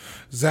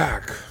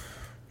Zach,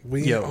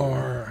 we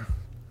are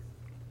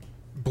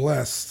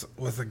blessed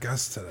with a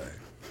guest today.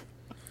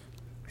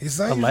 He's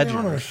not usually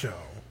on our show.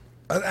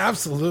 An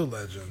absolute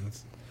legend.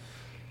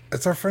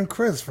 It's our friend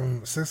Chris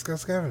from Six Gun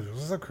Scavengers.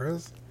 What's up,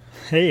 Chris?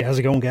 Hey, how's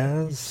it going,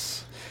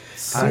 guys?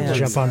 I'll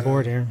jump on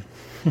board here.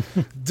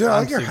 Dude, I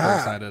like your hat.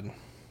 Excited.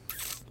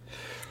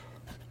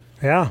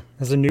 Yeah,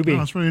 as a newbie. Oh,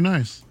 that's really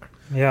nice.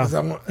 Yeah, Is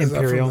that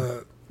Imperial. from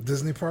the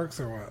Disney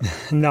parks or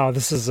what? No,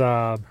 this is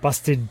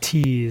Busted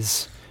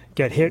Tees.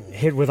 Get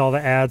hit with all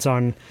the ads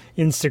on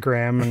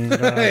Instagram, and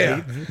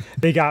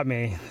they got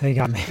me.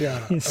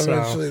 Yeah, So,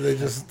 eventually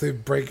they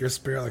break your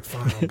spirit like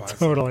fine.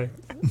 totally.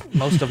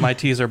 Most of my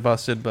tees are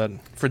busted, but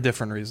for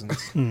different reasons.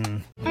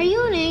 Are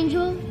you an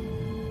angel?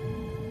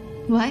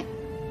 What?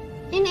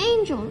 An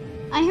angel.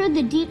 I heard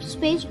the deep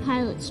space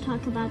pilots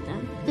talk about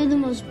them. They're the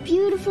most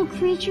beautiful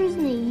creatures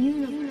in the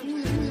universe.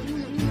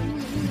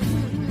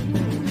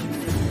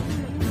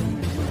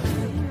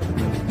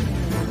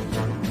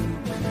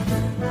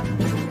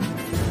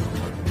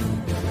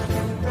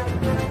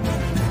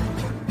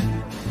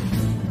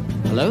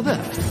 Hello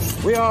there.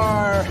 We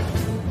are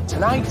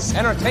tonight's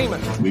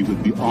entertainment. We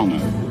would be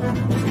honored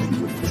if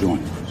you would join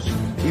us.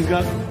 He's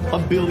got a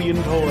billion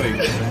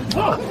toys.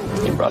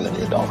 You brought in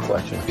the doll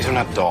collection. These are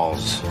not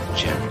dolls,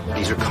 Jim.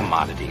 These are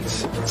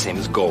commodities. Same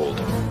as gold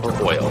or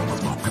oil.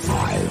 5,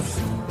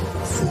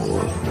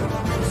 4,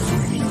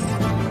 3, 2,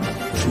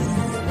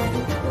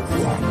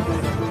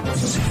 1,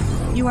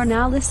 0. You are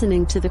now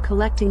listening to the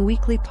Collecting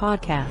Weekly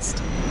podcast.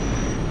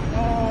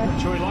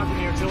 Should we lock in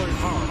the artillery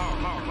power?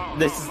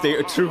 This is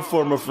the true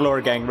form of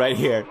Floor Gang right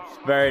here.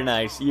 Very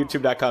nice.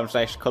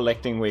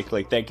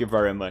 YouTube.com/collectingweekly. Thank you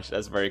very much.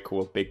 That's very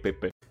cool. Big.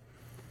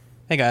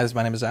 Hey guys,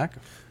 my name is Zach.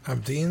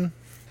 I'm Dean.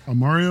 I'm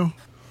Mario.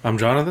 I'm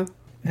Jonathan.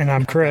 And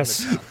I'm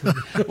Chris.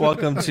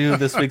 Welcome to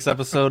this week's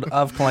episode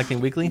of Collecting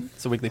Weekly.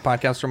 It's a weekly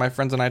podcast where my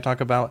friends and I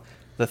talk about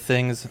the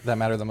things that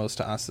matter the most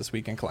to us this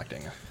week in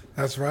collecting.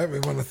 That's right. We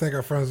want to thank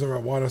our friends over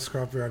at Water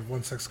Scrapyard,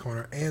 16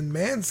 Corner, and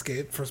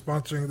Manscaped for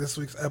sponsoring this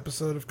week's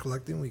episode of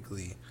Collecting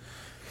Weekly.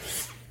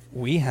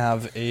 We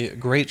have a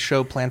great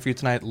show planned for you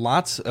tonight.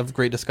 Lots of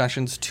great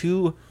discussions,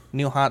 2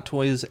 new hot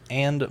toys,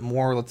 and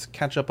more. Let's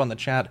catch up on the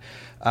chat.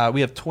 We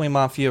have Toy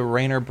Mafia,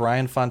 Rainer,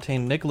 Brian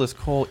Fontaine, Nicholas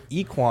Cole,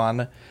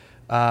 Equan,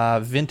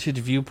 Vintage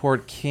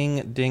Viewport,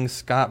 King, Ding,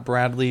 Scott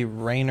Bradley,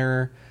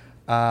 Rainer.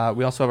 We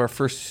also have our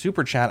first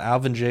super chat,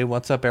 Alvin J.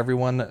 What's up,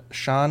 everyone?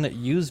 Sean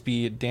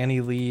Usby,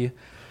 Danny Lee.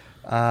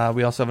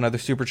 We also have another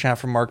super chat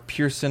from Mark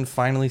Pearson.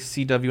 Finally,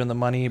 CW in the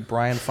money.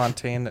 Brian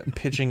Fontaine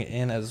pitching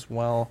in as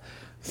well.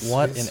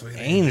 What an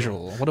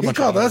angel. What a bunch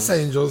of called us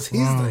angels. He's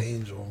the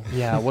angel.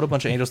 Yeah, what a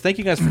bunch of angels. Thank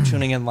you guys for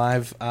tuning in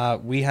live.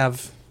 We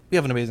have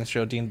an amazing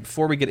show, Dean.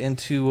 Before we get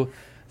into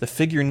the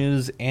figure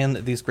news and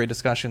these great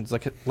discussions,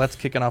 let's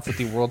kick it off with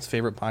the world's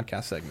favorite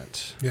podcast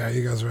segment. Yeah,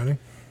 you guys ready?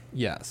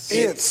 Yes.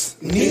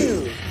 It's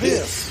new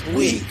this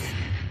week.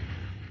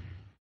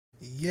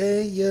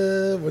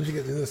 Yeah. What'd you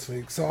get to this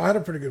week? So I had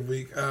a pretty good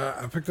week.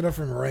 I picked it up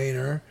from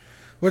Rainer,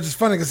 which is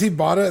funny because he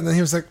bought it and then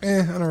he was like,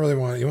 I don't really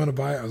want it. You want to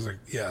buy it? I was like,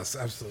 yes,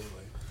 absolutely.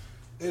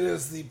 It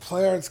is the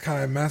Playarts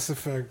Kai Mass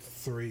Effect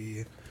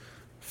 3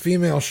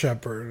 Female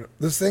Shepherd.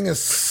 This thing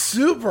is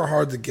super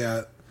hard to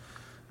get.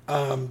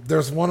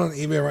 There's one on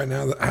eBay right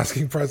now. The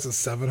asking price is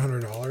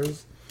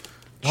 $700.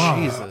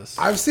 Jesus.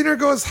 I've seen her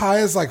go as high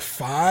as like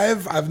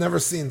 5. I've never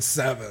seen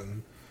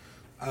 7.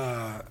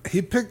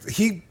 He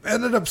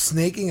ended up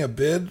snaking a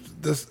bid.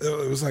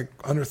 It was like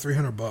under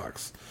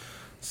 $300.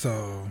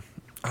 So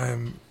I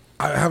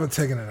haven't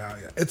taken it out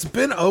yet. It's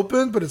been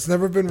open, but it's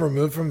never been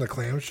removed from the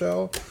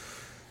clamshell.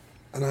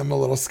 And I'm a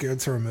little scared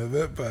to remove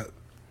it, but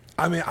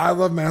I mean, I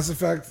love Mass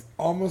Effect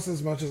almost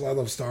as much as I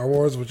love Star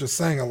Wars, which is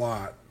saying a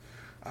lot.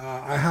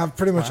 I have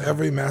pretty much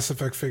every Mass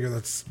Effect figure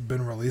that's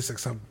been released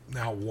except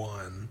now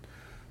 1.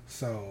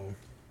 So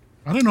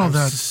I didn't know I'm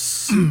that.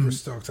 Super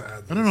stoked to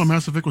add this. I didn't know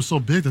Mass Effect was so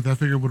big that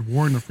figure would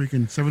warrant a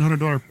freaking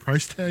 $700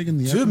 price tag in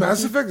the. Dude,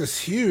 Mass Effect is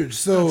huge.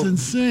 So that's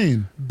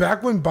insane.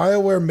 Back when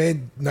BioWare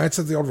made Knights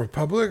of the Old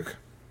Republic,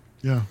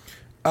 yeah.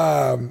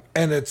 And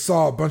it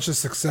saw a bunch of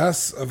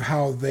success of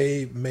how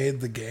they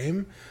made the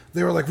game.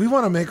 They were like, we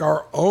want to make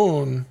our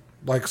own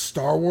like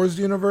Star Wars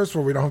universe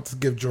where we don't have to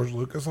give George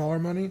Lucas all our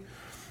money.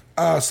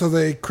 So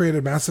they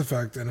created Mass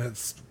Effect, and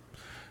it's,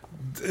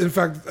 in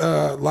fact,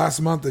 last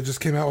month they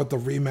just came out with the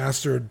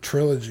remastered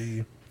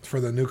trilogy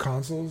for the new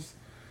consoles,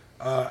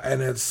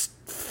 and it's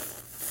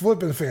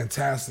flipping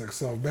fantastic.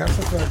 So Mass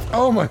Effect.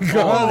 Oh my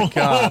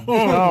god!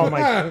 Oh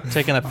my!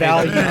 Taking a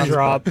value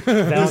drop.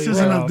 This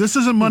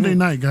isn't Monday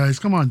night, guys.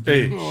 Come on.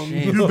 Hey,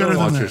 you do better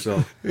than that.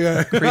 Yourself. Yeah,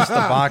 increase the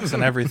box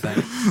and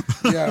everything.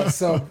 Yeah.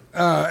 So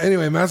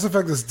anyway, Mass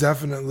Effect is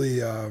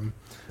definitely on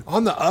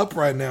the up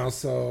right now.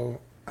 So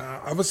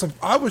I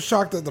was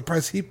shocked at the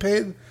price he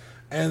paid,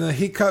 and then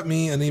he cut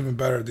me an even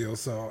better deal.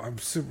 So I'm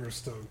super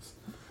stoked.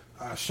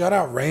 Shout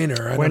out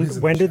Rainer.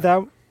 When did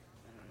that?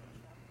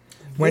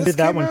 When did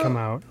that one come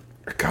out?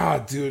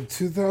 God, dude,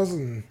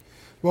 2000.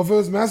 Well, if it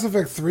was Mass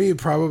Effect 3,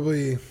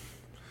 probably,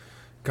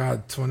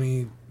 God,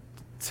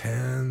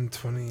 2010,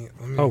 20.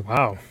 Oh,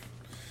 wow.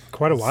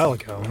 Quite a while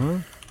ago, huh?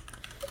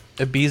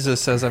 Ibiza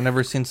says, I've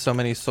never seen so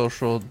many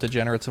social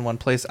degenerates in one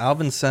place.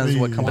 Alvin says,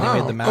 what company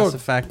made the Mass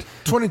Effect?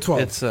 2012.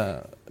 It's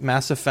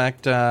Mass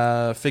Effect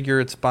figure.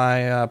 It's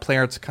by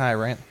PlayArts Kai,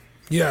 right?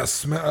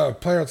 Yes,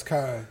 PlayArts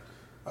Kai.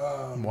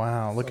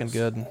 Wow, looking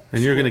good.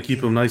 And you're going to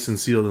keep them nice and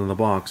sealed in the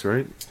box,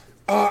 right?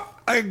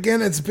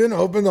 Again, it's been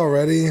opened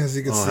already, as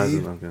you can see. Has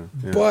it? Okay.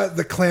 Yeah. But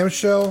the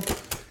clamshell,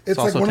 it's like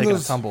also one of taking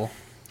those. a tumble.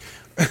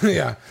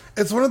 Yeah,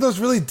 it's one of those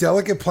really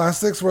delicate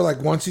plastics where,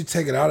 like, once you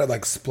take it out, it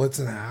like splits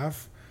in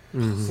half.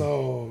 Mm-hmm.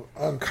 So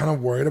I'm kind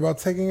of worried about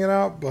taking it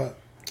out, but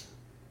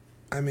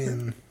I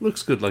mean,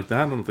 looks good like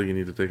that. I don't think you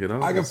need to take it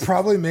out. I could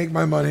probably make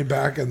my money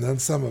back and then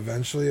some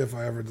eventually if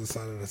I ever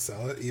decided to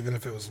sell it, even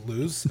if it was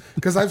loose.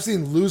 Because I've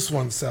seen loose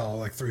ones sell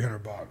like $300.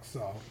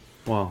 So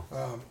wow.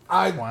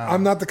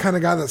 I'm not the kind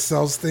of guy that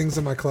sells things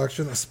in my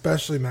collection,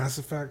 especially Mass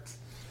Effect.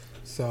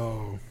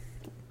 So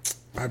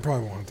I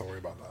probably won't have to worry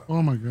about that.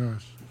 Oh my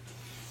gosh.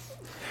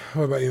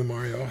 What about you,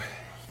 Mario?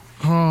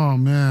 Oh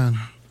man.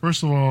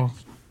 First of all,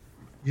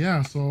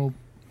 yeah, so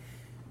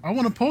I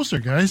want a poster,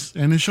 guys,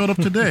 and it showed up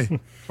today.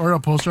 Or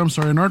a poster, I'm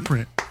sorry, an art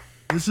print.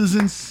 This is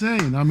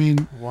insane. I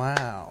mean,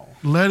 wow.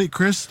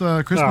 Chris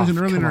mentioned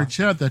earlier in our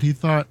chat that he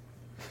thought,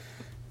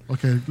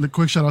 okay,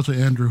 quick shout out to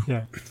Andrew.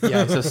 Yeah.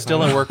 Yeah, he says,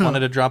 still in work, wanted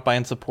to drop by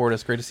and support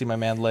us. Great to see my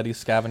man Letty,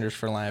 Scavengers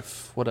for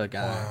Life. What a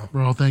guy. Wow.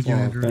 Bro, thank you,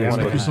 Andrew. Yeah,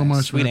 Thank you so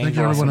much. Sweet Thank you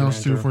angel. everyone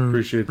else, too, for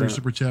Appreciate that.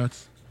 super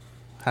chats.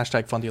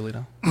 Hashtag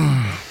Fundiolito.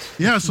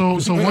 Yeah, so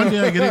one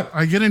day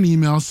I get an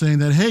email saying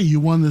that, hey, you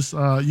won this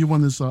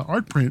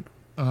art print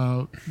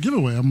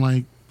giveaway. I'm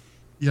like,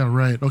 yeah,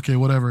 right, okay,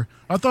 whatever.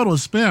 I thought it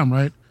was spam,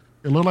 right?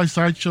 It looked like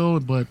Sideshow,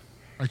 but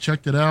I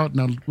checked it out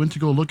and I went to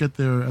go look at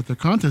their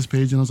contest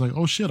page and I was like,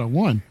 oh shit, I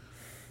won.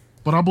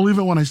 But I'll believe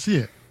it when I see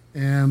it.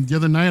 And the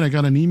other night I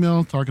got an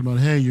email talking about,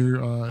 hey,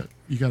 you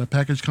got a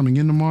package coming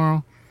in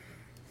tomorrow,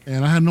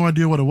 and I had no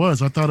idea what it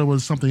was. I thought it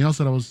was something else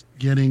that I was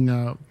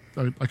getting.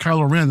 A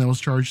Kylo Ren that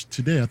was charged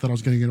today. I thought I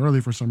was getting it early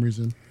for some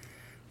reason.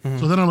 Mm-hmm.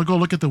 So then I go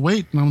look at the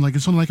weight, and I'm like,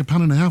 it's only like 1.5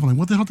 pounds. I'm like,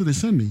 what the hell did they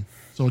send me?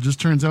 So it just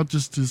turns out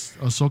just this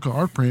Ahsoka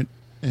art print,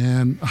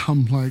 and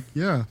I'm like,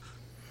 yeah.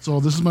 So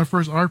this is my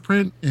first art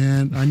print,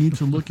 and I need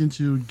to look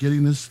into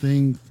getting this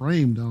thing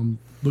framed. I'm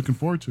looking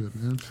forward to it,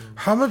 man. So,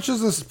 How much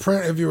is this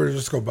print if you were to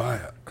just go buy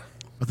it?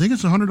 I think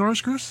it's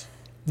 $100, Chris.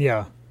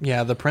 Yeah.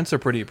 Yeah, the prints are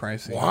pretty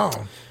pricey. Wow.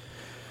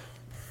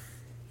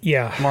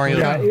 Yeah. Mario.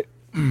 Yeah,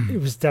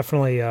 it was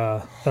definitely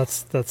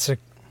that's a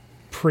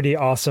pretty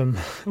awesome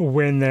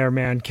win there,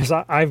 man. Because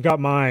I've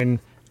got mine.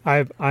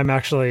 I'm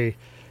actually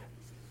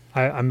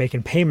I'm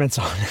making payments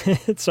on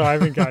it, so I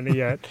haven't gotten it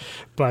yet.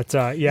 But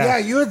yeah. Yeah,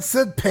 you had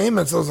said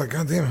payments. I was like,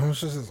 God damn, how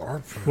much is this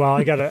art print? Well,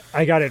 I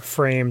got it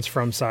framed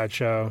from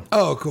Sideshow.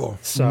 Oh, cool.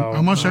 So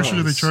how much extra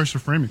do they charge to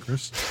frame it,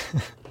 Chris?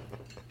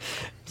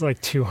 It's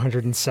like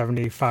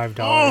 $275.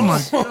 Oh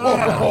my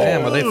god!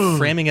 Damn, are they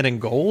framing it in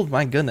gold?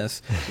 My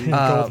goodness.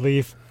 Gold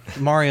leaf.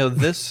 Mario,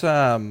 this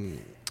did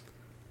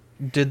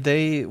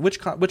they which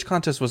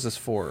contest was this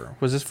for?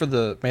 Was this for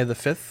the May the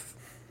 5th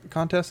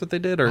contest that they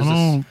did, or is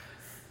this?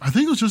 I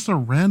think it was just a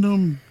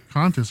random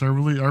contest. I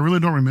really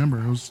don't remember.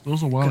 It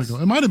was a while ago.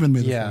 It might have been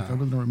May the 5th. I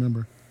really don't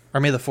remember.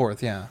 Or May the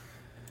 4th, yeah.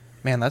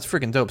 Man, that's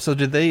freaking dope. So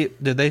did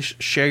they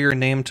share your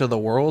name to the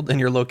world and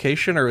your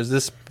location, or is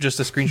this just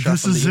a screenshot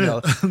This from is the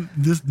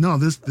email?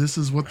 This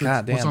is what's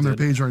on their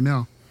page right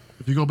now.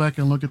 If you go back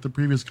and look at the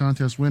previous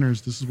contest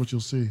winners, this is what you'll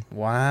see.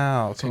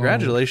 Wow!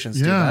 Congratulations,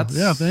 dude. Yeah,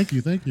 That's, thank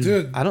you,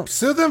 dude. I don't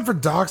sue them for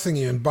doxing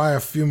you and buy a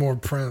few more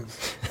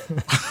prints.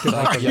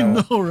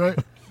 I know, right?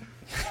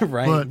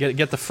 Right. But,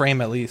 get the frame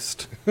at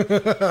least.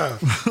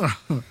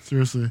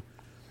 Seriously,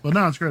 but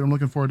no, it's great. I'm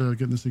looking forward to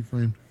getting this thing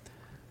framed.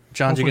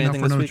 John, did you get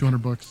anything this week?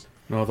 $200.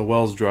 No, the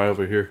well's dry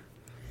over here.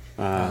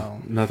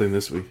 Nothing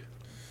this week.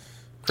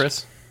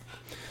 Chris?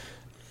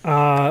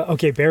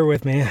 Okay, bear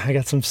with me. I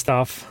got some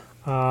stuff.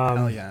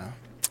 Hell yeah.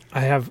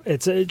 I have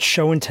it's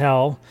show and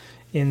tell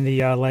in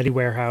the Letty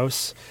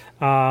warehouse.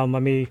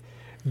 Let me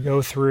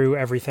go through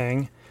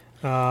everything.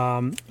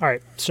 All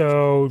right,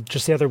 so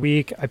just the other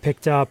week I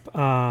picked up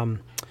I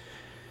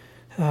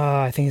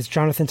think it's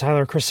Jonathan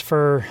Tyler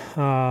Christopher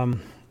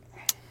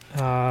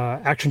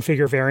action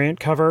figure variant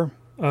cover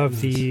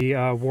of the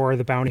War of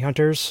the Bounty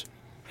Hunters,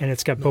 and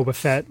it's got Boba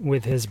Fett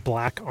with his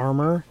black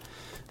armor.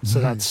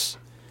 So that's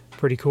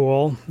pretty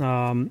cool.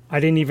 I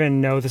didn't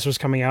even know this was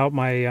coming out.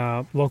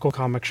 My local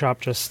comic shop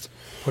just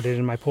put it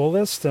in my pull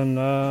list, and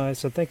I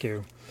said thank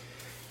you.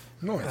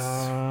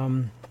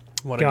 Nice.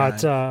 What a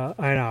guy.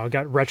 I know. I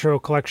got Retro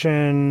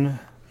Collection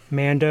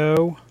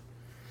Mando.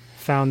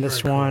 Found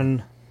this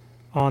one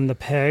on the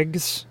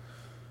pegs.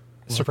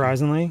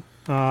 Surprisingly,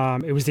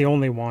 it was the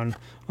only one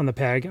on the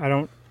peg. I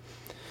don't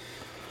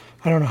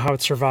know how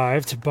it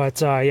survived,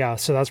 but yeah.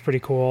 So that's pretty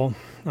cool.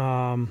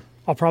 I'll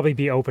probably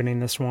be opening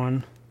this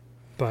one.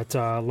 But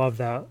love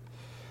that.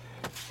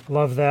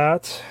 Love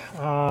that.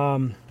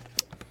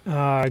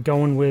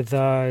 Going with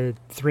 3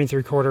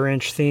 3/4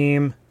 inch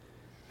theme.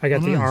 I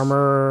got the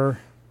Armor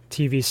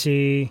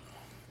TVC.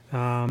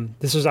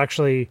 This was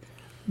actually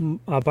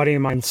a buddy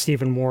of mine,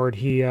 Stephen Ward,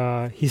 he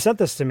sent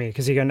this to me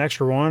because he got an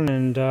extra one,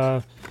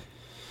 and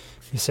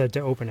he said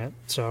to open it.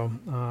 So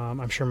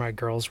I'm sure my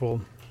girls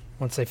will,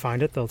 once they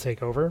find it, they'll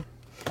take over.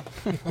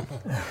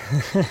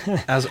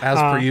 as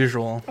per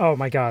usual. Oh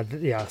my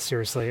God, yeah,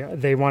 seriously.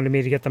 They wanted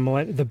me to get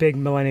the big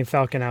Millennium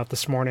Falcon out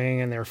this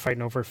morning, and they were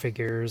fighting over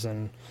figures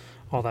and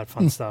all that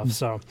fun stuff.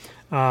 So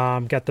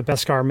got the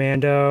Beskar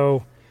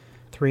Mando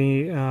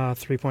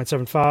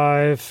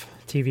 3.75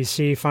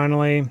 TVC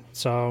finally.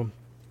 So,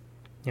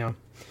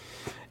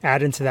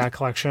 add into that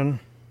collection.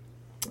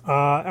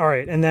 All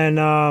right, and then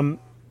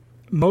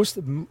most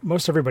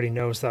everybody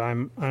knows that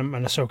I'm an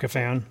Ahsoka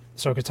fan.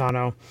 Ahsoka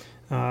Tano.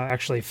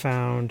 Actually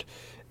found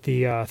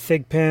the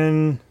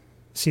Thigpen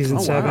season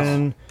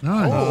 7.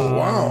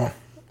 Nice.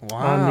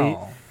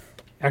 Wow.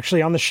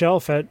 Actually on the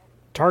shelf at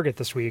Target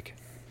this week.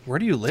 Where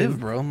do you live,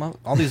 bro?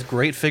 All these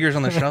great figures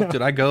on the shelf.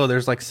 Dude, I go.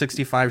 There's like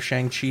 65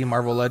 Shang-Chi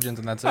Marvel Legends,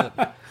 and that's it.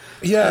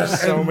 Yeah,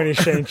 so many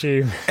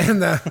Shang-Chi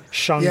and that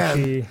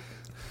Shang-Chi.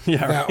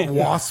 Yeah, that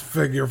Wasp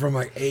figure from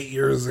like 8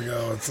 years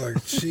ago. It's like,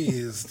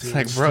 jeez, dude.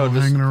 It's like, bro,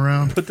 just hanging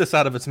around. Put this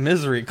out of its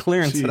misery.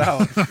 Clearance it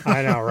out.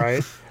 I know,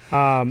 right?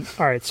 All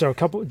right, so a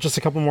couple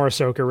more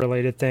Ahsoka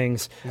related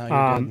things. No,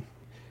 you're good.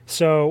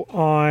 So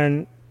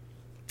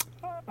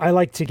I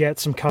like to get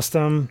some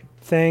custom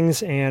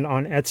things, and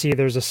on Etsy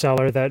there's a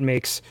seller that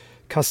makes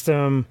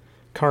custom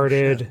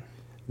carded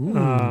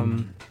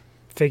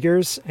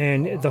figures,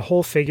 and the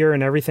whole figure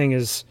and everything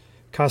is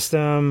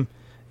custom,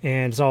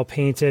 and it's all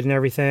painted and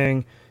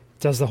everything.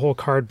 Does the whole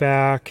card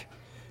back,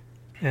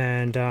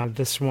 and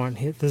this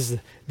is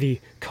the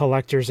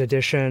collector's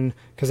edition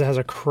because it has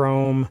a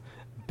chrome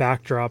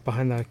backdrop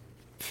behind the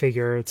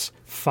figure. It's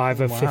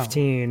 5 of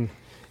 15.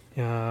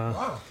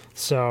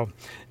 So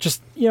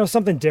just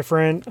something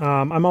different.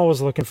 I'm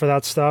always looking for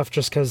that stuff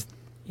just because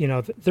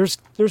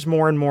there's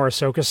more and more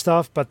Ahsoka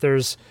stuff, but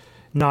there's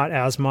not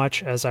as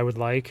much as I would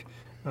like.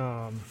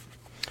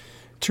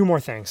 2 more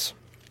things,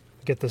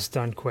 get this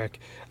done quick.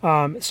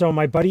 So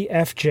my buddy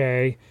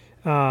FJ,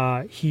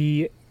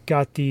 he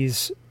got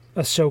these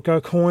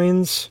Ahsoka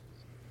coins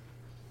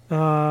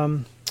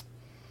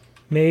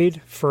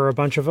made for a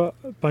bunch of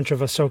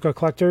Ahsoka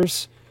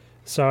collectors.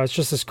 So it's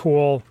just this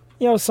cool,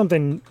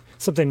 something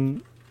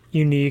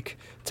unique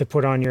to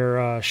put on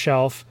your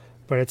shelf,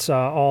 but it's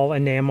all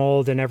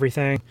enameled and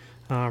everything.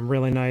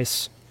 Really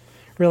nice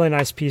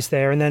piece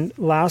there. And then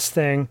last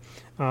thing,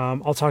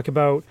 I'll talk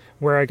about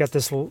where I got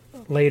this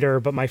later,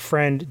 but my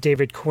friend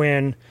David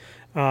Quinn,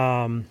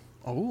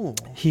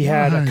 he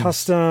had a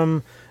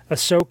custom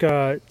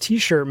Ahsoka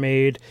t-shirt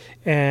made,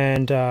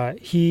 and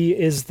he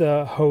is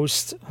the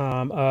host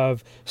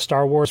of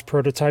Star Wars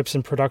Prototypes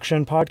and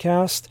Production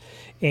podcast,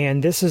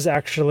 and this is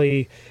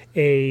actually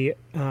a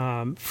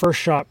first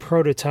shot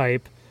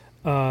prototype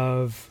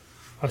of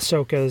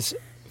Ahsoka's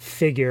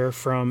figure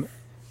from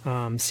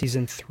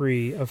season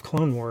 3 of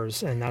Clone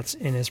Wars, and that's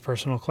in his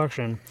personal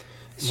collection.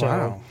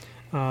 So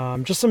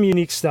just some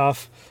unique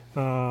stuff.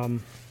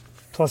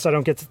 Plus I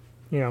don't get to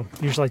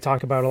usually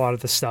talk about a lot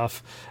of this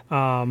stuff,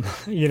 on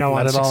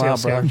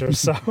Six Characters.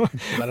 So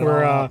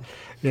we're,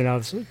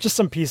 just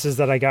some pieces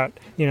that I got,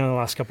 the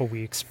last couple of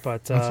weeks.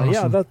 But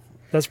awesome.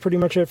 That's pretty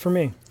much it for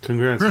me.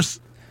 Congrats, Chris.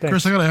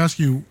 Chris, I gotta ask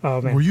you,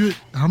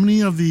 how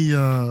many of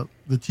the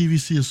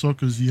TVC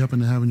Ahsokas do you happen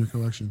to have in your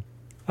collection?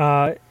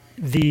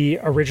 The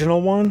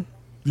original one.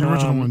 The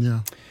original one,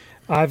 yeah.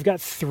 I've got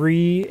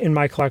 3 in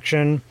my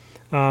collection.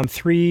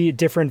 3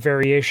 different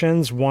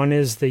variations. One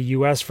is the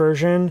US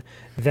version.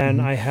 Then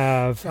I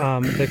have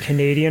the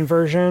Canadian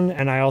version,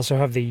 and I also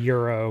have the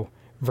Euro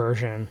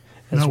version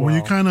as well. Were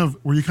you kind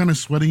of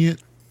sweating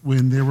it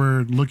when they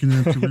were looking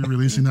into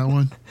re-releasing that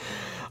one?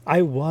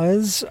 I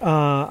was,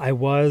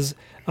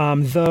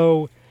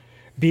 though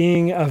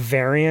being a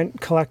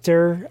variant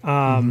collector,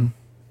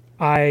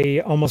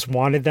 I almost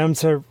wanted them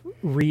to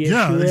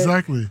reissue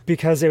it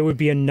because it would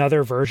be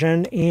another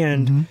version.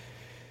 And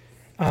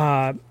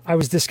I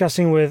was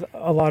discussing with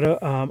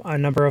a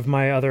number of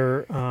my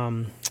other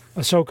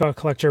Ahsoka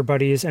collector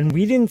buddies, and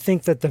we didn't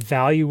think that the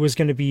value was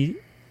going to be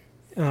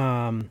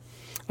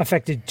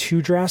affected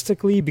too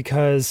drastically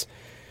because,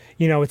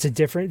 it's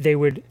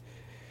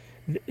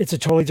it's a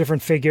totally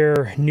different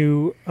figure,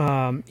 new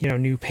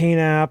paint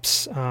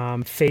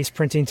apps, face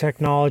printing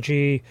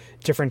technology,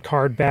 different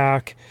card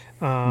back,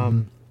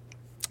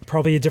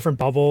 probably a different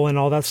bubble and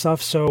all that stuff.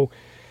 So,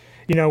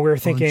 we were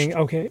thinking,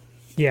 okay,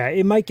 yeah,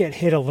 it might get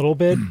hit a little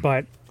bit,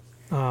 but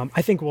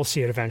I think we'll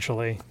see it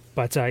eventually.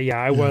 But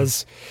I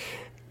was,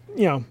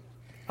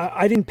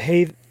 I didn't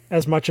pay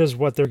as much as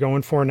what they're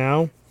going for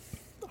now.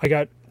 I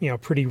got,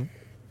 pretty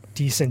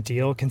decent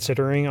deal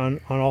considering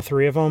on all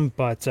 3 of them.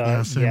 But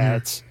it's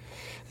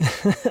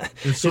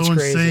it's so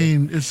crazy.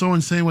 insane. It's so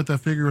insane what that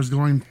figure is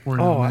going for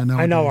now.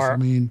 I know. Our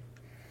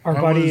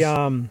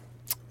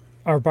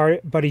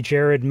buddy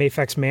Jared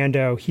Mafex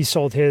Mando, he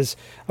sold his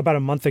about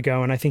a month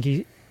ago, and I think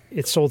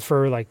it sold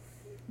for like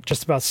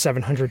just about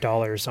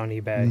 $700 on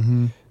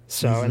eBay.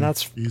 So, and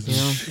that's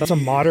a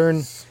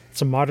modern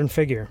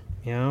figure,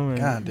 and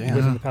God damn.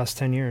 within the past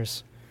 10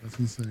 years. That's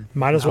insane.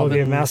 Might as well be a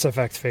Alvin- Mass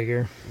Effect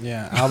figure.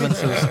 Yeah, Alvin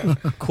says,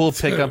 cool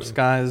pickups,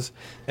 guys.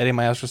 Eddie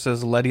Maestro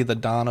says, Letty the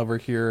Don over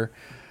here.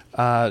 We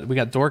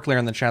got Dorklair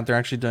in the chat. They're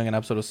actually doing an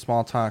episode of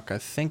Small Talk. I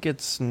think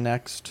it's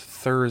next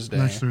Thursday.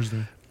 Next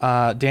Thursday.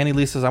 Danny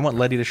Lee says, I want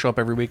Letty to show up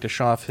every week to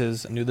show off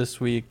his new this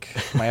week.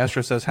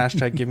 Maestro says,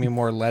 hashtag give me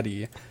more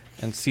Letty.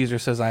 And Caesar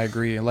says, I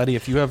agree. Letty,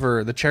 if you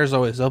ever, the chair's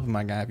always open,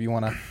 my guy. If you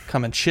want to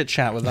come and chit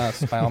chat with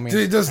us, by all means.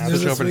 Dude, he does switch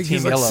this over to week. Team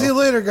He's like, Yellow. see you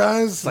later,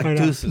 guys. It's like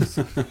deuces.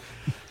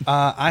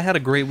 I had a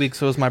great week.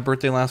 So it was my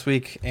birthday last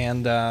week,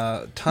 and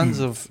tons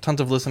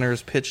of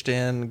listeners pitched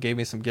in, gave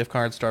me some gift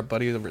cards to our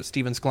buddy over at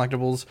Stevens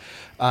Collectibles,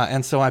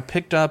 and so I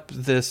picked up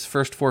this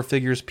first 4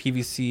 figures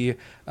PVC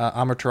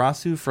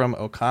Amaterasu from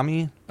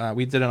Okami.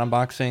 We did an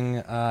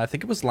unboxing. I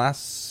think it was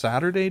last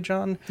Saturday,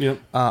 John. Yep.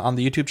 On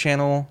the YouTube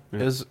channel.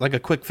 Yep. It was like a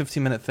quick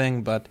 15-minute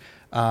thing, but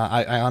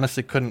I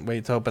honestly couldn't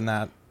wait to open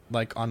that.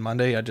 Like on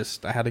Monday, I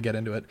had to get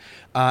into it.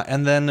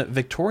 And then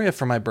Victoria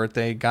for my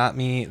birthday got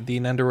me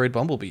the Nendoroid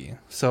Bumblebee.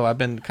 So I've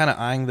been kind of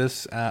eyeing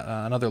this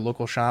at another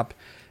local shop.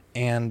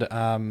 And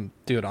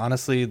dude,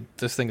 honestly,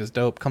 this thing is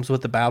dope. Comes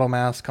with the battle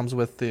mask, comes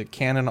with the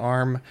cannon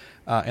arm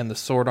and the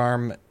sword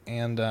arm.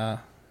 And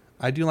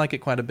I do like it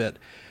quite a bit.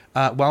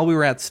 While we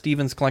were at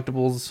Stevens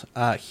Collectibles,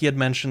 he had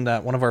mentioned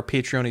that one of our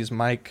Patreonies,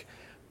 Mike,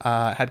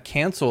 had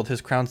canceled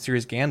his Crown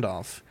Series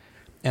Gandalf.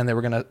 And they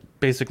were going to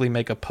basically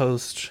make a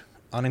post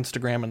on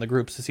Instagram and the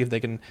groups to see if they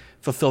can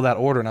fulfill that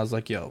order. And I was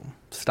like, yo,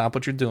 stop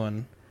what you're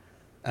doing.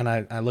 And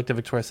I looked at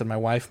Victoria, said, my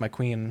wife, my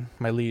queen,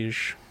 my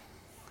liege,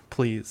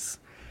 please.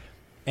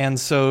 And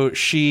so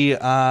she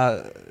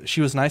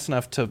was nice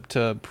enough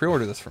to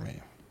pre-order this for me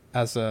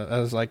as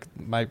like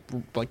my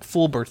like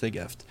full birthday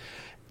gift.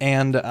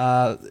 And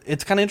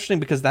it's kind of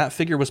interesting because that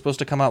figure was supposed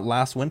to come out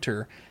last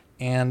winter,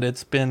 and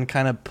it's been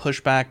kind of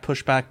push back.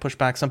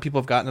 Some people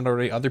have gotten it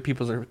already. Other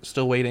people are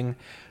still waiting.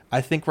 I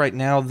think right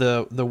now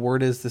the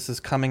word is this is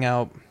coming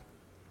out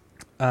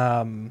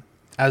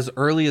as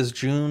early as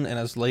June and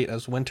as late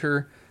as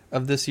winter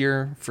of this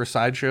year for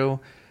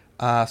Sideshow.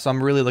 So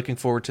I'm really looking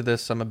forward to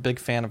this. I'm a big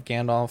fan of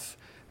Gandalf.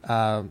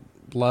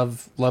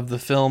 Love the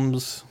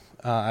films.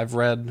 I've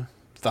read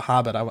The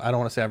Hobbit. I don't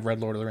want to say I've read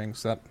Lord of the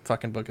Rings. That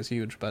fucking book is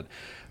huge. But,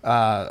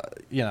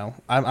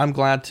 I'm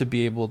glad to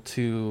be able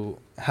to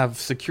have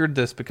secured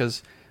this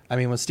because, I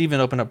mean, when Steven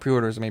opened up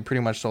pre-orders, I mean,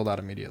 pretty much sold out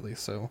immediately.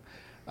 So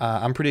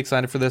I'm pretty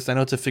excited for this. I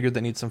know it's a figure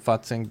that needs some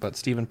futzing, but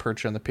Steven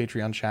Percha in the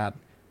Patreon chat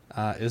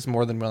is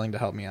more than willing to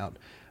help me out.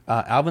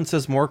 Alvin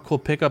says more cool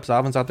pickups.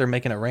 Alvin's out there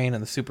making it rain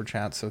in the super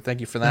chat, so thank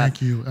you for that.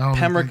 Thank you, Alvin.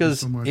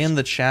 Pemrica's so much. in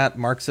the chat.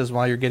 Mark says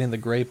while you're getting the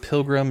Gray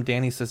Pilgrim.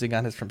 Danny says he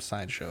got his from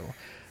Sideshow.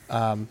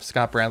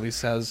 Scott Bradley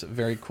says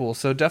very cool.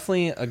 So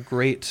definitely a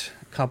great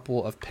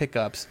couple of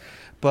pickups.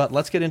 But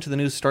let's get into the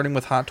news, starting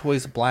with Hot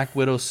Toys Black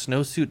Widow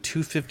Snowsuit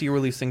 250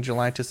 releasing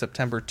July to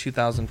September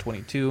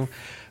 2022.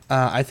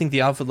 I think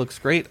the outfit looks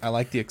great. I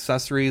like the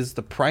accessories.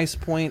 The price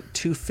point,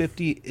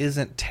 $250,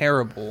 isn't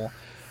terrible.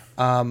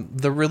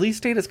 The release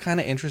date is kind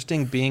of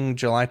interesting, being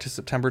July to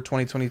September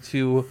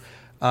 2022.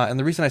 And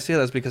the reason I say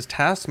that is because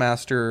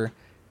Taskmaster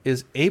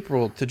is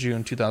April to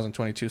June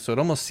 2022. So it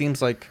almost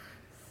seems like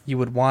you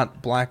would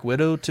want Black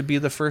Widow to be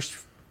the first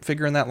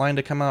figure in that line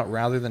to come out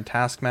rather than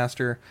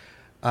Taskmaster.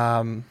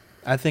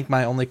 I think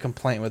my only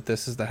complaint with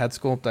this is the head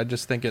sculpt. I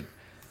just think it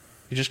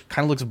just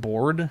kind of looks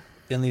bored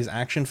in these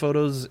action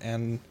photos,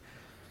 and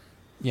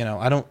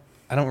I don't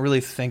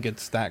really think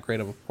it's that great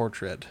of a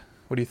portrait.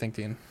 What do you think,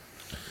 Dean?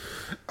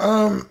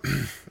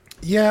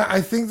 Yeah,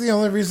 I think the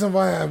only reason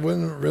why I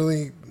wouldn't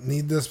really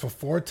need this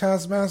before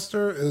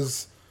Taskmaster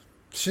is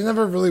she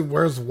never really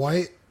wears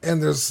white,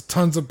 and there's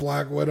tons of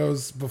Black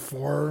Widows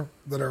before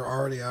that are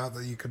already out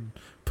that you could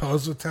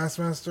pose with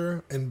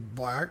Taskmaster in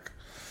black.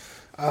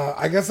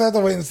 I guess I have to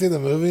wait and see the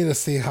movie to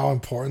see how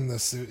important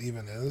this suit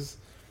even is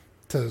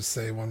to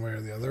say one way or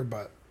the other.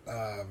 But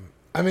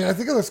I mean, I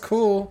think it looks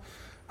cool.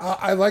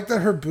 I like that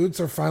her boots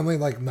are finally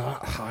like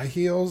not high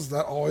heels.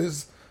 That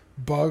always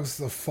bugs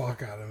the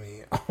fuck out of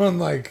me on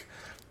like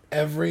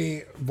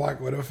every Black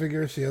Widow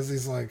figure. She has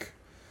these like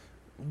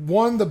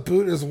the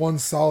boot is one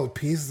solid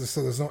piece,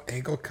 so there's no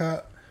ankle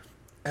cut,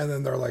 and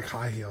then they're like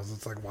high heels.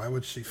 It's like, why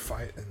would she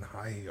fight in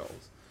high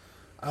heels?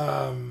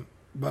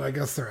 But I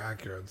guess they're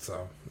accurate,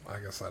 so I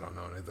guess I don't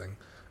know anything.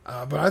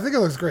 But I think it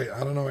looks great.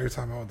 I don't know what you're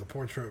talking about with the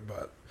portrait,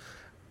 but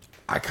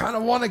I kind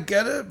of want to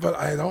get it, but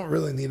I don't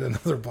really need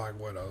another Black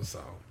Widow,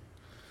 so.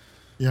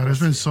 Yeah,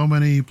 there's been so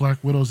many Black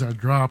Widows that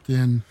dropped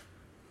in.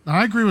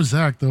 I agree with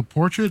Zach. The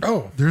portrait,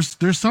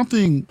 there's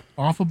something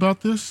off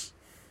about this.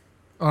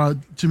 To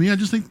me, I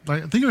just think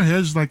her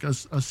head is like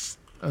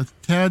a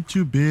tad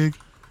too big,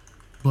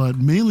 but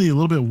mainly a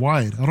little bit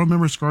wide. I don't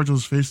remember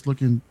ScarJo's face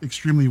looking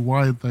extremely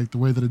wide like the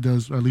way that it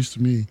does, at least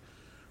to me.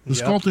 The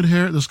sculpted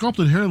hair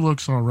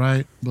looks all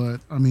right,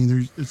 but I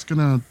mean, it's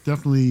gonna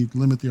definitely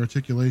limit the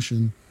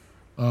articulation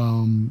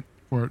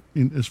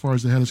as far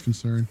as the head is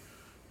concerned.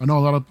 I know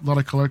a lot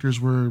of collectors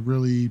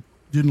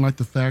didn't like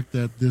the fact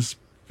that this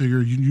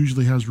figure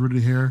usually has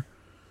rooted hair,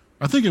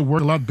 I think it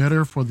worked a lot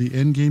better for the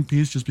end game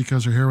piece just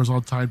because her hair was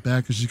all tied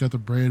back and she's got the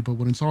braid. But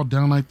when it's all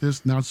down like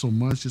this, not so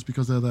much just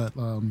because of that,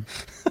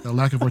 that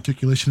lack of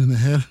articulation in the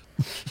head.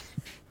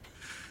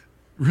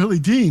 Really,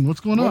 Dean, what's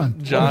going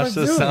on? Josh,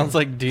 this sounds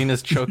like Dean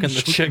is choking the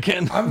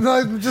chicken.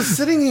 I'm just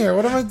sitting here.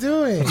 What am I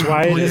doing? That's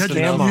why you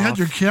had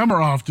your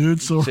camera off,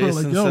 dude. So Jason we're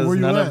like, yo, says where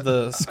you none at? of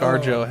the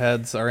ScarJo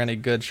heads are any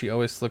good. She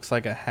always looks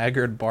like a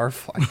haggard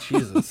barfly.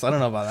 Jesus, I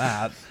don't know about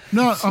that.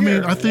 No, I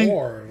mean, I think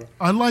Lord.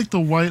 I like the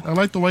white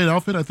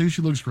outfit. I think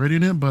she looks great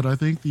in it. But I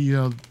think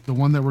the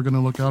one that we're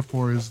gonna look out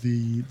for is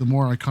the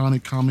more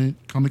iconic comic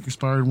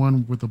inspired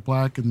one with the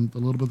black and a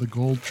little bit of the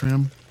gold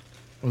trim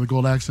or the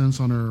gold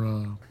accents on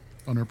her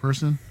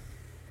person.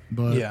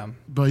 But yeah,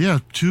 But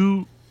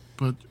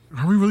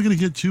are we really gonna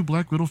get 2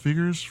 Black Widow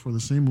figures for the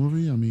same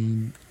movie? I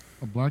mean,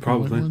 a black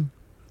and white one.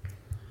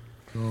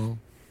 So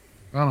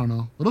I don't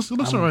know. It looks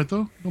all right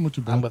though. Don't look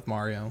too bad. I'm with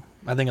Mario.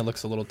 I think it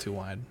looks a little too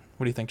wide.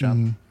 What do you think,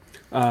 John?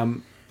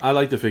 I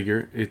like the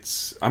figure.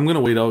 I'm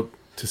gonna wait out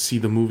to see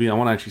the movie. I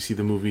want to actually see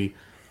the movie,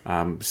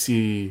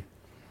 see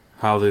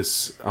how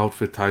this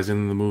outfit ties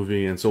in the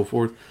movie and so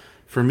forth.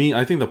 For me,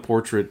 I think the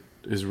portrait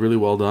is really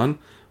well done.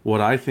 What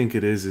I think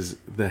it is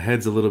the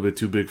head's a little bit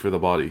too big for the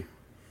body.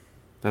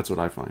 That's what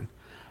I find.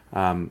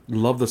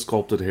 Love the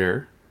sculpted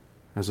hair,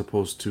 as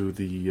opposed to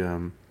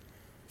the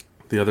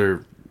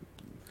other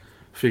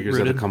figures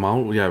that have come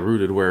out. Yeah,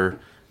 Rooted, where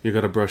you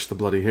got to brush the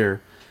bloody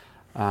hair.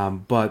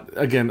 But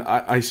again,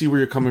 I see where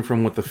you're coming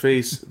from with the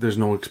face. There's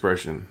no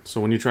expression. So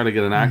when you try to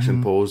get an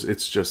action pose,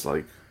 it's just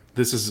like,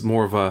 this is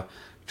more of a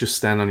just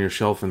stand on your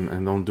shelf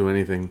and don't do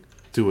anything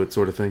to it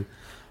sort of thing.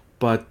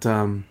 But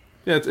yeah,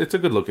 it's a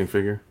good looking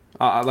figure.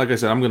 Like I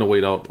said, I'm going to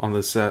wait out on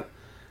this set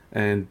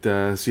and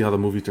see how the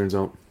movie turns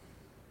out.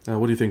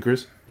 What do you think,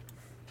 Chris?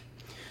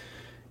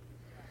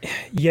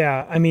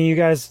 Yeah, I mean,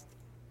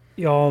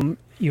 you all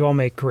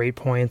make great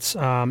points.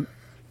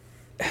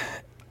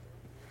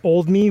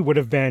 Old me would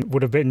have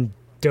been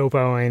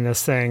dopoing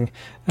this thing,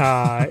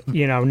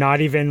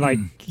 not even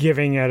like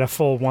giving it a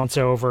full once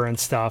over and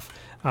stuff.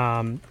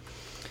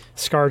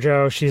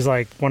 ScarJo, she's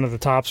like one of the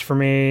tops for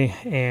me,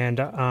 and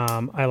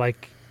I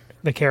like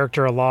the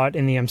character a lot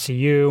in the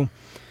MCU.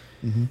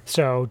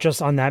 So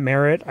just on that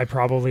merit, I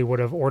probably would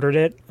have ordered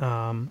it.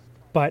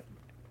 But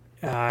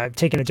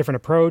taking a different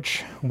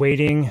approach,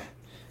 waiting,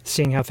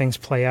 seeing how things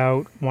play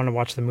out, want to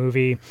watch the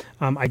movie.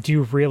 I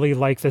do really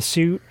like the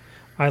suit.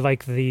 I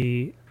like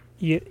it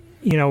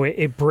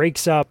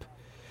breaks up,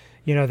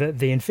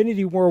 the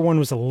Infinity War one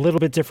was a little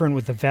bit different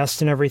with the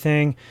vest and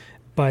everything.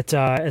 But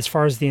as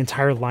far as the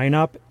entire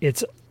lineup,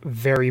 it's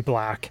very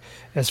black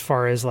as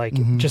far as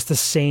just the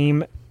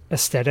same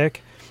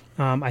aesthetic.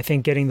 I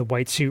think getting the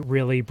white suit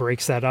really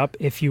breaks that up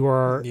if you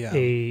are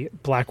a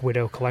Black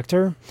Widow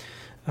collector.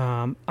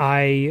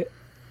 I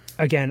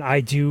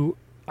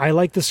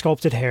like the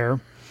sculpted hair.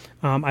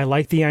 I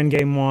like the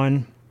Endgame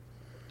one.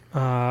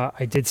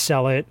 I did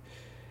sell it.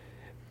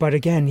 But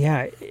again,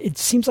 yeah, it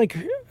seems like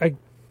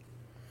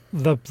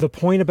the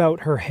point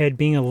about her head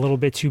being a little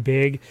bit too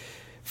big,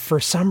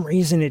 for some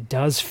reason it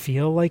does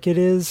feel like it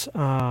is.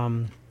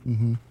 But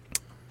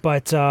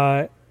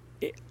I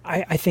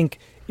think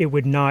it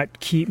would not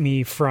keep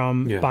me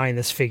from buying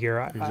this figure.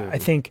 Exactly. I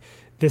think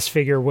this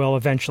figure will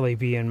eventually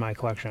be in my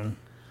collection.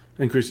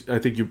 And Chris, I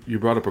think you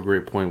brought up a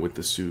great point with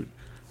the suit.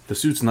 The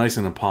suit's nice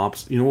and it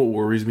pops. You know what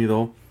worries me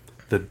though?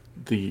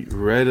 The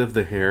red of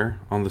the hair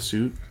on the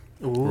suit.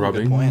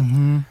 Rubbing. Good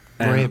point.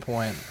 Great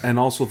point. And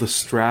also the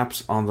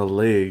straps on the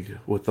leg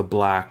with the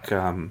black.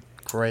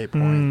 Great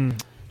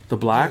point. The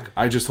black,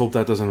 I just hope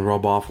that doesn't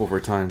rub off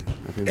over time.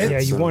 I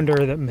think you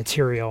wonder the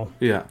material.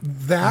 Yeah.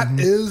 That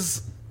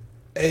is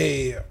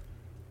a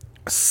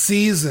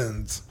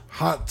seasoned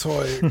hot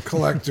toy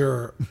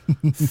collector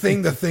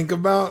thing to think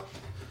about.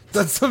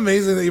 That's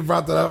amazing that you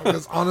brought that up,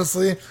 because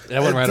honestly, it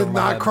did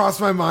not cross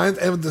my mind.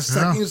 And the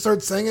second you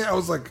started saying it, I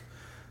was like,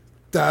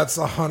 that's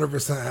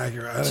 100%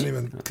 accurate. I didn't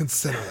even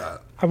consider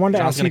that. I wanted to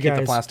John's ask you guys.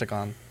 Keep the plastic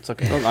on. It's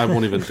okay. I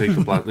won't even take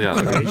the plastic.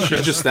 Yeah,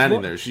 she's just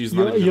standing there. She's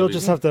not. You'll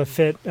just have to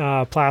fit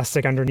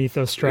plastic underneath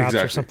those straps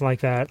or something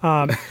like that.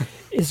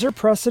 Is there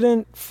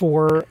precedent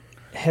for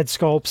head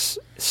sculpts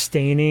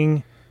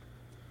staining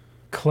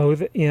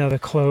the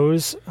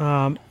clothes?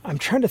 I'm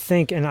trying to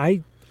think, and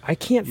I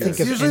can't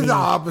think of. It's usually the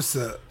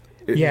opposite.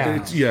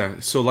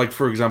 So, like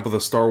for example,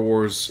 the Star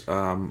Wars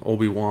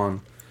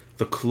Obi-Wan,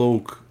 the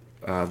cloak.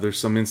 There's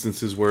some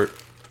instances where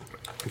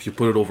if you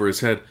put it over his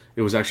head,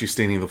 it was actually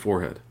staining the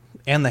forehead.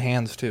 And the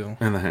hands, too.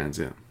 And the hands,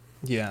 yeah.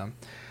 Yeah.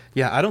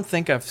 Yeah, I don't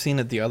think I've seen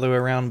it the other way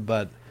around,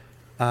 but...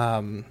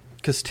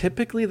 Because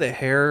typically the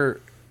hair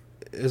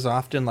is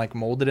often,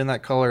 molded in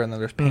that color, and then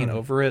there's paint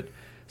over it.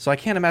 So I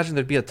can't imagine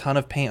there'd be a ton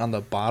of paint on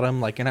the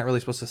bottom. You're not really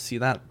supposed to see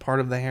that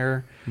part of the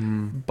hair.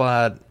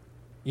 But,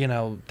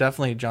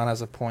 definitely John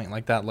has a point.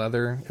 Like that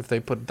leather, if they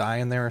put dye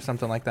in there or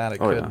something like that, it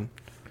could... Yeah.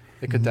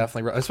 It could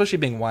definitely, especially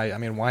being white. I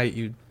mean, white,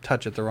 you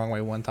touch it the wrong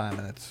way one time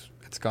and it's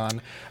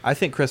gone. I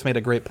think Chris made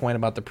a great point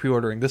about the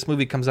pre-ordering. This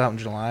movie comes out in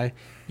July.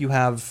 You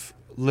have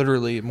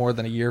literally more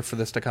than a year for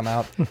this to come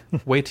out.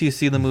 Wait till you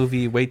see the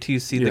movie. Wait till you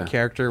see the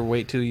character.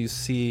 Wait till you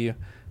see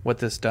what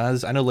this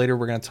does. I know later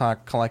we're going to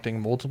talk collecting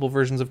multiple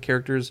versions of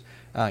characters,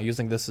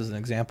 using this as an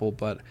example,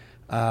 but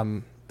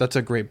that's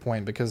a great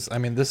point because, I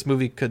mean, this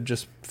movie could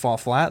just fall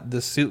flat.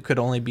 This suit could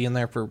only be in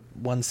there for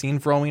one scene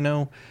for all we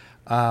know.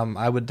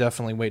 I would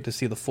definitely wait to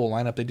see the full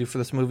lineup they do for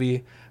this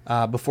movie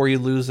before you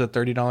lose a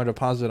 $30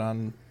 deposit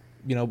on,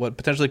 what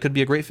potentially could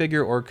be a great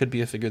figure or could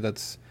be a figure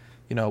that's,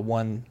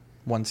 one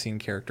scene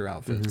character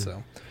outfit.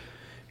 So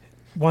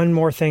one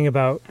more thing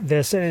about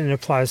this, and it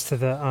applies to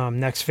the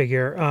next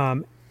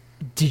figure.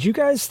 Did you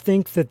guys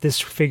think that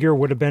this figure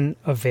would have been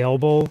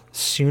available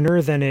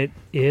sooner than it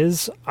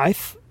is?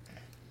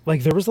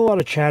 There was a lot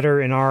of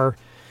chatter in our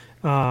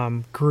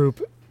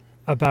group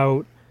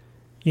about,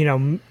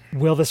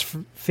 will this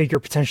figure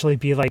potentially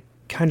be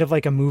kind of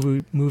like a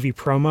movie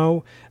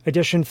promo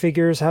edition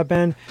figures have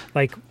been?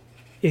 Like,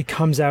 it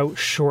comes out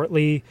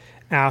shortly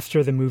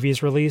after the movie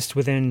is released,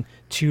 within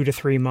 2 to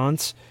 3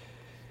 months.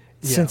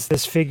 Yeah. Since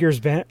this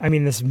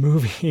this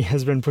movie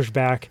has been pushed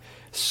back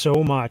so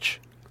much,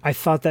 I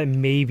thought that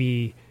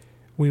maybe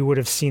we would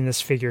have seen this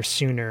figure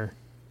sooner.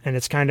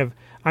 And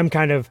I'm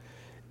kind of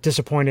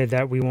disappointed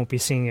that we won't be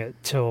seeing it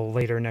till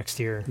later next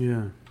year.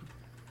 Yeah.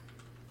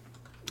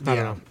 I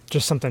don't know.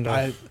 Just something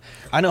to...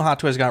 I know Hot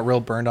Toys got real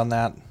burned on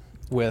that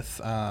with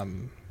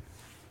the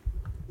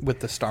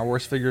Star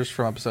Wars figures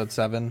from Episode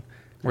 7,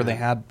 where they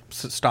had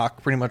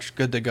stock pretty much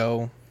good to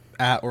go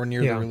at or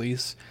near the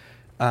release.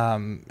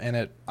 And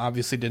it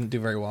obviously didn't do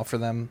very well for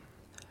them.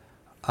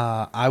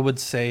 I would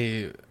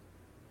say...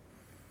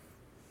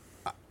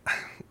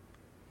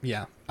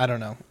 I don't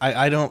know.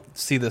 I don't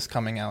see this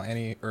coming out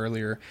any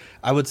earlier.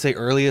 I would say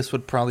earliest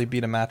would probably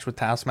be to match with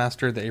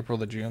Taskmaster, the April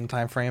to June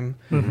timeframe.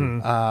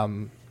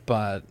 Mm-hmm.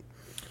 But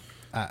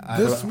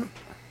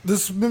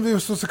this movie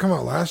was supposed to come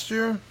out last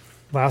year?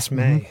 Last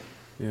May.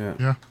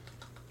 Yeah.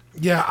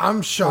 Yeah,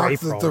 I'm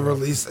shocked that the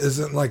release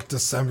isn't like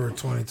December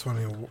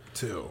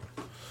 2022.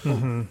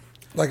 Mm-hmm.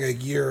 Like a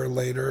year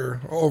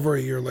later, over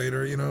a year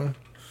later,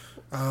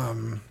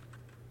 Well,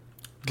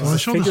 they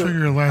showed this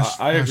figure last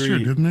year,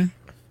 didn't they?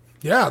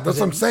 Yeah, that's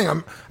what I'm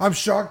saying. I'm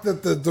shocked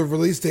that the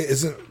release date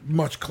isn't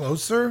much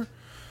closer.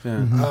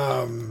 Yeah.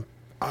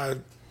 Mm-hmm.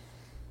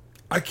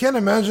 I can't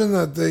imagine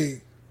that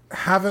they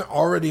haven't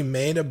already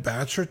made a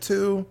batch or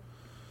two,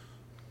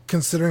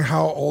 considering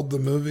how old the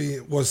movie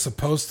was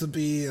supposed to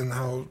be and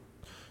how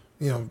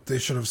they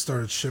should have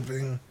started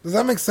shipping. Does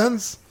that make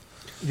sense?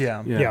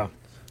 Yeah.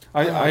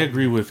 I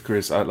agree with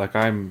Chris.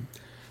 I'm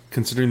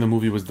considering the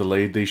movie was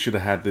delayed, they should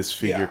have had this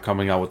figure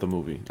coming out with the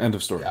movie. End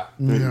of story.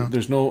 Yeah.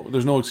 There's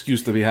no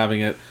excuse to be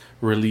having it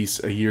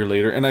release a year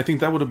later. And I think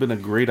that would have been a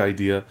great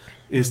idea,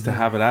 is to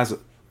have it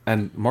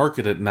and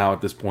market it now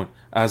at this point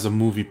as a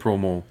movie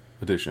promo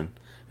edition.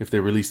 If they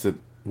released it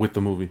with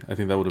the movie, I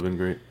think that would have been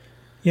great.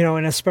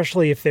 And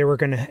especially if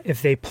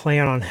they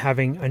plan on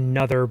having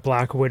another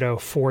Black Widow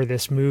for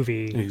this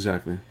movie.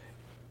 Exactly.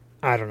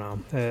 I don't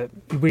know.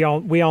 We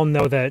all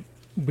know that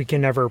we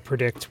can never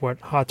predict what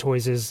Hot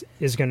Toys is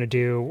going to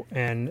do,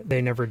 and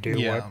they never do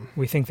what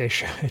we think they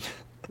should.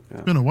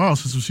 It's been a while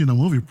since we've seen a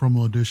movie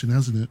promo edition,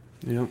 hasn't it?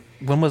 Yep.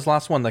 When was the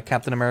last one? The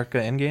Captain America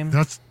Endgame?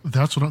 That's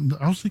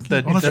what I was thinking.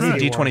 That's the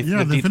D20.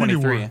 Yeah, the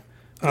D23.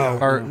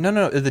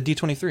 No, the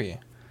D23.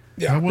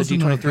 Yeah, the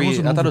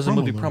D23. I thought it was a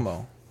movie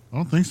promo. I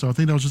don't think so. I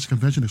think that was just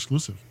convention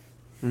exclusive.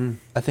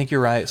 I think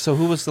you're right. So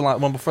who was the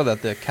one before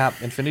that? The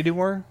Cap Infinity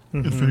War?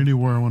 Mm-hmm. Infinity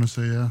War, I want to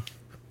say, yeah.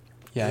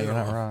 Yeah, you're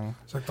not wrong.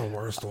 It's like the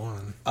worst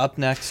one. Up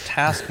next,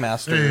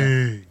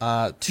 Taskmaster.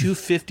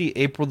 250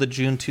 April to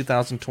June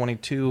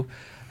 2022.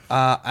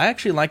 I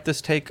actually like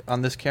this take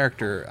on this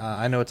character.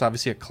 I know it's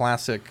obviously a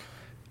classic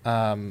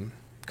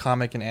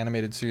comic and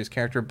animated series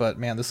character, but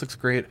man, this looks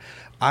great.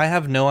 I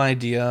have no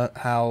idea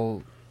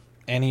how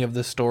any of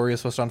this story is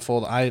supposed to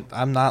unfold.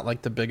 I'm not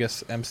like the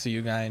biggest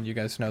MCU guy, and you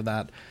guys know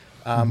that.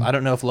 I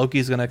don't know if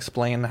Loki's going to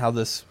explain how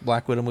this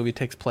Black Widow movie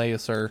takes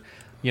place, or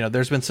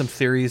there's been some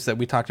theories that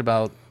we talked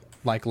about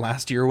like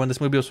last year when this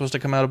movie was supposed to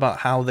come out about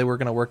how they were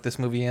going to work this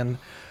movie in.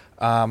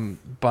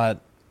 But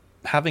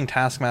having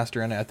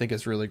Taskmaster in it, I think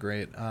is really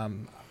great.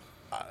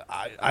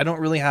 I don't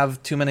really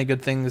have too many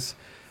bad things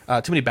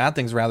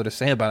rather to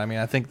say about it. I mean,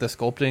 I think the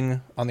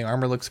sculpting on the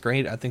armor looks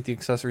great. I think the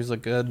accessories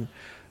look good.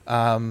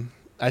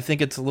 I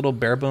think it's a little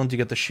bare bones. You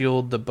get the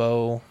shield, the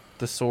bow,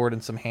 the sword,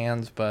 and some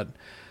hands. But,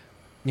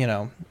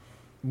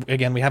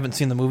 again, we haven't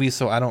seen the movie,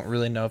 so I don't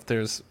really know if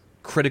there's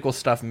critical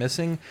stuff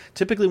missing.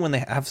 Typically when they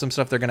have some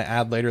stuff they're going to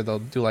add later, they'll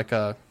do like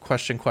a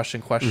question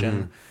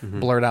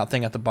blurred out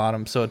thing at the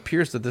bottom, so it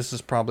appears that this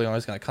is probably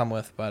always going to come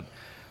with, but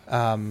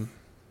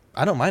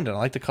I don't mind it. I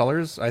like the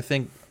colors. I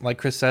think, like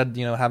Chris said,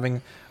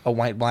 having a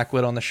white Black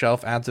Widow on the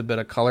shelf adds a bit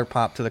of color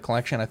pop to the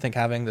collection. I think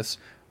having this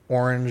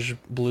orange,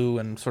 blue,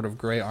 and sort of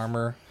gray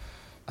armor,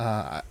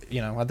 I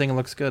think it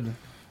looks good.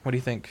 What do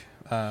you think,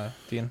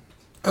 Dean?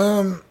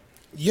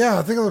 Yeah,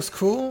 I think it looks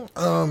cool.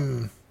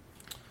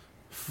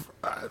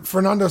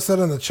 Fernando said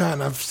in the chat,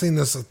 and I've seen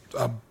this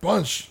a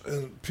bunch,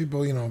 and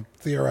people,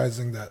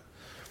 theorizing that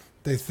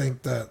they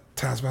think that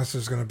Taskmaster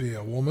is going to be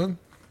a woman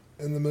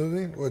in the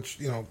movie, which,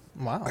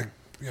 wow.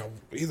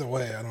 Either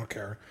way, I don't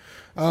care.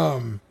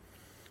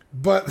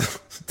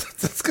 But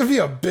that's going to be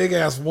a big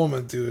ass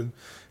woman, dude.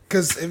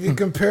 Because if you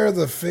compare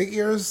the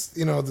figures,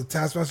 the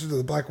Taskmaster to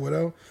the Black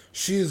Widow,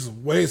 she's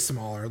way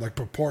smaller, like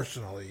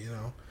proportionally,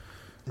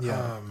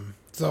 Yeah.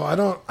 So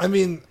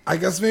I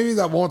guess maybe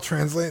that won't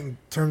translate in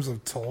terms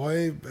of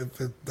toy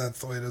if that's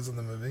the way it is in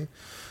the movie.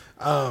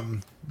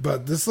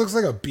 But this looks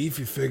like a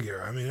beefy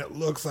figure. I mean, it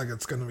looks like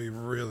it's going to be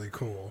really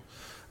cool.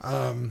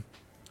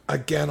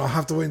 Again, I'll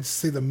have to wait to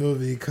see the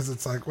movie because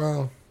it's like,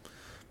 well,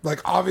 like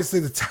obviously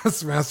the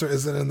Taskmaster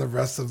isn't in the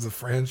rest of the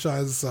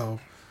franchise. So,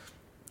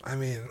 I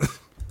mean,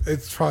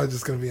 it's probably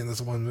just going to be in this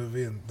one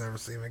movie and never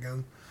see him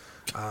again.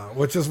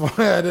 Which is why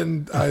I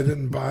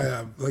didn't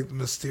buy like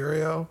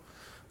Mysterio.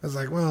 I was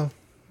like, well,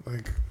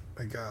 like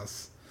I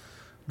guess,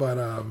 but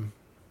I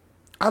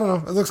don't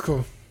know. It looks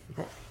cool.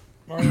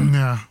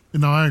 Yeah,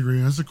 I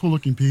agree. It's a cool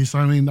looking piece.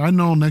 I mean, I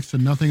know next to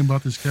nothing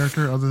about this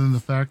character other than the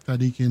fact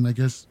that he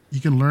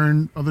can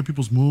learn other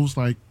people's moves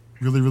like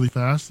really, really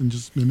fast and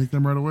just mimic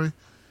them right away.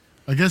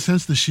 I guess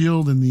hence the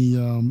shield and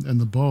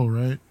the bow,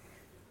 right?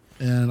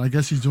 And I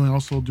guess he's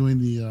also doing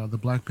the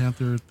Black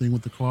Panther thing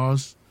with the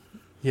claws.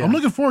 Yeah. I'm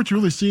looking forward to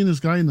really seeing this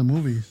guy in the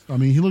movies. I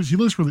mean, he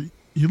looks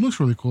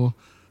really cool.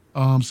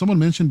 Someone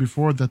mentioned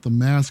before that the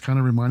mask kind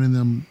of reminded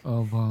them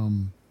of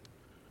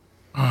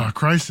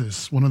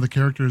Crisis, one of the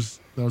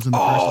characters that was in the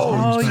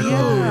Crisis games.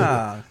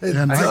 Yeah.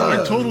 And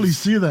I totally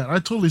see that. I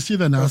totally see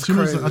that now. As soon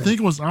as I think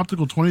it was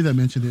Optical 20 that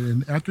mentioned it,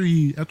 and after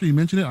he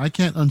mentioned it, I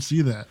can't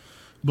unsee that.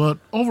 But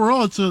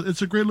overall,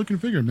 it's a great looking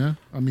figure, man.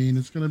 I mean,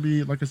 it's gonna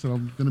be, like I said,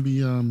 I'm gonna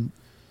be I'm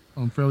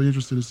fairly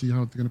interested to see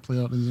how it's gonna play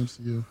out in the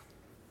MCU.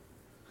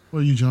 What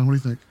are you, John? What do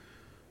you think?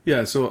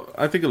 Yeah, so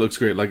I think it looks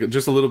great. Like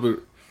just a little bit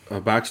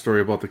of backstory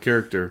about the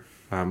character.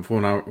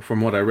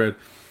 From what I read,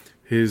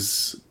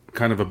 his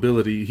kind of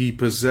ability, he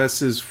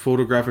possesses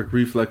photographic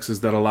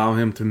reflexes that allow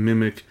him to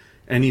mimic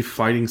any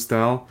fighting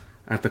style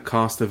at the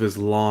cost of his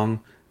long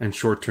and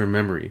short-term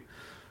memory.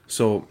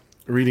 So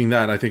reading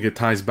that, I think it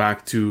ties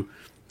back to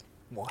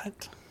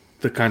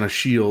the kind of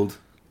shield,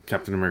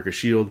 Captain America's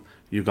shield.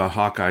 You got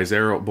Hawkeye's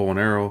bow and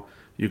arrow.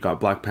 You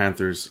got Black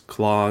Panther's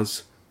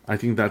claws. I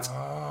think that's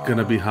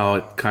gonna be how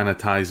it kind of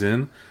ties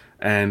in,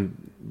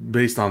 and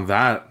based on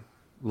that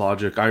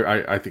logic,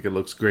 I think it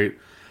looks great.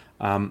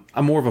 I'm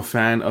more of a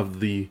fan of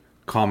the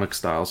comic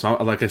style. So,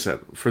 like I said,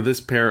 for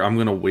this pair, I'm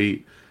going to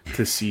wait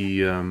to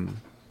see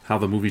how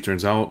the movie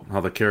turns out,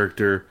 how the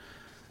character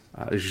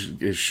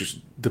is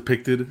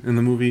depicted in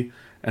the movie,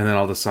 and then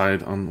I'll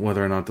decide on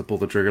whether or not to pull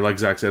the trigger. Like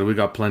Zach said, we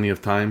got plenty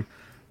of time,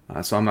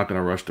 so I'm not going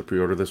to rush to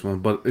pre-order this one,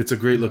 but it's a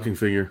great-looking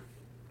figure.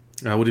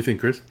 What do you think,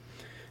 Chris?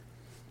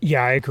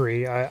 Yeah, I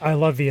agree. I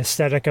love the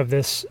aesthetic of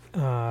this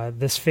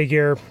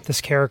figure,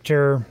 this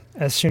character.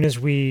 As soon as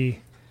we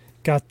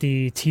got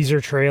the teaser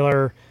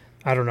trailer,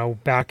 I don't know,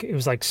 it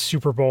was like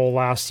Super Bowl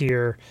last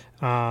year,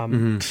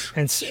 and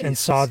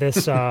saw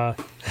this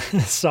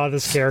saw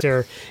this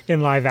character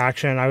in live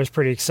action. I was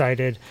pretty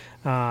excited.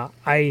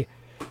 I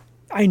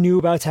knew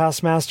about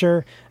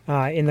Taskmaster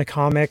in the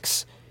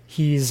comics.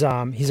 He's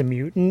a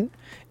mutant,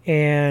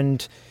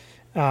 and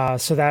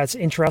so that's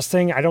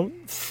interesting. I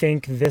don't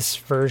think this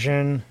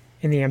version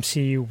in the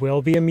MCU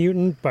will be a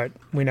mutant, but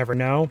we never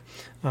know.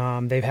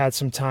 They've had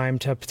some time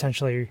to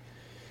potentially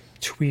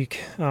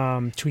tweak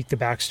the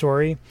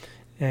backstory,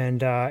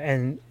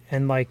 and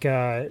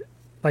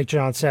like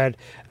John said,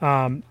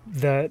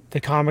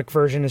 the comic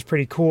version is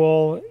pretty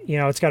cool.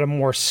 It's got a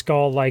more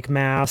skull-like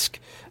mask,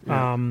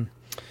 and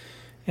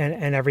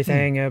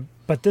everything.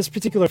 But this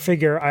particular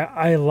figure,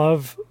 I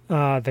love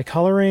the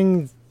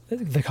coloring,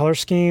 the color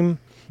scheme.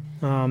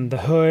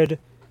 The hood,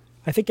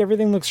 I think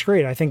everything looks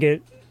great. I think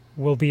it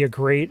will be a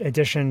great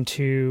addition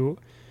to,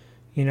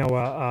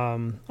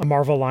 a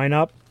Marvel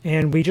lineup.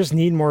 And we just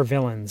need more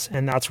villains,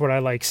 and that's what I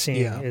like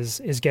seeing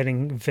is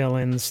getting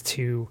villains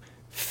to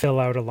fill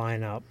out a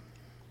lineup.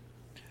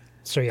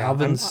 So yeah,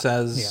 Alvin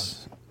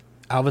says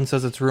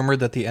it's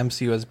rumored that the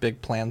MCU has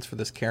big plans for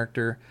this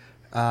character.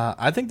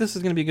 I think this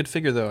is going to be a good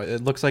figure, though.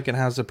 It looks like it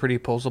has a pretty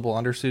posable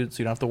undersuit, so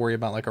you don't have to worry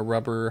about like a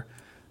rubber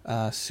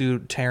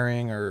suit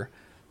tearing or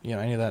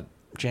any of that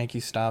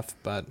janky stuff.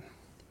 But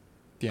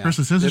yeah, Chris,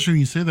 it's interesting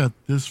you say that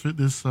this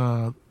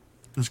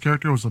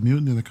character was a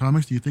mutant in the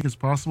comics. Do you think it's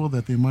possible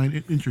that they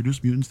might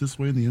introduce mutants this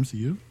way in the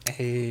MCU?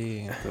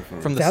 Hey,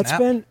 from the that's snap?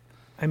 been,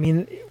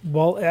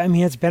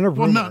 it's been a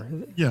rumor.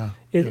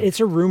 It's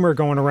a rumor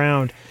going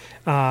around.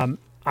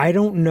 I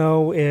don't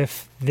know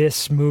if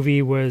this movie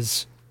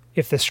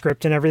if the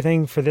script and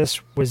everything for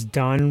this was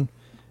done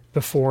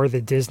before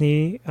the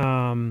Disney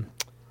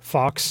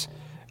Fox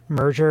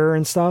merger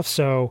and stuff.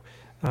 So,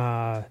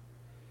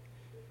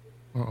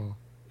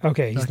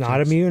 okay, he's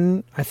not a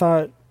mutant.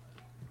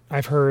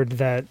 I've heard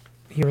that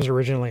he was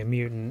originally a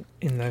mutant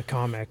in the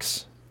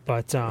comics,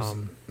 but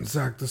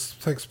Zach, this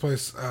takes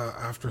place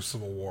after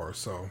Civil War,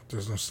 so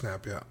there's no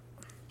snap yet.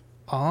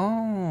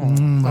 Oh,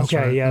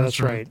 okay, right.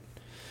 That's right.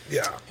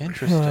 Yeah,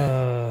 interesting.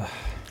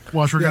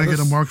 Watch, we're gonna get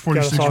a Mark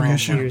 46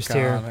 reissue.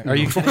 Are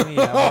you kidding me?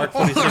 Yeah, Mark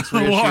 46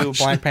 reissue,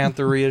 Black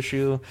Panther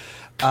reissue.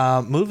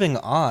 Moving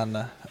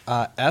on.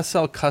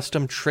 SL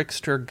Custom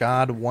Trickster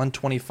God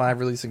 125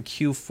 releasing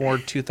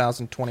Q4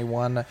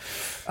 2021.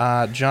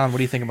 John, what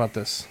do you think about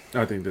this?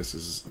 I think this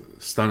is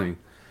stunning.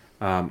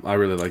 I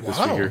really like this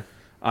figure.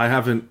 I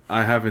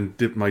haven't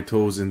dipped my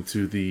toes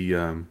into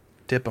the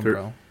dip 'em,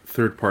 bro.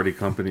 Third party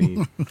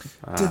company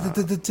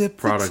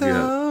product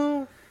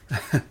yet.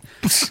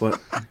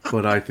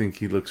 but I think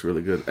he looks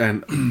really good.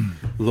 And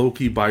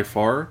Loki by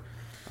far,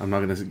 I'm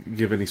not going to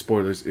give any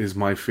spoilers, is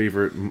my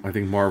favorite, I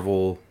think,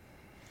 Marvel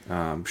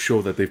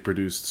show that they've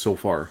produced so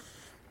far.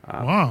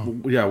 Wow.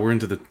 Yeah, we're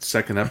into the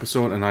second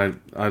episode, and I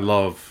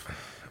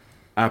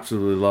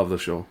absolutely love the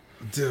show.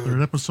 Dude,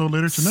 third episode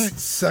later tonight.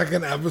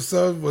 Second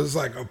episode was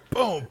like a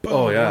boom,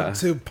 boom,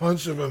 1-2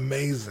 punch of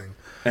amazing.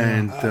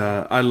 And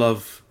I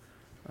love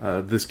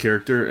this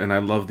character, and I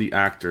love the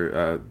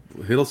actor.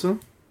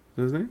 Hiddleston,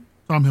 is his name?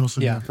 Tom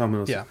Hiddleston. Yeah. Tom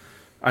Hiddleston. Yeah.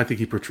 I think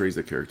he portrays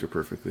the character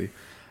perfectly.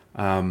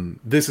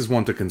 This is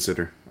one to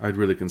consider. I'd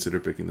really consider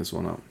picking this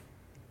one up.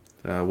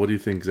 What do you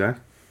think, Zach?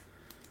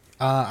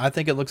 I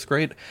think it looks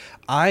great.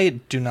 I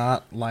do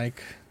not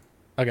like...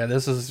 Okay,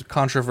 this is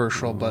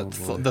controversial, but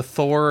the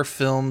Thor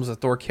films, the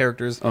Thor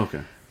characters...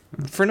 Okay.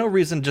 For no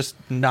reason, just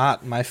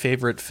not my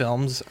favorite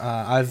films.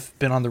 I've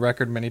been on the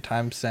record many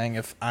times saying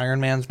if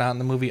Iron Man's not in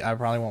the movie, I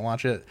probably won't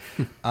watch it.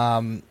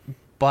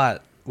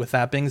 But with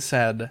that being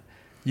said,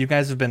 you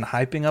guys have been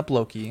hyping up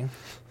Loki.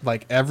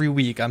 Like every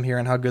week, I'm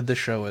hearing how good this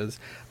show is.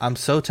 I'm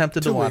so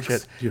tempted to watch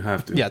it. You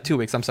have to. Yeah, 2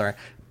 weeks. I'm sorry.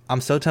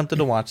 I'm so tempted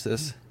to watch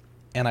this.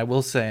 And I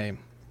will say,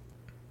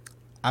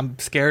 I'm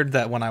scared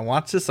that when I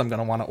watch this, I'm going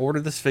to want to order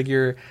this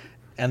figure.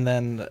 And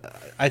then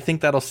I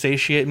think that'll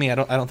satiate me. I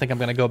don't think I'm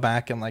going to go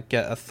back and like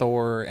get a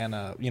Thor and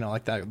a,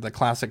 like the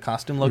classic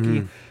costume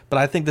Loki. But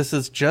I think this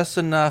is just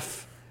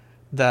enough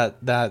that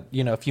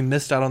if you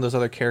missed out on those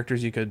other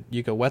characters, you could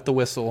wet the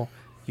whistle.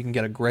 You can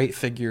get a great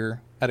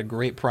figure at a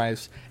great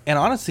price. And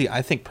honestly,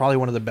 I think probably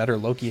one of the better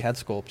Loki head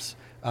sculpts.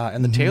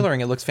 And the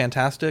tailoring, it looks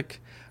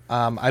fantastic.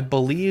 I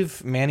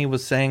believe Manny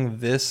was saying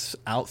this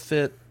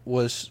outfit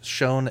was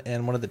shown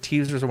in one of the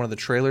teasers or one of the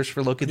trailers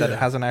for Loki that it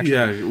hasn't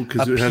actually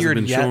because it hasn't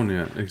been shown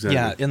yet. Exactly.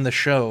 Yeah, in the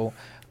show.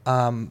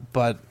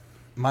 But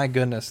my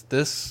goodness,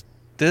 this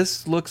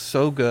looks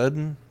so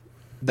good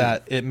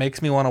that it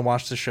makes me want to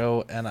watch the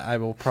show, and I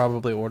will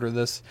probably order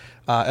this.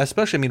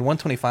 Especially,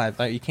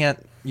 $125.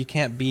 You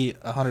can't beat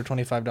a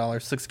 $125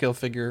 6-scale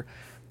figure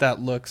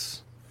that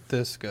looks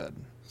this good.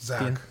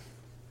 Zach, Ian?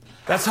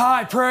 That's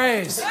high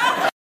praise.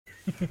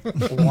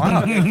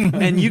 Wow.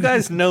 And you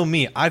guys know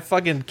me. I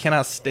fucking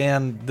cannot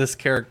stand this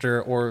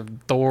character or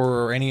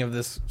Thor or any of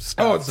this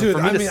stuff. Oh, so dude,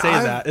 for me to say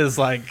that is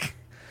like...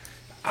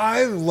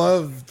 I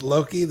loved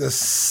Loki the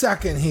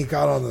second he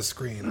got on the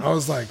screen. I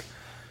was like,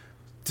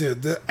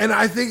 dude, and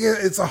I think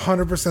it's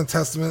 100%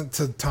 testament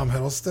to Tom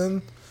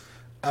Hiddleston.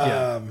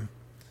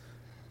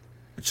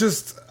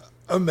 Just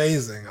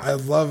amazing. I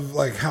love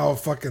like how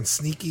fucking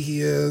sneaky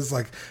he is,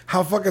 like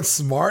how fucking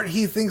smart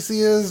he thinks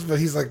he is, but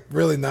he's like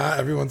really not.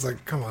 Everyone's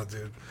like, come on,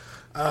 dude.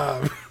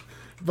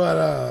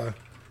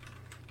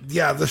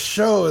 Yeah, the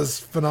show is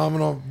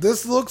phenomenal.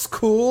 This looks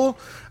cool.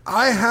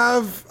 I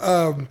have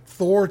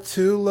Thor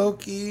 2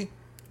 Loki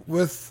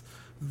with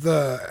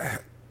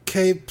the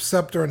cape,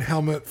 scepter, and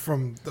helmet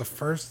from the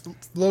first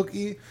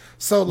Loki.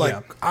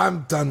 So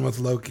I'm done with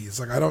Loki's.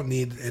 Like I don't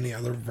need any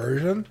other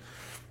version.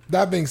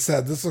 That being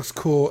said, this looks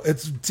cool.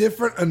 It's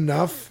different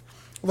enough.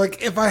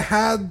 Like, if I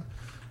had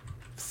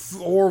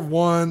Thor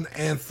 1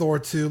 and Thor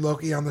 2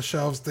 Loki on the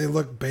shelves, they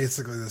look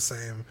basically the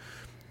same.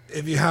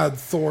 If you had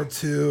Thor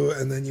 2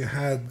 and then you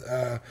had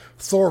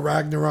Thor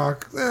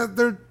Ragnarok,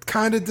 they're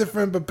kind of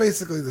different, but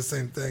basically the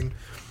same thing.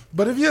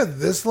 But if you had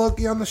this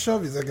Loki on the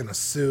shelf, he's like in a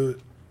suit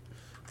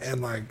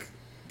and like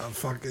a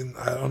fucking,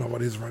 I don't know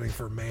what he's running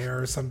for, mayor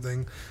or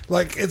something.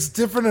 Like, it's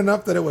different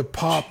enough that it would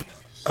pop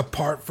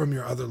apart from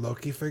your other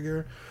Loki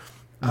figure.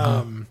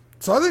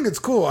 So I think it's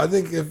cool. I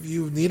think if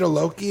you need a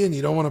Loki and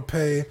you don't want to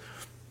pay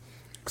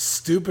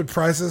stupid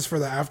prices for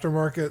the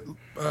aftermarket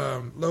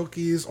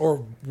Lokis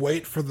or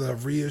wait for the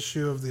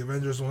reissue of the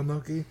Avengers 1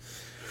 Loki,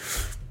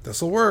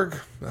 this will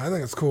work. I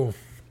think it's cool.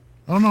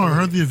 I don't know. I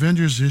heard the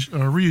Avengers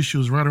reissue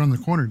is right around the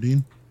corner,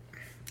 Dean.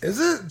 Is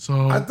it?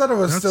 So I thought it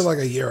was still like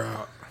a year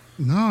out.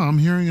 No, I'm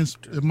hearing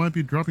it might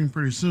be dropping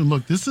pretty soon.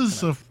 Look, this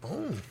is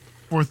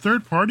for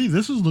third party.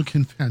 This is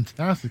looking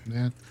fantastic,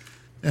 man.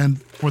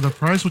 And for the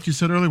price, what you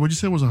said earlier, what you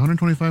said was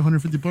 $125,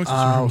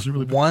 $150. Was it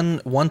really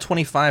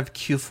 125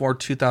 Q4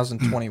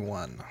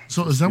 2021.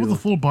 So is that with the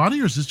full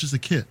body, or is this just a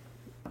kit?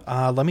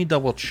 Let me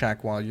double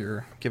check while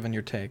you're giving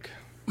your take.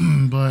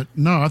 But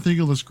no, I think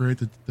it looks great.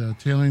 The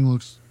tailoring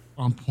looks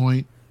on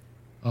point.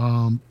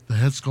 The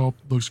head sculpt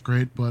looks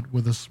great, but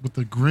with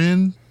the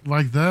grin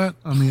like that,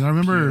 I mean, I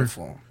remember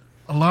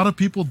a lot of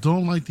people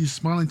don't like these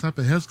smiling type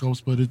of head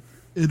sculpts, but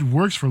it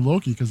works for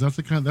Loki because that's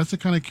the kind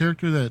of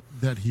character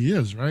that he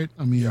is, right?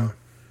 I mean,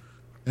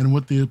 and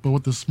with the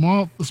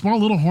small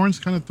little horns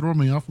kind of throw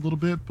me off a little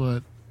bit,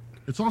 but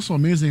it's also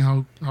amazing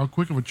how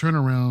quick of a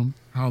turnaround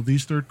how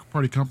these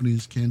third-party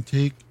companies can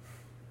take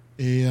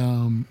a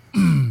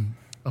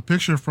a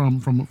picture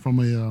from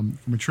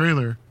a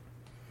trailer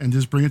and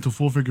just bring it to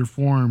full figure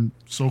form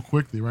so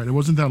quickly, right? It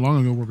wasn't that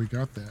long ago where we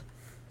got that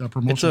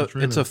promotional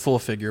trailer. It's a full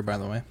figure, by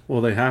the way.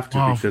 Well, they have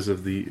to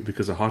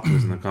because of Hot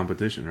Toys in the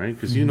competition, right?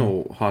 Because you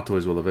know Hot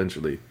Toys will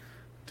eventually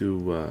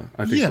do.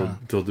 I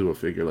think they'll do a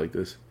figure like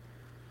this.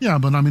 Yeah,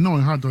 but I mean,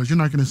 knowing Hot Toys, you're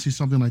not going to see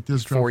something like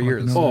this. 4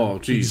 years. Oh,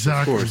 geez,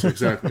 exactly. Of course,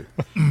 exactly.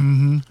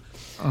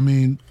 I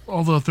mean,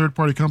 all the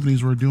third-party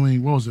companies were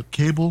doing. What was it?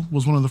 Cable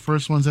was one of the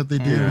first ones that they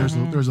did.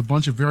 There's a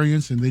bunch of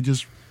variants, and they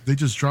just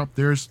dropped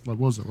theirs. Like,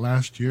 what was it,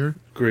 last year?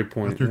 Great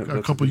point.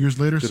 A couple years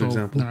later. So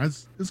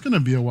it's going to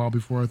be a while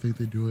before I think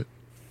they do it.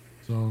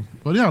 So,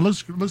 but yeah, it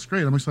looks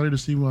great. I'm excited to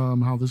see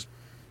how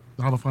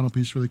the final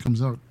piece really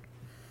comes out.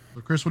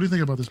 But Chris, what do you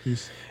think about this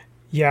piece?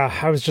 Yeah,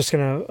 I was just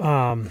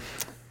gonna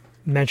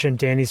mention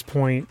Danny's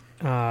point.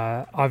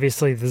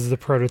 Obviously, this is the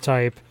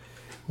prototype.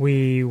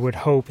 We would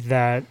hope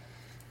that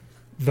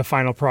the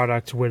final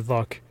product would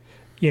look,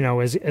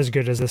 as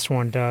good as this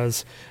one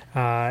does.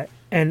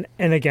 And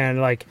again,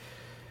 like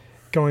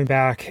going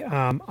back,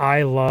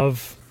 I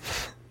love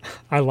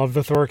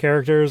the Thor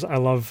characters. I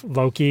love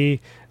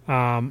Loki.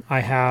 I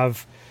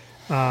have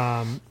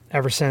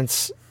ever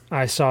since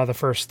I saw the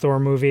first Thor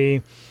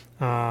movie,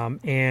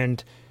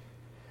 and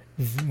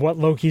what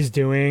Loki's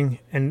doing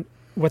and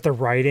what the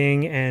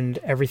writing and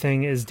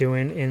everything is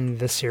doing in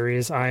the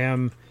series. I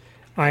am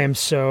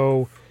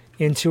so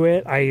into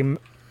it. I'm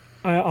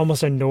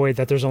almost annoyed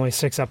that there's only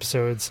 6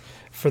 episodes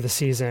for the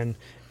season.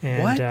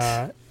 And what?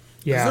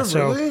 Yeah, is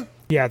there really?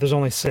 Yeah, there's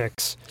only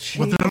 6.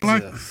 But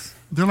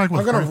they're like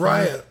I'm gonna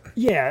riot.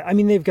 Yeah, I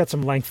mean they've got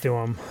some length to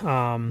them.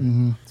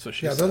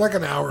 They're like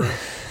an hour.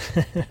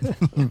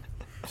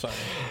 Sorry.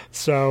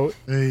 So,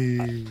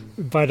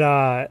 but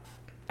I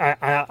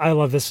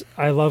love this.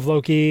 I love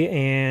Loki,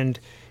 and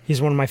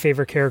he's one of my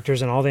favorite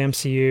characters in all the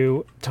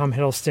MCU. Tom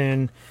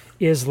Hiddleston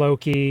is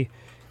Loki,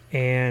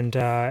 and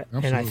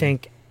I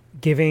think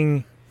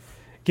giving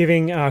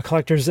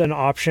collectors an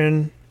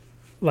option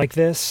like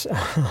this,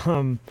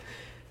 I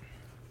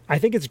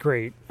think it's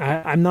great.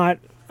 I'm not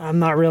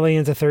really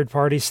into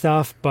third-party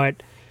stuff,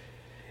 but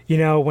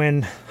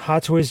when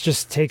Hot Toys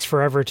just takes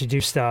forever to do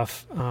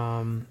stuff,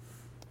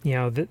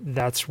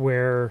 that's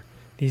where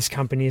these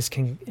companies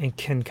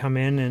can come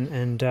in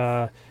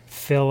and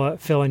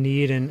fill a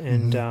need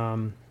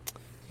and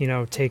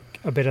take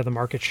a bit of the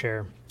market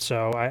share.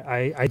 So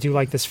I do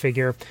like this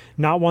figure.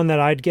 Not one that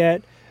I'd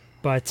get,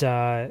 but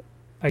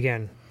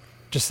again,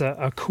 just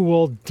a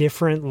cool,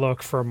 different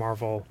look for a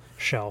Marvel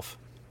shelf.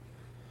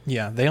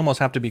 Yeah, they almost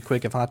have to be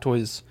quick if Hot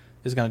Toys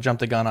is going to jump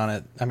the gun on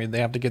it. I mean, they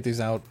have to get these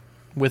out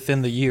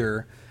within the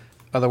year.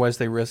 Otherwise,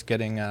 they risk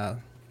getting,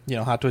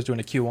 Hot Toys doing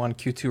a Q1,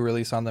 Q2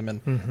 release on them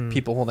and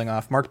people holding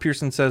off. Mark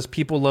Pearson says,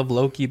 people love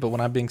Loki, but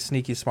when I'm being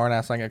sneaky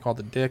smartass, I get called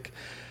a dick.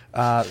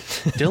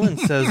 Dylan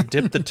says,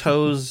 dip the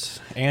toes.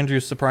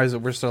 Andrew's surprised that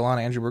we're still on.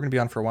 Andrew, we're going to be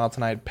on for a while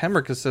tonight.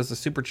 Pemberka says the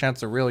super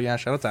chats are real. Yeah,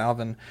 shout out to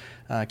Alvin,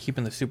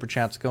 keeping the super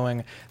chats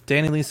going.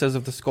 Danny Lee says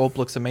if the sculpt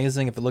looks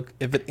amazing,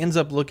 if it ends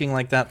up looking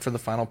like that for the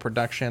final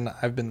production.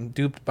 I've been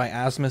duped by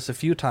Asmus a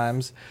few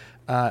times.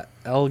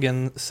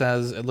 Elgin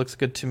says it looks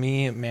good to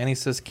me. Manny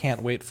says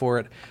can't wait for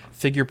it.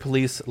 Figure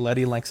Police,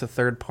 Letty likes a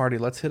third party.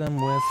 Let's hit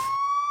him with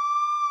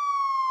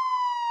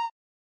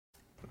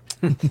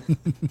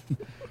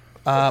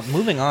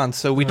moving on.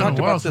 So we talked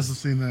about this.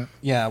 Seen that.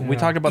 Yeah, we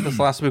talked about this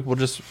last week. We'll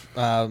just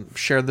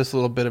share this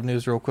little bit of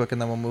news real quick,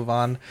 and then we'll move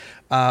on.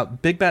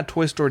 Big Bad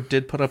Toy Store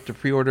did put up the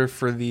pre-order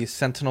for the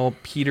Sentinel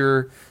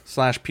Peter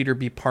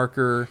B.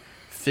 Parker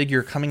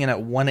figure coming in at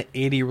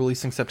 $180,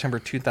 releasing September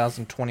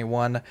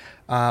 2021.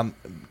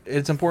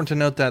 It's important to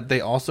note that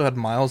they also had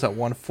Miles at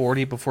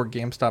 $140 before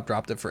GameStop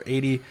dropped it for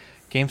 $80.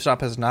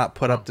 GameStop has not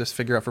put up this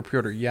figure up for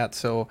pre-order yet,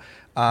 so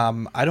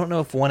I don't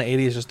know if $180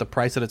 is just the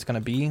price that it's going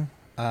to be.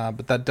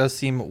 But that does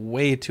seem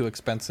way too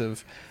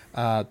expensive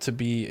to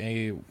be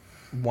a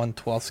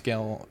 1/12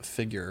 scale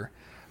figure.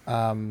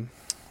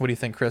 What do you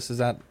think, Chris? Is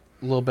that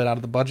a little bit out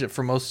of the budget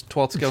for most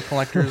 12 scale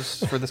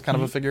collectors for this kind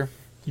of a figure?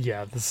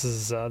 Yeah, this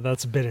is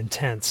that's a bit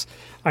intense.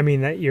 I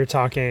mean, that you're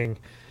talking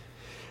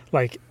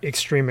like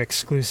extreme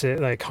exclusive,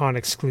 like con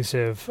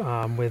exclusive,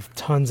 with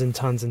tons and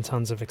tons and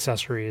tons of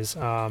accessories.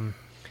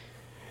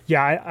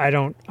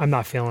 Yeah, I'm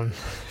not feeling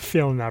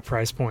that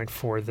price point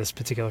for this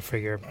particular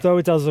figure, though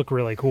it does look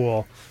really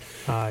cool.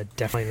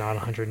 Definitely not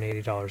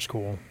 $180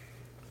 cool.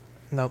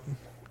 Nope.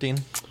 Dean?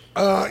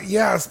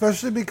 Yeah,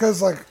 especially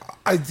because like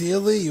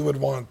ideally you would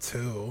want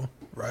 2,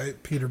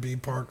 right? Peter B.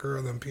 Parker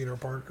and then Peter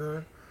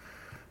Parker.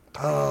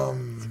 I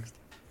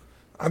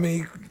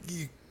mean,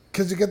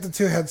 because you get the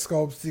 2 head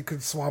sculpts, you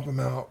could swap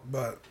them out,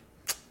 but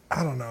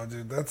I don't know,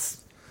 dude.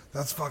 That's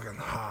fucking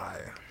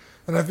high.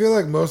 And I feel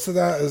like most of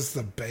that is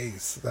the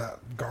base,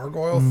 that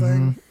gargoyle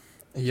thing.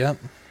 Yep.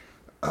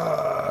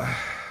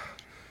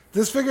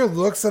 This figure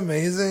looks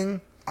amazing.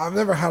 I've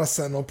never had a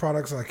Sentinel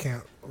product, so I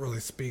can't really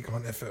speak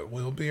on if it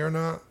will be or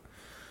not.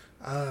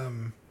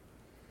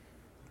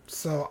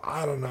 So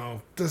I don't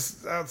know.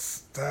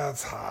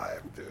 That's high,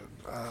 dude.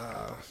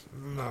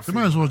 They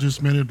might as well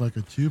just made it like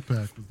a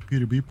 2-pack with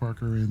Peter B.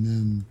 Parker and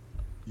then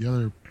the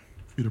other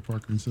Peter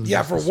Parker instead.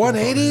 Yeah, for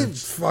 180,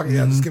 fuck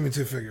yeah, just give me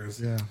 2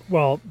 figures. Yeah.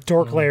 Well,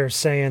 Dork Layer's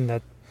saying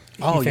that.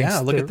 Oh yeah,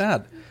 look at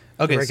that.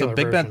 Okay, so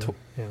Big Bad,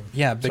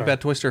 Big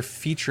Bad Toy Store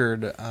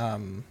featured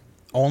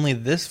only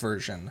this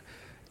version.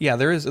 Yeah,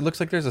 there is. It looks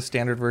like there's a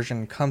standard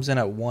version, comes in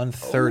at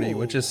 130,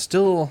 which is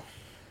still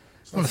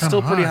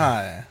pretty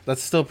high.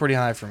 That's still pretty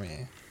high for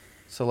me.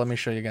 So let me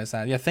show you guys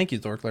that. Yeah, thank you,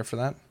 Dorkler, for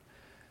that.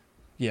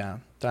 Yeah,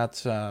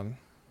 that's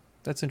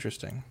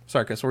interesting.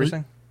 Sorry, Chris, what were you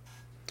saying?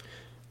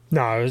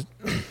 No, I was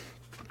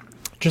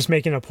just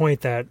making a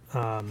point that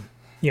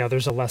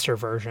there's a lesser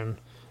version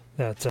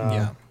that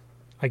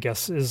I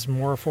guess is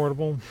more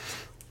affordable.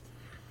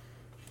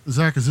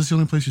 Zach, is this the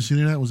only place you've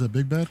seen it at? Was that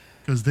Big Bad?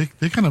 Because they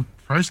kind of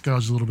price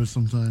gouge a little bit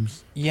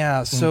sometimes.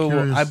 Yeah,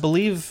 so I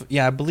believe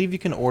you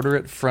can order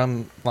it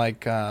from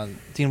like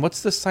Dean.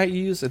 What's the site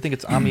you use? I think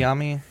it's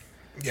AmiAmi.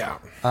 Yeah.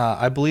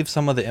 I believe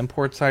some of the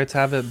import sites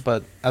have it,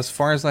 but as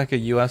far as like a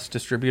U.S.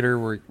 distributor,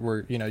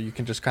 where you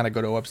can just kind of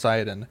go to a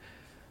website and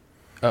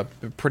a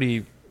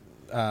pretty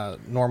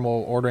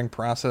normal ordering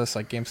process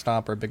like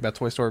GameStop or Big Bad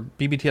Toy Store.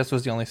 BBTS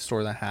was the only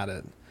store that had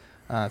it.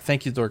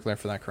 Thank you, Dorkler,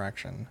 for that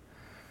correction.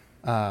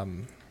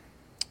 John,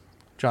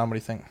 what do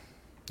you think?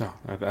 No,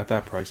 at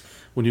that price,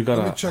 when you got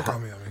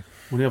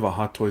when you have a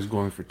Hot Toys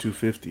going for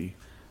 $250,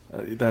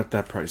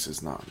 that price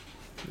is not.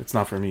 It's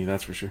not for me,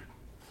 that's for sure.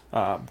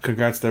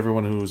 Congrats to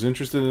everyone who's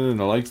interested in it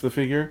and likes the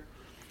figure,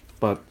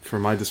 but for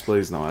my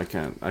displays, no, I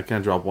can't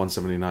drop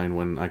 $179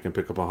 when I can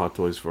pick up a Hot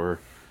Toys for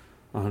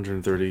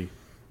 $130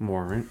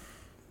 more, right?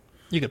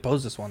 You could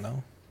pose this one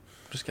though.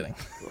 Just kidding.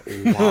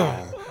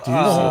 Wow. Do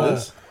you see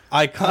this?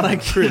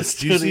 Iconic Chris,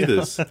 do you see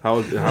this? How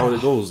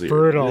it goes here?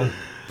 Brutal.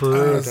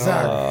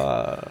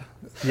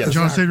 Yeah,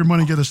 John, save your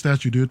money, get a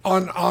statue, dude.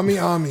 On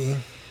AmiAmi,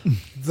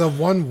 the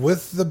one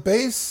with the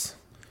base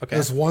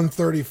is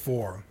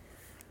 $134.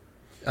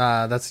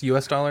 That's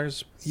US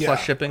dollars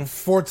plus shipping.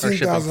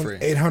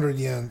 14,800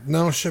 yen.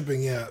 No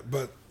shipping yet,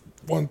 but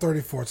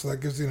 $134. So that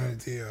gives you an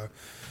idea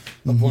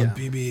of what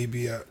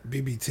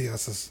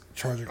BBTS is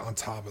charging on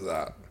top of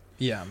that.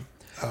 Yeah.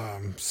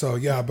 So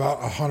yeah,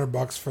 about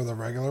 $100 for the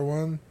regular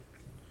one.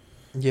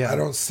 Yeah. I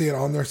don't see it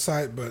on their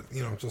site, but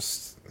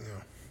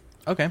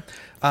Okay.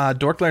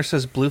 Dorkler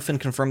says Bluefin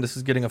confirmed this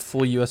is getting a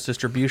full U.S.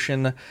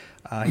 distribution.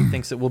 He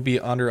thinks it will be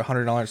under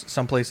 $100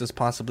 some places,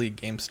 possibly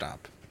GameStop.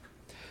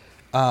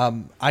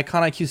 Icon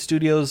IQ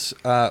Studios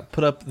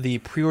put up the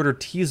pre-order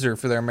teaser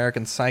for their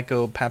American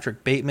Psycho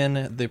Patrick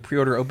Bateman. The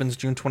pre-order opens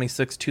June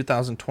 26,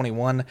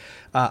 2021.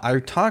 I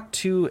talked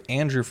to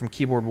Andrew from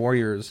Keyboard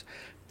Warriors,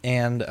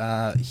 and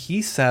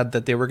he said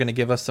that they were going to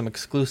give us some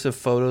exclusive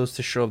photos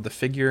to show of the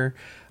figure.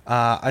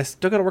 I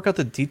still got to work out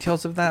the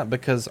details of that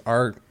because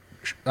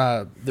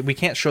we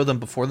can't show them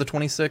before the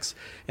 26th,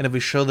 and if we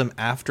show them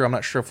after, I'm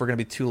not sure if we're going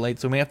to be too late,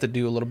 so we may have to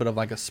do a little bit of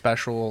like a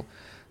special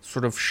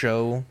sort of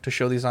show to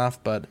show these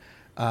off, but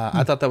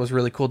I thought that was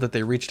really cool that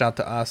they reached out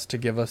to us to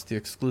give us the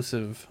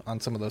exclusive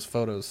on some of those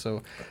photos.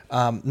 So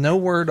no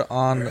word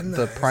on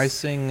the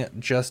pricing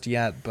just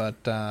yet,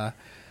 but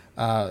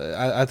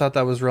I thought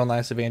that was real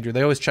nice of Andrew.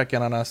 They always check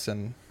in on us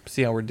and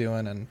see how we're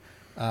doing, and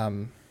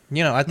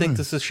I think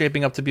this is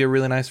shaping up to be a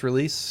really nice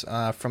release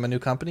from a new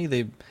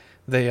company.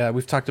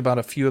 We've talked about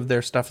a few of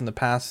their stuff in the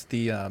past,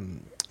 the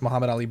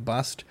Muhammad Ali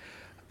bust.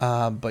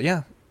 But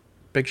yeah,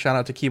 big shout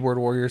out to Keyboard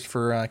Warriors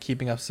for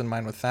keeping us in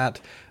mind with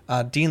that.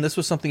 Dean, this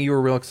was something you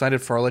were real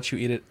excited for. I'll let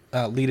you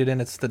lead it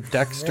in. It's the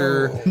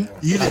Dexter.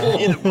 Eat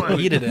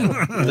it in.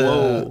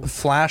 The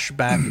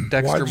flashback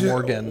Dexter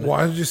Morgan.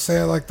 Why did you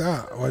say it like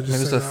that? Why did you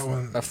say that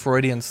one? A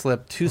Freudian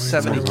slip.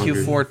 270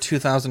 Q4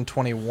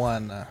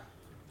 2021.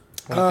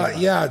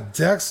 Yeah,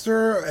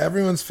 Dexter,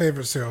 everyone's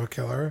favorite serial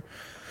killer.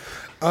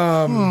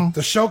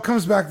 The show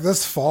comes back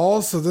this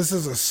fall, so this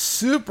is a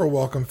super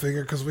welcome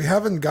figure because we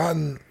haven't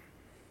gotten.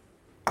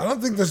 I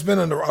don't think there's been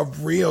a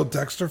real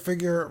Dexter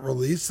figure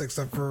released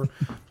except for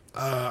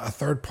a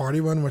third-party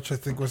one, which I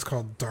think was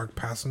called Dark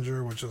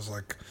Passenger, which is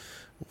like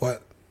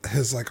what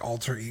his like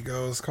alter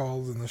ego is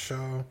called in the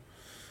show.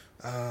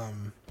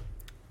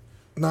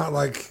 Not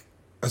like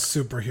a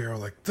superhero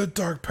like the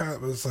Dark Path,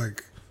 but it's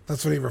like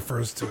that's what he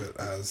refers to it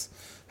as,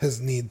 his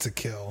need to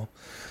kill.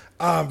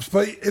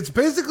 But it's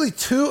basically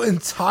 2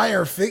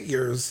 entire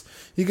figures.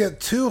 You get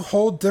 2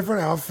 whole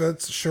different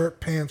outfits, shirt,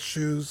 pants,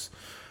 shoes,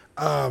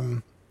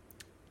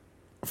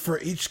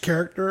 for each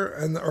character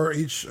or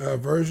each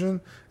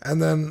version,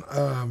 and then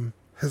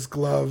his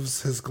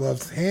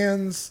gloved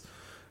hands,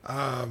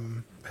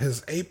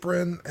 his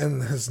apron,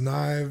 and his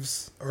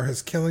knives or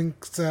his killing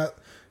set,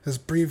 his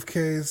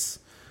briefcase,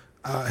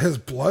 his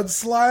blood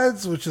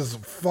slides, which is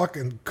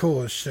fucking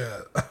cool as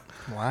shit.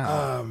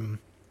 Wow.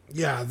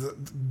 Yeah,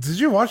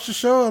 did you watch the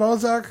show at all,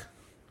 Zach?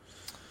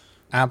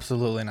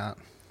 Absolutely not.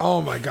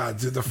 Oh my god,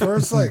 dude! The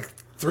first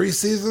 3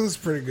 seasons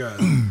pretty good,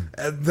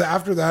 and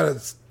after that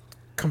it's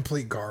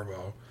complete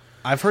garbo.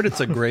 I've heard it's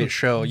a great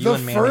show.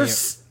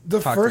 The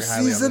first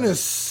season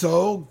is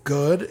so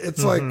good.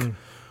 It's like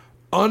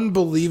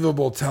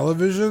unbelievable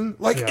television.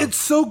 Like, Yeah. it's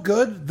so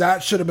good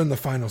that should have been the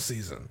final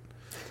season.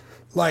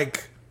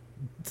 Like,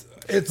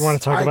 it's. You want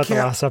to talk I about the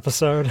can't- last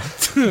episode?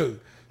 dude,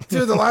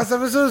 the last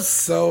episode is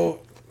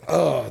so.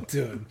 Oh,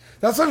 dude,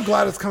 that's why I'm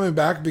glad it's coming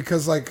back,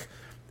 because like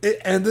it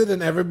ended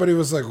and everybody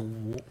was like,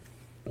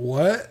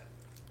 "What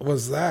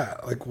was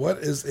that? Like, what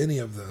is any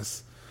of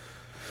this?"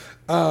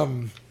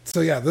 So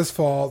yeah, this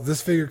fall,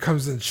 this figure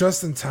comes in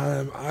just in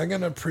time. I'm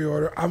gonna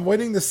pre-order. I'm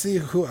waiting to see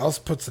who else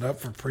puts it up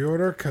for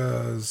pre-order,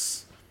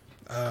 because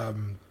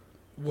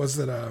was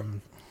it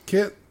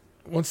Kit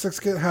 1/6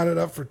 Kit had it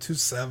up for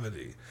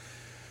 $270,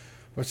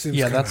 which seems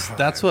kinda high.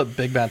 that's what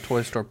Big Bad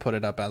Toy Store put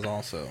it up as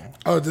also.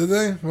 Oh, did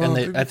they? Well,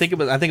 And I think it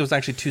was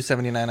actually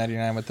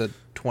 $279.99 with the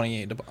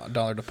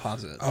 $28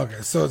 deposit.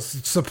 Okay, so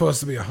it's supposed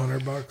to be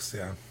 $100.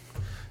 Yeah,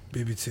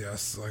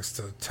 BBTS likes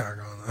to tag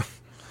on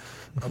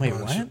a Wait,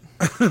 bunch.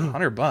 what?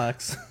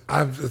 $100?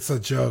 It's a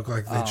joke.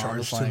 Like they Oh, I charge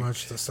was too like-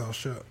 much to sell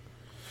shit.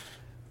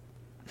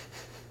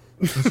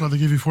 That's why they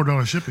give you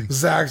 $4 shipping.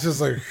 Zach's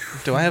just like,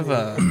 Do I have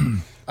a?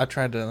 I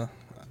tried to.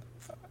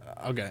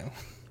 Okay.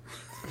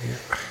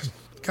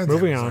 God damn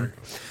Moving it, on.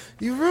 Zach.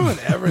 You ruin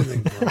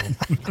everything, bro.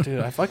 Dude,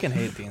 I fucking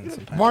hate Dean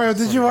sometimes. Mario,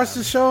 did you watch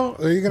the show?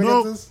 Are you gonna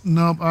Nope, get this?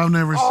 nope, I've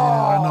never seen it.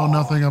 I know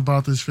nothing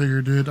about this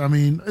figure, dude. I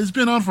mean, it's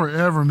been on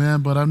forever,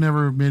 man, but I've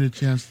never made a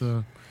chance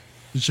to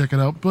check it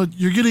out. But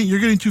you're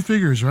getting 2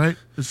 figures, right?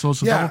 So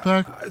it's a Yeah,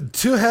 double pack.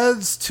 2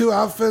 heads, 2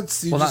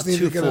 outfits. You Well, just not need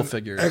 2 to get full an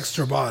figures.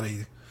 extra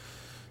body.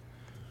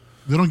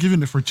 They don't give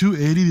you for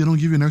 $280. They don't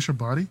give you an extra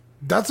body.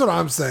 That's what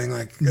I'm saying.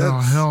 Like, No,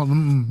 it's- hell,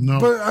 no.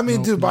 But I mean,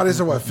 no, dude, no, bodies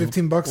no, are what, no.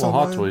 $15 Well,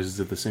 online? Hot Toys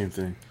did the same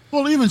thing.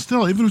 Well, even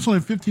still, even if it's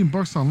only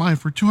 $15 online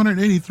for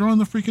 $280, throw in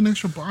the freaking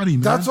extra body,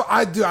 man. That's what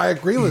I do. I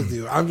agree with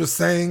you. I'm just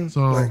saying,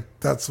 So- like,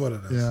 that's what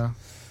it is.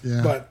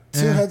 yeah. But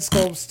 2 Yeah. head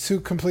sculpts, 2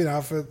 complete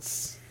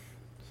outfits.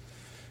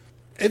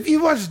 If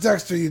you watch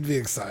Dexter, you'd be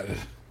excited.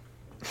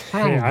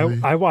 Probably. Hey,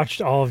 I watched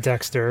all of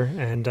Dexter,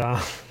 and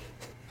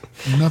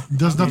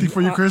Does nothing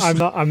for you, Chris. I'm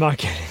not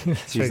kidding.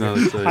 This He's figure. not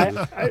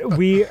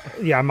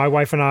excited. My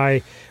wife and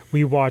I,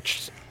 we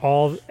watched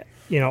all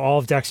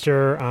of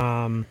Dexter.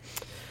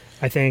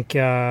 I think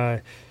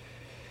it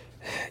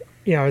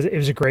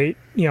was a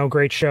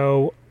great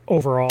show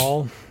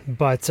overall,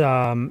 but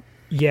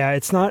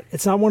it's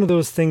not one of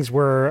those things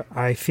where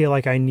I feel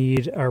like I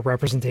need a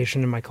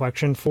representation in my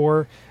collection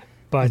for.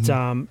 But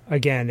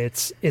again,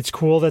 it's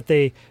cool that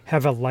they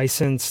have a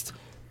licensed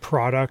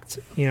product,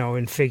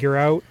 in Figure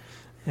Out,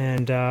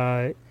 and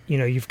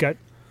you've got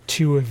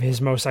 2 of his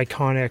most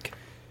iconic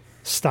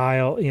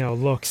style,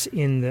 looks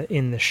in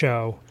the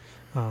show.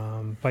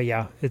 But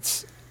yeah,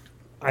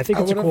 I think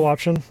it's a cool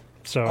option.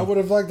 So I would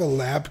have liked a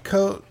lab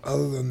coat.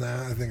 Other than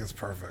that, I think it's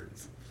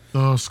perfect. The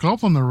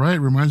sculpt on the right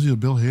reminds me of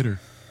Bill Hader.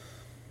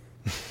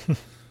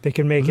 they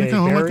can make Doesn't it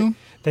kinda look like him?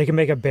 They can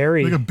make a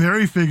Barry. Like a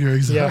Barry figure,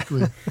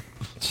 exactly.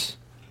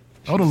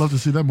 I would have loved to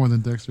see that more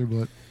than Dexter,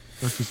 but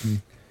that's just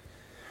me.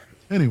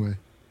 Anyway.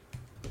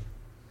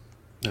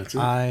 That's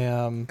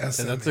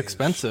it. That's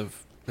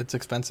expensive. It's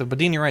expensive. But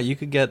Dean, you're right. You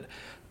could get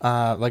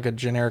like a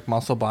generic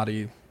muscle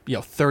body,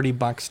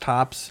 $30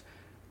 tops,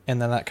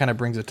 and then that kind of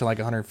brings it to like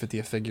 $150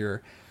 a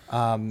figure.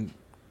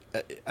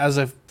 As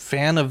a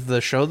fan of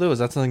the show, though, is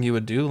that something you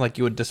would do? Like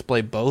you would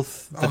display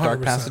both the Dark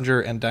 100%.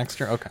 Passenger and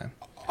Dexter? Okay.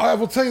 I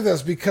will tell you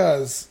this,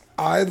 because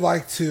I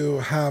like to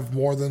have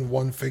more than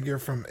one figure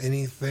from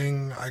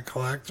anything I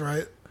collect,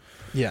 right?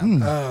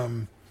 Yeah.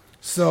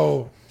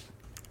 So,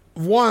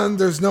 one,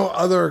 there's no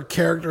other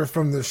character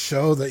from the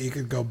show that you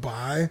could go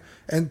buy.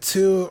 And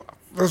 2,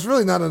 there's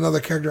really not another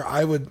character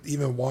I would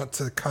even want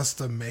to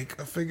custom make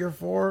a figure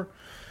for.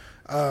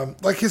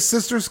 Like, his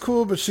sister's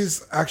cool, but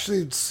she's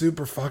actually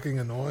super fucking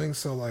annoying.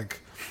 So,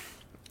 like,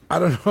 I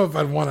don't know if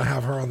I'd want to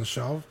have her on the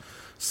shelf.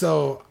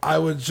 So, I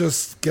would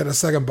just get a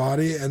second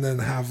body and then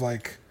have,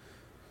 like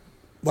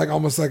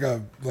almost like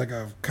a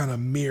kind of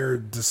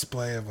mirrored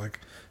display of, like,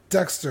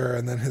 Dexter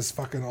and then his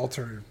fucking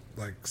alter,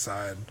 like,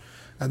 side.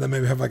 And then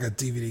maybe have, like, a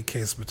DVD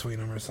case between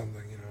them or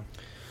something,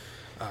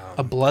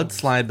 a blood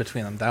slide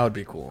between them. That would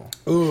be cool.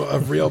 Ooh, a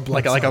real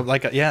blood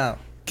like a yeah.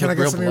 Can I with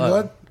get real some of your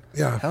blood?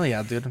 Yeah. Hell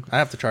yeah, dude. I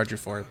have to charge you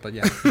for it, but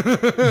yeah.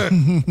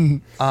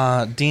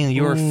 Dean,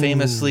 you are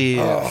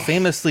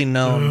famously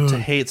known to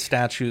hate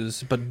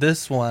statues, but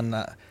this one,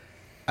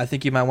 I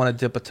think you might want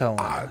to dip a toe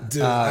in.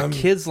 Dude,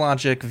 Kids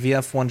Logic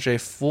VF1J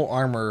Full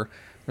Armor,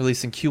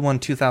 releasing Q1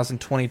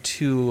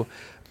 2022.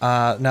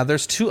 Now,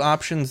 there's 2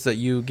 options that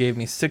you gave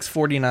me: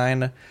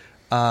 $649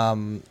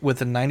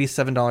 with a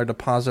 $97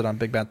 deposit on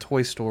Big Bad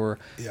Toy Store,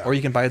 or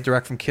you can buy it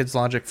direct from Kids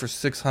Logic for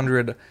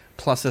 $600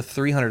 plus a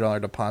 $300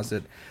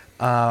 deposit.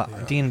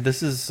 Dean,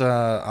 this is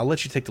I'll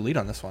let you take the lead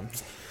on this one.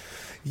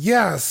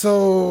 Yeah,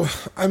 so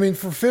I mean,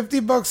 for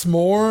 $50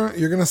 more,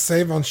 you're gonna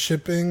save on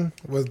shipping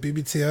with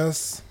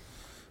BBTS.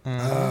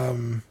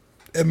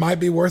 It might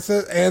be worth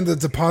it, and the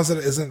deposit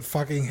isn't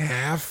fucking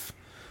half.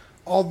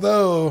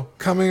 Although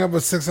coming up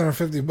with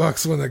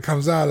 $650 when it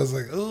comes out is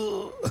like,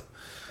 ugh.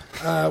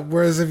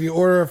 Whereas if you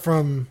order it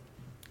from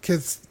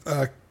Kids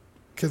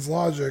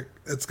Logic,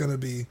 it's gonna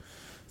be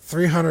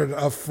 $300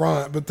 up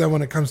front, but then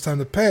when it comes time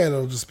to pay it,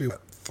 it'll just be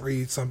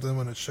 $3 something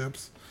when it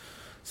ships.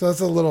 So that's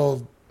a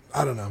little,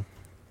 I don't know.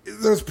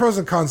 There's pros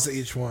and cons to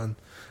each one.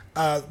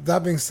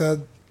 That being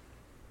said,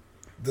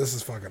 this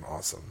is fucking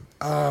awesome.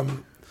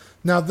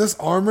 Now, this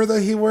armor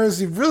that he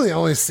wears, you really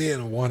only see it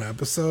in one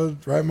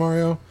episode, right,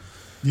 Mario?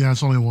 Yeah,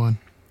 it's only one.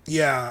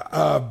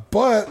 Yeah,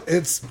 but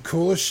it's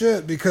cool as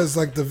shit because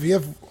like the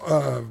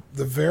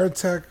the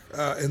Veritech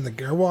in the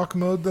Gearwalk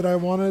mode that I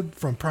wanted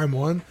from Prime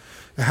 1,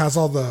 it has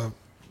all the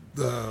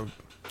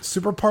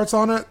super parts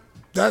on it.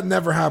 That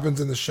never happens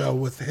in the show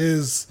with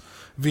his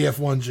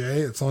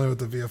VF1J. It's only with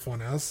the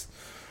VF1S.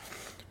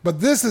 But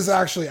this is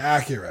actually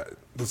accurate.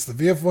 It's the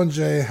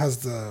VF1J, has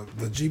the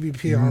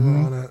GBP armor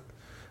on it.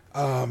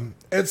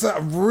 It's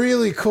a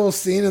really cool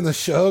scene in the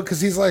show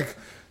because he's like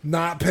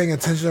not paying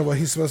attention to what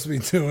he's supposed to be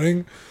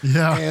doing.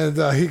 Yeah.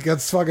 And he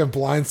gets fucking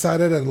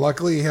blindsided, and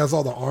luckily he has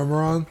all the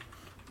armor on.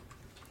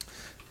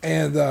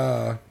 And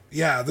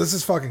yeah, this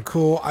is fucking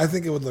cool. I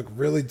think it would look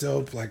really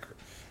dope, like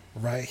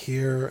right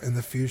here in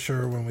the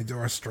future when we do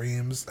our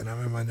streams and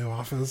I'm in my new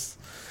office.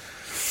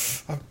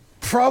 I'm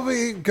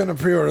probably gonna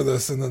pre-order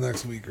this in the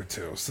next week or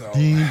two. So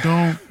Dean,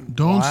 don't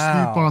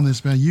sleep on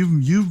this, man.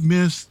 You've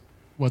missed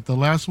what, the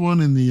last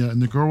one in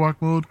the Gearwalk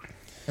mode,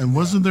 and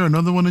wasn't there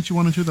another one that you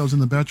wanted to that was in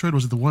the Batroid?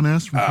 Was it the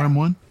 1S from Prime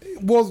 1?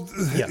 Well,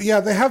 yeah,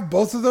 they have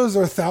both of those.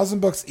 They're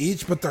 $1,000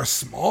 each, but they're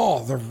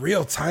small. They're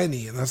real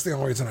tiny, and that's the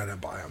only reason I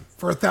didn't buy them.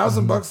 For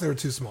 $1,000, they were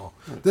too small.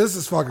 This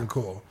is fucking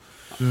cool.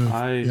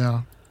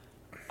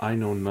 I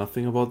know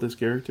nothing about this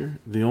character.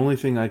 The only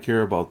thing I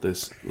care about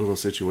this little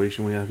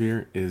situation we have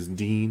here is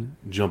Dean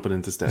jumping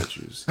into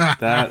statues.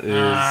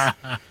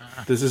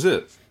 This is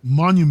it.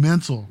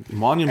 Monumental.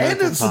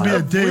 And it's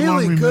a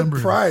really good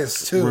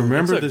price, too.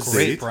 Remember It's a this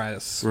great date.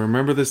 price.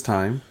 Remember this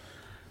time.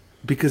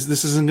 Because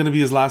this isn't going to be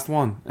his last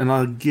one. And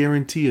I'll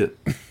guarantee it.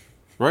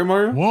 Right,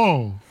 Mario?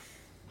 Whoa.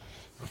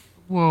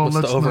 Well, What's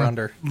let's the over not,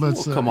 under?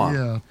 Let's come on.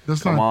 Yeah,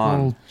 let's Come not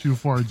on. go too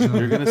far, John.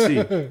 You're going to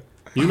see.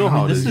 You know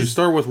how it is. You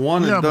start with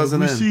one, yeah, it doesn't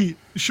but we end.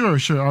 see.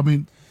 Sure. I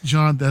mean,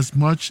 John, as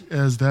much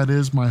as that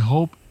is my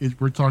hope,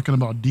 we're talking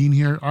about Dean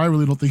here. I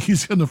really don't think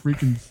he's going to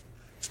freaking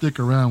stick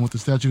around with the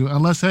statue.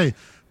 Unless, hey,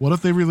 what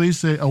if they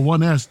release a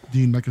 1S,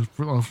 Dean, like a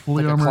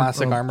fully Like a armored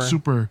classic armor?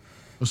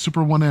 a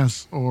Super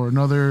 1S, or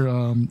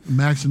another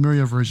Max and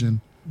Miria version?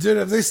 Dude,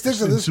 if they stick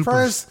to this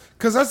price,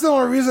 because that's the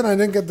only reason I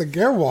didn't get the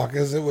Gearwalk,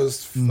 is it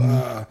was was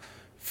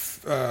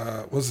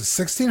it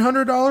 $1,600,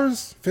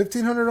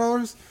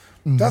 $1,500?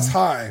 That's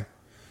high.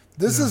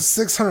 This is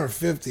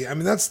 $650. I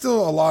mean, that's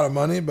still a lot of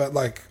money, but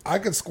like I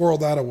could squirrel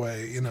that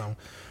away. You know,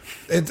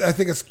 I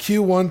think it's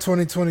Q1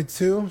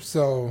 2022,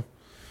 so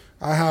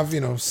I have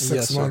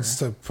 6 months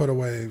to put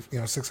away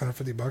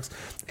 $650.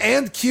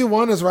 And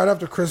Q1 is right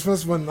after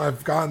Christmas when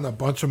I've gotten a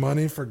bunch of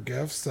money for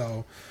gifts.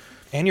 So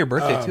and your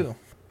birthday too.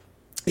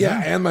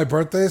 Yeah, and my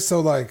birthday. So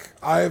like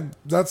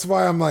that's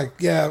why I'm like,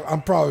 yeah,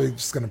 I'm probably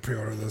just gonna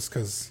pre-order this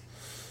because.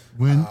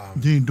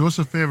 Dean, do us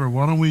a favor.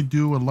 Why don't we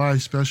do a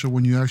live special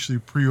when you actually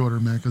pre-order,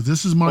 man? Because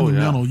this is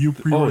monumental. You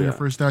pre-order your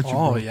first statue.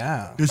 Oh bro.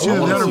 yeah. It's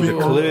either that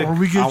or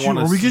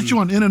we get you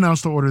on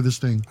In-N-Outs to order this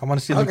thing. I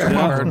want to see the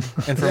card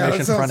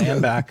information front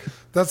and back.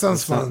 That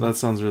sounds fun. That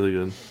sounds really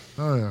good.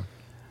 Oh yeah.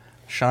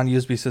 Sean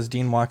Usby says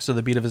Dean walks to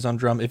the beat of his own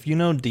drum. If you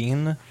know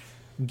Dean,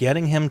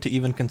 getting him to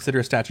even consider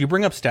a statue, you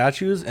bring up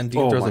statues and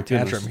Dean throws a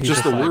tantrum. He's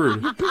Just the like,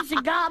 word. You piece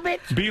of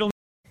garbage.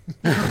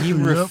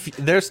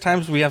 There's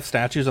times we have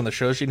statues on the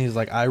show sheet and he's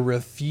like, I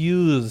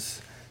refuse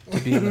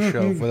to be in the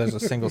show where there's a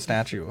single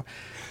statue.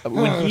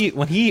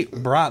 When he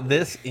brought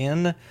this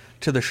in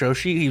to the show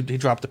sheet, he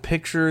dropped the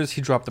pictures, he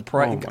dropped the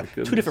price,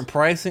 2 different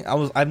pricing.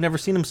 I've never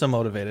seen him so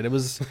motivated.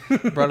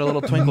 It brought a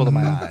little twinkle to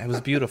my eye. It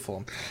was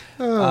beautiful.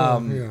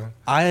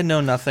 I know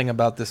nothing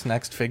about this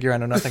next figure. I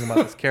know nothing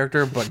about this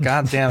character, but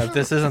goddamn, if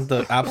this isn't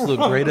the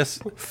absolute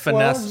greatest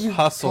finesse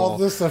hustle Call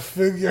this a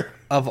figure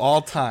of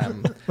all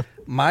time.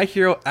 My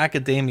Hero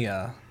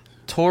Academia,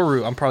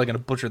 Toru, I'm probably going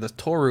to butcher this,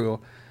 Toru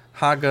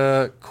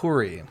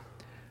Hagakure.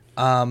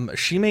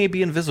 She may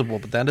be invisible,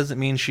 but that doesn't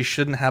mean she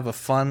shouldn't have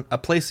a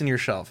place in your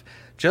shelf.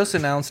 Just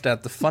announced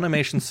at the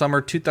Funimation Summer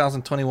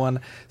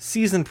 2021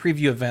 season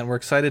preview event, we're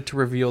excited to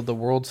reveal the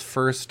world's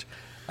first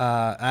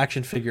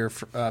action figure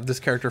of this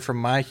character from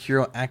My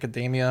Hero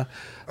Academia.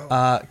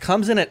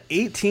 Comes in at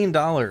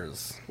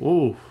 $18.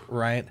 Ooh.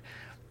 Right?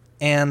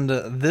 And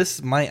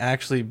this might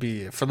actually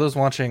be, for those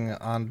watching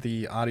on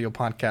the audio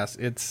podcast,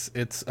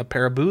 it's a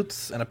pair of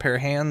boots and a pair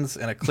of hands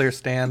and a clear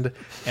stand,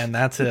 and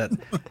that's it.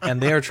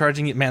 And they are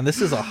charging you, man, this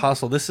is a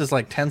hustle. This is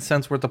like 10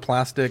 cents worth of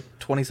plastic,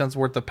 20 cents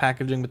worth of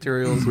packaging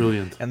materials.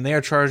 Brilliant. And they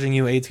are charging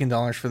you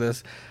 $18 for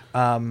this.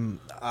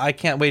 I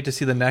can't wait to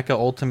see the NECA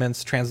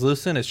Ultimates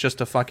Translucent. It's just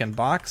a fucking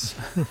box.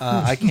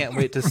 I can't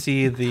wait to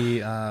see the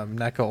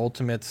NECA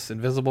Ultimates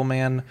Invisible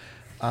Man.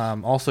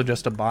 Also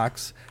just a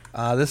box.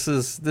 This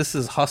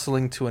is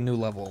hustling to a new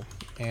level,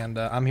 and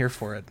I'm here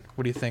for it.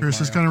 What do you think, Chris,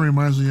 this kind of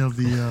reminds me of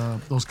the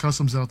those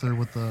customs out there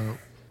with the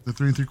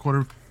 3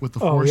 3/4 with the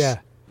force. Yeah.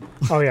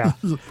 Oh yeah.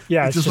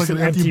 Yeah. It's just like an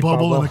empty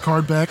bubble and a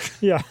card back.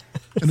 Yeah.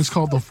 And it's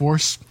called the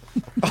force.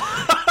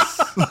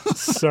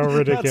 So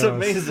ridiculous. That's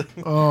amazing.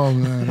 Oh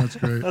man, that's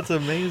great. That's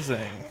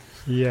amazing.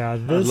 Yeah,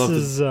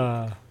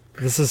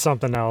 this is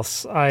something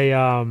else.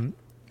 I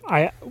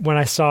when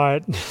I saw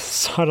it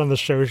on the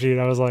show sheet,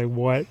 I was like,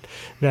 "What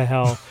the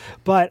hell?"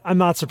 But I'm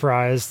not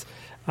surprised.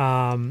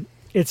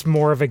 It's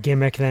more of a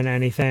gimmick than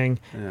anything,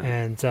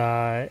 and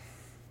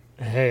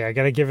hey, I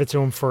got to give it to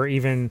him for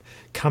even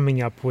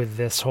coming up with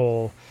this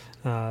whole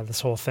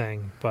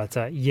thing.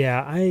 But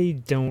yeah,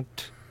 I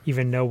don't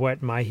even know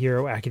what My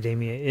Hero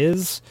Academia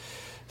is.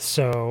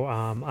 So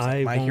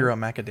My Hero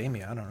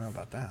Macadamia. I don't know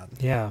about that.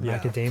 Yeah,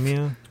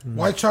 Macadamia.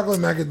 White chocolate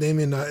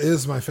macadamia nut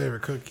is my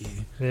favorite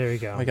cookie. There you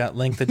go. We got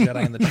Link the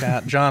Jedi in the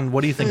chat. John,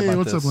 what do you think about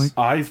what's this? up, Link?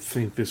 I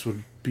think this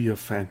would be a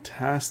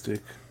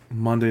fantastic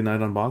Monday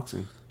night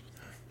unboxing.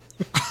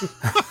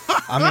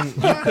 I mean,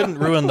 you couldn't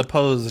ruin the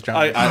pose,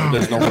 John.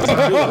 There's no way.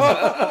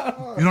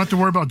 You don't have to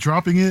worry about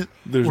dropping it.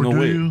 There's or no do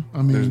way. You? I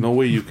mean, there's no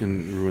way you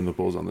can ruin the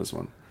pose on this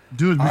one.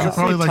 Dude, we should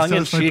probably like tongue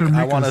in satisfy cheek. Prim I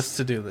want Nicholas. us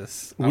to do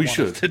this. We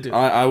should.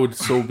 I would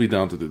so be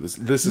down to do this.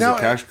 This is Now, a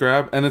cash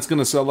grab, and it's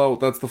gonna sell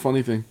out. That's the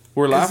funny thing.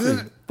 We're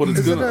laughing, but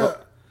it's gonna.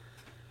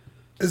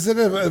 Is it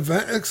an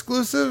event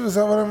exclusive? Is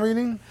that what I'm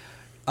reading?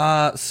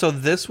 So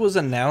this was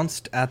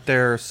announced at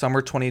their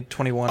summer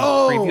 2021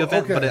 Oh, preview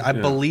event, okay. but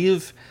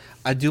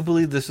I do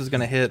believe this is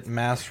going to hit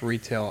mass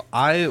retail.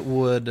 I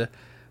would.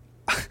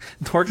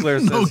 Dorkler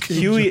says Okay,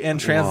 Huey and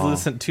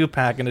translucent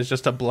 2-pack, and it's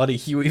just a bloody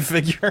Huey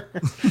figure.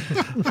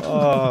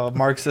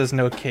 Mark says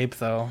no cape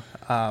though.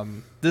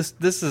 This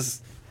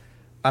is,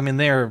 I mean,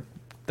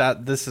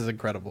 this is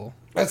incredible.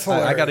 That's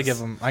hilarious. I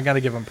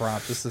gotta give him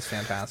props. This is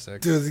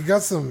fantastic, Dude, you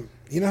got some.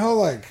 You know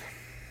how you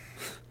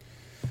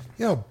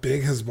know how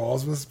big his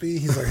balls must be?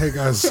 He's like, hey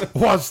guys,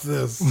 watch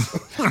this.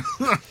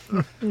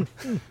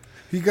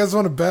 You guys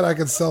want to bet I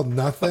can sell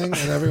nothing?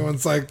 And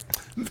everyone's like,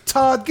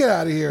 Todd, get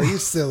out of here. You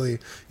silly.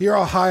 You're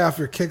all high off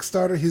your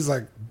Kickstarter. He's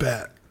like,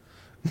 bet.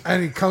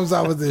 And he comes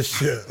out with this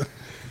shit.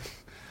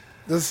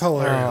 This is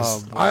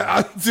hilarious.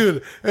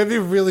 Dude, it'd be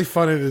really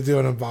funny to do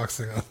an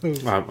unboxing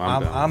of.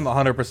 I'm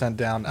 100%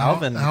 down.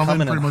 Alvin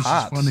coming in pretty much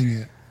hot. is funding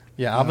it.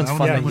 Yeah, Alvin's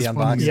Alvin funding the was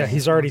funding unboxing. it. Yeah,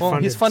 he's already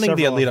funded He's funding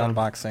the several Elite of them.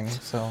 unboxing.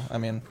 So, I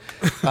mean,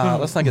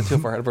 let's not get too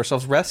far ahead of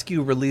ourselves.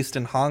 Rescue released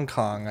in Hong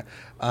Kong.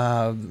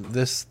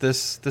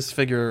 This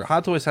figure,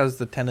 Hot Toys has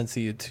the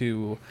tendency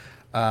to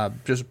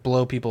just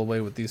blow people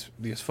away with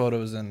these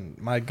photos. And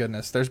my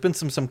goodness, there's been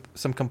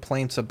some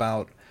complaints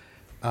about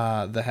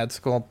the head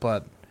sculpt,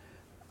 but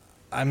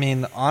I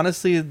mean,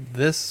 honestly,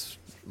 this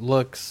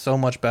looks so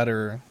much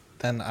better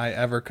than I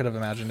ever could have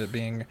imagined it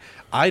being.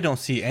 I don't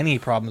see any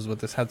problems with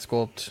this head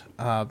sculpt.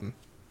 I'm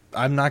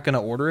not going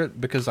to order it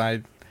because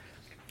the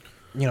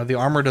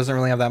armor doesn't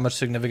really have that much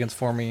significance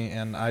for me,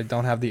 and I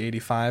don't have the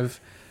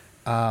 85.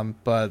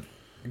 But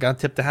I got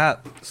to tip the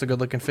hat. It's a good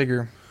looking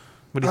figure.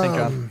 What do you think,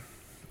 John?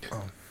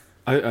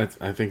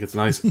 I think it's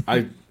nice.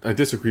 I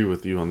disagree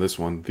with you on this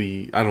one.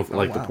 I don't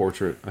like the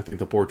portrait. I think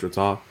the portrait's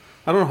off.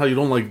 I don't know how you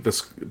don't like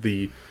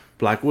the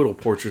Black Widow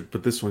portrait,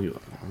 but this one,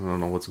 I don't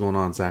know what's going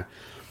on, Zach.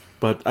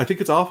 But I think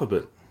it's off a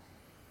bit.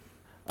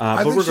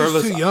 I think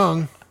she's too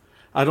young.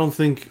 I don't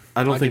think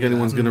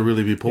anyone's going to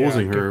really be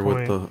posing her with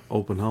point. the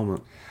open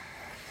helmet.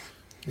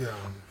 Yeah.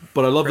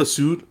 But I love the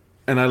suit,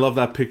 and I love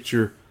that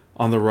picture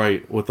on the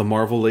right with the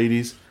Marvel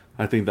ladies.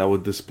 I think that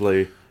would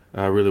display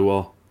really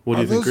well. What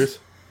do you think, Chris?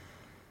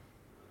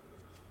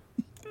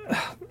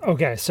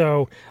 Okay,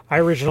 so I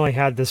originally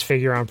had this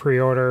figure on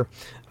pre-order.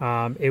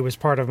 It was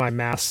part of my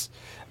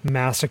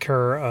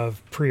massacre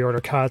of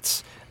pre-order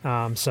cuts,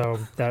 so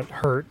that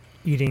hurt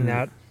eating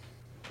that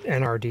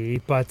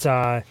NRD. But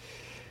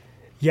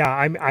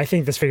yeah, I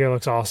think this figure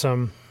looks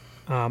awesome.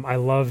 I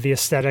love the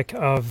aesthetic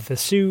of the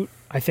suit.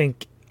 I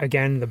think,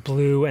 again, the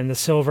blue and the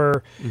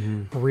silver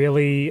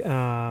really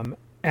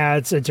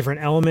adds a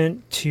different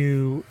element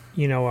to,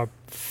 a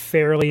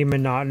fairly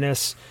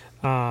monotonous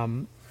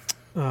Iron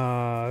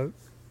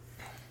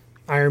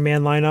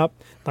Man lineup,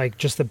 like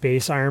just the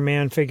base Iron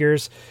Man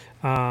figures.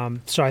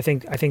 So I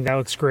think that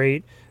looks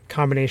great.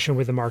 Combination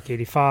with the Mark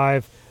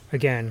 85,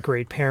 again,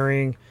 great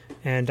pairing.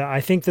 And I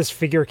think this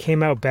figure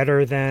came out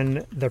better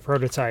than the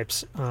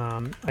prototypes.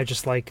 I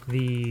just like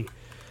the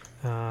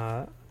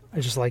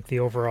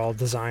overall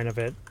design of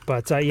it.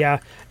 But yeah,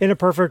 in a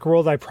perfect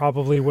world, I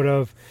probably would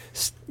have,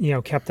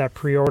 kept that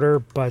pre-order.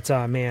 But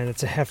man,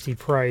 it's a hefty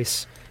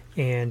price,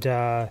 and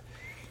I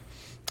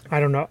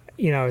don't know.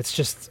 It's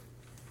just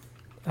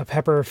a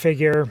Pepper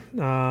figure.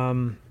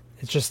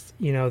 It's just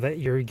that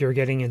you're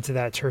getting into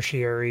that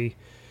tertiary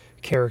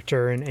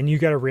character, and you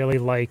got to really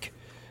like,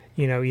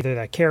 either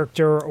that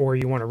character or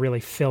you want to really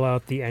fill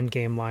out the end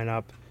game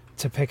lineup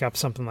to pick up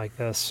something like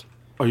this.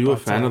 Are you a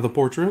fan of the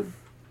portrait?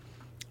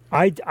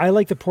 I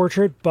like the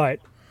portrait,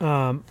 but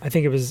I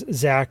think it was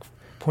Zach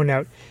pointed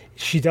out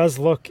she does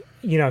look,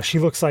 she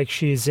looks like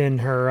she's in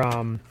her,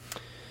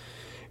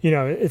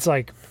 it's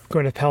like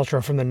Gwyneth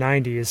Paltrow from the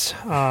 90s,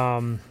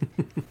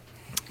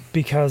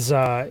 because,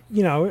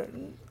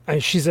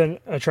 she's an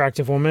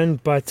attractive woman,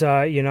 but,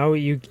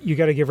 you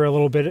got to give her a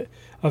little bit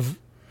of,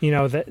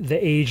 the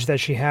age that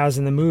she has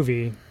in the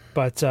movie.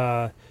 But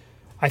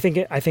I I think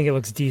it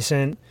looks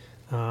decent,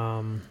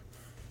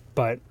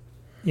 but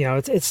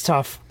it's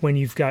tough when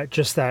you've got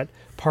just that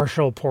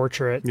partial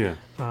portrait. Yeah.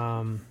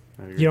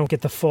 You don't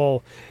get the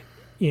full,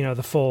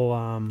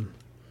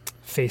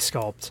 face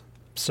sculpt.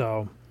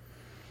 So,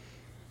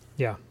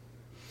 yeah.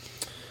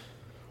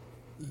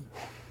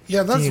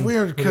 Yeah, that's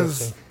weird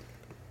because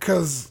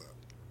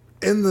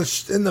in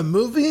the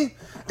movie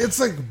it's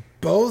like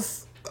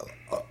both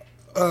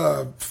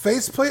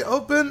faceplate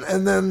open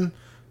and then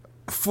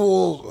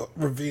full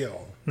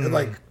reveal. And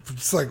like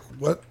it's like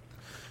what?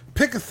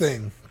 Pick a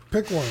thing.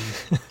 Pick one.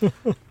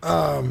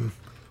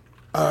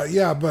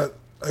 Yeah, but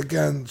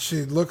again,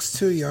 she looks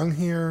too young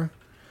here.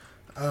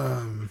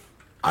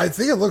 I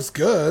think it looks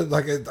good.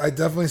 Like I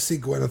definitely see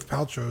Gwyneth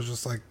Paltrow as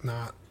just like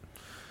not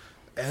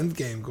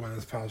Endgame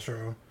Gwyneth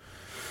Paltrow.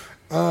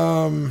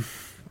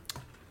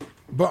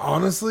 But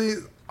honestly,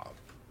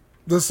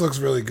 this looks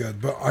really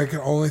good. But I can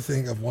only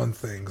think of one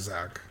thing,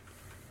 Zach.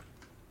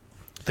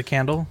 The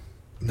candle?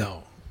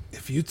 No.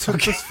 If you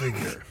took this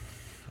figure,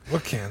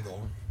 what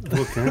candle?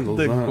 What candle?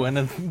 The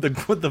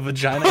Gwyneth, the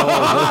vagina.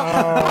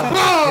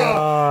 Oh,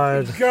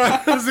 God.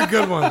 God, that's a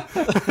good one.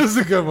 That's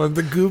a good one.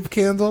 The Goop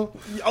candle.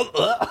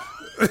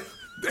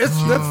 That's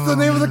the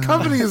name of the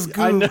company is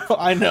Goop.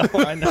 I know.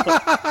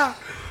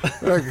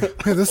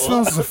 Like, hey, this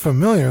smells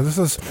familiar. This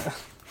is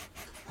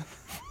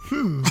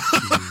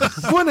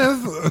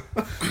Gwyneth.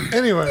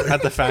 Anyway,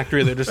 at the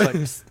factory, they're just like.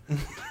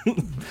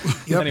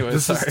 Yep, anyway,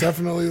 this is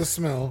definitely the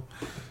smell.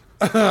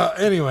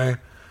 Anyway,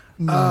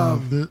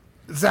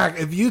 Zach,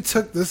 if you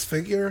took this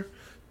figure,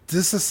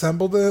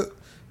 disassembled it,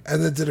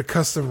 and then did a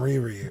custom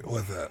Riri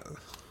with it,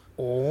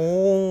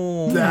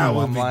 that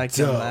would be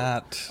dope.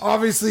 That.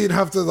 Obviously, you'd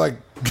have to like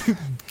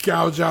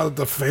gouge out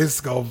the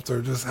face sculpt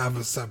or just have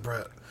a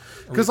separate.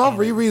 Because all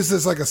Riri's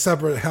is like a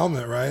separate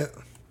helmet, right?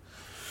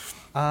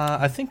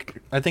 I think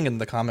in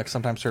the comics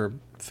sometimes her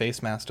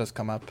face mask does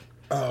come up.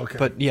 Oh, okay.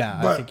 But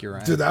yeah, I think you're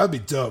right. Dude, that would be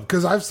dope.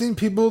 Because I've seen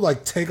people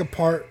like take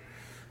apart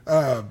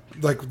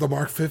like the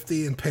Mark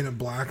 50 and paint it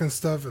black and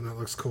stuff, and it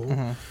looks cool.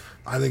 Mm-hmm.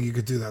 I think you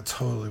could do that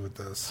totally with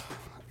this.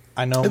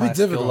 I know It'd my be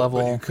difficult, skill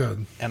level, but you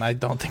could. And I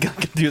don't think I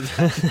could do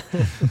that.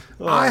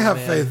 I have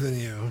faith in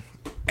you.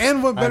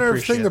 And what better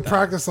thing to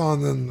practice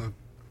on than a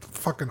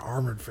fucking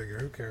armored figure?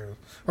 Who cares?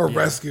 Or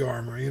rescue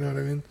armor, you know what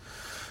I mean?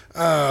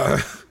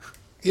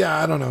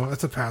 Yeah, I don't know.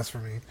 It's a pass for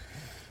me.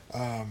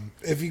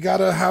 If you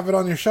gotta have it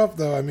on your shelf,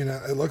 though, I mean,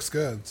 it looks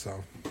good.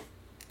 So,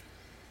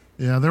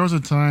 yeah, there was a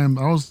time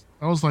I was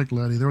like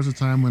Letty. There was a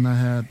time when I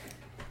had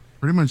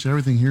pretty much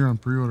everything here on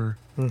pre-order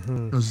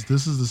because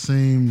this is the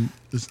same.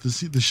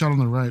 The shot on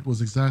the right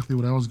was exactly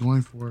what I was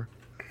going for,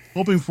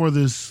 hoping for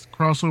this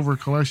crossover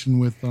collection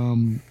with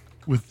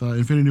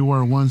Infinity War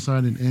on one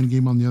side and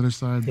Endgame on the other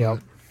side. Yep.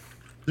 But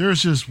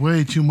there's just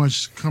way too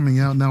much coming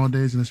out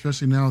nowadays, and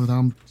especially now that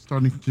I'm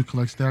starting to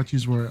collect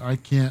statues where I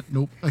can't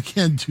do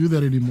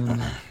that anymore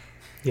now.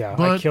 Yeah,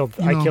 but,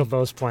 I killed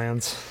those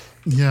plans.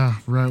 Yeah,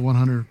 right,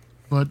 100.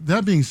 But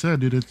that being said,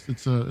 dude,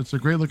 it's a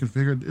great looking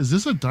figure. Is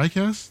this a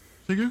die-cast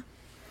figure?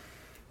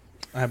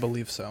 I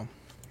believe so.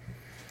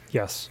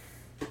 Yes.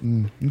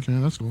 Okay,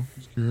 that's cool.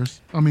 Just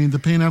curious. I mean, the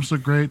paint apps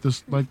look great.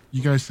 This, like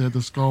you guys said, the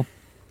sculpt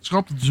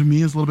to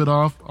me is a little bit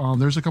off.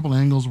 There's a couple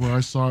angles where I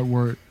saw it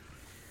where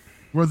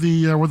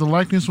the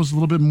likeness was a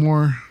little bit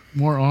more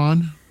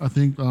on. I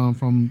think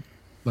from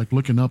like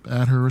looking up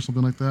at her or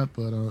something like that.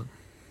 But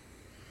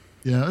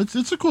yeah,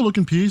 it's a cool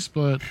looking piece.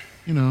 But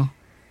not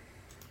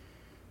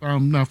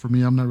for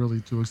me. I'm not really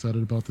too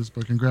excited about this.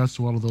 But congrats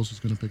to all of those who's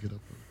going to pick it up.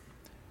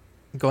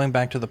 Going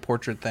back to the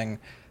portrait thing,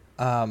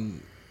 it's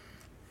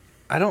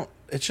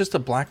just a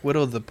Black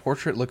Widow. The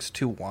portrait looks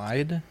too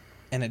wide,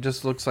 and it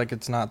just looks like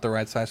it's not the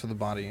right size for the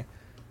body.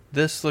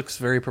 This looks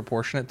very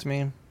proportionate to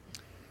me.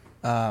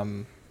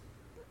 I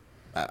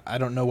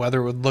don't know whether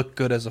it would look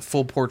good as a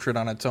full portrait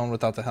on its own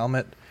without the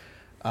helmet.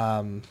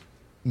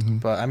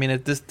 But I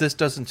mean, this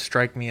doesn't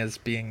strike me as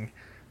being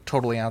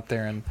totally out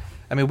there. And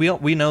I mean,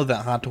 we know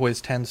that Hot Toys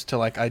tends to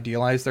like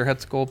idealize their head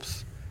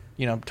sculpts.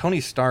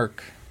 Tony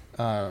Stark,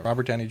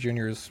 Robert Downey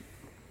Jr. is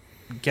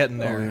getting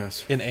there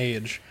in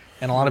age,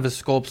 and a lot of his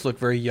sculpts look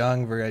very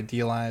young, very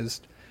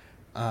idealized.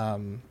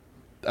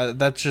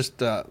 That's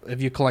just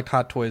if you collect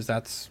Hot Toys,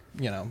 that's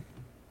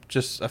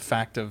just a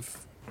fact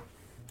of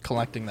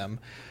collecting them.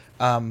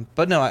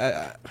 But no,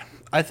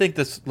 I think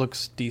this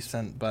looks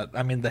decent. But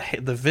I mean,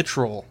 the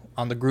vitriol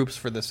on the groups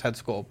for this head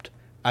sculpt,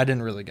 I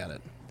didn't really get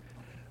it.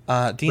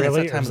 Dean,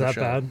 really? It's that time was of the that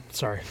show. bad?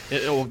 Sorry.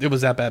 It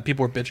was that bad.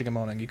 People were bitching and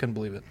moaning. You couldn't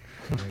believe it.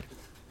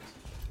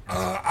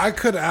 I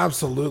could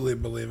absolutely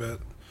believe it.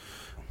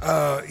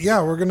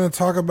 Yeah, we're going to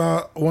talk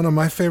about one of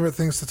my favorite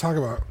things to talk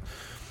about.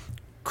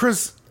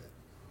 Chris,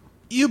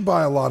 you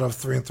buy a lot of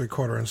 3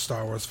 3/4 inch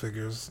Star Wars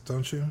figures,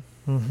 don't you?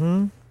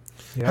 Mm-hmm.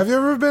 Yep. Have you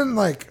ever been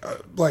like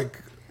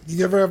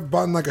you ever have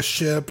bought like a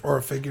ship or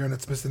a figure and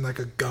it's missing like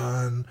a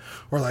gun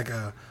or like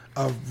a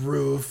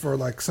roof or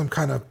like some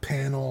kind of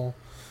panel?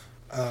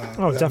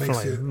 Oh,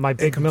 definitely. My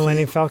big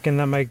Millennium Falcon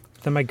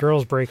that my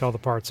girls break all the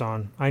parts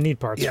on. I need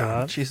parts for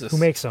that. Jesus. Who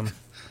makes them?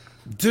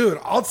 Dude,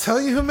 I'll tell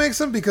you who makes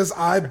them because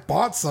I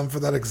bought some for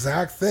that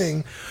exact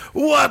thing.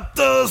 What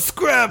the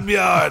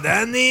scrapyard,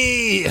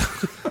 Annie?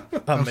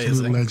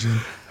 Amazing. Legend.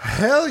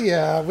 Hell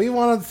yeah. We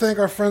want to thank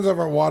our friends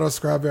over at Watto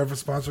Scrapyard for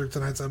sponsoring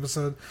tonight's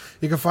episode.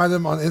 You can find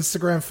them on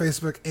Instagram,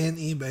 Facebook, and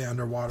eBay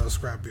under Watto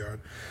Scrapyard.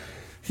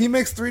 He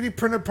makes 3D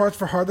printed parts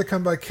for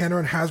hard-to-come-by Kenner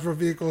and Hasbro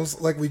vehicles,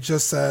 like we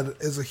just said,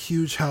 is a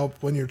huge help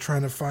when you're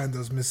trying to find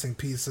those missing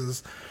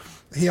pieces.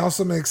 He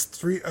also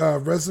makes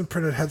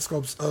resin-printed head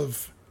sculpts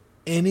of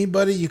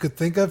anybody you could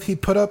think of. He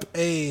put up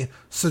a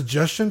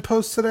suggestion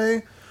post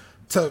today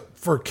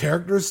for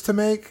characters to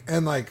make,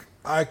 and like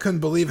I couldn't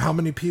believe how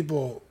many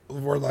people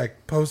were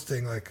like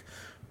posting like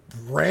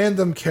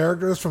random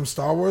characters from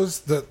Star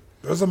Wars that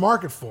there's a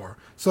market for.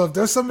 So if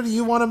there's somebody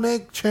you want to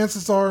make,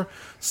 chances are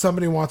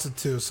somebody wants it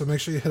too. So make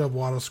sure you hit up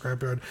Watto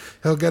Scrapyard.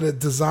 He'll get it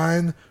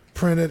designed,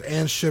 printed,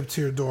 and shipped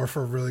to your door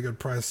for a really good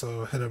price.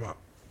 So hit him up.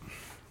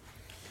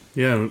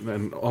 Yeah,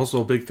 and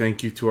also a big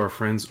thank you to our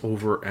friends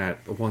over at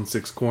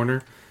 16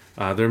 Corner.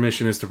 Their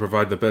mission is to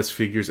provide the best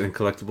figures and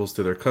collectibles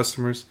to their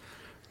customers.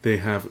 They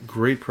have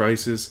great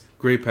prices,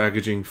 great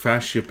packaging,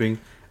 fast shipping,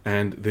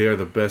 and they are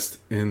the best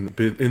in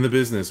the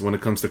business when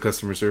it comes to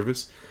customer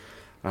service.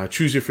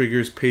 Choose your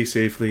figures, pay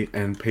safely,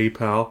 and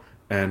PayPal,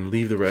 and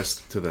leave the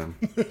rest to them.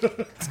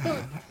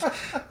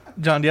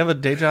 John, do you have a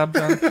day job,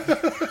 John?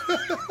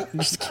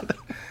 Just kidding.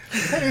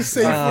 Pay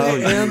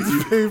safely and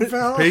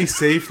PayPal. Pay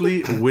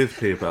safely with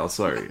PayPal.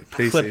 Sorry,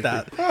 pay Clip safely.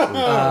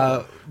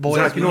 that. Boys,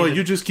 Zach, you know what?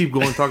 You just keep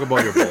going. Talk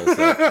about your balls.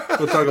 Zach.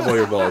 Go talk about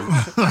your balls.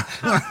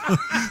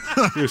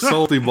 Your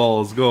salty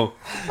balls. Go.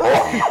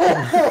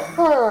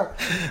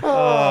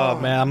 Oh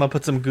man, I'm gonna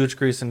put some gooch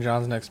grease in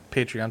John's next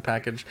Patreon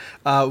package.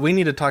 We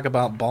need to talk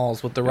about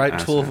balls. With the right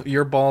tool,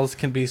 your balls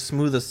can be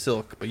smooth as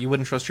silk, but you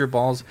wouldn't trust your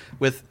balls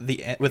with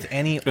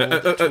any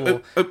old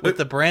tool. With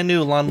the brand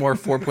new Lawnmower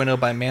 4.0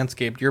 by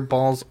Manscaped, your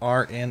balls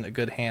are in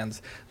good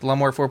hands. The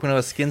Lawnmower 4.0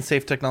 has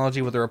skin-safe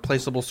technology with a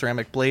replaceable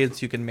ceramic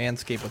blades. You can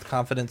manscape with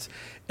confidence.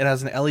 It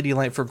has an LED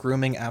light for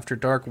grooming after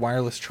dark,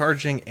 wireless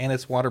charging, and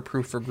it's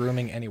waterproof for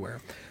grooming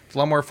anywhere. The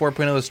Lawnmower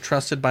 4.0 is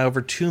trusted by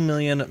over 2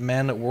 million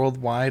men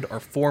worldwide, or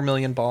 4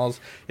 million balls.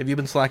 If you've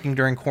been slacking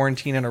during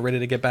quarantine and are ready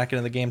to get back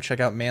into the game, check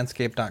out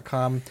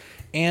manscaped.com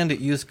and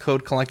use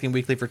code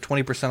CollectingWeekly for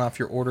 20% off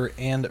your order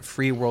and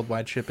free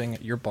worldwide shipping.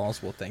 Your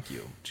balls will thank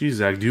you. Geez,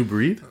 Zach, do you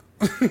breathe?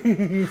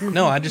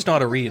 No, I just know how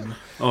to read.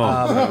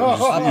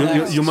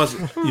 Oh, you must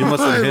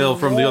inhale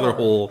from the other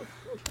hole.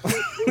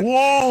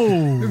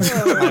 Whoa!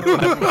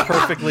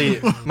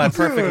 my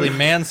perfectly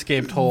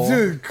manscaped hole.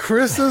 Dude,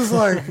 Chris is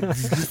like,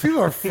 these people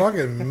are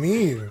fucking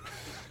mean.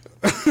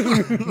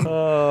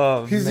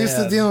 Oh, He's used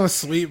to dealing with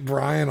Sweet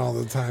Brian all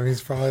the time.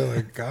 He's probably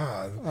like,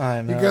 God,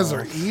 I know. you guys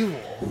are evil.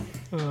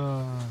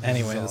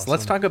 Anyways, awesome.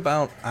 let's talk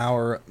about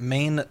our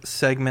main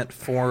segment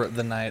for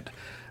the night.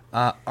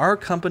 Our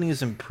company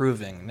is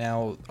improving.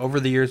 Now, over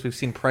the years, we've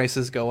seen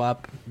prices go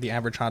up. The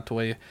average hot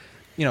toy,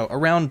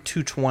 around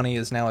 $220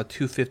 is now a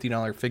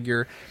 $250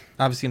 figure.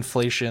 Obviously,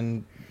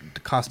 inflation, the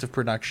cost of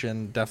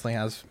production definitely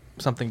has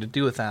something to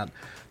do with that.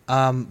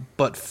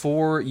 But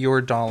for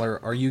your dollar,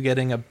 are you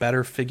getting a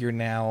better figure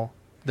now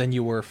than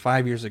you were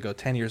 5 years ago,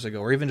 10 years ago,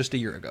 or even just a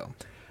year ago?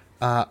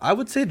 I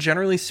would say,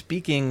 generally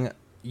speaking,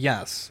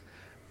 yes.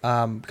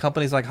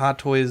 Companies like Hot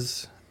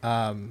Toys,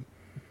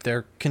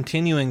 they're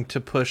continuing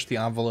to push the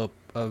envelope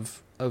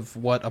of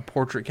what a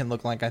portrait can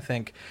look like, I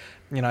think.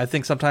 I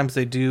think sometimes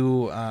they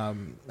do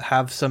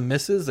have some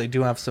misses. They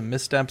do have some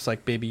missteps,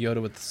 like Baby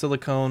Yoda with the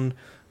silicone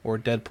or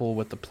Deadpool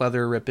with the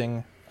pleather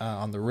ripping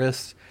on the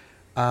wrist.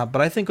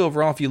 But I think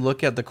overall, if you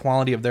look at the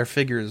quality of their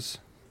figures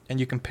and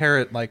you compare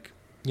it like,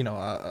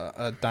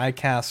 a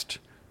die-cast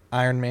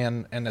Iron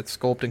Man and its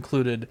sculpt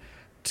included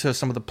to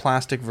some of the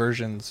plastic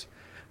versions,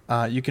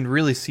 you can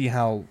really see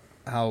how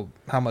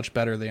much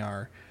better they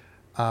are.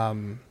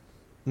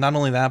 Not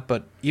only that,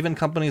 but even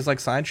companies like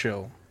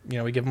Sideshow,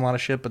 we give them a lot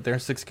of shit, but their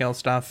 6-scale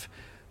stuff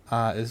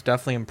is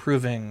definitely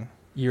improving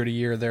year to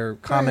year. Their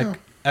comic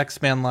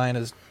X-Men line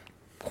is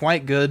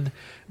quite good.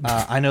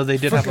 I know they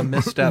did have a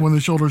misstep. When the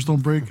shoulders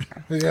don't break.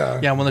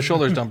 Yeah, when the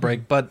shoulders don't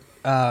break. But,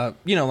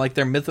 like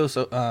their Mythos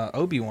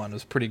Obi-Wan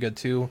is pretty good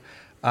too.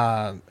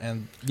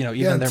 And, even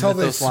their until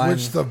Mythos they line.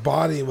 switch the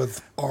body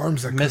with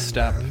arms that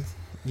Misstep.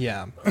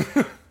 Yeah.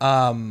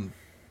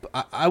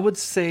 I would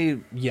say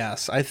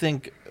yes. I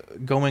think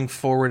going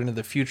forward into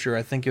the future,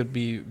 I think it would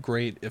be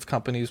great if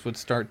companies would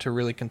start to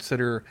really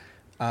consider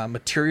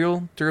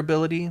material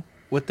durability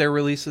with their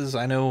releases.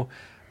 I know,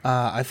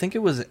 I think it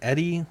was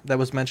Eddie that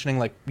was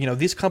mentioning,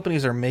 these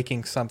companies are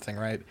making something,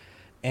 right?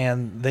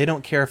 And they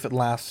don't care if it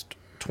lasts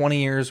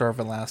 20 years or if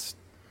it lasts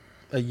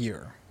a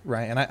year,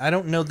 right? And I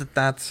don't know that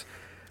that's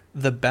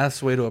the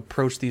best way to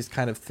approach these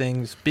kind of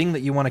things, being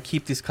that you want to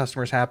keep these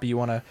customers happy. You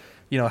want to,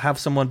 have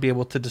someone be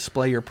able to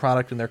display your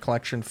product in their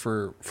collection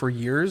for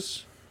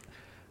years.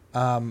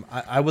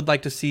 I would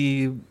like to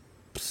see,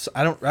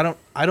 I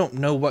don't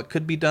know what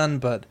could be done,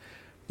 but,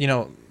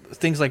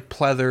 things like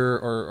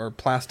pleather or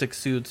plastic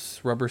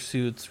suits,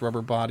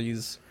 rubber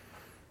bodies.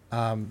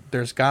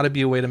 There's got to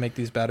be a way to make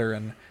these better.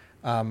 And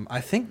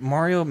I think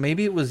Mario,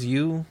 maybe it was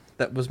you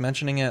that was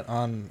mentioning it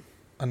on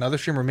another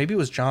stream, or maybe it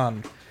was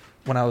John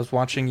when I was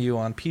watching you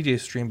on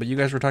PJ's stream, but you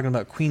guys were talking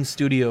about Queen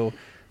Studio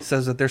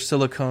says that their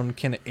silicone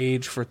can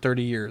age for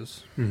 30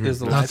 years. Mm-hmm. Is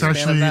the That's lifespan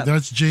actually of that?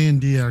 that's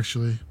J&D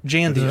actually.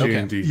 J&D, okay.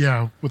 J&D.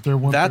 Yeah, with their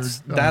one.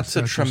 That's a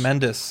statues.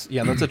 tremendous,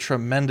 that's a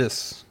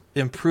tremendous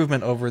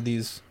improvement over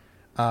these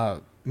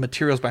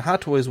materials by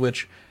Hot Toys,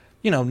 which,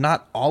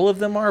 not all of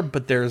them are,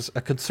 but there's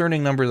a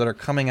concerning number that are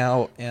coming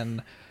out,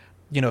 and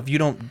if you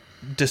don't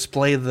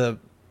display the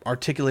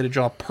articulated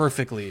jaw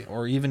perfectly,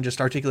 or even just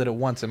articulate it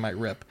once, it might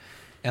rip.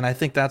 And I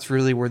think that's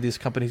really where these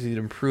companies need to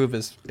improve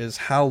is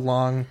how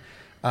long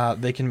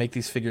they can make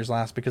these figures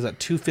last, because at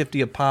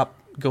 $250 a pop,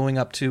 going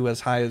up to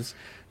as high as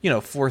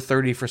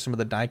 $430 for some of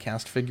the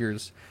die-cast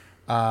figures,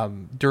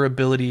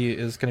 durability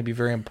is going to be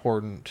very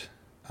important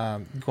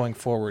going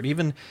forward.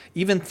 Even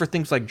for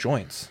things like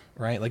joints,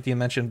 right? Like you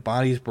mentioned,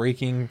 bodies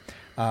breaking.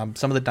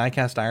 Some of the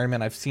die-cast Iron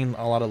Man, I've seen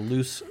a lot of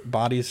loose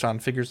bodies on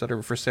figures that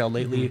are for sale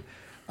lately,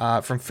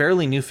 from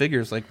fairly new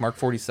figures like Mark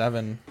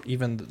 47,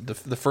 even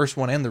the first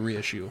one and the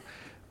reissue.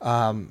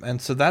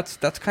 And so that's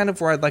kind of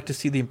where I'd like to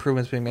see the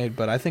improvements being made.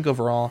 But I think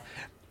overall,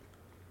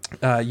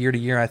 year to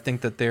year, I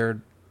think that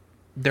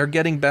they're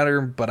getting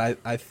better, but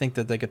I think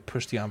that they could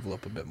push the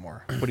envelope a bit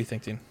more. What do you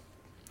think, Dean?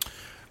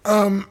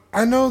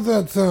 I know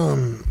that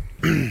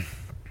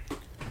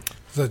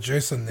that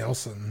Jason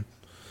Nelson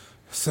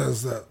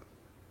says that,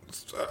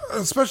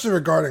 especially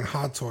regarding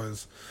Hot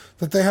Toys,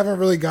 that they haven't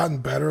really gotten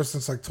better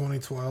since like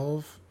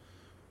 2012.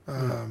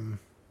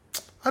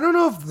 I don't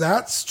know if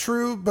that's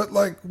true, but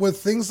like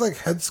with things like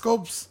head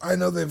sculpts, I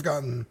know they've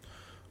gotten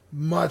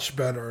much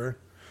better.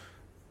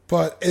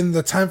 But in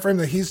the time frame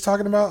that he's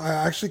talking about, I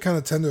actually kind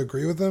of tend to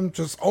agree with him,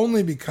 just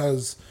only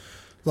because,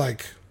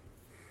 like,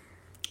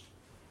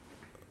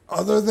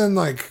 other than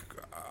like,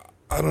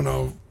 I don't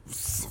know,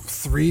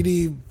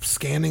 3D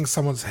scanning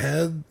someone's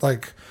head,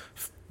 like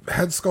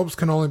head sculpts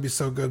can only be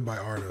so good by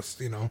artists,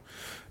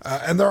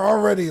 and they're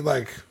already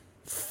like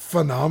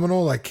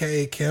phenomenal, like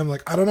K.A. Kim.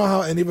 Like, I don't know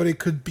how anybody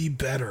could be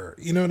better.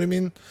 You know what I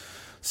mean?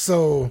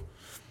 So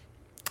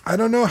I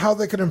don't know how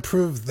they could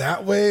improve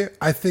that way.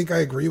 I think I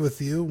agree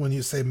with you when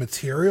you say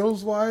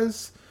materials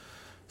wise,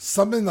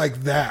 something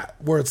like that,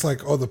 where it's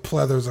like, oh, the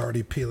pleather's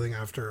already peeling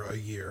after a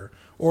year,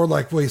 or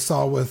like we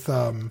saw with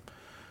what's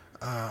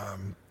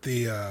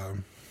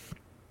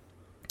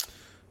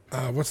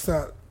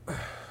that?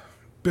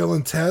 Bill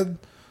and Ted.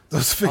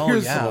 Those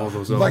figures,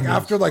 like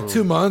after like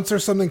 2 months or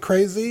something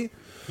crazy.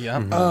 Yeah.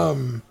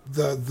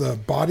 The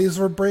bodies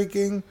were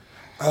breaking.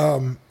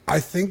 I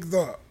think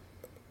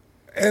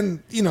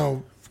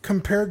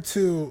compared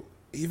to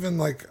even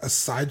like a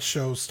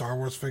sideshow Star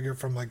Wars figure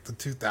from like the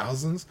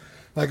 2000s,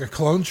 like a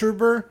Clone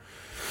Trooper,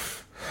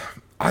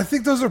 I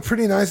think those are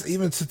pretty nice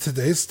even to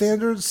today's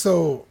standards.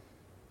 So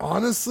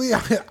honestly,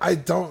 I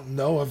don't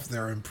know if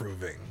they're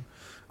improving.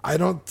 I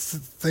don't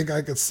think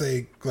I could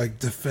say like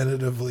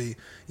definitively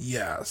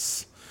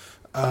yes.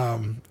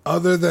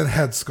 Other than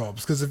head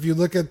sculpts, because if you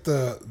look at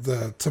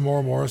the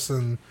Tamora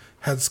Morrison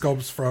head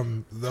sculpts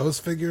from those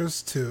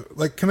figures to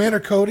like Commander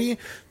Cody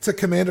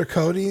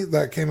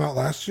that came out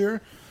last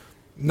year,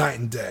 night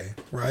and day,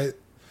 right?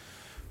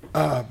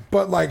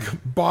 But like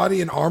body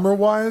and armor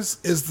wise,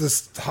 is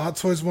this Hot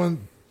Toys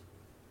one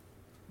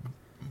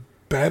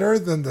better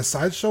than the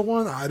Sideshow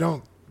one? I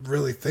don't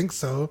really think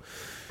so.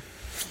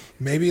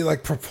 Maybe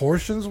like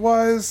proportions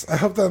wise, I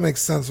hope that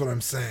makes sense what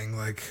I'm saying.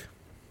 Like,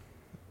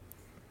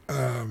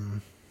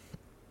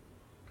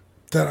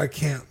 that I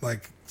can't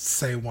like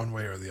say one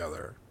way or the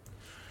other.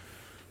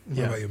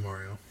 What about you,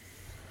 Mario?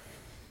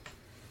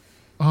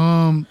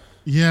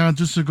 Yeah,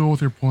 just to go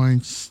with your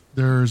points,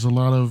 there's a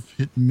lot of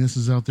hit and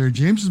misses out there.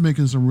 James is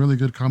making some really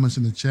good comments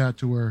in the chat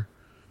to where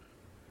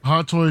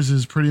Hot Toys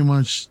is pretty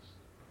much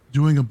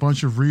doing a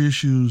bunch of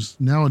reissues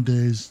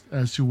nowadays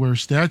as to where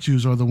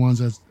statues are the ones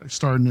that's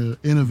starting to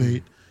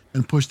innovate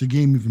and push the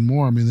game even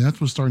more. I mean,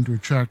 that's what's starting to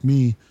attract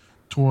me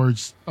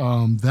towards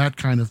that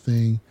kind of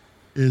thing.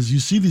 Is you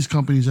see these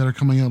companies that are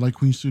coming out like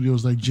Queen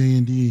Studios, like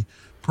J&D.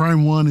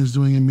 Prime One is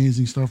doing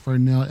amazing stuff right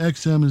now.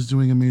 XM is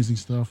doing amazing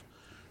stuff.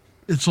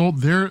 It's all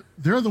they're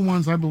the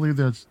ones I believe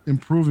that's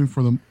improving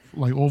for them,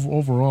 like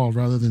overall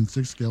rather than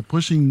 6-scale,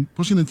 pushing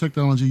the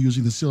technology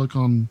using the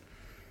silicone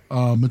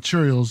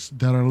materials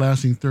that are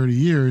lasting 30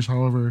 years.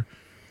 However,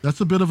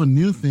 that's a bit of a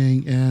new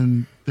thing,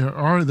 and there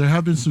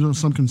have been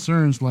some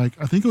concerns. Like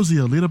I think it was the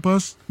Alita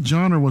bus,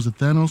 John, or was it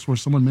Thanos, where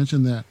someone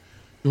mentioned that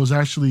it was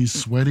actually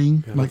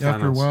sweating like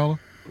after a while.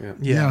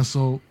 Yeah.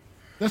 So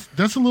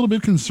that's a little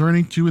bit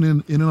concerning too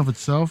in and of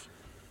itself.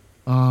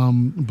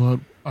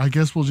 But I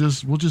guess we'll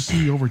just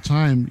see over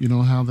time,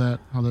 how that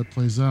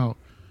plays out.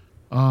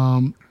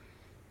 And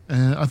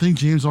I think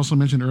James also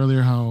mentioned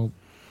earlier how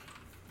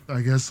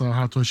I guess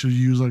Hot Toys should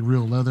use like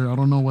real leather. I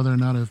don't know whether or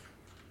not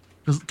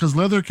because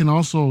leather can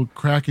also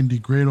crack and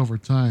degrade over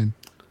time.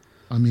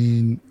 I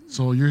mean,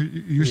 so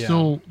you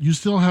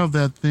still have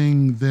that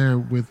thing there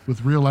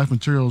with real life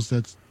materials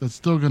that's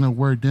still gonna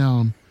wear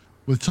down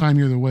with time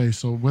either way.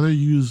 So whether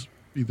you use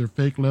either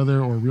fake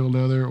leather or real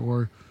leather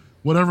or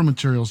whatever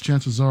materials,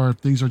 chances are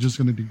things are just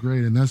going to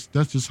degrade, and that's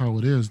just how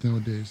it is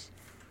nowadays.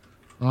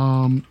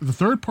 The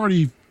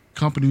third-party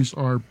companies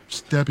are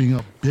stepping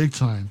up big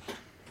time.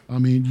 I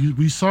mean,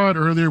 we saw it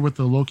earlier with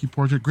the Loki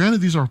portrait.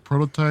 Granted, these are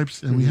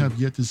prototypes, and we have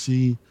yet to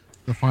see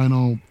the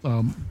final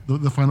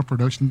the final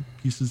production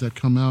pieces that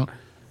come out.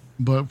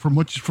 But from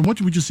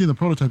what we just see in the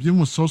prototypes, even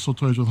with Social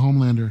Toys with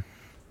Homelander,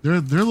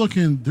 they're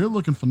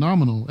looking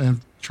phenomenal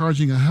and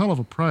charging a hell of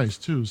a price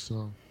too.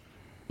 So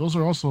those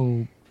are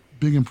also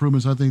big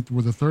improvements, I think,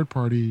 where the third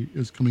party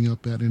is coming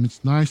up at, and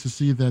it's nice to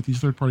see that these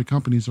third party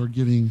companies are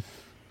giving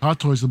Hot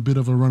Toys a bit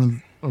of a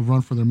run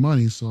for their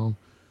money. So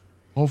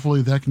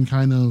hopefully that can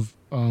kind of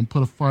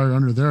put a fire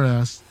under their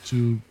ass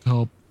to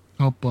help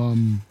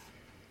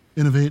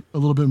innovate a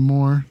little bit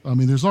more. I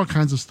mean, there's all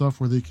kinds of stuff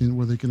where they can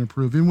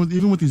improve.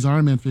 Even with these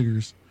Iron Man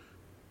figures,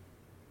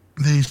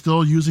 they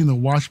still using the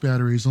watch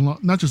batteries,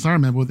 not just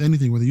Iron Man, but with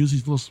anything where they use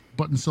these little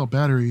button cell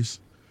batteries,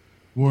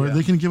 where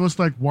they can give us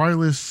like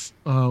wireless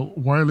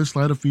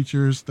light up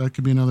features. That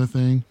could be another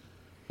thing,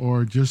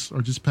 or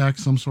just pack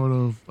some sort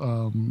of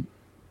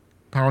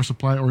power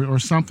supply or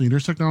something.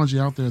 There's technology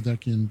out there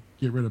that can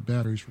get rid of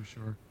batteries for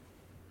sure.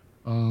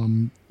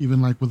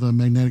 Even like with a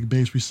magnetic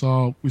base, we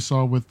saw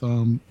with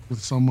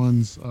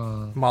someone's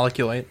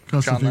Molecule 8,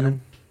 John John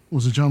Lennon.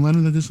 Was it John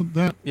Lennon that did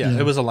that? Yeah,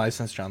 it was a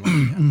licensed John Lennon.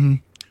 Yeah. Mm-hmm.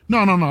 No.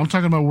 I'm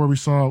talking about where we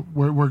saw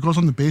where it goes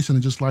on the base and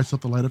it just lights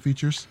up the light up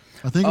features.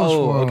 I think it was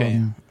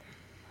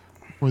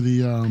for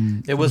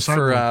the it was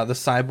for the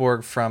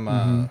cyborg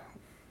from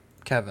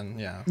Kevin.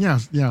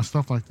 Yeah,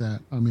 stuff like that.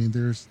 I mean,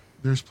 there's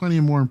plenty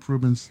of more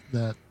improvements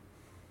that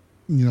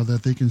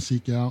that they can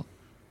seek out,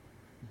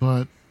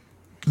 but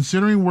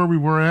considering where we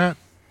were at,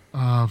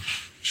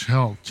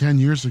 10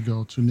 years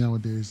ago to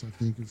nowadays, I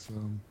think it's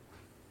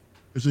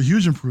a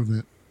huge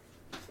improvement.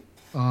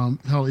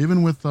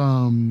 Even with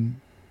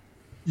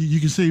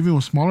you can say even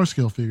with smaller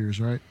scale figures,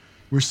 right?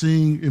 We're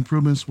seeing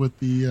improvements with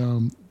the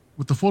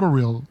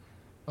photoreal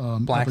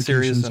Black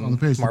Series on the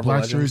page. Marvel the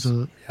Black Legends.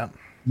 Series, Yeah.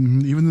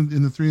 Even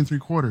in the 3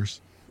 3/4,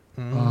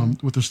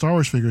 with the Star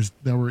Wars figures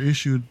that were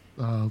issued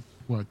 10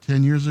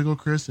 years ago,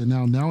 Chris, and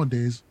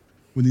nowadays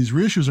when these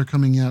reissues are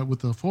coming out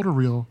with the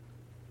photoreal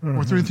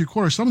or 3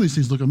 3/4, some of these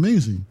things look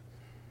amazing,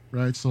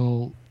 right?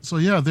 So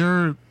yeah,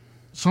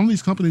 some of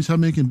these companies have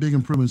making big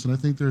improvements, and I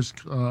think there's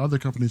other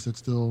companies that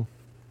still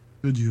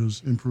could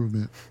use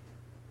improvement.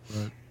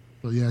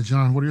 But yeah,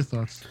 John, what are your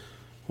thoughts?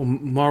 Well,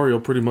 Mario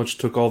pretty much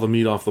took all the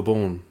meat off the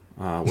bone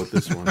with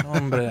this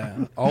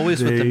one.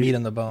 Always with the meat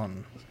and the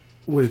bone.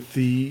 With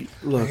the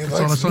look,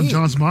 that's on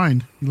John's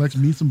mind. He likes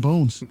meats and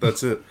bones.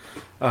 That's it.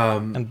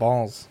 And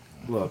balls.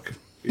 Look,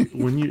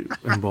 when you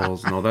and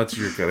balls. No, that's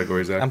your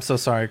category, Zach. I'm so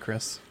sorry,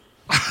 Chris.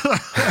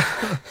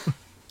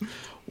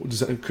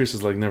 Chris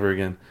is like never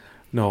again.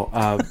 No,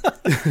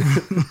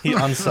 he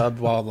unsubbed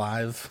while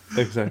live.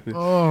 Exactly.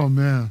 Oh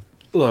man.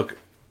 Look,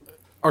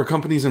 are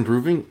companies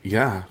improving?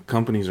 Yeah,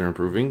 companies are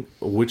improving.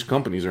 Which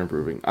companies are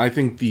improving? I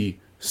think the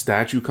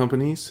statue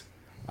companies,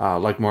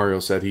 like Mario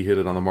said, he hit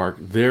it on the mark.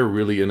 They're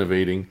really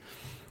innovating.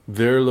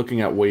 They're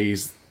looking at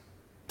ways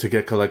to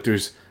get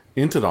collectors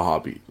into the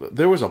hobby.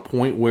 There was a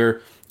point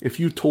where if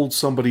you told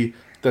somebody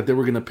that they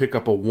were going to pick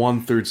up a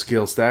 1/3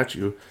 scale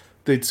statue,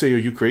 they'd say, "Are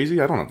you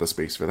crazy? I don't have the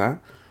space for that."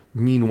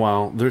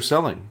 Meanwhile, they're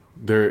selling.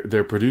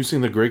 They're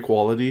producing the great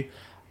quality,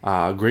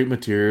 great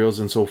materials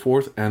and so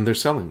forth, and they're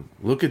selling.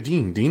 Look at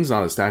Dean. Dean's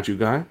not a statue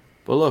guy,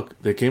 but look,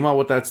 they came out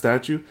with that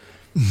statue,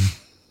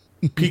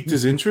 piqued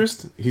his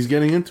interest. He's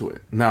getting into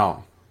it.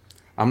 Now,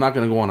 I'm not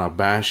going to go on a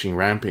bashing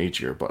rampage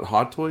here, but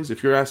Hot Toys,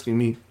 if you're asking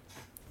me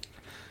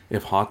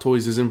if Hot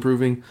Toys is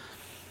improving,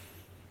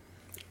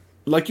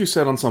 like you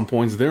said on some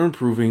points, they're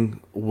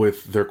improving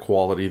with their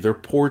quality. Their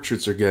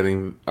portraits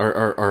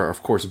are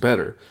of course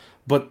better.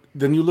 But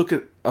then you look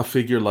at a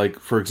figure like,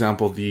 for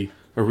example, the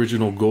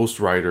original Ghost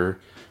Rider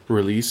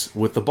release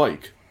with the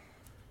bike.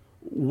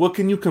 What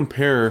can you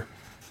compare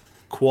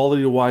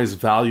quality-wise,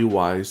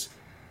 value-wise,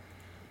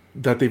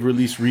 that they've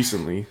released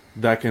recently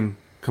that can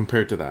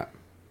compare to that?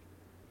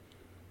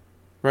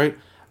 Right?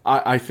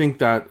 I think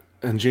that,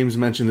 and James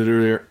mentioned it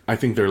earlier, I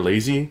think they're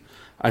lazy.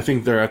 I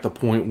think they're at the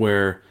point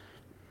where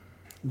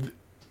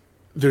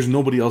there's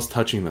nobody else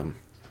touching them.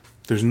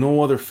 There's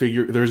no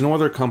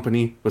other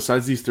company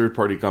besides these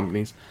third-party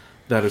companies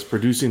that is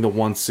producing the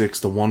 1/6,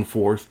 the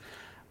 1/4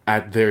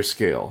 at their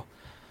scale.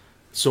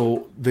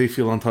 So they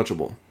feel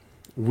untouchable.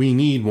 We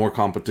need more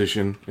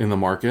competition in the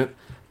market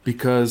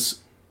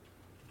because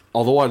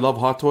although I love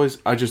Hot Toys,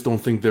 I just don't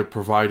think they're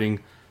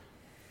providing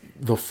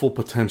the full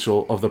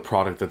potential of the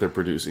product that they're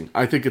producing.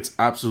 I think it's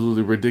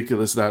absolutely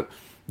ridiculous that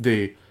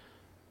they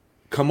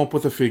come up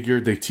with a figure,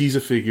 they tease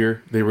a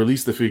figure, they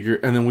release the figure,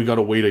 and then we got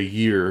to wait a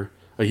year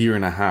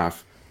and a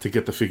half to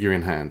get the figure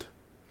in hand.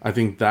 I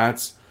think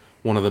that's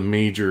one of the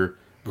major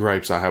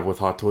gripes I have with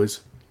Hot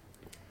Toys.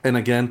 And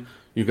again,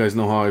 you guys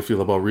know how I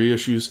feel about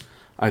reissues.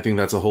 I think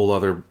that's a whole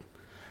other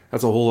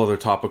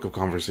topic of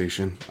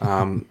conversation,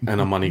 and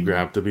a money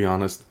grab, to be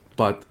honest.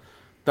 But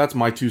that's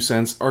my 2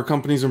 cents. Are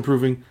companies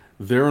improving?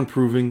 They're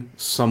improving,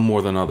 some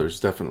more than others,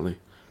 definitely.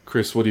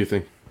 Chris, what do you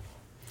think?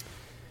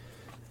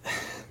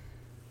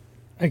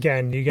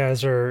 again,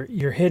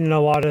 you're hitting a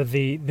lot of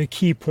the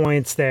key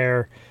points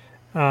there.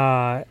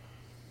 As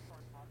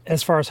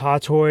far as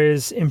Hot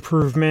Toys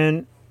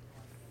improvement,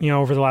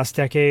 over the last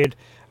decade,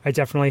 I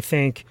definitely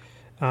think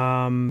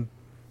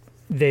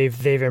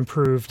they've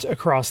improved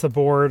across the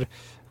board.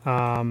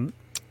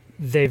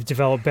 They've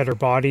developed better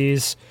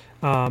bodies,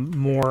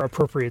 more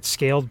appropriate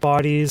scaled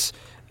bodies.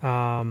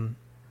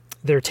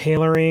 Their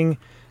tailoring,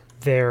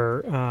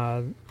 their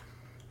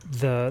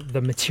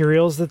the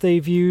materials that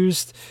they've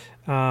used.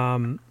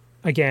 Again,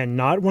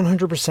 not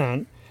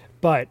 100%,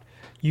 but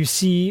you've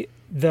seen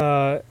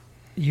the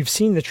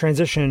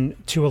transition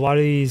to a lot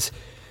of these.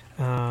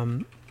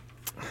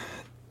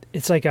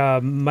 It's like a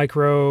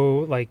micro,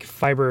 like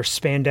fiber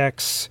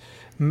spandex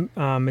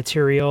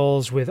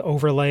materials with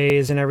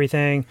overlays and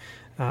everything.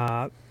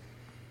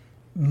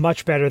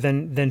 Much better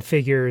than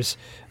figures.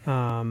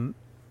 8-10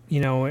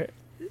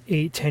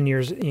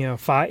 years,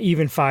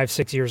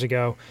 5-6 years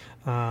ago.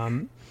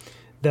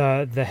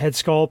 The head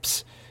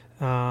sculpts,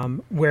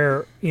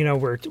 where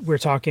we're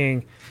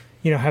talking,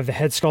 have the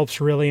head sculpts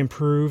really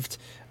improved?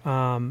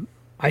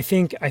 I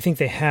think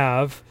they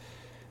have.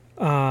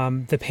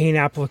 The paint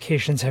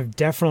applications have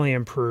definitely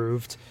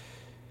improved.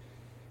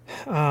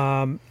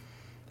 But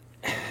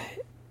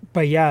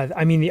yeah,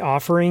 I mean, the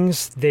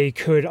offerings, they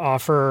could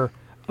offer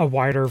a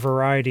wider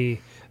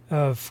variety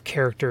of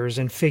characters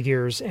and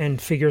figures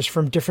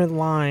from different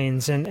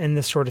lines and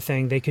this sort of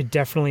thing. They could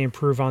definitely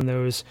improve on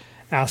those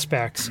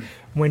aspects.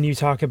 When you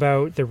talk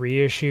about the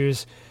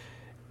reissues,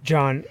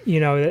 John,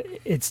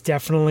 it's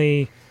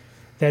definitely,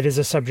 that is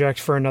a subject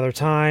for another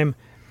time,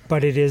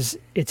 but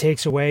it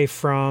takes away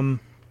from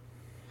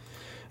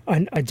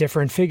a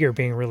different figure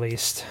being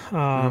released.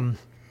 I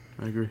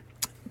agree.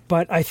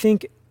 But I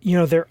think,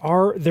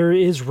 there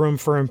is room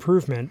for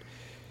improvement.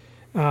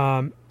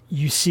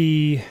 You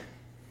see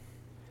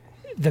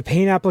the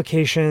paint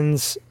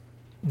applications,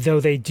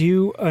 though they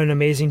do an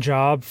amazing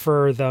job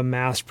for the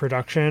mass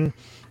production,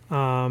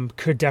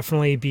 could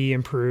definitely be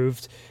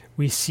improved.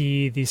 We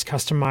see these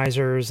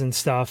customizers and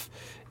stuff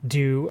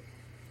do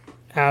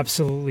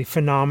absolutely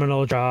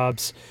phenomenal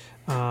jobs,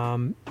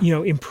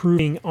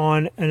 improving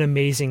on an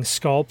amazing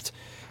sculpt.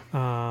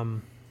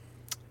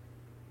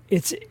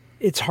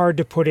 It's hard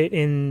to put it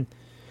in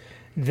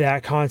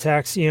that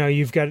context.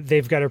 They've got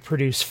to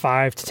produce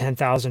 5,000 to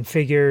 10,000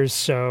 figures,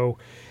 so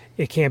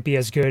it can't be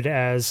as good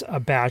as a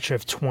batch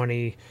of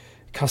 20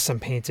 custom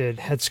painted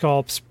head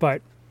sculpts,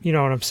 but you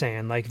know what I'm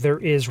saying? Like, there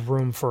is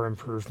room for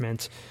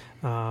improvement.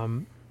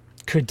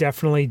 Could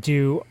definitely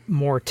do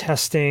more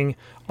testing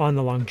on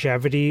the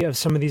longevity of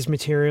some of these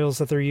materials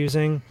that they're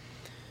using.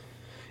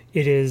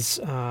 It is,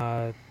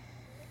 though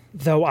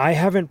I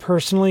haven't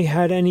personally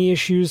had any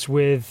issues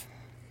with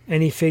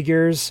any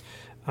figures,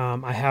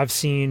 I have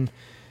seen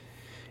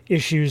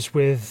issues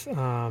with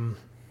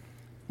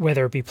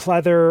whether it be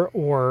pleather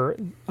or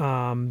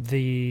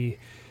the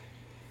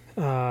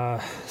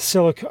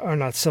silicone, or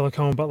not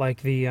silicone, but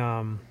like the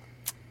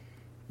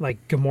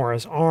like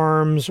Gamora's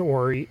arms,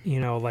 or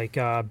like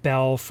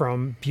Belle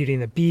from Beauty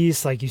and the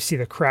Beast. Like, you see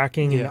the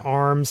cracking in the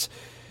arms.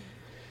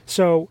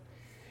 So,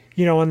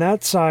 on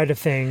that side of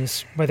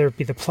things, whether it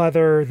be the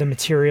pleather, the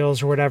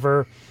materials, or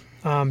whatever,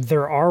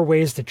 there are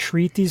ways to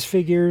treat these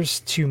figures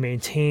to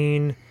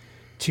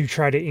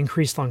try to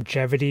increase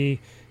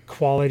longevity,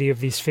 quality of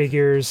these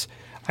figures.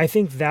 I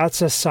think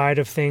that's a side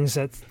of things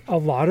that a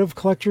lot of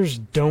collectors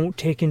don't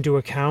take into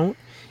account,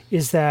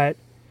 is that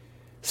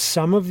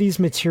some of these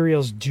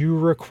materials do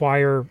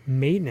require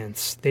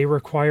maintenance. They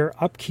require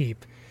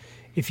upkeep.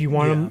 If you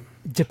want them,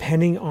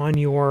 depending on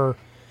your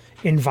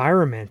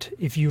environment,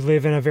 if you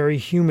live in a very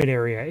humid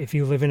area, if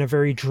you live in a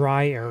very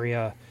dry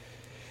area,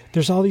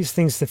 there's all these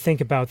things to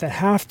think about that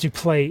have to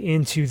play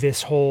into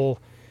this whole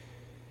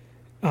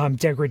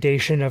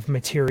degradation of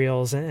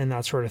materials and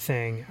that sort of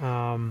thing.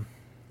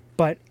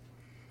 But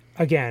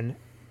again,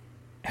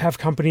 have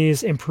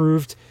companies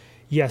improved?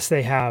 Yes,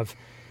 they have.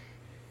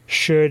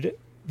 Should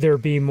there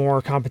be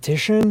more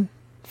competition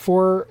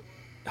for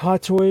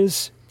Hot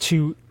Toys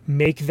to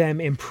make them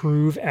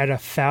improve at a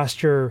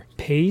faster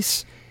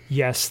pace?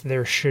 Yes,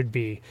 there should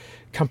be.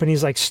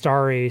 Companies like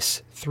Star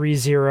Ace,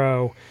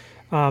 3-0,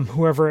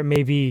 whoever it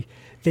may be,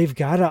 they've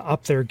got to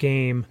up their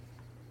game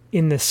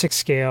in the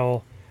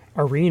 6-scale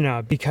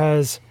arena,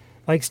 because,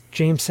 like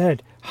James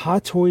said,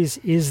 Hot Toys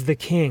is the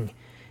king.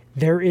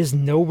 There is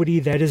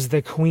nobody that is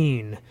the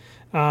queen.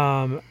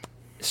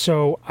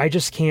 So I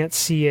just can't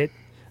see it.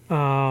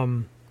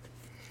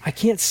 I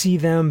can't see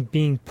them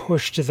being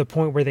pushed to the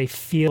point where they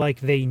feel like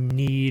they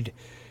need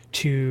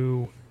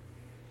to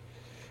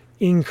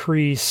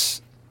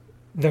increase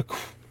the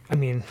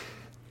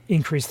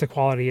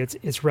quality.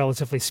 It's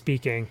relatively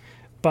speaking,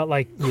 but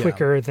like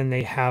quicker than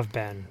they have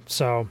been.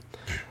 So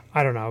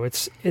I don't know.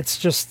 It's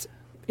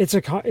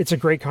a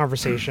great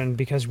conversation,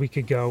 because we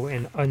could go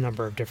in a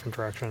number of different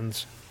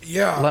directions.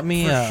 Yeah, let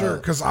me for sure.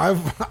 Because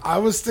I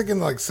was thinking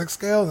like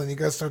 6-scale, and then you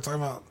guys start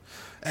talking about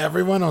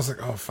everyone. I was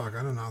like, oh fuck,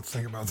 I don't know how to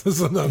think about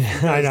this enough.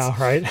 I know,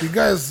 right? You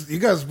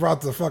guys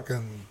brought the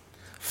fucking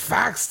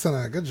facts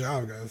tonight. Good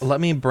job, guys. Let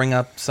me bring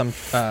up some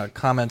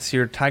comments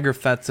here. Tiger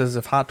Fett says,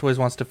 if Hot Toys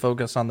wants to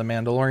focus on The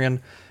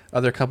Mandalorian,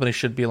 other companies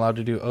should be allowed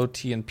to do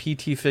OT and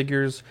PT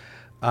figures.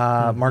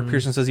 Mark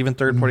Pearson says, even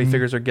third-party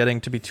figures are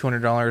getting to be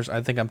 $200.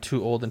 I think I'm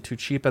too old and too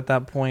cheap at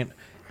that point.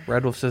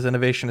 Red Wolf says,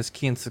 innovation is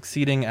key in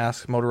succeeding.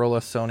 Ask Motorola,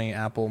 Sony,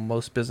 Apple.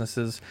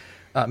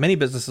 Many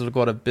businesses will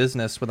go out of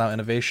business without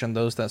innovation.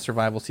 Those that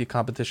survive will see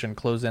competition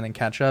close in and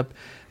catch up.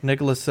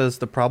 Nicholas says,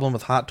 the problem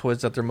with Hot Toys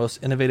is that their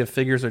most innovative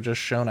figures are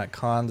just shown at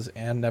cons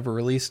and never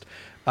released.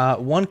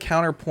 One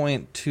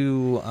counterpoint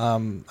to,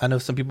 I know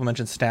some people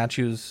mentioned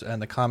statues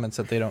and the comments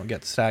that they don't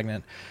get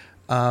stagnant.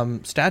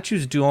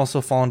 Statues do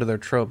also fall into their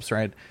tropes,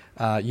 right?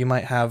 You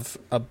might have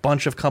a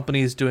bunch of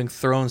companies doing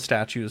throne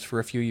statues for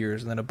a few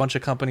years, and then a bunch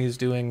of companies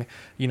doing,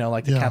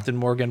 like the Captain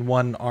Morgan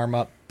one arm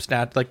up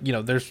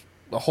there's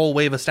a whole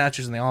wave of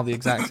statues and they all have the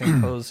exact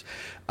same pose.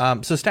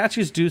 So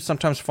statues do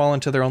sometimes fall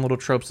into their own little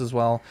tropes as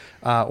well,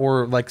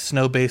 or like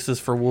snow bases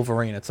for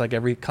Wolverine. It's like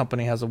every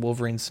company has a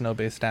Wolverine snow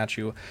base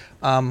statue.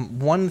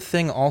 One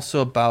thing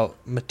also about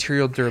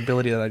material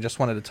durability that I just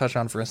wanted to touch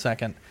on for a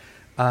second.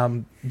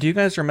 Do you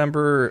guys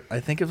remember, I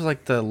think it was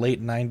like the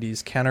late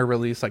 90s, Kenner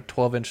released like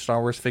 12-inch Star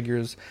Wars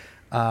figures.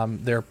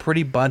 They're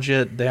pretty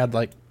budget. They had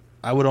like,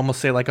 I would almost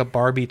say like a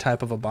Barbie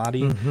type of a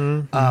body.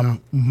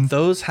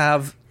 Those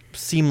have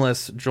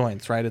seamless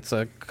joints, right? It's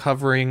a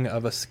covering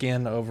of a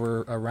skin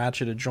over a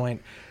ratcheted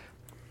joint.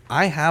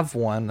 I have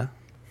one,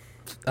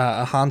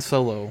 a Han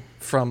Solo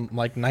from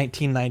like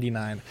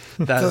 1999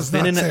 that has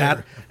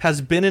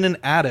been in an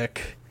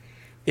attic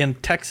in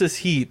Texas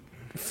heat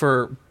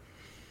for,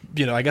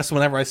 I guess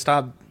whenever I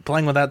stopped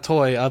playing with that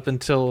toy up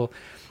until,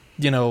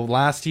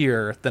 last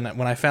year, then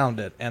when I found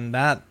it, and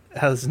that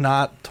has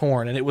not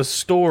torn, and it was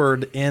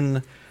stored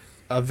in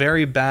a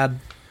very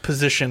bad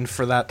position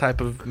for that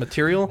type of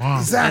material.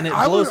 Wow. Zach, and it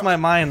blows my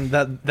mind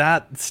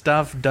that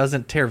stuff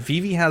doesn't tear.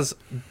 Vivi has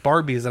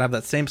Barbies that have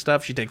that same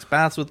stuff. She takes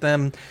baths with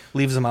them,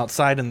 leaves them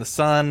outside in the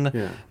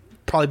sun,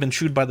 probably been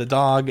chewed by the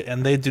dog,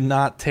 and they do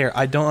not tear.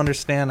 I don't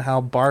understand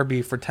how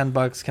Barbie for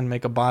 $10 can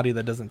make a body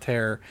that doesn't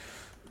tear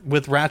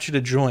with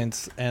ratcheted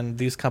joints, and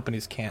these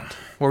companies can't.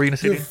 What were you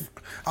gonna say?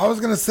 I was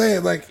gonna say,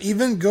 like,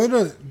 even go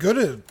to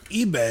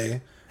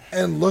eBay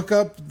and look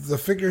up the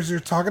figures you're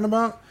talking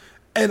about,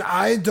 and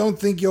I don't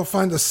think you'll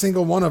find a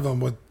single one of them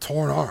with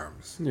torn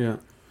arms. Yeah.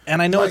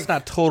 And I know it's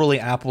not totally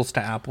apples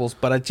to apples,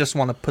 but I just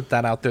want to put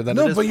that out there. That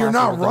no, it is but you're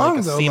not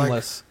wrong though.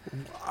 Seamless.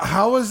 Like,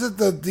 how is it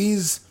that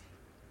these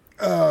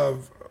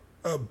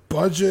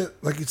budget,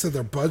 like you said,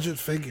 they're budget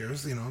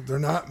figures? They're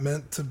not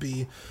meant to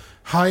be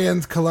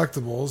high-end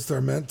collectibles. They're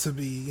meant to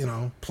be,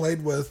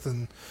 played with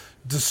and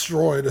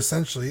destroyed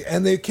essentially,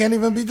 and they can't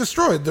even be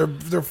destroyed.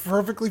 They're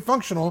perfectly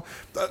functional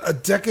a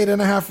decade and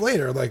a half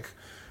later. Like,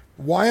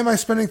 why am I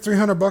spending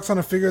 $300 on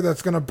a figure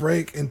that's going to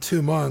break in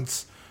 2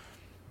 months?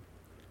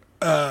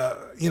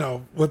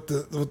 With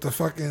the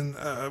fucking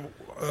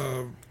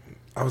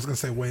I was going to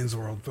say Wayne's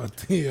World, but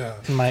the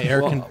my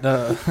air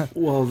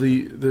well,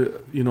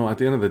 the at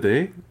the end of the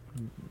day,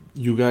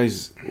 you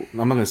guys,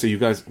 I'm not going to say you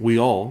guys, we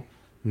all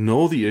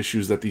know the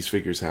issues that these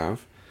figures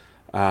have.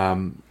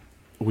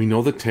 We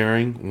know the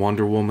tearing,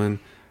 Wonder Woman,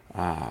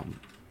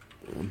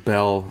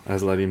 Belle,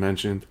 as Letty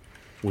mentioned.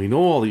 We know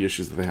all the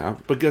issues that they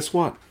have, but guess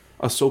what?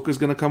 Ahsoka's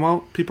going to come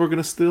out. People are going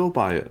to still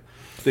buy it.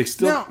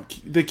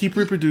 They keep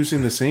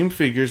reproducing the same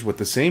figures with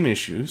the same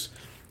issues,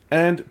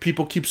 and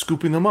people keep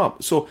scooping them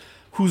up. So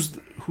who's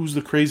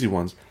the crazy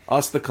ones?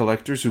 Us, the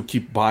collectors, who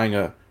keep buying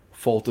a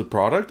faulted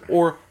product,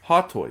 or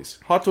Hot Toys?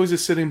 Hot Toys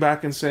is sitting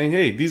back and saying,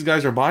 hey, these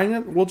guys are buying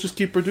it, we'll just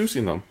keep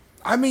producing them.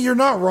 I mean, you're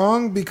not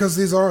wrong, because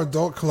these are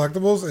adult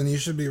collectibles and you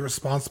should be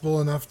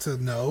responsible enough to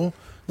know.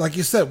 Like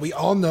you said, we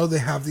all know they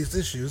have these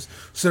issues,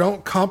 so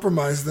don't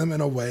compromise them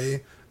in a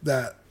way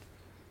that,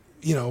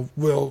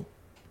 will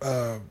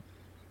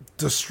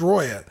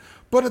destroy it.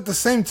 But at the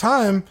same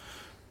time,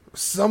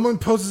 someone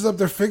posts up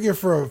their figure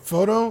for a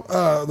photo,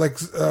 like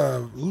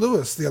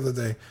Lewis the other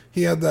day.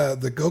 He had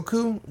the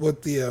Goku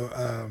with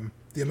the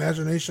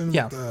imagination,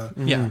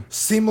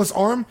 seamless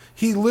arm.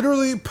 He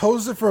literally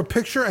posed it for a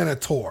picture and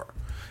it tore.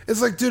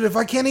 It's like, dude, if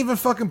I can't even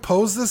fucking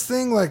pose this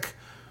thing, like,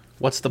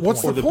 what's the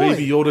point? Or the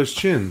Baby Yoda's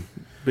chin.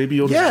 Baby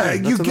Yoda's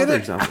chin. You get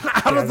it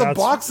out of the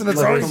box and it's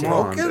already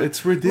broken.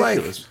 It's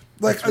ridiculous.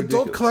 Like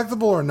adult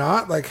collectible or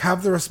not, like,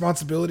 have the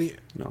responsibility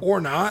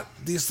or not,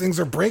 these things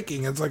are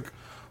breaking. It's like,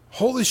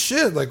 holy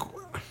shit! Like,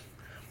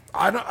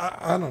 I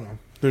don't know.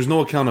 There's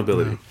no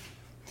accountability.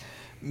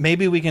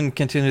 Maybe we can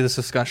continue this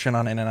discussion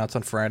on In and Outs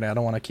on Friday. I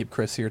don't want to keep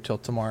Chris here till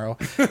tomorrow.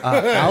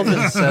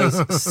 Alvin says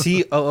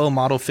COO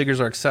model figures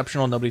are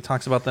exceptional. Nobody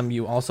talks about them.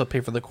 You also pay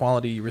for the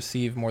quality you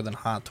receive more than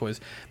Hot Toys.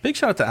 Big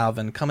shout out to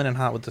Alvin, coming in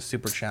hot with the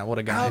super chat. What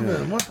a guy!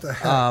 Alvin, what the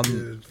heck,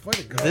 dude? Way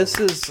to go. This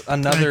is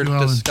another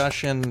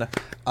discussion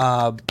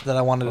that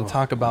I wanted to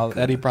talk about.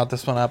 Eddie brought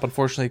this one up.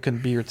 Unfortunately, he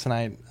couldn't be here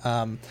tonight.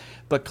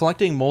 But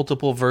collecting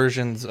multiple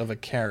versions of a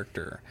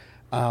character.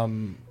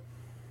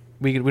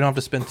 we don't have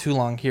to spend too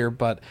long here,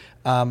 but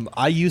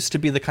I used to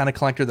be the kind of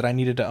collector that I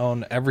needed to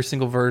own every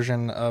single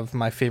version of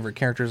my favorite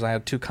characters. I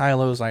had 2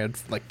 Kylos, I had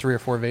like 3 or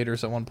 4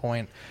 Vaders at one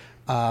point,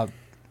 and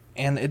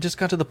it just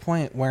got to the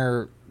point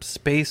where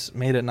space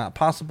made it not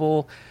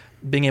possible.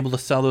 Being able to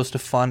sell those to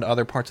fund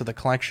other parts of the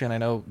collection. I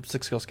know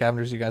Six Scale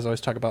Scavengers, you guys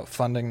always talk about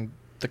funding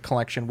the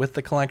collection with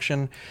the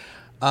collection.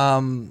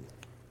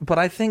 But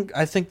I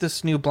think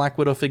this new Black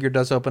Widow figure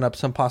does open up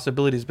some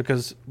possibilities,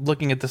 because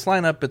looking at this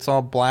lineup, it's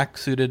all black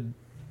suited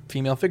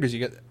female figures. You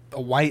get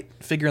a white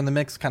figure in the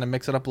mix, kind of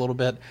mix it up a little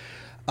bit.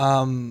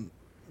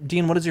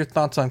 Dean, what is your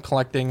thoughts on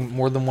collecting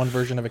more than one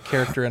version of a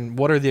character, and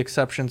what are the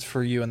exceptions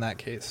for you in that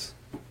case?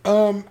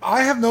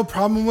 I have no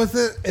problem with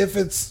it if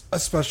it's a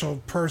special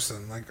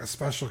person, like a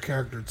special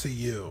character to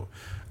you.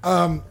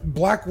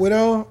 Black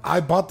Widow,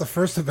 I bought the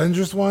first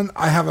Avengers one.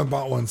 I haven't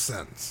bought one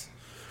since.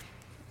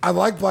 I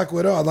like Black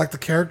Widow. I like the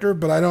character,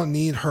 but I don't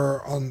need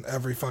her on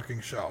every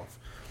fucking shelf.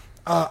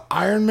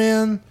 Iron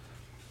Man,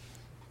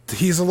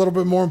 he's a little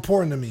bit more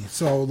important to me.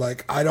 So,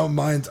 like, I don't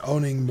mind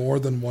owning more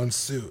than one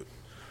suit.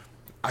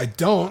 I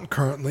don't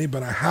currently,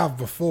 but I have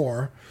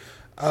before.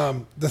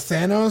 The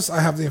Thanos,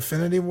 I have the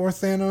Infinity War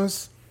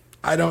Thanos.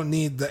 I don't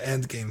need the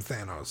Endgame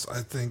Thanos.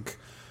 I think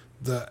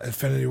the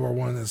Infinity War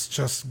one is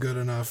just good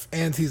enough.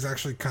 And he's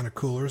actually kind of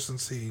cooler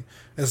since he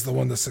is the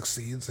one that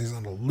succeeds. He's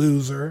not a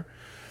loser.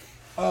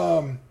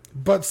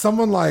 But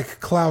someone like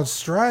Cloud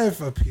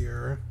Strife up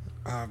here,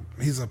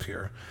 he's up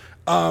here.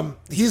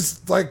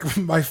 He's like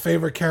my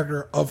favorite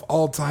character of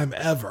all time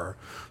ever.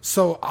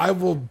 So I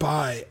will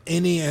buy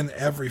any and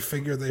every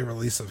figure they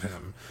release of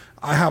him.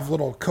 I have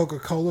little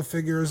Coca-Cola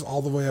figures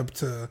all the way up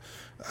to,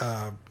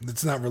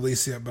 it's not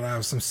released yet, but I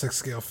have some 6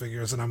 scale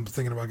figures, and I'm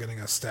thinking about getting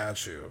a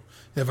statue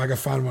if I can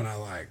find one I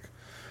like.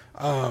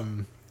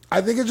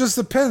 I think it just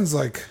depends,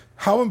 like,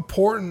 how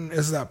important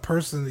is that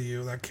person to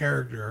you, that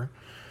character,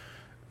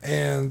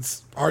 and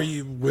are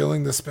you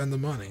willing to spend the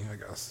money, I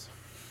guess.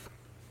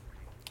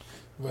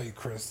 What about you,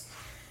 Chris?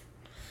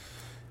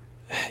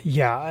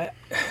 Yeah,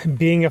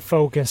 being a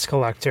Focus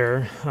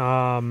collector,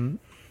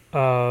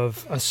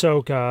 of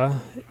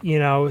Ahsoka,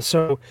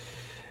 so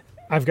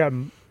I've got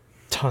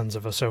tons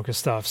of Ahsoka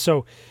stuff.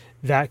 So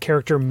that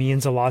character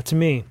means a lot to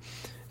me.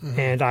 Mm-hmm.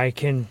 And I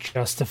can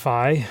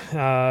justify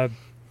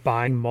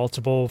buying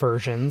multiple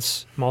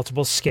versions,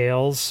 multiple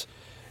scales,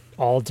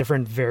 all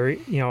different,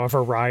 a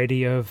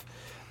variety of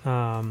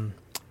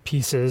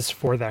pieces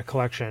for that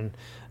collection.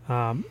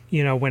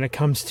 When it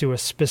comes to a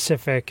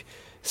specific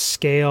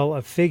scale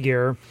of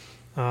figure,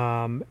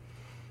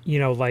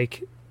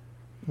 like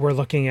we're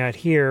looking at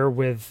here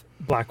with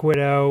Black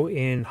Widow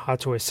in Hot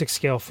Toys 6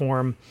 scale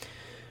form.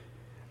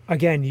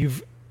 Again,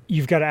 you've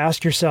got to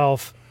ask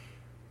yourself,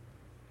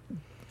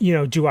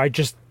 do I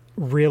just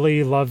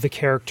really love the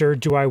character?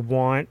 Do I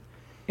want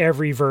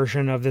every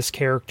version of this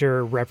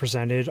character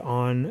represented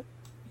on,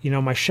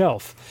 my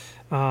shelf?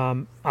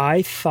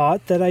 I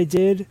thought that I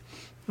did,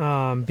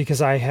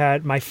 because I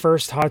had my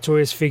first Hot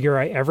Toys figure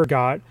I ever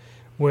got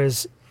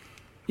was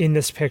in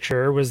this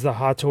picture, was the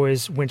Hot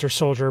Toys Winter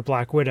Soldier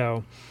Black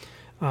Widow.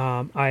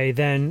 I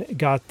then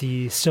got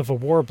the Civil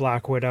War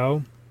Black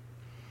Widow,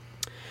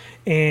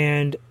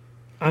 and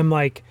I'm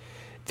like,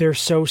 they're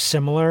so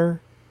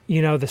similar.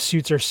 The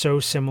suits are so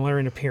similar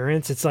in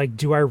appearance. It's like,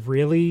 do I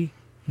really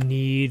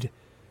need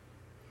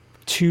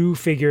 2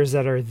 figures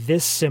that are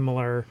this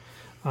similar?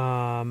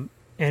 And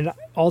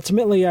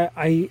ultimately,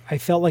 I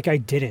felt like I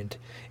didn't.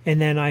 And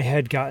then I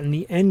had gotten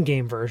the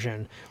Endgame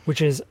version,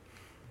 which is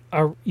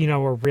a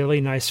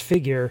really nice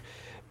figure,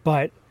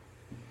 but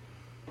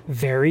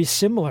very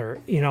similar.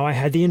 I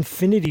had the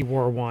Infinity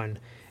War one,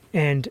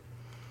 and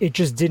it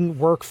just didn't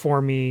work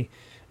for me.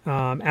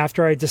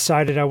 After I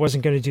decided I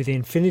wasn't going to do the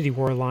Infinity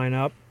War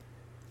lineup,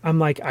 I'm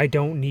like, I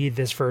don't need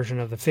this version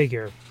of the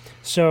figure.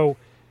 So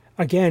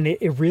again,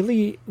 it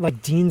really,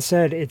 like Dean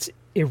said, it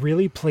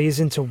really plays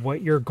into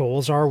what your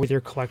goals are with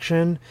your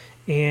collection,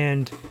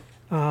 and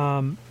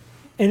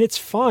it's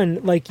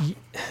fun. Like,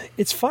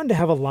 it's fun to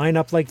have a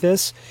lineup like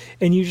this,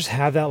 and you just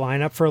have that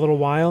lineup for a little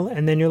while,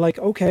 and then you're like,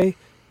 okay,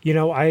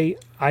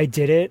 I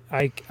did it.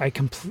 I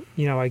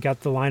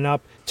got the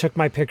lineup, took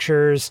my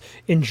pictures,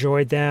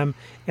 enjoyed them,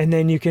 and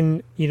then you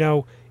can,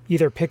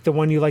 either pick the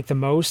one you like the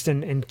most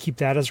and keep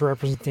that as a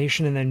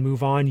representation, and then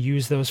move on,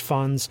 use those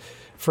funds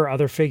for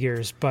other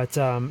figures. But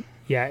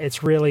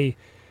it's really,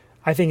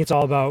 I think it's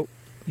all about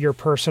your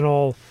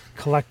personal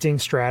collecting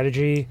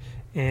strategy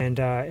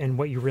and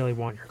what you really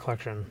want in your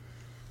collection.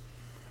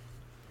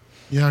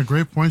 Yeah,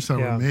 great points that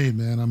were made,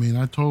 man. I mean,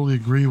 I totally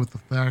agree with the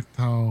fact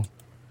how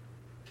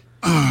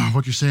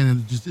what you're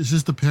saying. It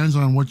just depends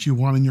on what you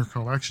want in your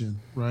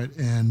collection, right?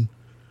 And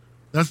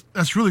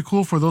that's really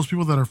cool for those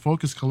people that are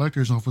focused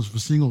collectors off of a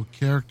single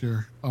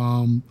character.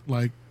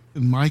 Like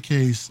in my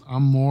case,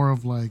 I'm more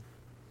of like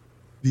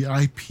the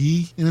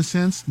IP in a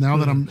sense. Now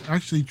that I'm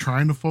actually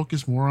trying to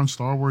focus more on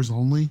Star Wars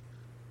only.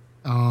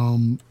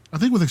 I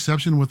think with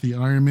exception with the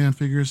Iron Man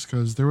figures,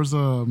 because there was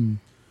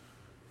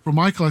for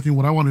my collecting,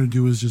 what I wanted to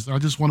do is I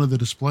just wanted the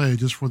display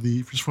just for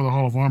the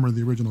Hall of Armor,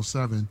 the original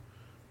 7.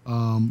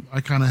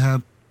 I kind of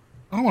had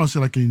I don't want to say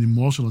like an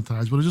emotional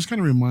ties, but it just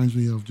kind of reminds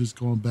me of just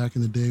going back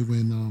in the day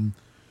when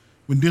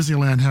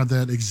Disneyland had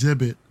that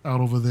exhibit out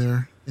over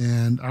there,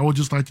 and I would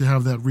just like to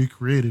have that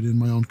recreated in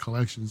my own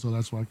collection. So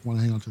that's why I want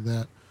to hang on to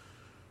that.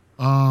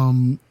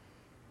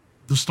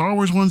 The Star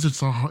Wars ones,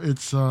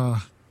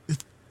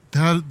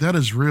 that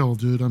is real,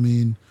 dude. I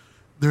mean,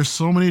 there's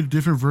so many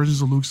different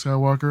versions of Luke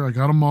Skywalker. I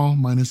got them all,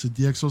 minus the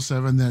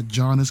DX-07 that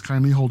John is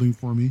kindly holding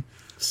for me.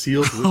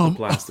 Sealed with the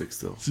plastic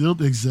still.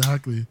 Sealed,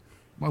 exactly.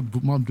 My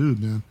dude,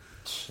 man.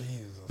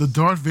 Jesus. The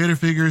Darth Vader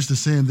figure is the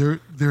same.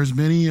 There's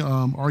many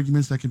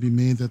arguments that can be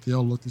made that they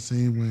all look the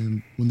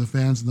same when the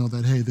fans know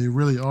that, hey, they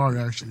really are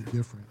actually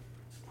different.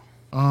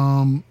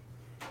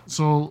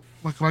 So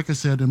like I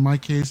said, in my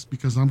case,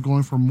 because I'm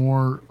going for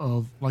more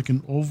of like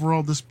an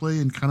overall display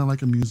and kind of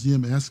like a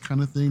museum-esque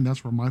kind of thing,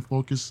 that's where my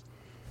focus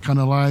kind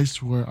of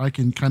lies, where I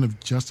can kind of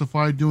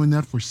justify doing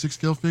that for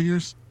 6-scale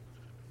figures.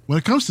 When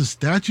it comes to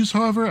statues,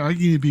 however, I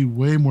need to be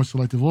way more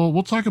selective.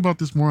 We'll talk about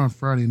this more on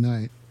Friday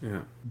night.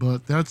 Yeah.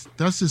 But that's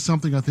just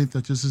something I think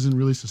that just isn't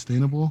really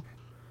sustainable.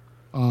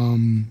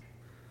 And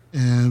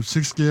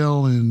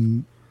 6-scale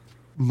and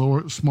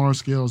smaller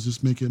scales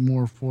just make it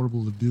more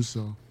affordable to do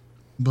so.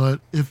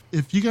 But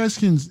if you guys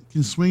can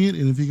swing it,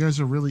 and if you guys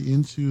are really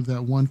into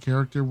that one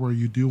character where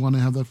you do want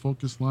to have that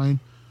focus line,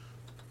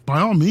 by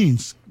all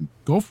means,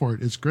 go for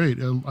it. It's great.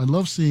 I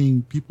love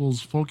seeing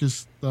people's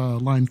focus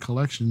line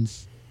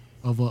collections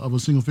of a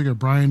single figure.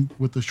 Brian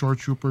with the Short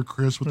Trooper,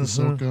 Chris with the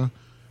Ahsoka.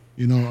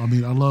 You know, I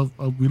mean,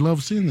 we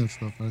love seeing that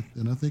stuff,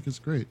 and I think it's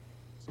great.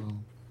 So,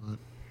 but what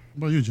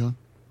about you, John?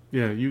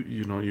 Yeah,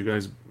 you know, you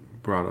guys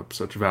brought up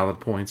such valid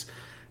points,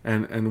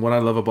 and what I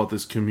love about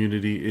this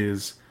community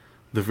is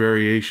the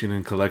variation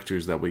in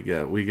collectors that we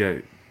get. We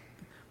get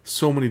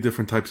so many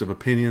different types of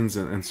opinions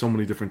and so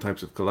many different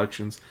types of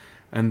collections,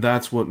 and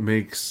that's what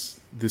makes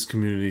this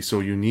community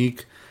so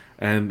unique,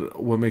 and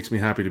what makes me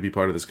happy to be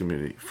part of this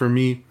community. For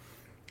me,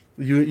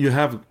 you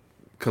have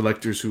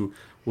collectors who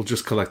will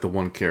just collect the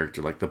one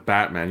character, like the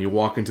Batman. You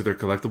walk into their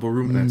collectible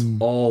room and it's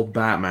all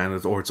Batman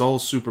or it's all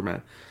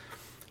Superman.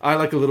 I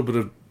like a little bit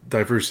of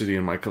diversity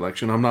in my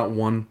collection. I'm not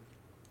one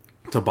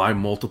to buy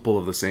multiple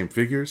of the same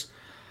figures.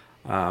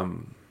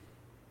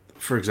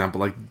 For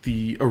example, like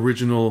the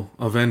original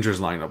Avengers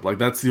lineup. Like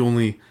that's the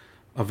only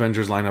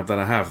Avengers lineup that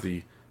I have.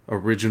 The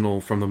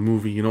original from the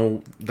movie. You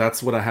know,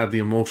 that's what I had the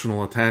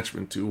emotional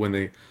attachment to when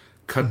they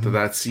cut to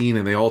that scene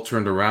and they all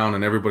turned around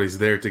and everybody's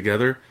there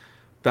together.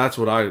 That's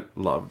what I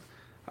loved.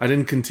 I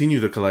didn't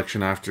continue the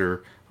collection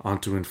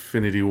onto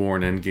Infinity War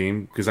and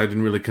Endgame because I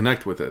didn't really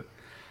connect with it.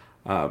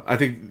 I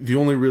think the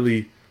only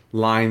really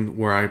line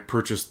where I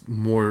purchased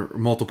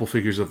multiple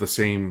figures of the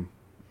same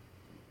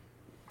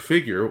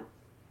figure,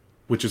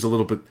 which is a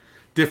little bit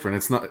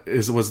different,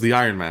 was the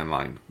Iron Man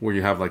line where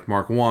you have like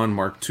Mark 1,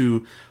 Mark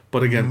 2.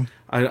 But again,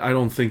 I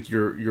don't think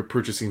you're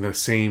purchasing the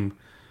same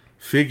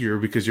figure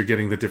because you're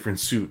getting the different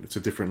suit. It's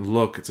a different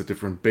look. It's a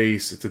different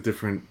base. It's a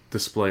different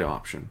display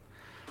option.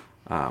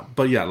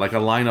 But yeah, like a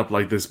lineup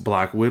like this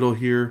Black Widow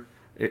here,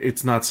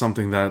 it's not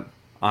something that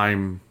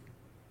I'm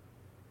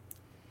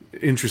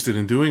interested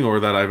in doing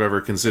or that I've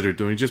ever considered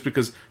doing, just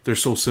because they're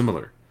so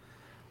similar.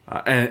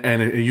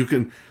 And you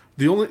can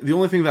the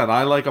only thing that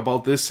I like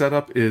about this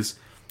setup is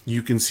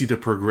you can see the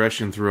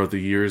progression throughout the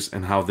years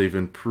and how they've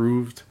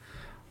improved,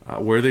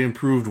 where they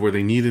improved, where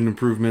they needed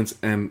improvements,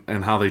 and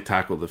how they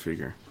tackle the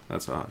figure.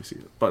 That's how I see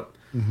it. But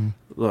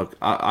look,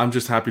 I'm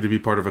just happy to be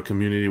part of a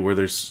community where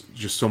there's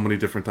just so many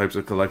different types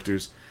of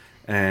collectors,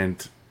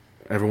 and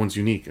everyone's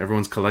unique.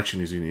 Everyone's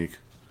collection is unique,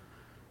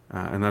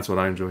 and that's what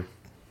I enjoy.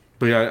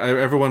 But yeah,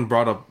 everyone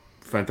brought up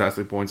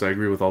fantastic points. I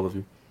agree with all of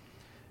you.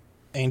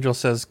 Angel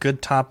says,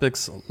 good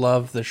topics.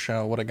 Love the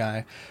show. What a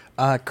guy.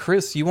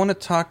 Chris, you want to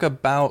talk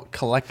about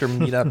collector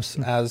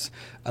meetups as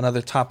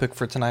another topic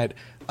for tonight.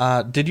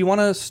 Did you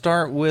want to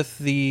start with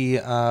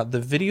the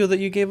video that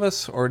you gave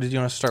us, or did you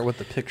want to start with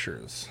the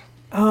pictures?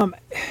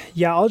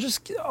 Yeah, I'll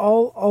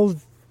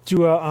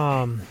do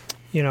a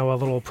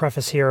little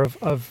preface here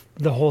of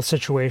the whole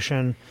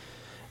situation.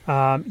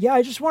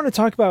 I just want to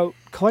talk about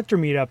collector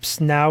meetups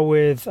now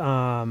with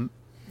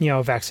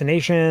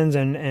vaccinations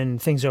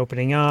and things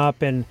opening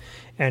up and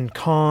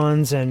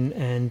cons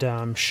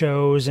and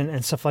shows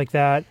and stuff like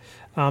that.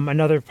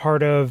 Another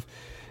part of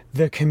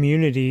the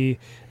community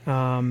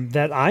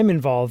that I'm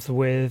involved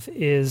with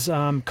is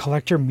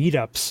collector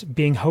meetups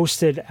being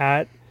hosted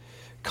at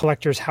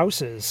collectors'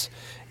 houses,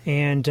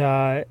 and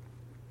I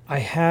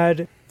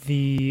had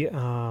the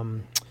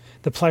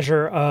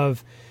pleasure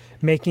of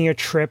making a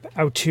trip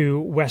out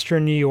to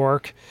Western New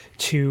York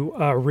to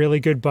a really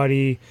good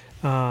buddy's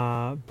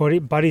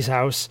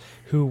house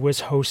who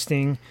was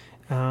hosting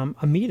a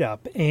meetup.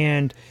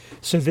 And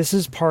so this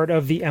is part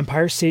of the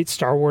Empire State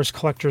Star Wars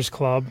Collectors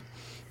Club,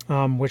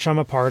 which I'm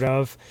a part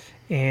of.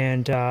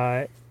 And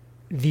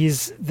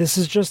this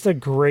is just a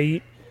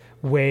great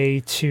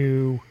way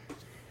to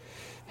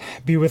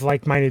be with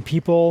like-minded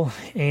people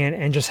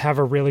and just have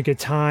a really good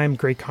time,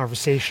 great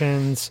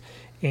conversations,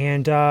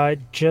 and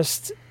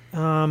just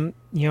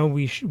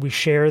we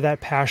share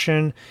that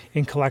passion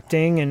in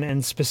collecting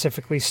and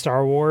specifically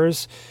Star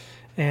Wars.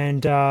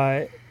 And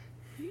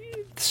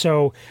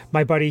so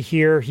my buddy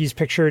here, he's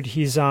pictured,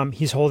 he's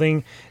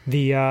holding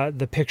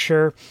the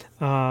picture,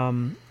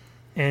 and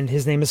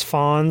his name is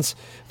Fonz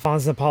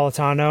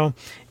Napolitano,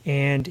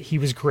 and he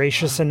was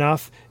gracious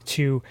enough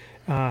to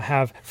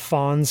have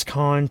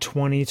FonzCon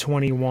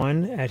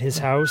 2021 at his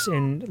house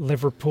in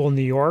Liverpool,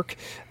 New York.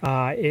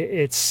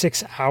 It's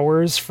 6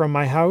 hours from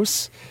my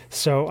house,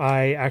 so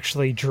I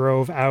actually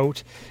drove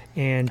out,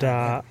 and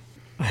I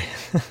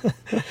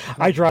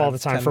drive all the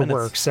time for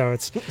work, so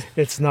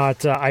it's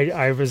not.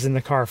 I was in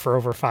the car for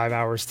over 5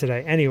 hours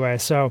today. Anyway,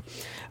 so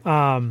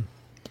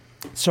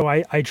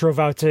I drove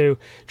out to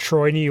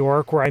Troy, New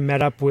York, where I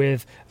met up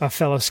with a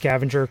fellow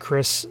scavenger,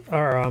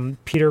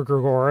 Peter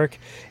Gregoric,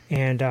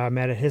 and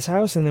met at his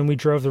house, and then we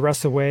drove the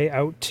rest of the way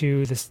out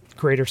to the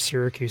greater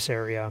Syracuse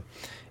area.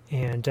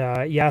 And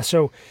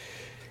so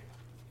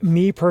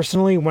me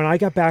personally, when I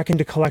got back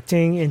into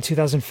collecting in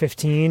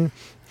 2015,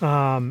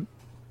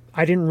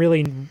 I didn't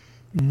really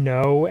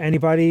know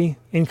anybody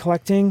in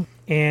collecting,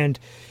 and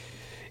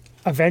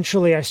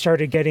eventually I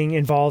started getting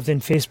involved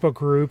in Facebook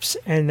groups,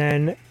 and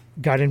then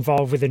got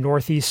involved with the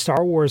Northeast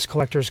Star Wars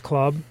Collectors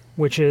Club,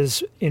 which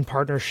is in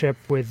partnership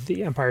with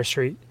the Empire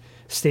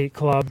State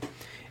Club.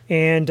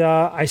 And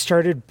I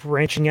started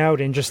branching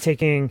out and just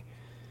taking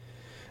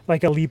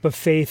like a leap of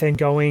faith and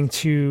going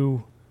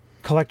to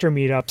collector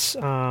meetups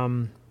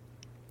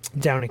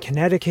down in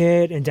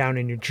Connecticut and down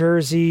in New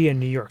Jersey and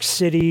New York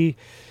City.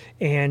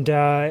 And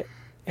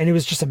it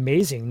was just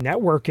amazing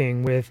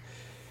networking with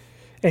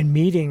and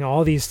meeting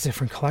all these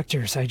different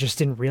collectors. I just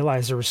didn't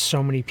realize there were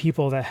so many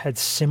people that had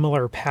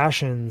similar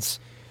passions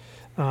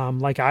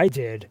like I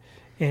did.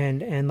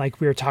 And like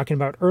we were talking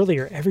about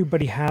earlier,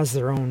 everybody has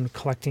their own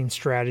collecting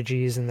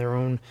strategies and their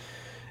own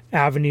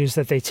avenues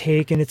that they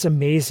take. And it's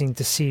amazing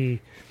to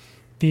see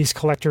these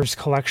collectors'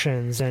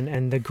 collections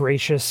and the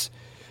gracious,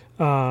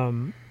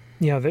 their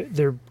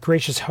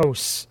gracious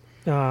hosts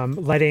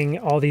letting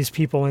all these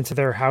people into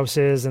their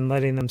houses and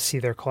letting them see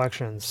their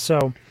collections.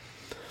 So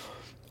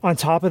on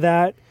top of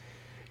that,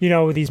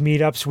 these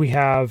meetups we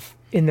have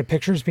in the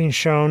pictures being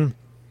shown,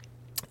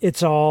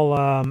 it's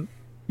all,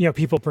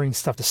 people bring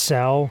stuff to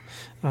sell.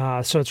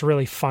 So it's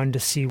really fun to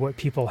see what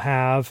people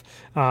have.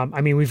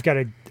 We've got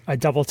a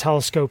double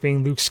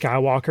telescoping Luke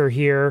Skywalker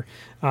here,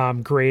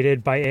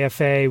 graded by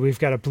AFA. We've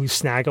got a blue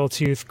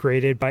snaggletooth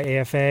graded by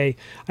AFA.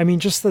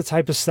 Just the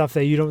type of stuff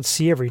that you don't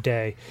see every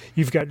day.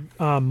 You've got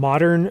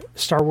modern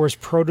Star Wars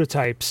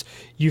prototypes.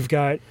 You've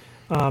got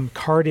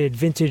carded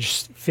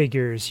vintage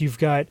figures. You've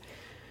got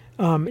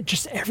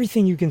just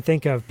everything you can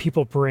think of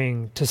people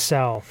bring to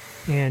sell.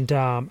 And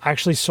I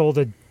actually sold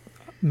a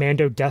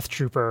Mando Death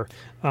Trooper,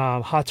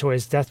 Hot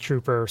Toys Death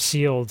Trooper,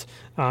 sealed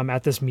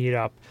at this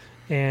meetup.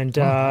 And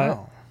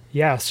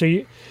so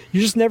you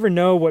just never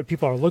know what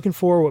people are looking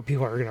for, what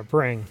people are going to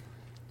bring.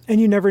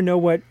 And you never know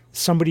what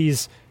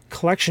somebody's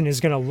collection is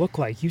going to look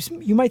like.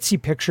 You might see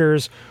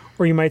pictures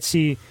or you might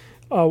see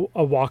a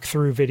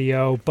walkthrough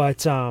video,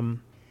 but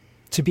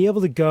to be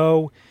able to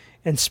go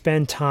and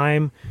spend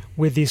time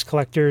with these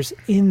collectors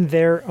in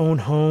their own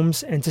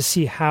homes and to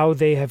see how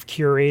they have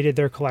curated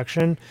their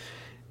collection,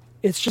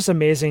 it's just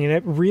amazing. And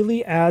it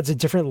really adds a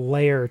different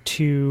layer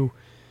to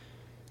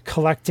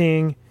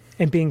collecting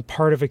and being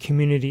part of a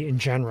community in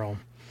general.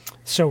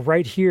 So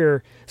right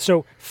here,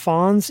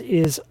 Fonz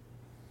is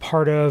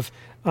part of,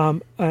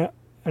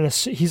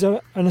 he's an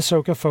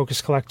Ahsoka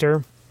focus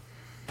collector,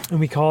 and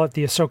we call it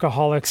the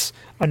Ahsokaholics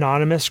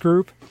Anonymous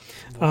group.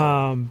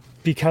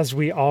 Because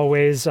we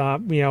always,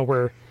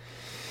 we're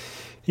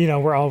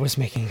always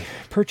making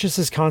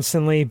purchases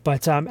constantly.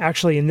 But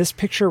actually, in this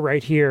picture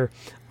right here,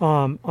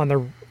 on the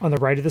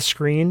right of the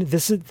screen,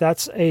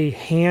 that's a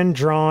hand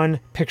drawn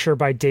picture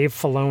by Dave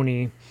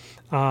Filoni.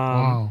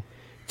 Wow.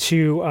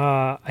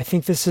 I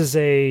think this is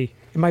it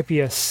might be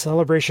a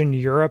Celebration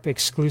Europe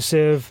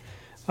exclusive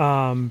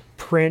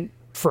print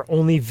for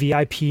only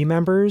VIP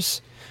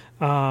members.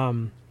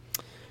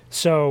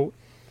 So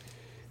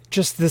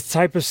just this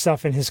type of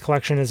stuff in his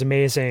collection is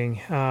amazing.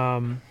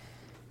 And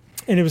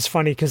it was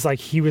funny because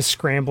he was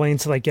scrambling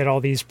to get all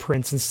these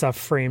prints and stuff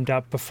framed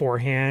up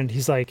beforehand.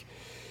 He's like,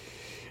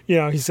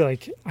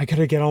 I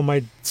gotta get all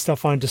my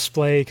stuff on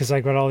display because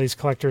I got all these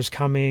collectors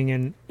coming.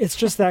 And it's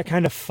just that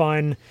kind of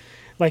fun,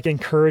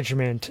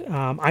 encouragement.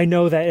 I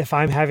know that if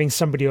I'm having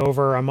somebody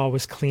over, I'm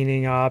always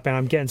cleaning up and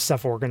I'm getting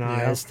stuff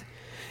organized. Yep.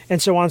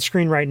 And so on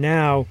screen right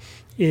now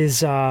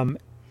is,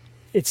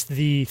 it's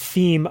the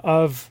theme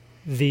of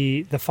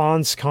the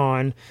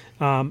FonzCon,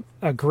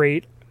 a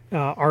great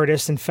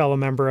artist and fellow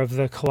member of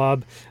the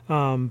club,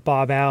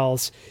 Bob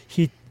Alls.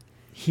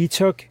 He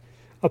took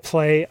a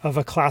play of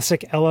a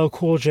classic LL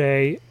Cool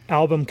J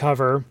album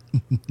cover.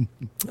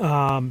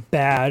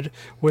 Bad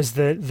was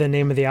the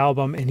name of the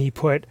album, and he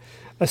put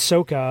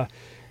Ahsoka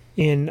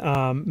in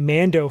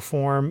Mando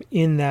form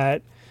in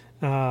that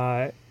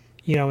in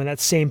that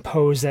same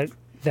pose that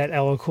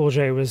LL Cool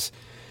J was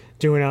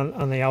doing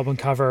on the album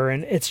cover.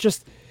 And it's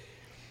just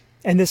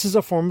and this is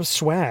a form of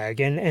swag,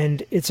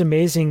 and it's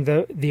amazing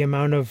the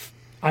amount of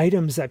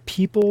items that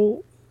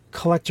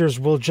collectors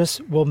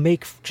will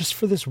make just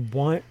for this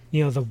one,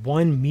 the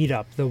one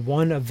meetup, the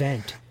one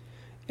event.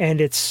 And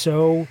it's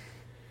so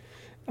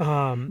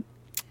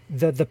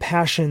the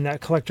passion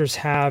that collectors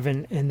have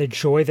and the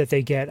joy that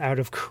they get out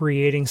of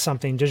creating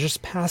something to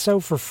just pass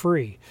out for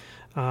free.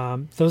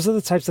 Those are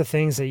the types of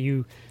things that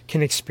you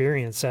can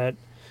experience at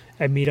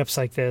meetups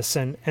like this.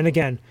 And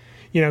again,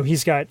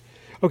 he's got,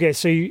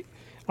 so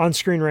on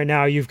screen right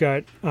now, you've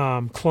got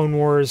Clone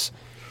Wars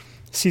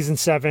Season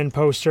 7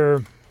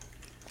 poster.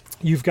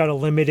 You've got a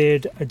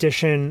limited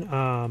edition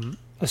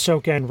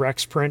Ahsoka and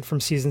Rex print from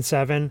Season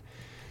 7.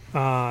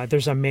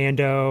 There's a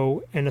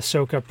Mando and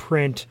Ahsoka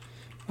print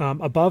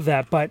above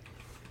that. But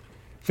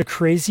the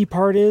crazy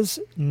part is,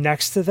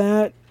 next to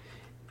that,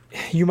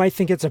 you might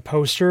think it's a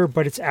poster,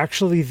 but it's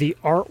actually the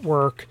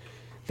artwork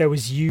that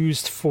was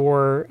used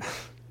for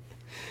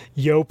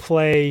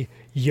YoPlay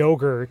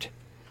yogurt.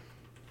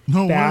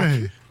 No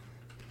way.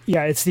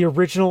 Yeah, it's the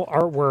original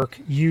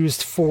artwork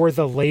used for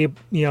the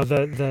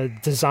the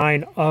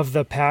design of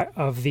the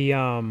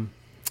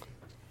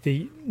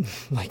the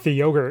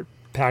yogurt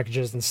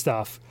packages and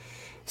stuff.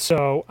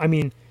 So, I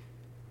mean,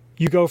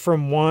 you go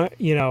from one,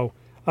 a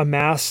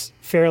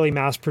fairly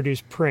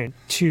mass-produced print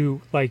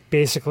to like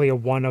basically a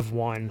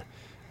one-of-one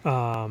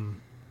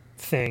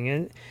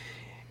thing.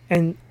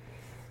 And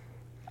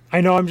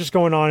I know I'm just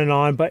going on and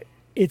on, but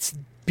it's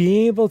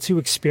being able to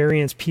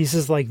experience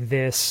pieces like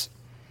this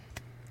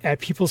at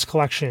people's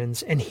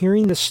collections and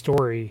hearing the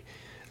story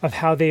of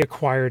how they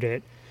acquired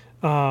it,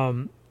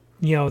 the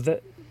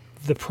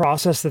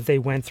process that they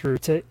went through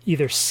to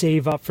either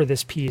save up for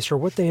this piece or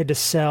what they had to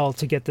sell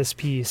to get this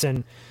piece.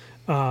 And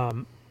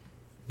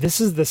this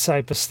is the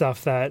type of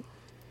stuff that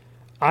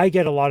I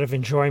get a lot of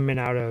enjoyment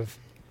out of,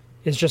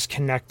 is just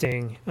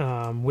connecting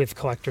with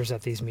collectors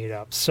at these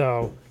meetups.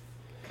 So,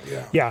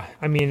 yeah,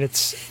 I mean,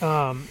 it's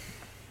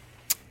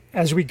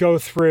as we go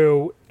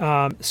through.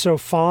 So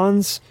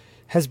Fonz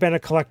has been a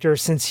collector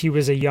since he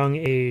was a young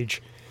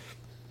age,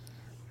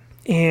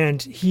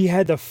 and he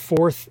had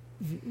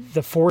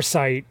the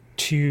foresight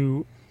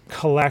to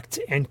collect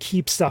and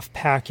keep stuff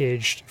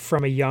packaged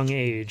from a young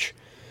age.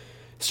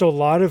 So a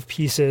lot of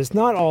pieces,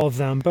 not all of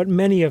them, but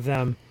many of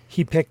them,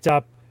 he picked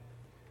up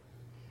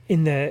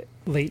in the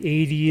late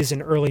 80s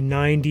and early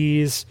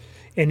 90s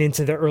and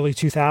into the early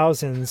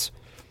 2000s.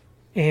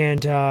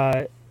 And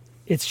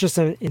it's just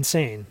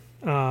insane.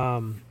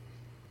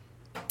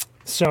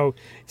 So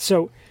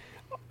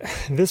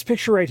this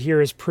picture right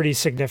here is pretty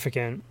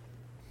significant.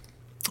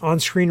 On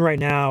screen right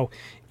now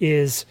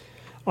is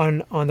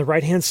on the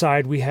right-hand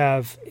side, we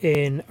have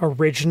an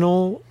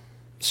original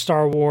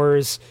Star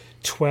Wars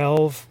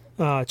 12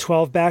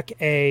 back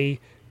A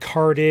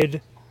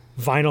carded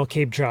vinyl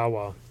Cape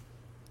Jawa.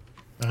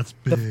 That's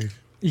big.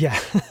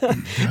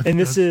 And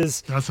this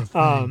is that's a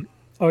thing.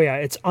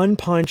 It's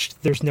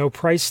unpunched. There's no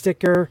price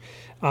sticker.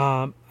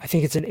 I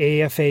think it's an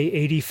AFA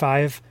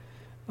 85.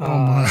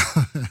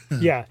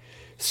 Yeah.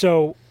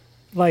 So,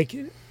 like,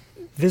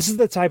 this is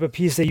the type of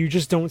piece that you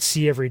just don't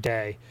see every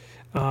day.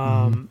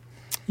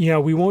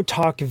 We won't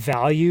talk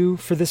value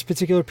for this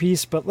particular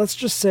piece, but let's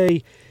just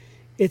say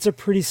it's a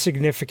pretty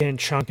significant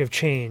chunk of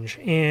change.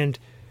 And,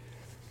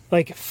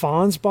 like,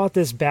 Fonz bought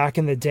this back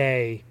in the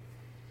day,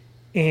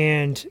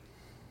 and,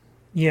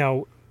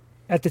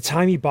 at the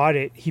time he bought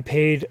it, he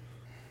paid,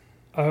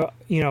 a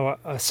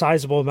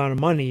sizable amount of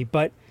money,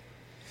 but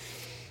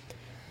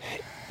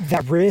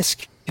that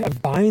risk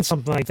of buying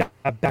something like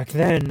that back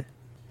then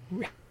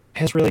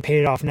has really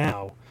paid off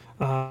now.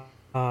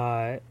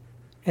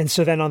 And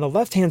so then on the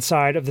left-hand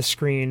side of the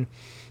screen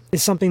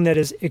is something that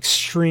is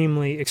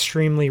extremely,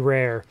 extremely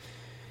rare.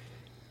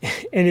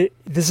 And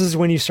this is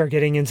when you start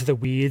getting into the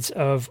weeds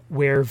of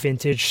where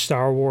vintage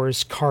Star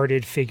Wars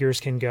carded figures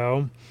can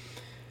go.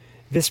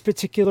 This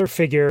particular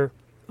figure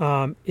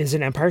is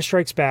an Empire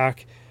Strikes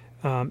Back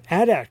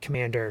AT-AT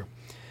Commander,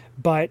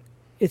 but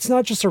it's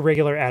not just a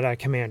regular AT-AT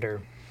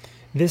Commander.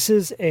 This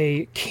is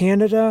a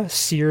Canada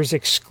Sears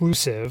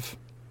exclusive.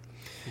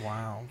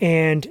 Wow.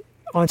 And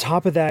on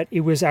top of that,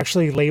 it was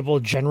actually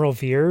labeled General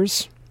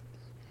Veers.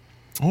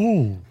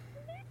 Oh.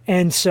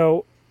 And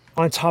so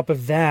on top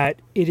of that,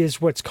 it is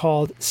what's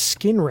called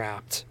skin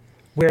wrapped,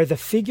 where the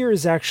figure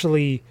is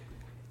actually,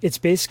 it's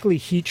basically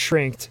heat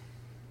shrinked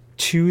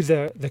to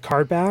the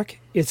card back.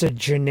 It's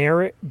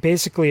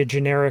basically a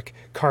generic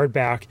card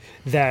back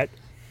that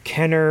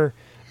Kenner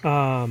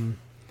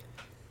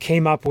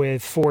came up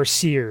with for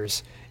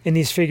Sears. And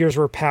these figures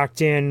were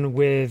packed in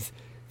with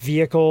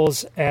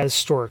vehicles as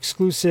store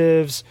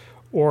exclusives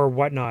or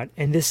whatnot.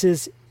 And this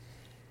is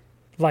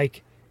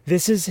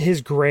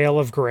his grail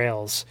of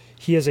grails.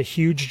 He is a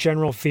huge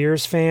General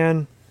Veers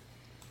fan.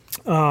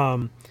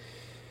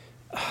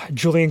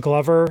 Julian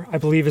Glover, I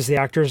believe, is the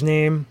actor's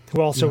name,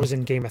 who also was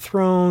in Game of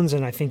Thrones,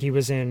 and I think he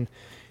was in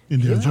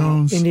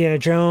Indiana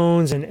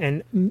Jones,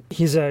 and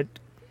he's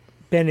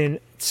been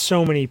in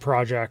so many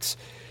projects.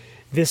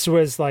 This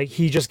was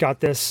he just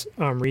got this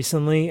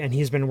recently, and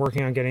he's been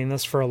working on getting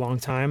this for a long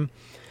time.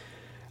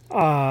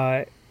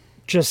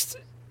 just,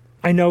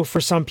 I know for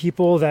some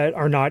people that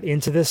are not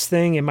into this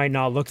thing, it might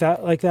not look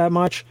like that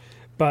much,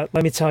 but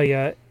let me tell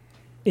you,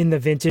 in the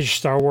vintage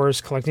Star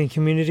Wars collecting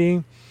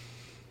community,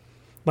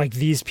 like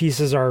these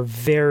pieces are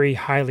very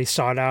highly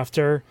sought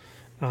after.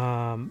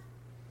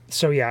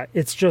 So yeah,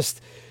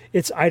 it's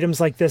items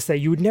like this that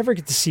you would never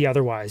get to see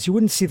otherwise. You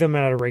wouldn't see them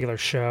at a regular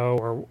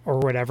show or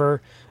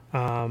whatever.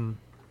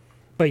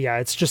 But yeah,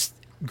 it's just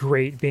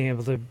great being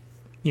able to,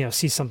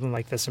 see something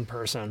like this in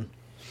person.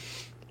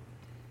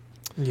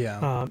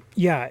 Yeah.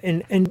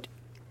 And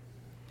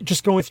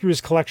just going through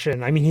his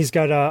collection, I mean, he's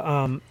got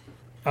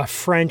a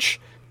French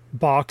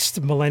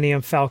boxed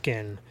Millennium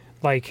Falcon.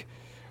 Like,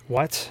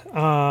 what?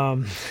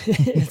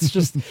 It's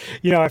just,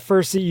 at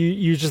first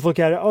you just look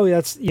at it, oh,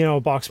 that's, a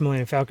boxed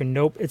Millennium Falcon.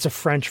 Nope, it's a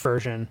French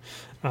version.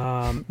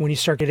 When you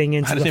start getting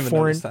into the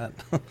foreign,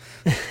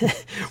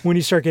 when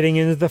you start getting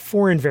into the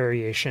foreign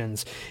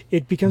variations,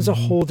 it becomes a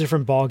whole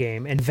different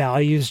ballgame, and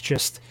values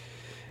just,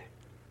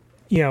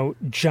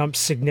 jump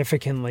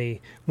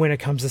significantly when it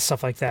comes to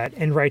stuff like that.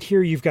 And right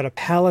here, you've got a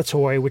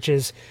Palatoy, which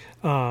is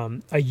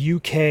a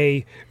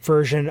UK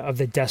version of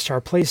the Death Star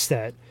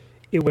playset.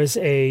 It was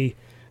the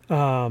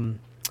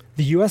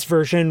US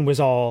version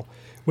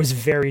was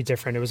very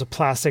different. It was a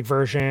plastic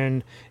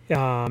version.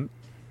 The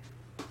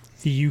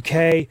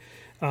UK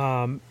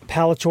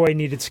Palatoy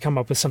needed to come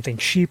up with something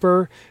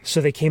cheaper, so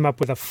they came up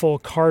with a full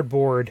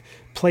cardboard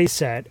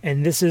playset,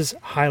 and this is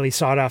highly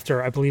sought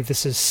after. I believe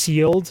this is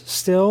sealed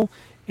still,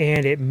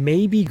 and it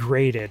may be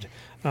graded.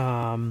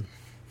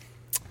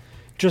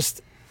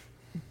 Just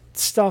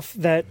stuff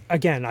that,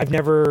 again, I've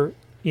never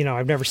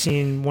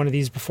seen one of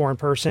these before in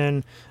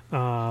person.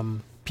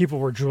 People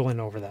were drooling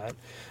over that.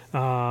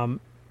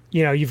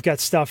 You've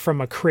got stuff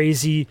from a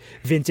crazy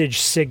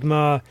vintage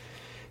Sigma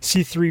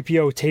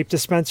C-3PO tape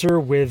dispenser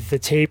with the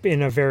tape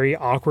in a very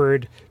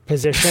awkward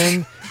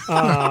position.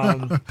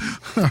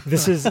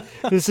 This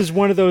is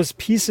one of those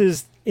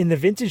pieces in the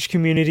vintage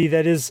community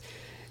that is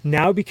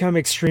now become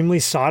extremely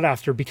sought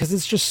after because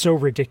it's just so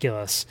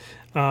ridiculous.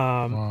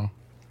 Wow.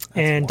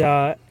 And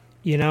I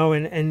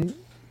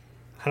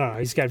don't know,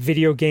 he's got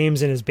video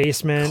games in his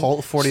basement.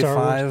 Colt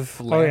 45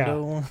 Lando.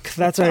 Oh, yeah.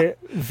 That's a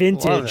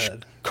vintage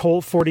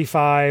Colt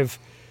 45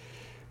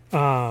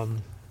 display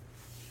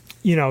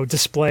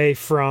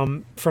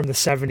from the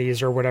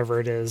 70s or whatever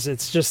it is.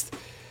 It's just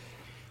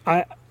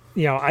I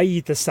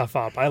eat this stuff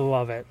up. I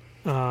love it.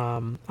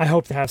 I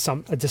hope to have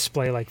a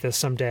display like this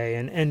someday,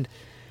 and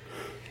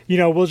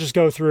we'll just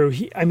go through.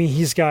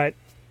 He's got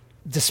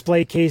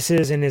display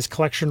cases in his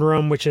collection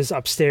room, which is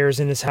upstairs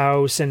in his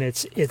house, and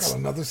it's got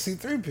another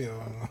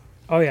C-3PO.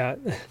 Oh yeah,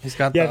 he's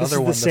got the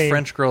other one, the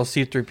French girl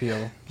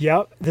C-3PO.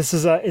 Yep,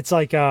 it's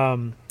like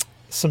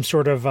some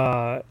sort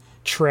of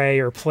tray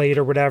or plate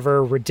or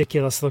whatever,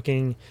 ridiculous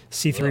looking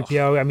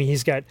C-3PO. I mean,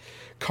 he's got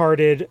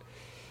carded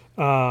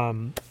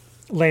Lando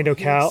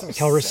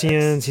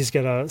Calrissians. He's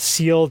got a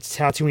sealed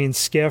Tatooine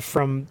skiff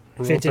from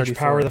vintage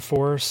Power of the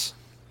Force.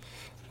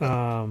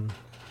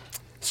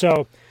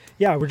 So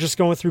yeah, we're just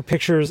going through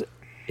pictures.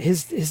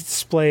 His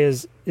display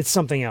it's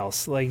something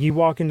else. Like, you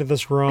walk into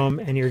this room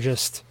and you're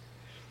just,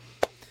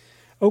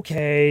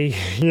 okay,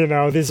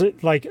 there's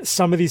like,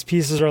 some of these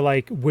pieces are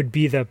like, would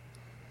be the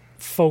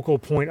focal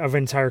point of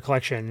an entire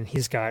collection. And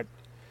he's got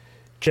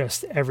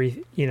just a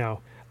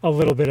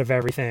little bit of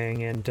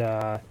everything.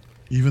 And,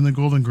 even the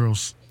Golden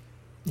Girls.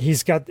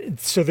 He's got,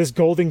 so this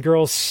Golden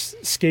Girls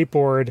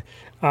skateboard,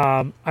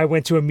 I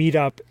went to a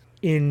meetup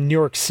in New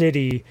York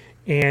City,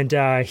 and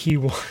he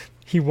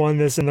won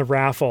this in the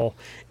raffle,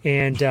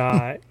 and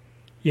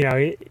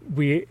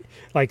we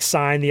like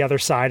signed the other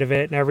side of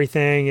it and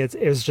everything. It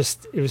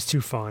was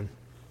too fun.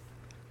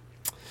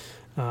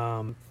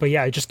 But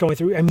yeah, just going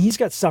through. I mean, he's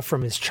got stuff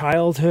from his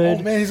childhood.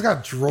 Oh man, he's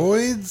got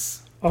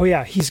droids. Oh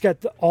yeah, he's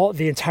got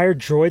the entire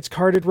droids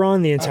carded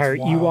run, the entire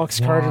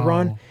Ewoks carded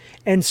run,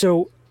 and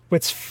so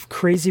what's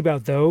crazy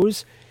about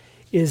those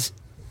is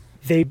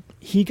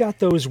he got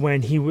those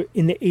when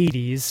in the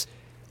 80s,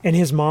 and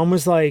his mom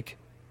was like,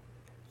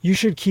 you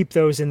should keep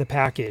those in the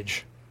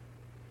package.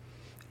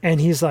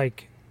 And he's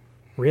like,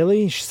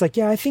 really? She's like,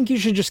 yeah, I think you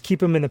should just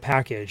keep them in the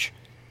package.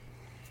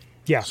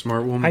 Yeah.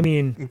 Smart woman. I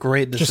mean,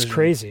 great decision. Just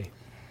crazy.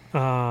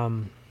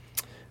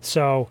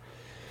 So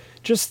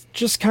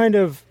just kind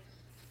of,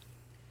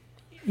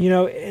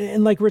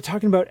 and like we're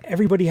talking about,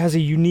 everybody has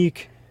a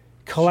unique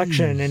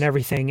collection and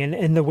everything,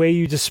 and the way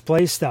you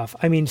display stuff.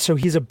 I mean, so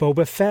he's a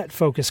Boba Fett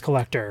focus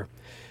collector.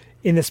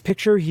 In this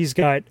picture, he's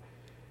got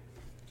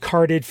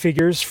carded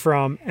figures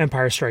from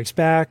Empire Strikes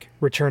Back,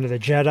 Return of the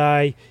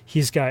Jedi.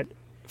 He's got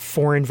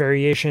foreign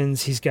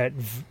variations. He's got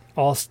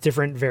all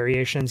different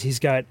variations. He's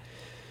got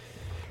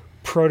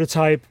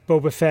prototype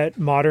Boba Fett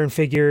modern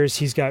figures.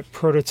 He's got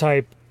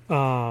prototype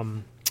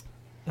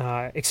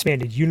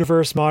expanded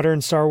universe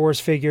modern Star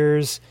Wars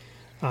figures.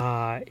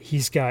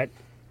 He's got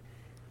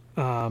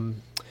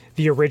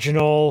the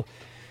original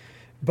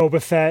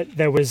Boba Fett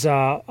that was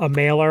a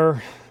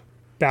mailer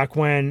back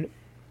when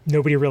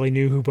nobody really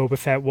knew who Boba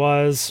Fett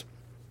was.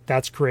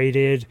 That's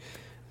graded.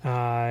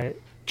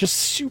 Just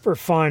super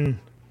fun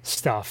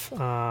stuff.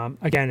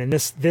 Again, and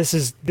this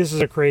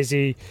is a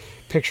crazy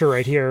picture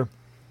right here.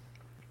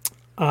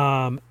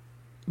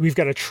 We've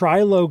got a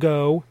Tri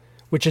logo,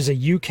 which is a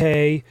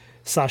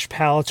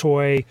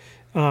UK/Palitoy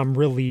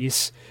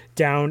release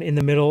down in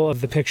the middle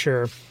of the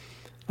picture.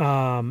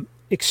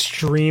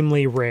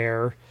 Extremely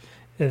rare.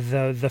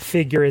 The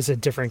figure is a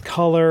different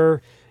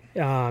color.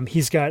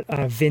 He's got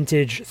a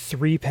vintage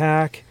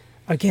 3-pack.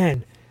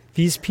 Again,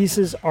 these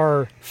pieces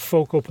are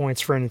focal points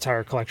for an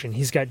entire collection.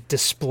 He's got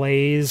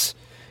displays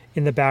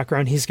in the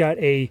background. He's got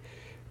a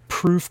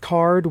proof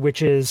card,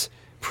 which is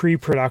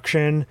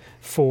pre-production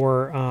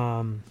for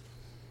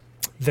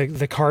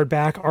the card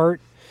back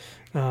art.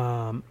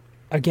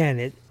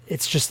 Again,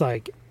 it's just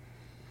like,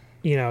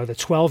 the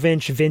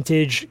 12-inch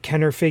vintage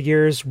Kenner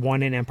figures,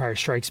 one in Empire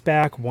Strikes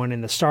Back, one in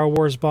the Star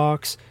Wars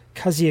box,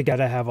 because you got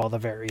to have all the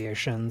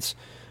variations.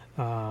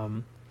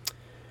 So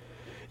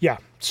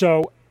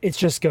it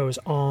just goes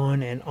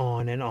on and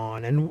on and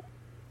on. And,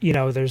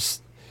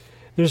 there's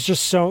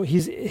just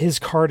his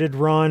carded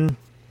run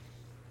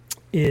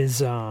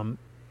is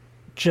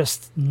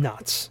just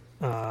nuts.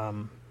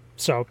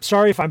 So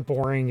sorry if I'm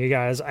boring you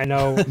guys. I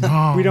know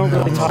we don't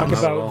really talk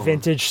about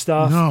vintage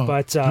stuff,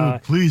 but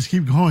dude, please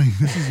keep going.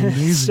 This is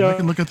amazing. I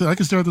can look at that. I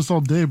can stare at this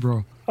all day,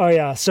 bro. Oh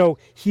yeah. So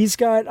he's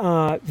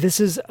got this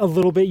is a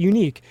little bit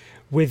unique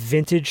with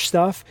vintage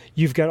stuff.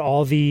 You've got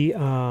all the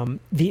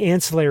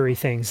ancillary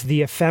things,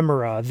 the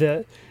ephemera,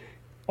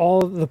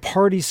 all the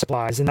party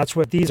supplies, and that's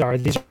what these are.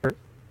 These are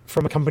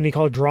from a company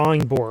called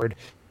Drawing Board,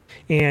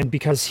 and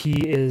because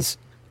he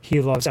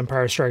loves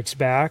Empire Strikes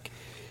Back,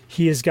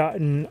 he has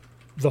gotten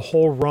the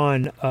whole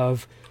run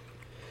of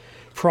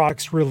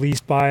products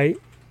released by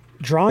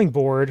Drawing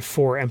Board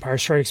for Empire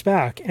Strikes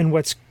Back. And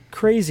what's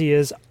crazy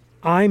is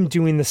I'm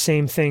doing the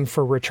same thing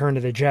for Return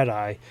of the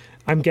Jedi.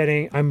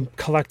 I'm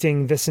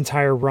collecting this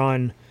entire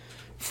run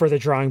for the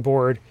Drawing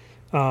Board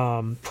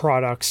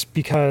products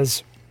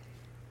because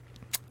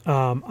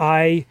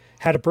I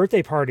had a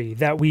birthday party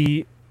that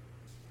we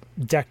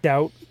decked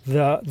out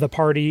the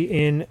party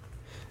in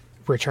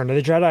Return of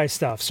the Jedi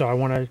stuff. So I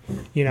want to,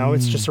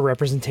 it's just a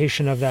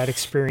representation of that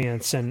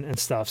experience and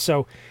stuff.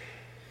 So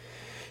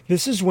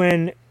this is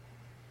when,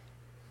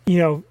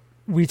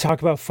 we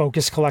talk about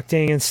focus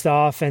collecting and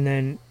stuff. And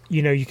then,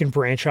 you can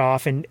branch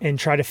off and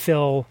try to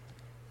fill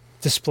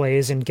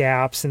displays and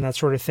gaps and that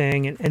sort of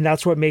thing. And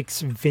that's what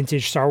makes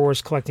vintage Star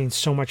Wars collecting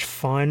so much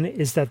fun,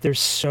 is that there's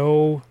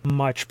so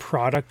much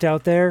product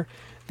out there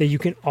that you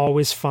can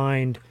always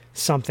find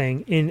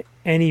something in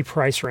any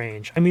price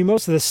range. I mean,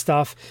 most of this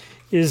stuff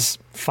is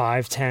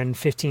 $5, $10,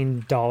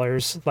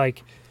 $15.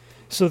 Like,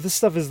 so this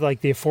stuff is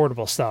like the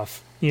affordable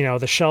stuff.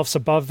 The shelves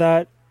above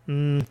that,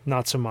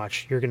 not so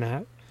much. You're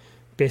gonna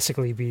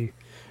basically be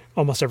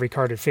almost every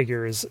carded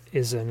figure is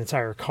an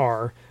entire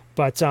car,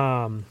 but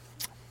a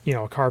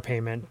car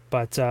payment.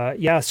 But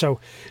so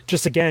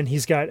just again,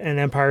 he's got an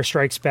Empire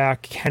Strikes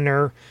Back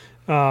Kenner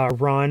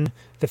run,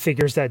 the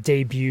figures that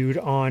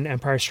debuted on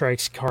Empire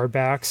Strikes card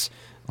backs.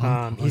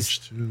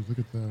 Unpunched too. Look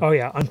at that. Oh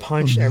yeah,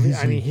 unpunched.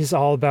 He's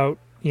all about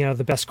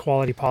the best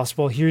quality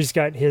possible. Here he's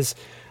got his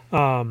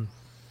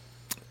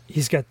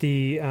he's got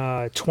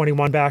the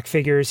 21 back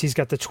figures, he's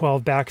got the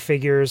 12 back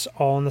figures,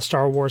 all in the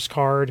Star Wars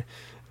card.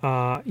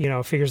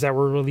 Figures that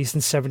were released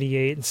in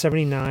 78 and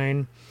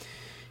 79.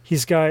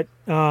 He's got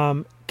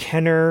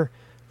Kenner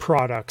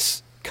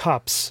products,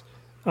 cups,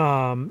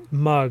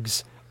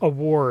 mugs,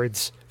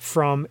 awards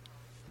from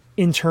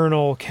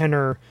internal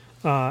Kenner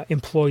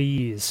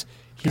employees.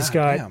 He's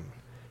got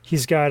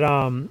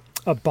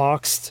a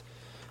boxed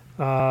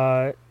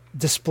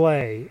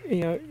display.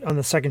 On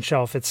the second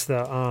shelf, it's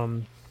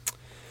the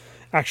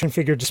action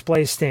figure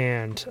display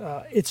stand.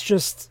 It's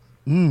just,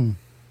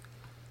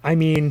 I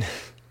mean,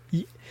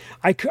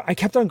 I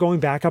kept on going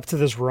back up to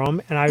this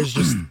room, and I was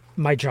just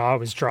my jaw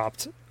was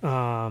dropped.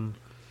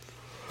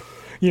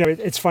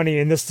 It's funny,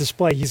 in this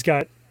display, he's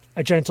got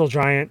a Gentle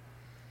Giant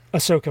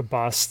Ahsoka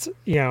bust,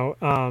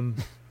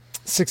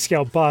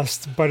 6-scale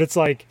bust, but it's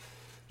like,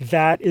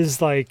 that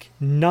is like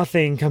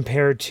nothing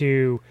compared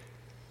to,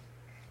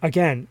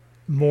 again,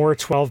 more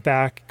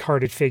 12-back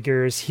carded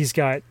figures. He's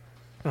got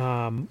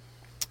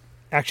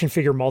action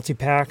figure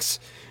multi-packs,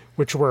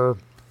 which were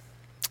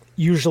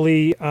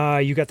usually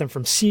you got them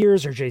from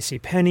Sears or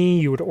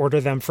JCPenney. You would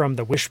order them from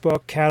the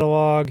Wishbook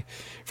catalog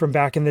from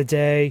back in the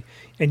day,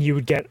 and you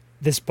would get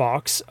this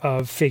box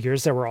of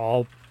figures that were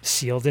all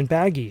sealed in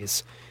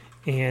baggies.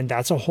 And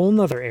that's a whole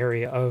nother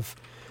area of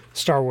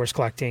Star Wars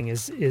collecting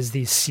is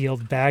these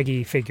sealed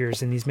baggy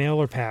figures in these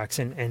mailer packs.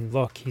 And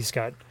look, he's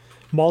got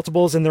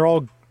multiples, and they're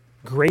all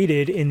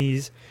graded in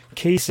these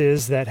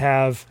cases that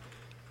have,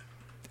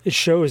 it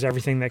shows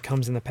everything that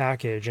comes in the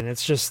package. And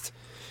it's just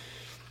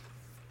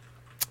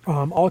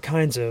all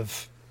kinds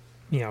of,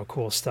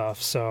 cool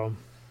stuff. So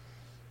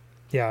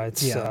yeah,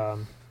 it's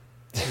wild.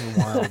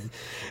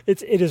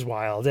 It is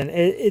wild, and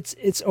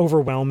it's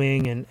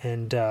overwhelming.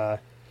 And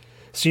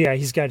so yeah,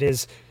 he's got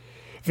his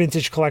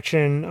vintage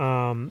collection,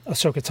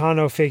 Ahsoka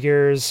Tano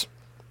figures.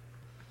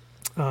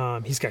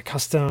 He's got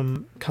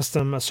custom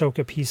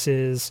Ahsoka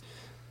pieces.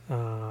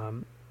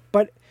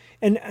 But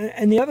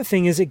and the other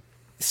thing is,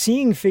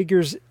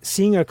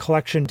 seeing a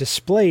collection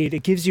displayed,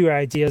 it gives you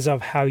ideas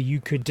of how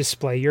you could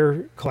display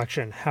your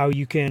collection, how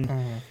you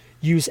can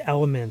use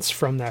elements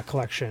from that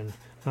collection.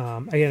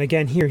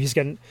 Again, here he's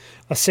got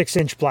a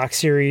 6-inch Black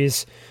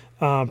Series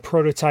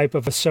prototype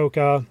of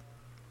Ahsoka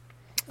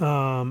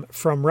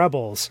from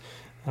Rebels.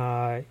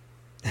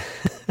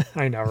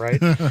 I know,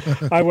 right?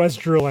 I was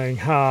drooling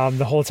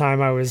the whole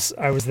time I was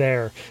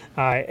there.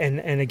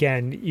 And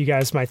again, you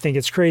guys might think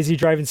it's crazy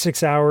driving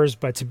 6 hours,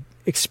 but to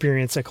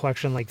experience a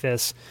collection like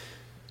this,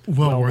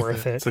 well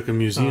worth it. It's like a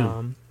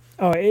museum.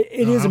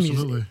 It is a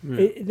museum.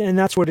 And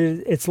that's what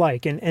it's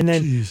like. And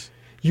then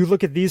you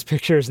look at these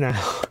pictures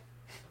now,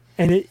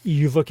 and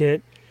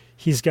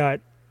he's got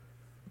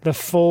the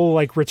full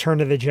like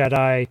Return of the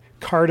Jedi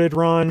carded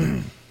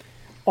run.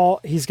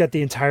 He's got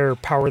the entire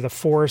Power of the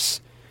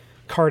Force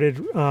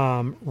carded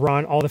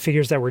run, all the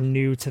figures that were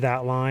new to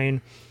that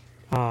line.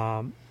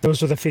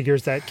 Those are the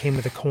figures that came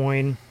with the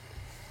coin.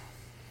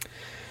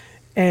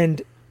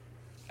 And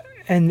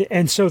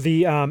so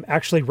the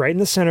actually right in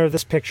the center of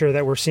this picture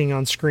that we're seeing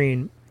on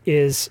screen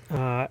is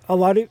a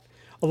lot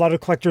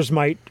of collectors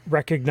might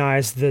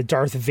recognize the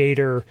Darth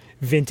Vader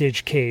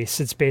vintage case.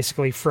 It's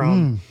basically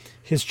from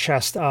his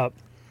chest up.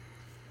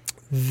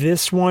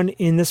 This one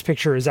in this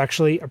picture is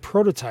actually a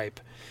prototype.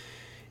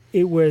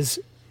 It was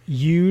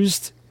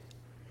used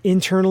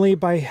internally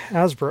by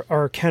Hasbro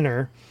or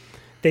Kenner.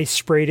 They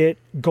sprayed it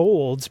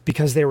gold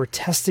because they were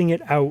testing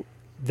it out.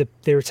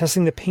 They were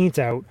testing the paint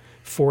out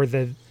for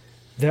the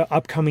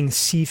upcoming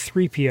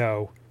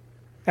C-3PO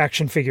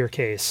action figure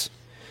case.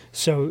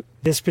 So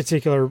this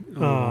particular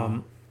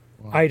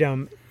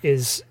item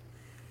is,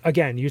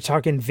 again, you're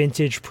talking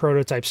vintage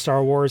prototype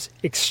Star Wars,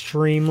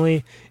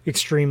 extremely,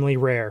 extremely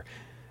rare.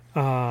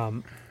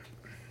 And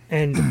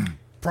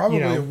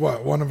probably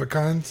one of a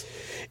kind.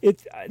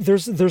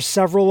 There's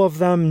several of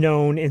them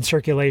known in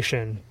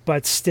circulation,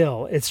 but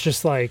still, it's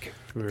just like,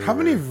 how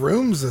many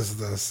rooms is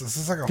this? This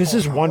is like this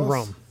is one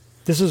room.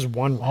 This is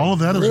one room. All of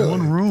that is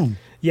one room.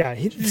 Yeah,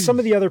 some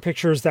of the other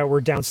pictures that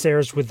were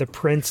downstairs with the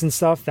prints and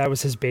stuff, that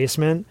was his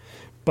basement,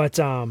 but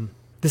that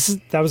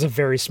was a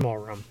very small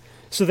room.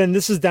 So then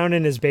this is down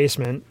in his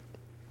basement.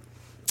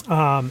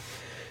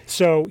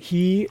 So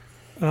he.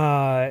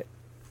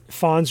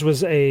 Fonz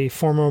was a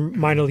former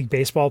minor league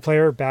baseball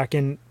player back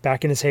in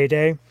his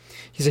heyday.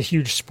 He's a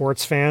huge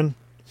sports fan.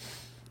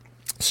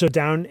 So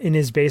down in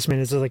his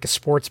basement is like a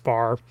sports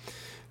bar.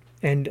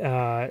 And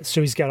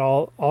so he's got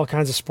all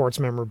kinds of sports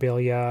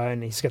memorabilia,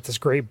 and he's got this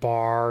great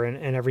bar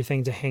and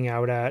everything to hang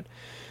out at.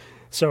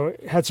 So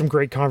had some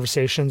great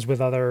conversations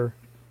with other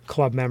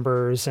club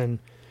members, and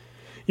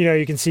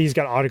you can see he's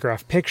got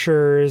autographed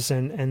pictures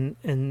and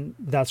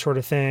that sort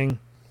of thing.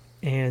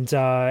 And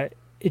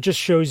it just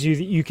shows you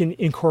that you can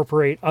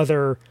incorporate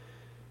other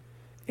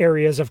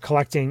areas of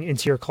collecting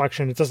into your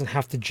collection. It doesn't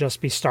have to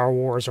just be Star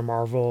Wars or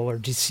Marvel or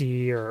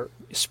DC or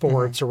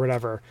sports or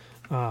whatever.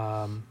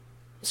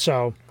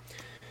 So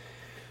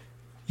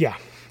yeah,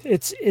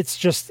 it's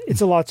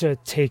a lot to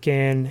take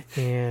in,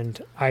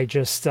 and I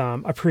just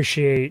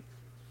appreciate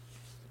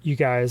you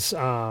guys,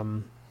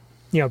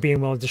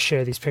 being willing to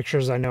share these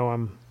pictures. I know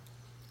I'm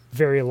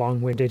very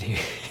long-winded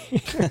here.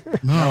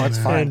 No, it's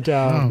fine.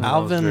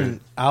 And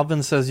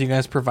Alvin says you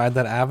guys provide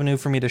that avenue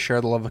for me to share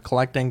the love of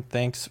collecting.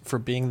 Thanks for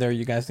being there.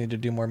 You guys need to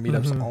do more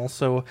meetups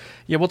also.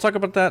 Yeah, we'll talk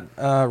about that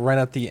right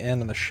at the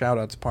end in the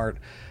shout-outs part.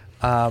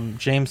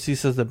 James C.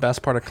 says the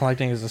best part of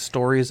collecting is the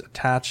stories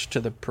attached to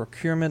the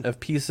procurement of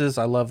pieces.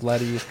 I love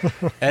Letty.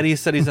 Eddie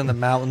said he's in the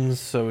mountains,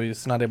 so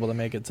he's not able to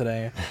make it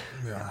today.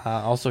 Yeah.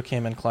 Also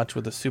came in clutch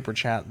with a super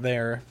chat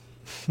there.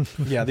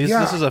 Yeah,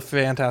 this is a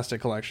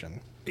fantastic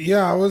collection.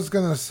 Yeah, I was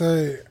gonna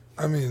say,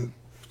 I mean,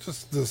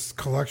 just this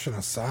collection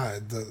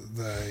aside,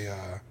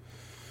 the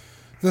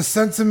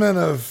sentiment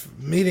of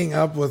meeting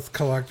up with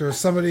collectors.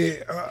 Somebody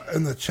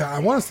in the chat, I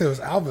want to say it was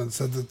Alvin,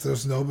 said that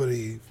there's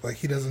nobody, like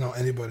he doesn't know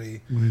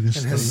anybody in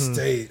his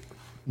state.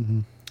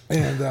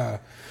 And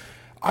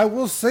I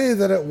will say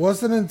that it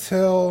wasn't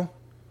until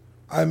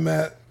I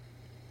met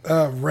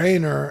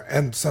Rainer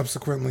and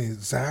subsequently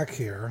Zach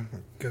here,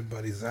 good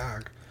buddy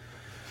Zach,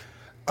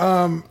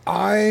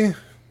 I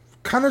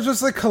kind of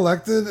just like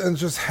collected and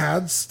just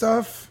had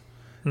stuff.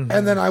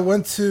 And then I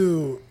went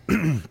to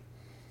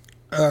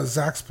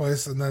Zach's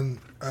place, and then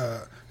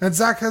and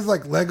Zach has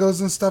like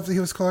Legos and stuff that he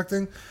was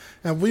collecting,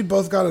 and we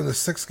both got into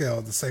 6-scale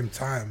at the same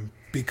time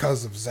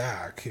because of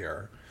Zach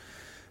here.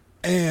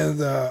 And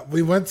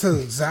we went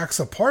to Zach's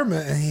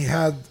apartment, and he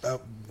had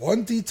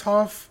 1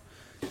 DTOF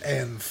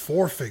and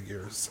 4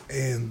 figures,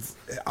 and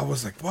I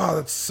was like, wow,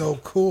 that's so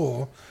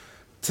cool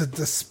to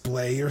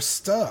display your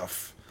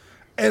stuff.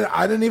 And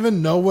I didn't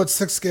even know what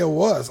 6-scale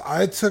was.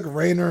 I took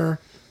Rainer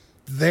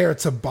there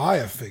to buy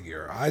a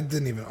figure. I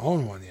didn't even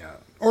own one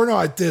yet. Or no,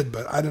 I did,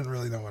 but I didn't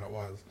really know what it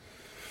was.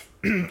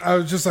 I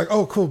was just like,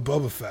 oh, cool,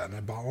 Boba Fett. And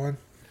I bought one.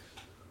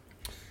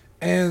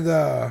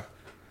 And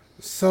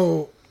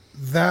so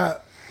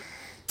that,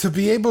 to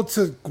be able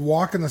to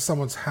walk into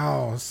someone's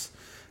house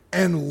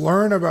and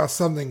learn about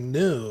something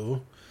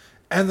new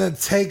and then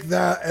take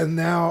that, and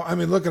now, I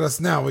mean, look at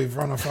us now. We've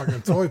run a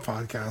fucking toy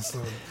podcast,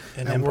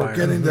 and we're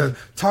getting to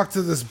talk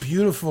to this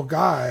beautiful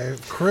guy,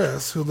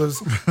 Chris, who lives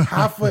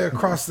halfway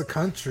across the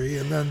country,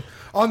 and then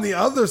on the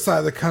other side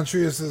of the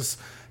country is this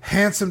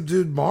handsome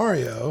dude,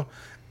 Mario,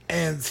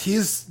 and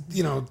he's,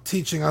 you know,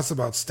 teaching us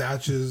about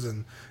statues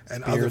and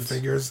other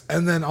figures,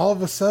 and then all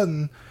of a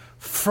sudden,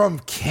 from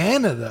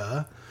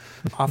Canada...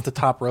 Off the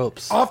top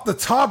ropes,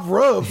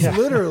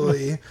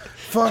 literally,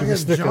 fucking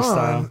John.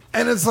 Style.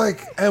 And it's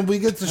like, and we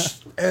get to,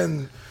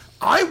 and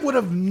I would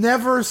have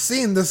never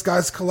seen this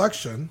guy's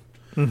collection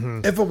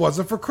if it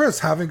wasn't for Chris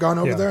having gone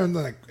over there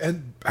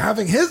and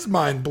having his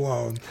mind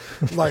blown.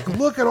 Like,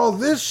 look at all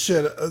this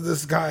shit.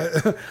 This guy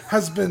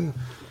has been,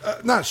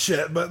 not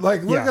shit, but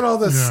like, look at all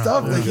this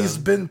stuff that he's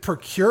been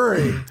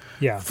procuring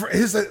for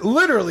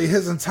literally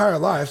his entire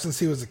life since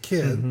he was a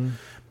kid,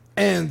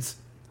 and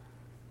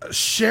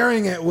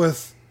sharing it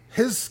with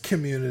his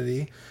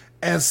community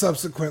and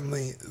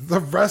subsequently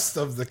the rest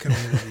of the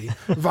community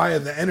via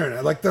the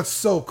internet. Like, that's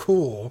so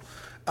cool.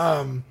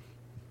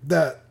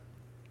 That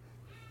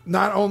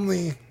not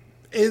only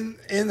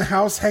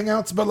in-house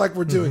hangouts, but like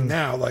we're doing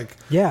now. Like,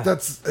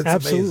 it's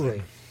absolutely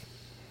amazing.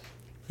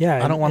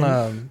 Yeah. I don't want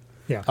to.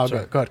 Yeah. Oh, go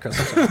ahead,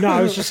 Chris. No,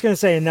 I was just going to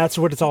say, and that's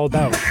what it's all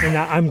about. And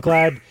I'm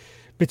glad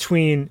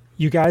between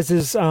you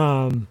guys'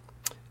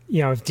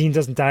 you know, if Dean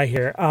doesn't die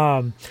here,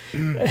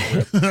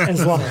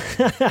 as long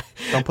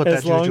don't put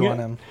that juju on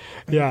him.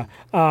 Yeah,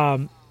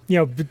 you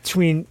know,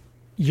 between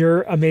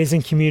your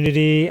amazing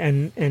community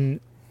and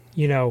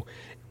you know,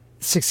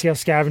 6 Scale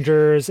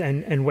Scavengers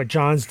and what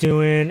John's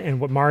doing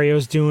and what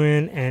Mario's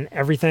doing and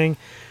everything,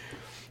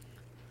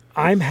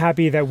 I'm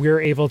happy that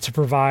we're able to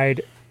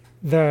provide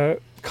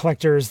the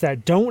collectors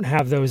that don't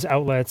have those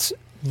outlets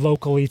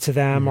locally to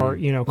them, or,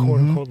 you know, quote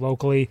unquote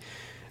locally.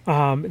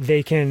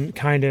 They can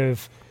kind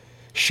of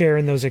share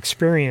in those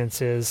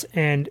experiences.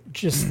 And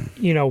just,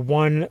 you know,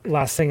 one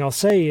last thing I'll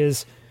say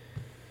is,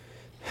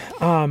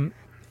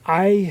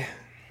 I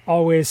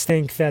always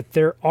think that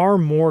there are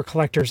more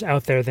collectors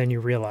out there than you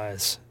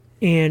realize.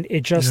 And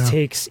it just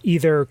takes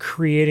either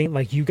creating,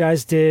 like you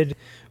guys did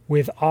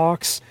with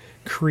Ox,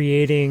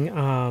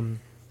 creating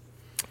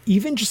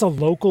even just a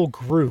local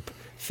group,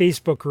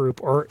 Facebook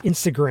group or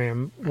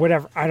Instagram,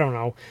 whatever, I don't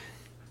know.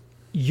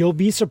 You'll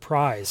be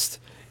surprised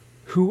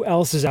who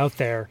else is out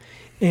there.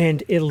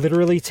 And it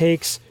literally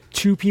takes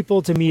 2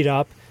 people to meet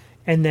up,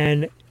 and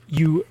then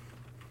you,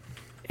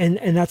 and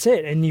that's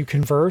it. And you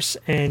converse,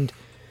 and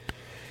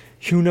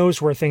who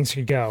knows where things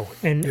could go.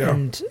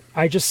 And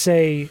I just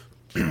say,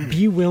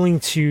 be willing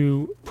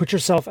to put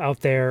yourself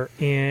out there.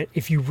 And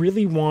if you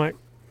really want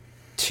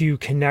to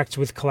connect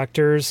with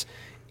collectors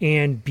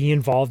and be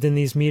involved in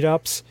these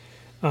meetups,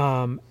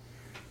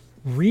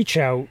 reach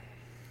out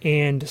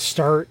and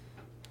start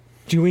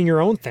doing your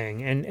own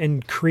thing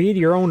and create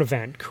your own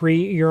event,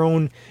 create your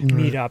own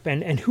meetup.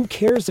 And who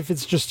cares if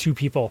it's just 2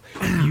 people?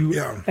 You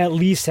at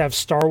least have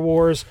Star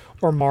Wars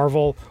or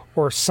Marvel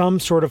or some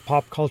sort of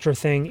pop culture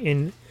thing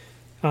in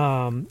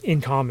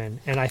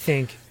common. And I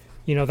think,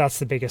 you know, that's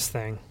the biggest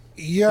thing.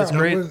 Yeah.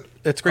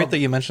 It's great that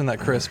you mentioned that,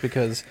 Chris,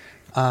 because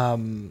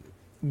when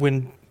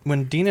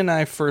Dean and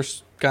I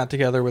first got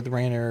together with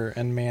Rainer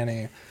and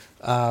Manny,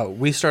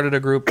 we started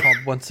a group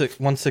called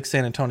 16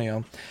 San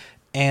Antonio.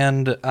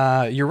 And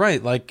you're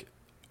right. Like,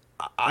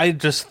 I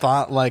just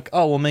thought, like,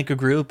 oh, we'll make a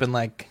group, and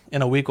like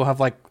in a week we'll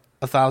have like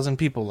 1,000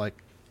 people. Like,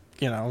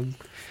 you know,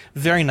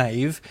 very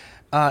naive.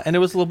 And it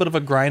was a little bit of a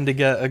grind to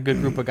get a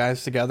good group of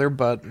guys together.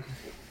 But,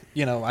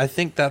 you know, I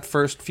think that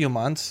first few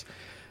months,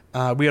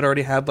 we had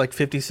already had like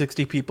 50,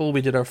 60 people.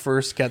 We did our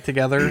first get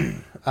together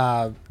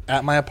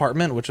at my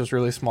apartment, which was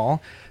really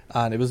small.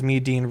 And it was me,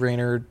 Dean,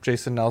 Rainer,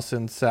 Jason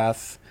Nelson,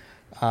 Seth,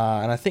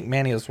 and I think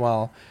Manny as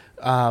well.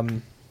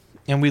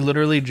 And we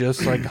literally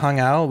just like hung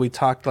out. We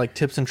talked like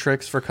tips and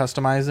tricks for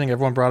customizing.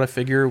 Everyone brought a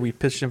figure. We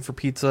pitched in for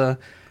pizza.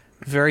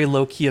 Very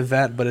low key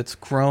event, but it's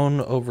grown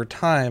over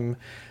time.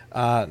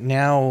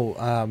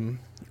 Now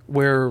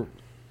we're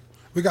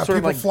we got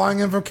people flying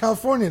in from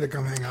California to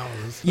come hang out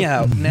with us.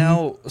 Yeah.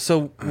 Now,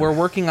 so we're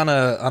working on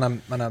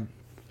a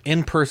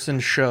in-person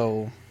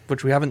show,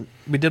 which we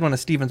did one at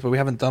Stevens, but we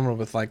haven't done one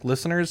with like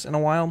listeners in a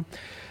while.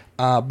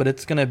 But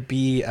it's going to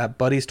be at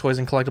Buddy's Toys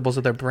and Collectibles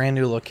at their brand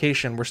new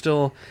location. We're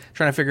still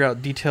trying to figure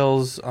out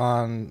details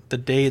on the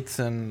dates,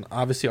 and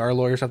obviously our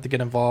lawyers have to get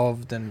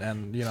involved.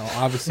 And you know,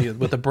 obviously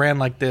with a brand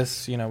like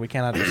this, you know, we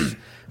cannot just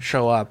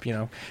show up, you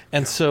know.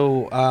 And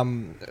so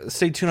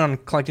stay tuned on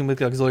Collecting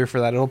Weekly Auxiliary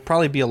for that. It'll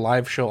probably be a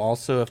live show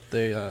also if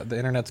the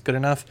internet's good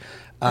enough.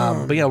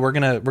 But yeah, we're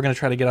gonna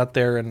try to get out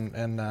there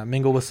and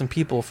mingle with some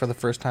people for the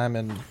first time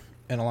in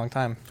a long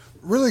time.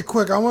 Really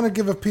quick, I want to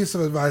give a piece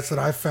of advice that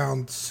I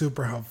found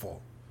super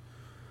helpful.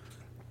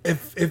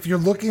 If you're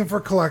looking for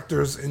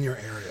collectors in your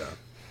area,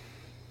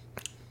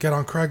 get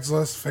on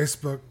Craigslist,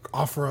 Facebook,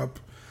 OfferUp,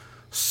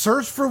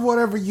 search for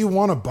whatever you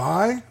want to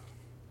buy,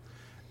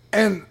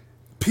 and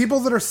people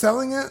that are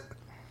selling it,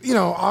 you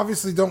know,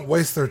 obviously don't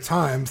waste their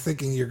time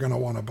thinking you're going to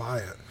want to buy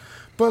it.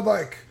 But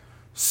like,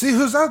 see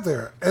who's out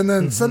there, and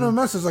then send them a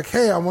message like,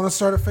 hey, I want to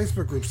start a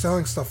Facebook group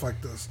selling stuff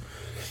like this.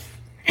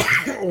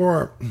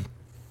 Or,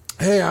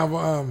 hey,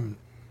 I'm,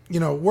 you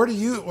know, where do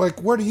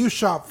you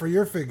shop for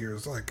your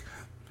figures? Like,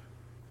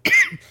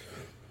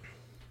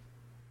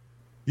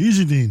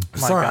 Easy, Dean.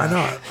 Sorry, I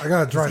know. I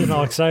got to drive. Getting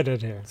all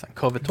excited here. It's like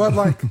COVID. But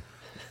like,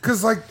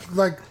 because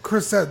like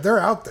Chris said, they're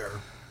out there.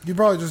 You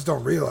probably just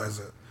don't realize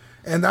it.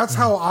 And that's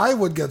how I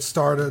would get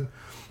started.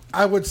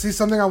 I would see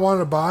something I wanted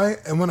to buy,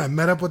 and when I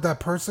met up with that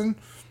person,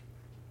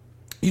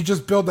 you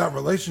just build that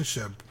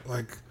relationship.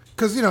 Like,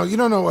 because, you know, you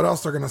don't know what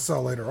else they're going to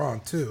sell later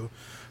on, too.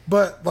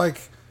 But,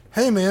 like,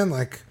 hey, man,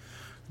 like,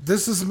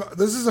 this is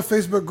a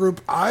Facebook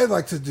group I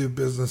like to do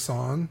business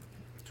on.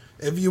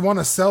 If you want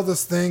to sell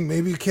this thing,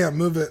 maybe you can't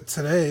move it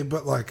today,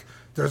 but, like,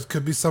 there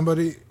could be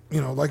somebody,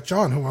 you know, like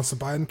John, who wants to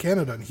buy it in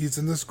Canada, and he's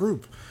in this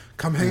group.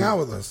 Come hang out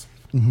with us.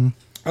 Mm-hmm.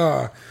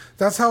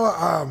 That's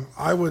how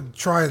I would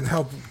try and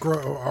help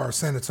grow our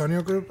San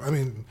Antonio group. I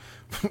mean,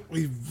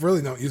 we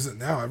really don't use it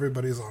now.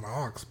 Everybody's on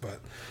Ox,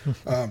 but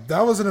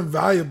that was an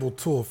invaluable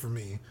tool for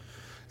me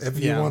if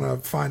you want to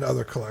find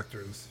other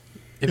collectors.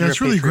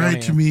 It's really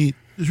great to meet.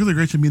 It's really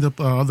great to meet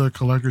up other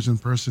collectors in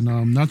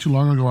person. Not too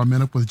long ago, I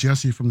met up with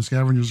Jesse from the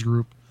Scavengers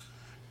Group,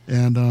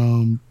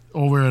 and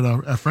over at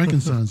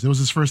Frankensons. It was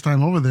his first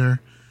time over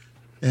there.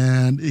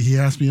 And he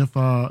asked me if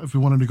we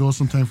wanted to go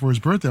sometime for his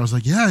birthday. I was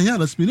like, yeah,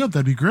 let's meet up.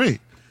 That'd be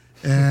great.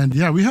 And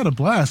yeah, we had a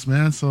blast,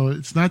 man. So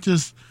it's not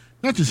just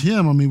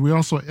him. I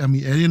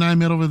mean, Eddie and I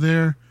met over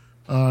there.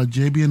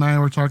 JB and I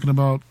were talking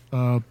about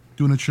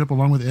doing a trip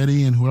along with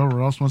Eddie and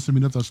whoever else wants to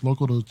meet up that's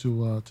local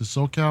to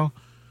SoCal.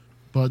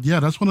 But yeah,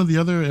 that's one of the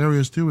other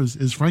areas too is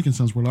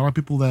Frankensons, where a lot of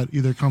people that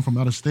either come from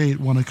out of state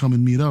want to come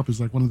and meet up. Is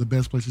like one of the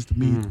best places to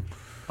meet.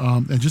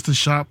 And just to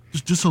shop,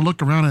 just to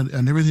look around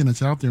and everything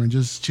that's out there and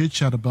just chit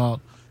chat about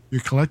your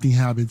collecting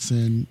habits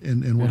and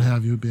what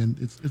have you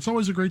been. It's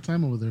always a great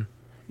time over there.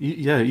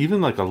 Yeah,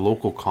 even like a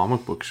local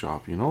comic book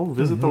shop, you know,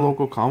 visit the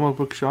local comic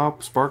book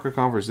shop, spark a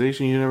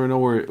conversation. You never know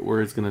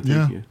where it's going to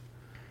take you.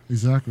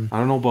 Exactly. I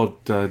don't know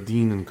about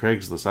Dean and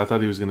Craigslist. I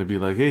thought he was going to be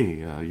like, hey,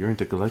 you're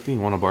into collecting?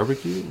 You want a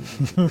barbecue?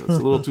 That's a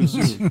little too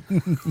soon.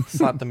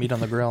 Slap the meat on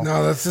the grill.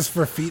 No, that's just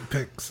for feet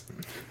pics.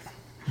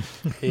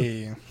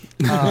 Hey.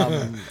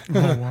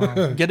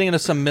 Getting into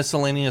some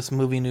miscellaneous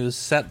movie news.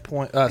 Set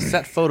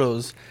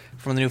photos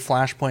from the new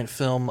Flashpoint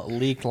film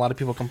leaked. A lot of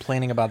people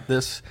complaining about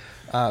this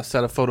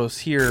set of photos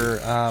here.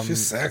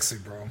 She's sexy,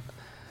 bro.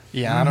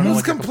 Yeah, I don't know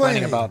what they're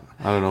complaining about.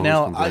 I don't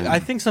know. Now, I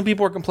think some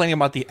people are complaining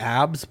about the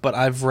abs, but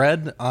I've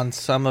read on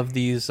some of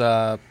these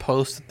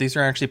posts that these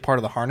are actually part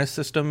of the harness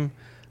system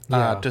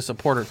to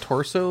support her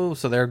torso,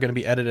 so they're going to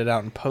be edited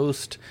out in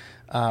post.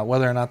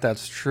 Whether or not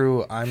that's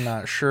true, I'm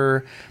not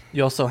sure.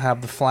 You also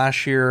have the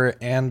Flash here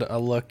and a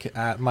look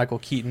at Michael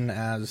Keaton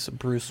as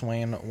Bruce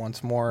Wayne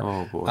once more.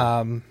 Oh,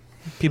 boy.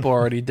 People are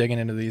already digging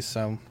into these,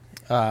 so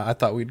I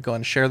thought we'd go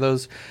and share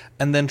those.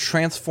 And then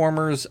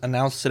Transformers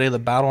announced today the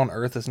battle on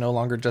Earth is no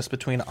longer just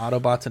between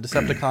Autobots and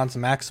Decepticons.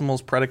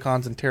 Maximals,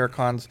 Predacons, and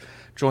Terracons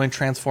join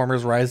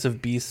Transformers Rise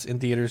of Beasts in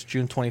theaters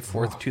June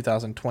 24th,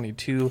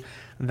 2022.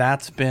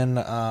 That's been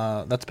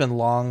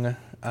long...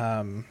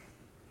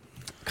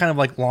 kind of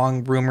like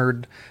long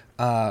rumored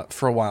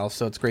for a while,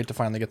 so it's great to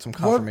finally get some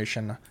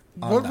confirmation.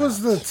 What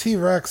was the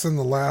T-Rex in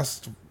the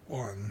last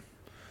one?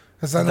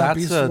 Is that not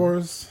Beast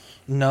Wars?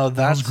 No,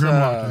 that's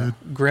Grimlock,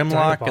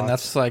 Grimlock, Dinobots. and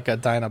that's like a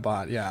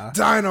Dinobot. Yeah,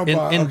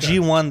 Dinobot. In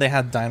G1 they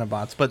had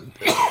Dinobots, but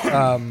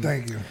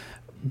thank you.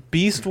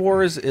 Beast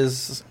Wars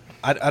is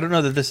I don't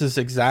know that this is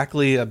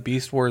exactly a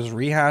Beast Wars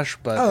rehash,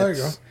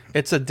 but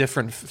it's a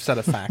different set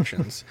of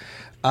factions.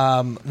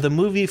 The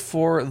movie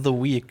for the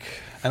week,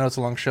 I know it's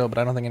a long show, but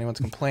I don't think anyone's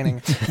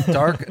complaining.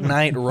 Dark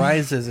Knight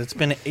Rises. It's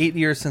been 8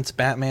 years since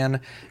Batman,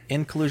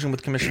 in collusion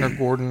with Commissioner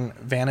Gordon,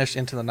 vanished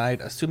into the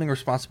night. Assuming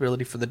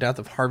responsibility for the death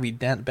of Harvey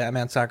Dent,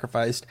 Batman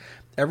sacrificed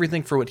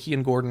everything for what he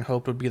and Gordon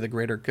hoped would be the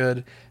greater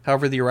good.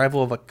 However, the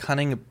arrival of a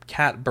cunning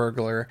cat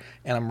burglar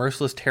and a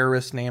merciless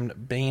terrorist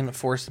named Bane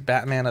forced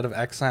Batman out of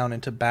exile and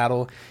into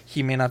battle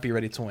he may not be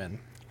ready to win.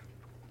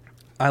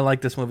 I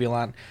like this movie a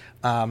lot.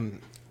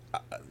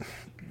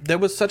 There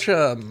was such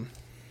a...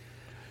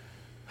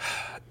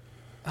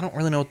 I don't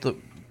really know what the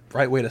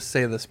right way to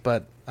say this,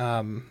 but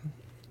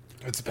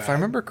if I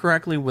remember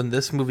correctly, when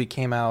this movie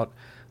came out,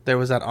 there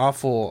was that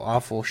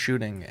awful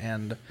shooting,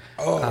 and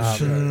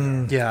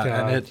it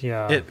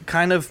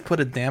kind of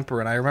put a damper,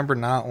 and I remember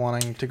not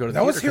wanting to go to the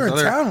theater. That was here in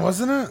town,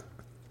 wasn't it?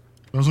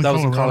 That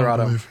was in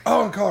Colorado.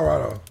 Oh, in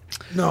Colorado.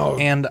 No.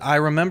 And I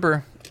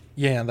remember,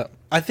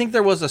 I think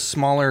there was a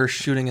smaller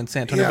shooting in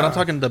San Antonio, but I'm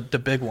talking the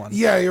big one.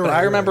 Yeah, you're right.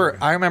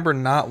 I remember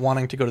not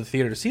wanting to go to the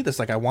theater to see this.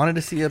 Like, I wanted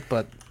to see it,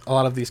 but a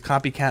lot of these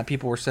copycat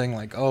people were saying,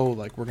 like, oh,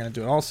 like, we're going to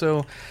do it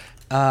also.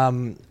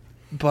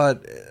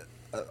 But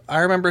I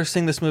remember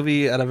seeing this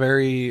movie at a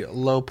very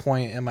low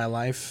point in my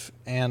life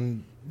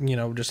and,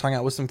 just hung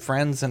out with some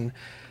friends. And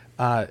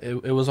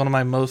it was one of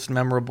my most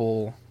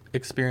memorable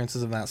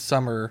experiences of that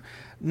summer.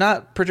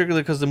 Not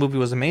particularly because the movie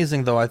was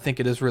amazing, though I think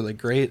it is really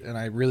great and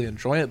I really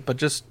enjoy it.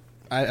 But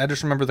I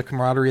just remember the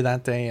camaraderie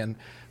that day and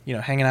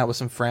hanging out with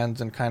some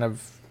friends and kind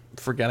of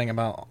forgetting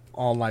about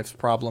all life's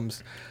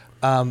problems.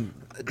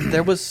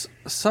 There was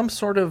some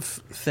sort of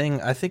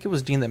thing, I think it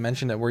was Dean that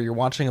mentioned it, where you're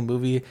watching a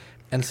movie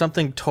and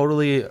something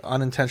totally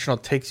unintentional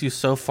takes you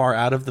so far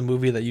out of the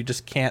movie that you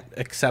just can't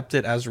accept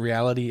it as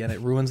reality, and it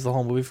ruins the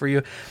whole movie for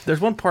you. There's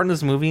one part in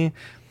this movie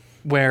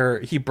where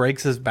he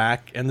breaks his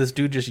back and this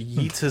dude just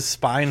yeets his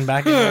spine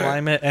back in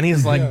alignment and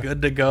he's like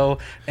good to go.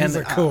 And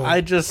like, cool.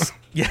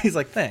 He's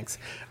like, thanks.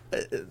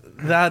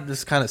 That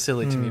is kind of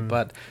silly to me,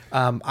 but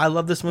I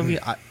love this movie.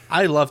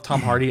 I love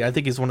Tom Hardy. I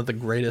think he's one of the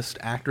greatest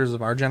actors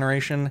of our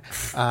generation,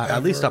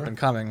 at least up and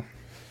coming.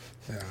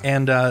 Yeah.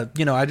 And,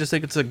 I just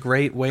think it's a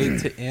great way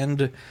to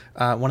end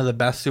one of the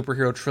best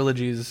superhero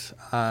trilogies,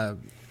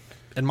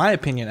 in my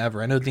opinion,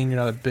 ever. I know, Dean, you're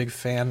not a big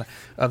fan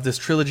of this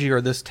trilogy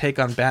or this take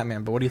on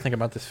Batman, but what do you think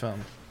about this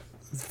film?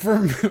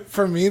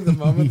 For me, the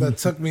moment that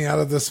took me out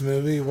of this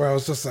movie where I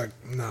was just like,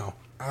 no,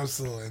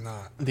 absolutely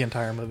not. The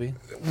entire movie?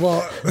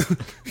 Well,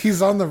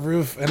 he's on the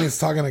roof and he's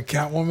talking to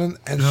Catwoman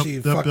and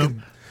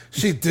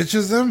she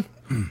ditches him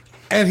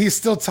and he's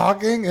still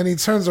talking and he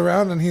turns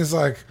around and he's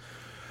like,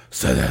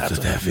 so that's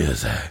what that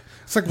feels like.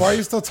 It's like, why are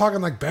you still talking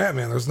like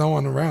Batman? There's no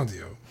one around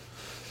you.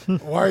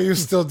 Why are you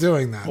still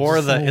doing that? Or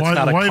it's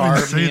not a car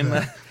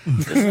meme.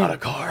 It's not a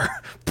car.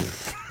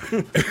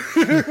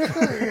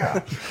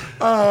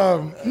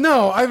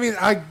 No, I mean,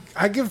 I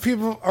give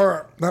people,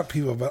 or not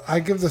people, but I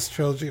give this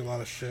trilogy a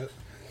lot of shit.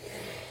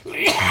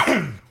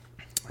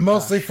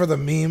 Mostly for the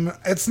meme.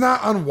 It's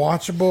not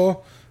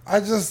unwatchable.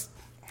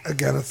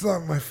 Again, it's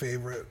not my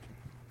favorite.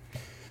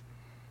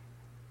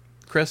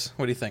 Chris,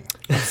 what do you think?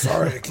 I'm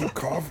sorry, I keep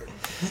coughing.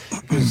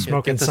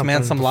 Get this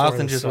man some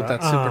lozenges with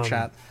that super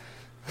chat.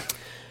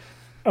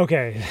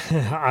 Okay,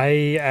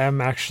 I am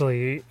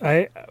actually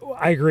I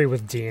agree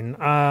with Dean.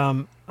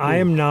 I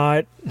am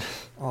not.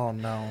 Oh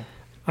no,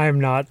 I am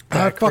not.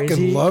 I crazy.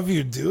 Fucking love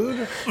you,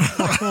 dude.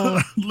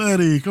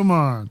 Letty, come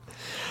on.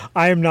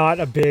 I am not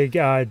a big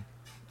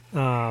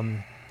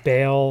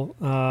Bale,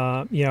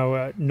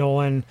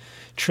 Nolan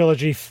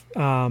trilogy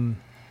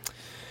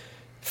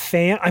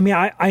fan. I mean,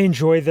 I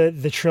enjoy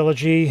the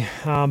trilogy,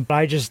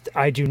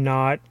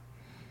 but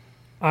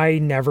I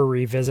never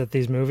revisit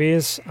these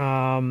movies.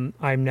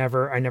 I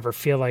never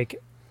feel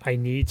like I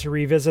need to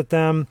revisit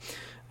them.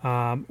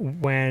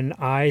 When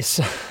I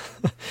saw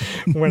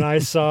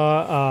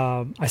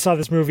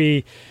this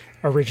movie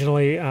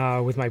originally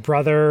with my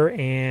brother,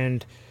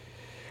 and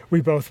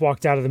we both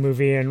walked out of the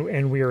movie,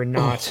 and we were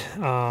not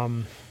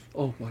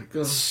oh my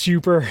God,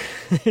 super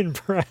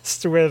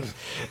impressed with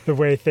the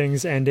way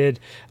things ended.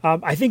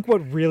 I think what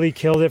really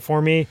killed it for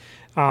me,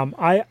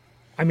 I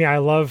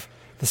love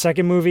the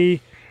second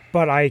movie,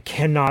 but I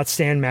cannot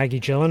stand Maggie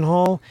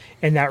Gyllenhaal,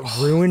 and that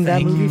ruined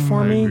that movie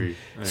for me.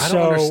 I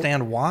don't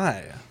understand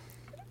why.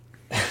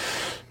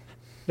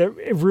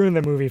 It ruined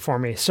the movie for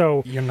me.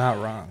 So you're not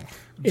wrong.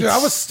 Dude,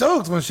 I was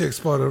stoked when she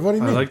exploded. What do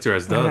you mean? I liked her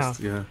as Dust.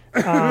 Yeah.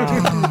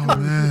 Oh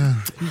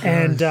man.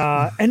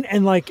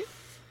 And like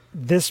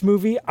this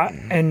movie,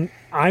 and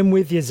I'm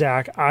with you,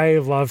 Zach. I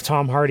love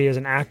Tom Hardy as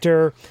an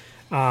actor.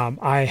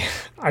 I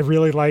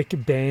really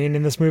like Bane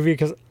in this movie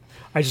because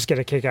I just get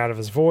a kick out of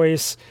his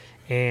voice.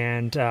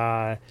 And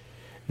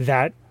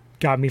that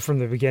got me from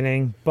the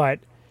beginning. But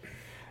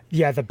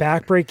yeah, the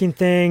backbreaking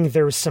thing,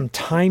 there was some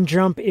time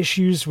jump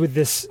issues with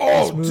this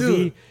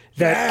movie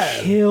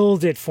that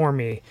killed it for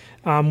me.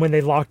 When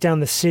they locked down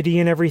the city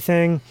and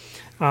everything,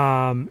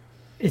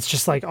 it's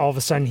just like all of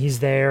a sudden he's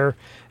there.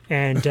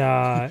 And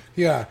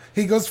yeah,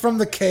 he goes from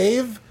the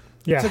cave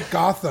to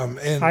Gotham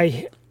in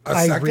I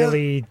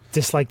really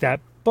dislike that.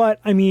 But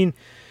I mean,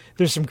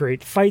 there's some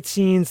great fight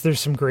scenes. There's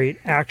some great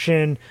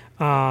action.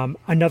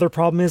 Another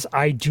problem is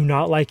I do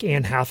not like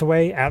Anne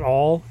Hathaway at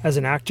all as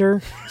an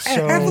actor.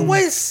 So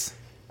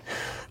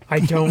I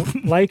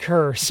don't like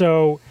her.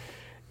 So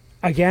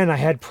again, I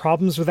had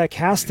problems with that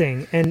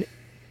casting,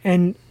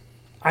 and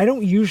I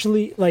don't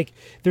usually like.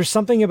 There's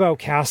something about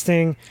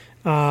casting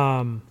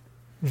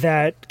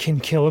that can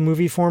kill a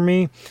movie for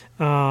me.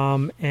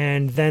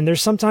 And then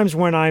there's sometimes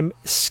when I'm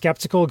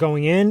skeptical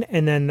going in,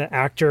 and then the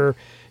actor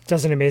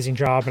does an amazing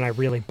job, and I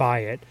really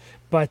buy it.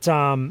 But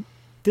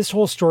this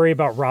whole story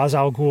about Ra's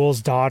al Ghul's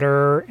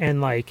daughter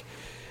and like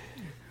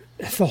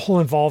the whole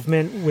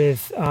involvement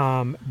with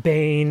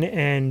Bane,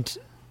 and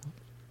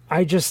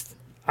I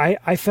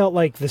felt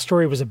like the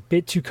story was a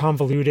bit too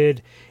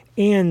convoluted,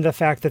 and the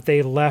fact that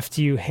they left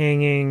you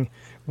hanging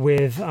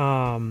with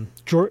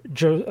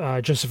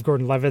Joseph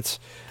Gordon-Levitt's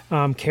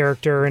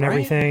character and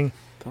everything.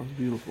 That was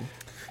beautiful.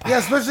 Yeah,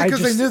 especially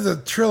because they knew the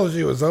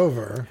trilogy was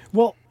over.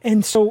 Well,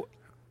 and so,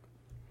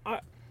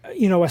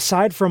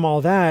 aside from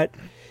all that,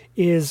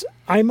 is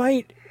I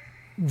might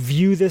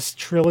view this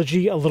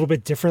trilogy a little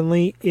bit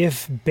differently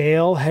if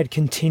Bale had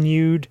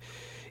continued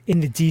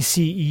in the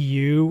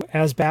DCEU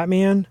as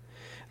Batman,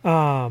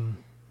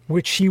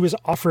 which he was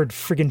offered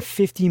friggin'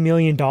 $50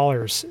 million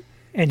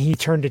and he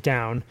turned it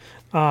down.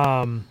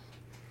 I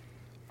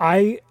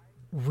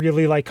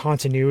really like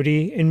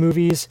continuity in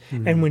movies,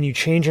 and when you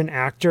change an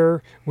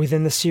actor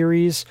within the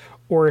series,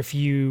 or if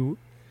you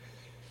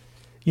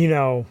you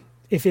know,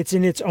 if it's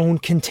in its own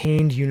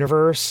contained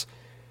universe,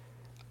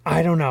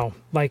 I don't know.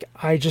 Like,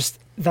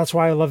 that's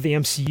why I love the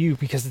MCU,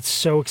 because it's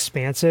so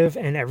expansive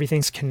and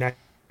everything's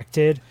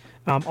connected.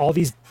 All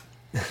these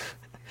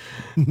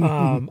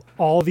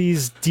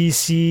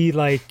DC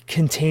like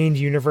contained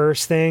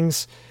universe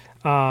things,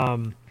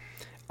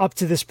 up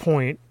to this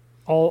point,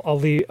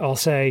 I'll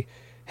say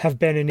have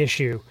been an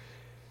issue.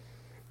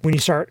 When you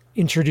start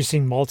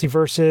introducing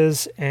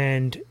multiverses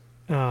and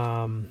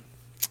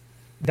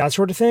that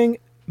sort of thing,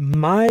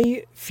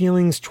 my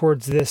feelings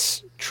towards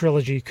this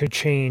trilogy could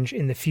change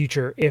in the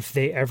future if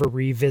they ever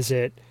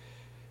revisit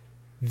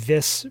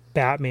this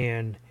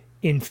Batman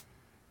in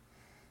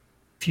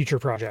future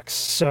projects.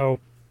 So,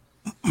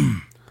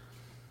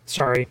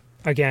 sorry,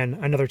 again,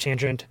 another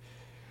tangent.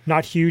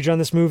 Not huge on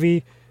this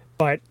movie,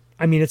 but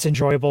I mean, it's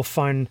enjoyable,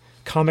 fun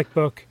comic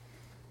book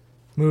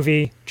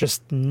movie,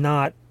 just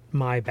not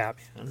my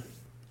Batman.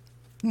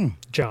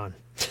 John.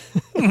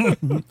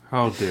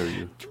 How dare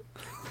you?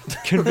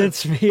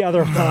 Convince me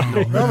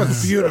otherwise. That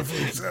was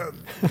beautifully said.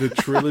 The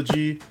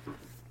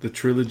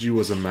trilogy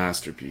was a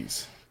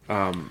masterpiece.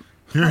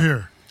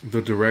 Here.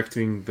 The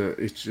directing,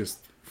 it's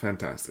just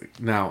fantastic.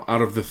 Now,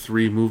 out of the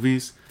 3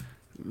 movies,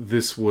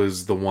 this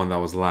was the one that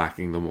was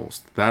lacking the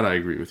most. That I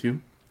agree with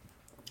you.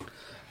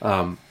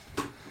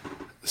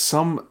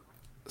 Some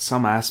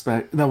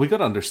aspect. Now we got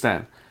to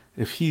understand,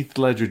 if Heath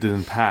Ledger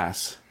didn't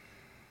pass,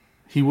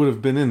 he would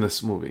have been in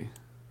this movie,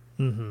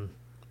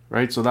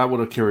 right? So that would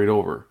have carried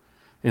over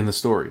in the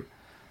story.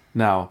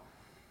 Now,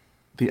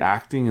 the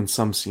acting in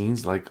some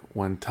scenes, like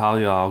when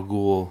Talia al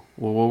Ghul,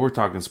 well, we're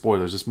talking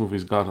spoilers. This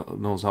movie's God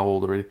knows how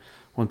old already.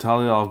 When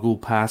Talia al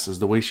Ghul passes,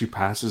 the way she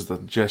passes, the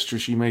gesture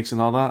she makes,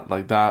 and all that,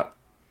 like that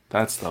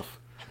stuff.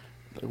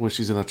 When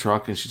she's in a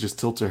truck and she just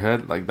tilts her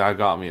head, like that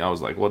got me. I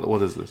was like,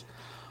 what is this?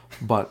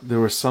 But there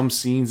were some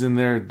scenes in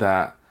there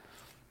that,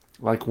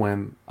 like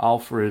when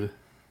Alfred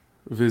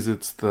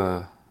visits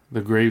the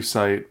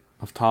gravesite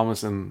of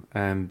Thomas and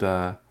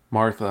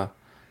Martha,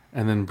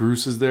 and then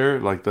Bruce is there,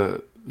 like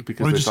because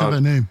why did you say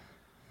that name?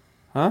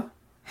 Huh?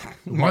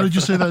 Why did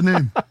you say that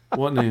name?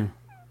 What name?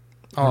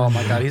 Oh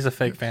my God, he's a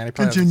fake fan. He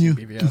Continue.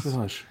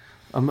 Gosh,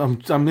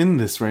 I'm in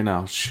this right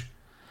now. Shh.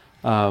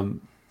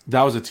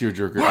 That was a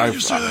tearjerker. Why did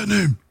you say that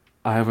name?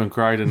 I haven't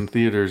cried in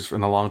theaters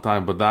in a long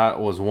time, but that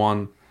was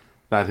one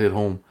that hit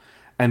home.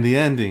 And the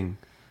ending,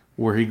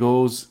 where he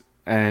goes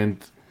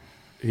and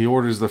he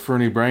orders the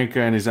Fernie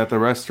Branca and he's at the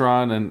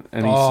restaurant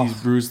and he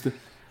sees Bruce.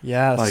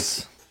 Yes. Like,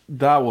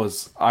 that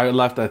was... I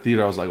left that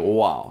theater, I was like,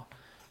 wow.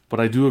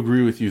 But I do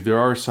agree with you. There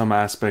are some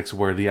aspects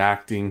where the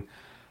acting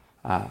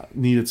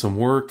needed some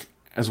work,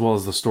 as well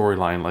as the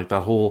storyline. Like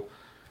that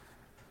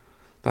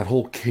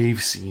whole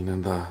cave scene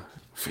and the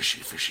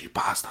fishy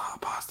pasta.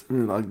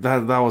 Like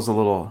that was a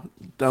little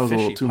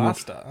too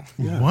much.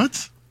 Yeah.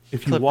 What?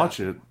 If you watch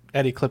it,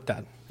 Eddie, clip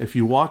that. If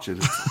you watch it,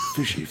 it's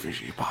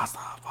fishy pasta.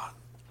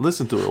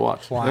 Listen to it,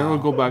 watch. Wow. Then we'll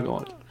go back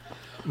on.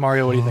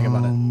 Mario, what do you think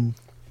about it?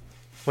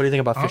 What do you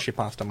think about fishy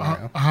pasta,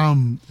 Mario?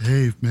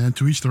 Hey, man,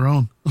 to each their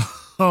own.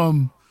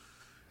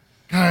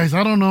 Guys,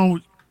 I don't know.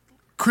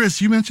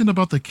 Chris, you mentioned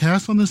about the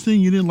cast on this thing.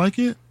 You didn't like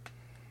it?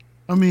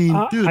 I mean,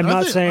 dude. I'm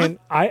not saying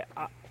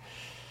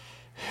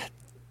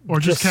or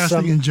just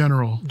casting in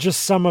general.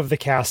 Just some of the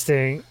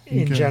casting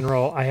in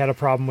general, I had a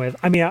problem with.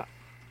 I mean,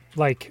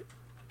 I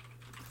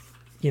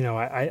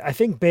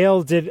think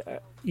Bale did.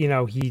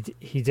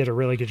 He did a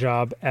really good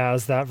job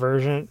as that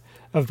version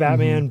of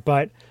Batman.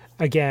 But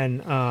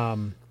again,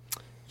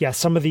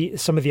 some of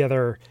the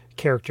other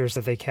characters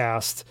that they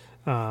cast,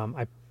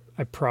 I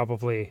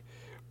probably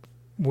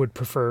would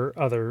prefer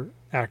other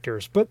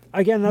actors. But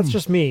again, that's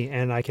just me,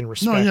 and I can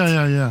respect.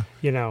 No,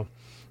 yeah.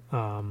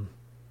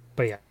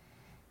 But yeah.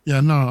 Yeah,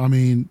 no, I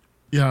mean,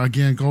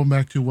 again, going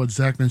back to what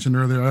Zach mentioned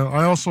earlier,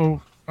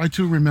 I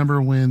too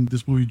remember when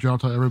this movie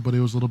dropped, how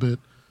everybody was a little bit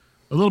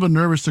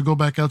nervous to go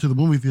back out to the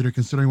movie theater,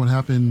 considering what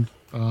happened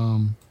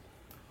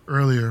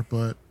earlier.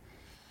 But,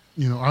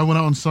 I went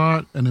out and saw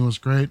it, and it was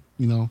great.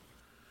 The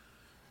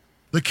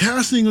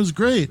casting was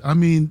great. I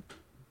mean,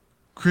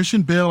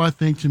 Christian Bale, I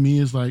think, to me,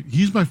 is like,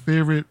 he's my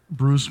favorite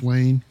Bruce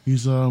Wayne.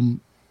 He's,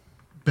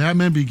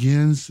 Batman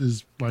Begins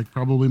is, like,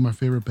 probably my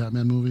favorite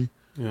Batman movie.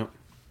 Yeah.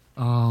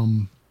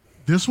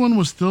 This one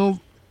was still,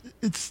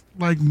 it's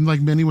like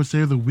many would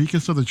say, the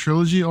weakest of the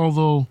trilogy,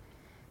 although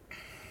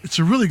it's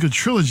a really good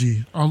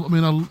trilogy.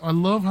 I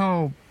love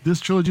how this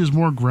trilogy is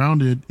more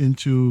grounded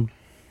into,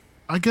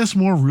 I guess,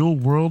 more real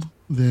world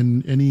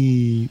than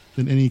any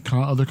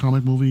other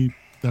comic movie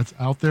that's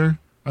out there.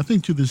 I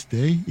think to this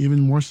day, even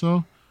more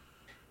so.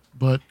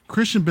 But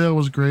Christian Bale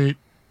was great.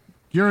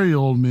 Gary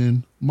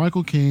Oldman,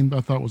 Michael Caine,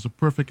 I thought was a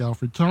perfect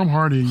Alfred. Tom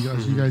Hardy,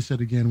 as you guys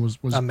said again, was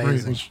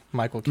amazing. Great.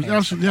 Michael Caine,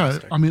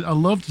 absolutely, I mean, I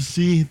love to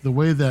see the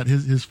way that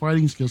his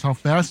fighting skills, how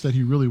fast that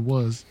he really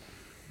was.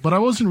 But I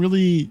wasn't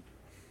really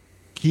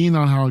keen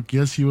on how I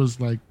guess he was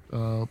like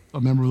a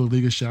member of the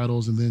League of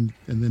Shadows and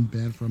then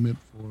banned from it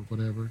for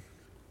whatever.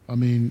 I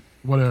mean,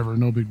 whatever,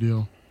 no big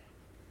deal.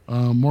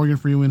 Morgan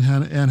Freeman,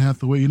 Anne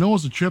Hathaway. You know, it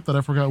was a trip that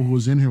I forgot who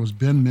was in here was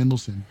Ben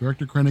Mendelsohn,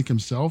 director Krennic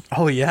himself.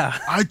 Oh yeah,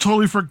 I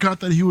totally forgot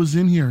that he was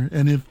in here,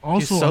 and if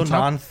also he's so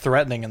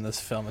non-threatening in this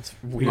film. It's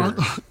weird.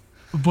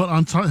 But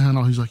on top,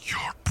 he's like,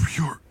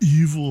 "You're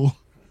evil,"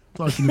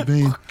 talking to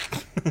Bane.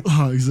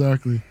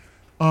 Exactly.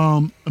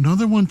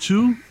 Another one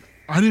too.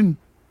 I didn't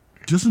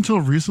just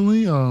until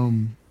recently.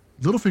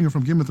 Littlefinger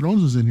from Game of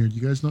Thrones was in here.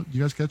 You guys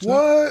catch that?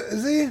 What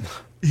is he?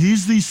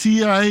 He's the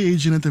CIA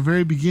agent at the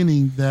very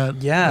beginning.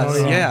 That yeah.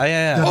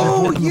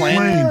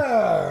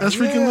 That's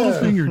freaking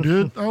Littlefinger,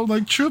 dude. I was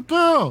like, trip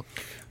out,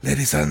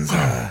 Lady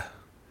Sansa.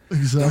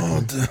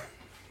 Exactly.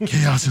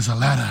 Chaos is a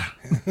ladder.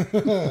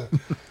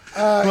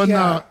 But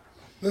no.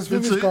 This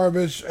movie's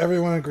garbage.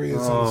 Everyone agrees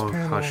on this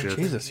panel.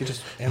 Jesus, you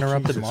just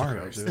interrupted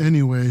Mario.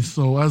 Anyway,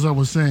 so as I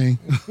was saying,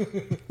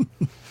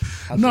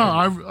 no,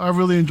 I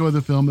really enjoyed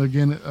the film.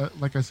 Again,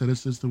 like I said,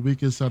 it's the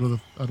weakest out of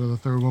the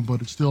third one,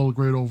 but it's still a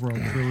great overall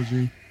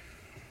trilogy.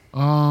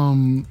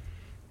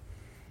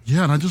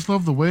 Yeah, and I just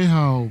love the way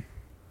how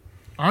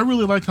I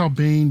really liked how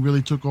Bane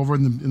really took over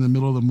in the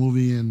middle of the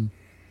movie and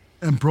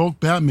broke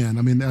Batman.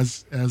 I mean,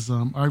 as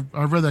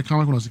I read that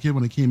comic when I was a kid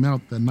when it came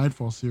out, that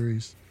Nightfall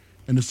series.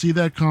 And to see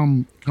that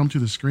come to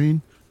the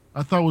screen,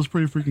 I thought was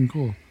pretty freaking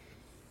cool.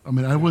 I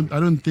mean, I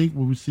didn't think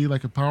we would see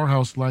like a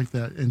powerhouse like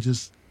that, and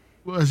just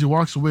as he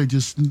walks away,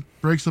 just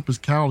breaks up his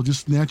cowl,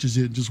 just snatches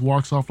it, and just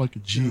walks off like a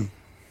G,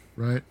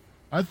 right?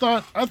 I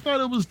thought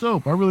it was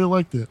dope. I really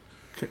liked it.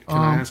 Can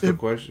I ask a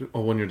question?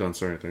 Oh, when you're done,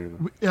 sorry.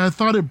 Yeah, I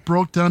thought it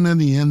broke down in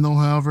the end, though.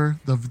 However,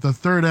 the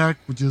third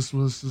act was just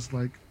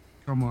like,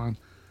 come on.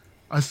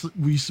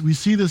 We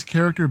see this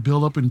character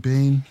build up in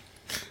Bane.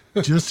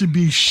 Just to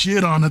be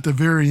shit on at the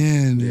very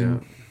end.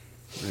 And,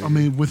 I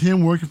mean, with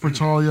him working for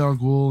Talia al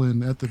Ghul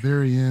and at the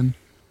very end,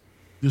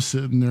 just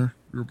sitting there,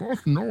 your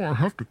boss know I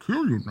have to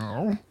kill you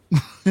now.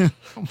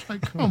 I'm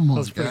like, come on,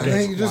 guys.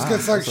 And he just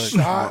gets like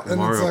shot, and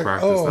Mario it's like,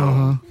 practice.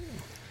 All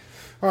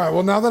right,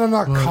 well, now that I'm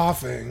not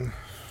coughing.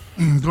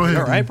 Go ahead. You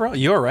all right, bro?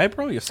 You all right,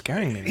 bro? You're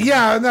scaring me.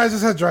 Yeah, no, I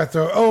just had dry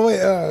throat. Oh,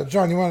 wait,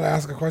 John, you wanted to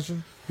ask a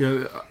question?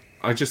 Yeah,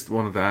 I just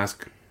wanted to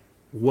ask,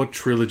 what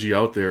trilogy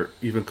out there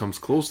even comes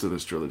close to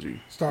this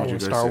trilogy? Star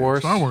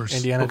Wars. Star Wars.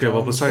 Indiana Okay,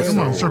 well, Jones. besides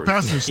Star Wars.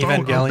 Surpasses Star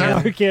Wars.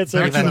 Evangelion. We can't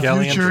say Back to the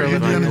Evangelion Future, trilogy.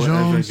 Indiana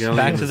Jones. Evangelion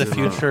Back to is the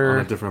Future.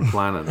 on a different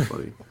planet,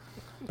 buddy.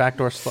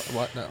 Backdoor.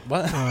 What? No,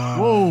 what?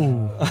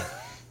 Whoa.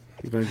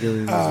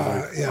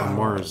 Evangelion is on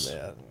Mars.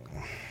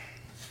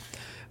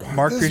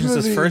 Mark This Christian's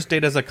movie- first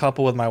date as a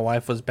couple with my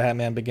wife was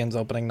Batman Begins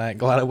opening night.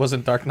 Glad it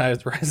wasn't Dark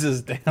Knight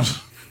Rises. Damn.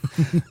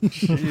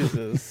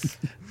 Jesus.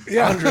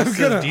 Yeah, Andres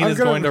says Dean is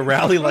going to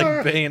rally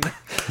like Bane.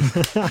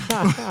 That's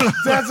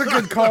a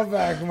good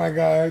callback, my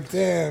guy.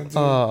 Damn, dude.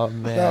 Oh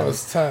man, that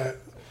was tight.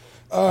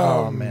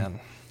 Oh man.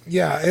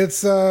 Yeah,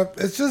 it's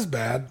just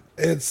bad.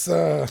 It's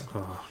Oh,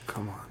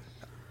 come on.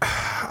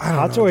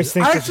 Hot Toys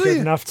thinks it's good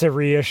enough to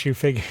reissue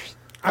figures.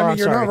 I mean,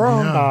 you're not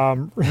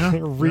wrong.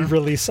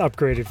 Re-release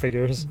upgraded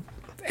figures.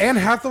 Anne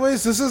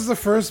Hathaway's. This is the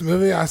first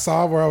movie I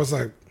saw where I was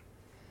like,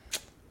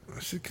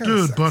 she kinda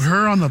Dude, sucks. but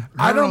her on the.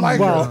 I don't like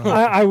Well, her.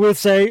 I would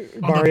say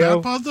On the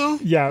Mario. Batpod, though?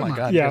 Yeah, Oh my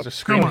God, you yeah. guys are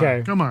screaming.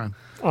 Okay, Come on.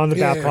 on the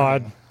Yeah.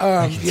 Batpod.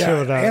 Yeah,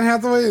 Show that. Anne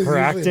Hathaway is Her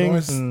usually acting.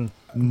 always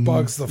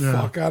bugs the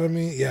Yeah. fuck out of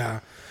me. Yeah,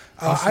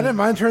 I didn't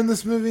mind her in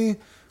this movie.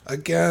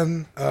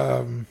 Again,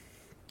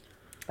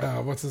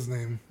 what's his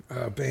name?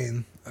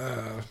 Bane.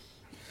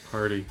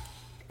 Hardy.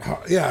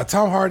 Yeah,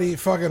 Tom Hardy,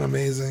 fucking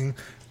amazing.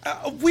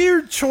 A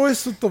weird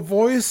choice with the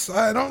voice.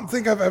 I don't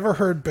think I've ever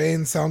heard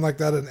Bane sound like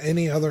that in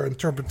any other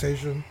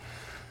interpretation.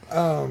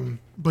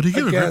 But he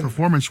gave a Again- great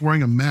performance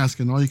wearing a mask,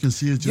 and all you can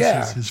see is just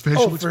Yeah. his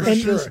facial Oh, for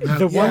expressions. sure. That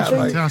The was one thing-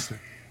 fantastic.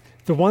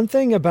 The one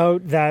thing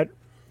about that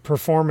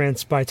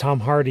performance by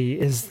Tom Hardy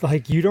is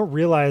like you don't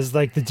realize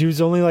like the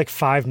dude's only like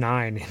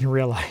 5'9" in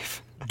real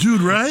life.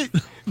 Dude, right?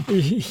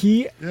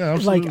 He Yeah,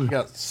 like absolutely. He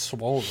got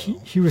swole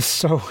though.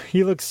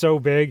 he looked so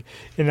big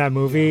in that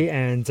movie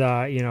and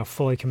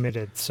fully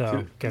committed.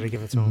 So gotta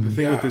give it to The him.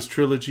 thing with this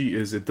trilogy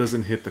is it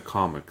doesn't hit the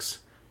comics.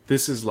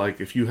 This is like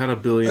if you had a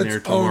billionaire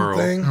Its own tomorrow.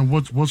 thing. And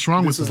what's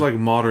wrong This with is that? like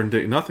modern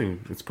day.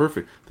 Nothing. It's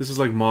perfect. This is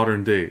like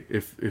modern day.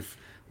 If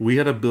we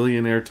had a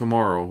billionaire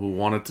tomorrow who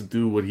wanted to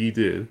do what he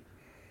did,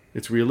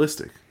 it's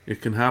realistic.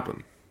 It can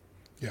happen.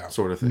 Yeah.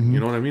 Sort of thing. You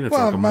know what I mean? It's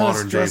Well, like a minus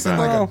modern day dressing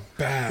Batman. like a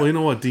bat. Well, you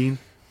know what, Dean?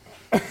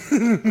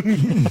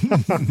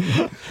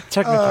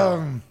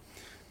 Technically.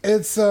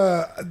 It's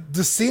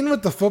the scene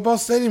with the football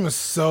stadium is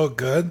so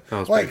good. That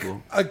was like pretty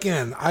cool.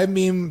 again, I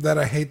meme that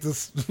I hate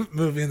this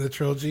movie in the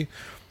trilogy.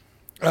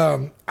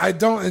 I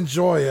don't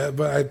enjoy it,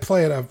 but I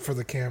play it up for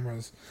the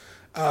cameras.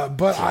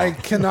 But I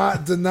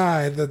cannot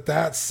deny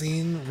that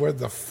scene where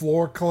the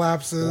floor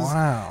collapses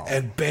Wow.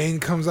 and Bane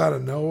comes out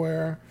of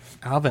nowhere.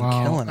 Alvin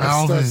Wow, killing it.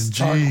 Alvin, Starts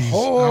talking- jeez.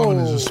 Oh. Alvin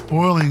is just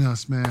spoiling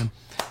us, man.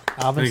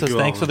 Alvin Thank says you,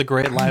 thanks for Alvin. the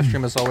great live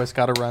stream. As always,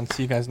 got to run.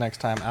 See you guys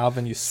next time,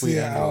 Alvin. You sweet See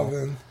ya, angel.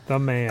 Alvin. The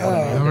man.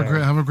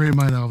 Have a great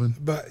night, Alvin.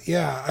 But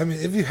yeah, I mean,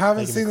 if you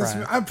haven't Making seen me this,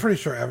 cry. I'm pretty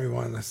sure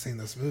everyone has seen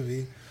this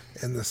movie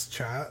in this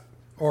chat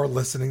or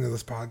listening to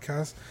this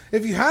podcast.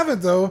 If you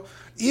haven't, though,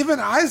 even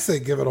I say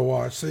give it a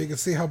watch so you can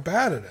see how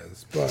bad it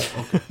is. But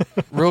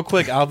real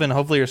quick, Alvin,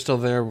 hopefully you're still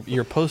there.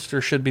 Your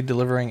poster should be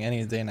delivering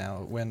any day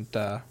now. It went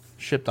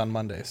shipped on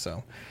Monday,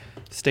 so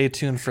stay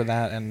tuned for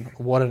that. And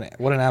what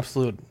an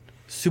absolute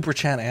super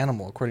chat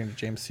animal, according to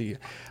James C.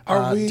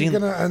 Are we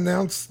gonna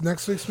announce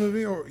next week's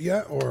movie or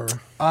yet? Or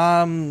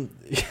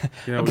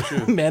yeah, we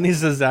should. Manny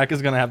says Zach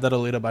is gonna have that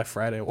Alita by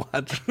Friday.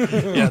 Watch.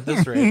 Yeah, at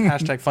this rate.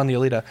 Hashtag fund the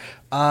Alita.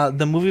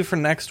 The movie for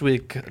next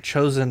week,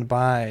 chosen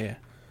by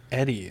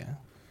Eddie,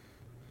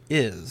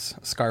 is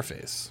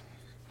Scarface.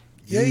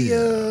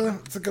 Yeah,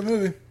 it's a good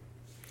movie.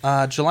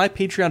 July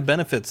Patreon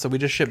benefits. So we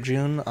just shipped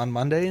June on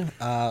Monday.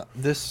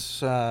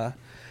 This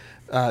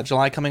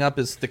July coming up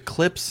is the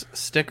Clips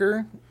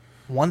sticker,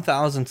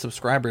 1,000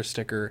 subscriber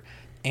sticker,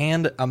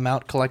 and a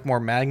Mount Collect More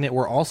magnet.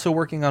 We're also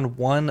working on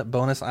one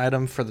bonus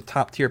item for the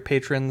top tier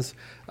patrons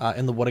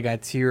in the What a Guy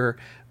tier.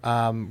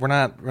 We're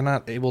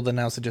not able to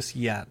announce it just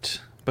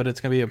yet, but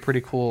it's gonna be a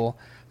pretty cool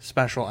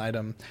special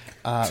item.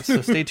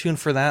 So stay tuned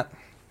for that.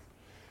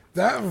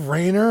 The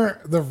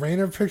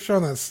Rainer picture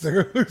on that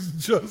sticker looks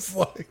just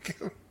like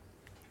him.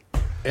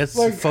 It's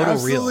like photo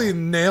absolutely real.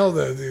 Nailed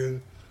it,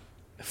 dude.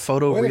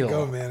 Photo Way real. to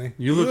go, Manny.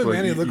 You look and like,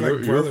 Manny look your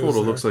like photo brothers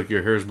looks there. like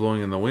your hair's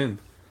blowing in the wind.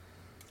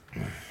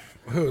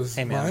 Who's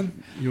Hey, man.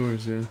 mine?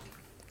 Yours, yeah.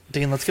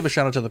 Dean, let's give a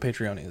shout out to the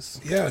Patreonies.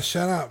 Yeah,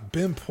 shout out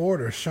Ben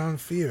Porter, Sean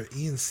Fear,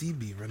 Ian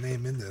Seaby, Renee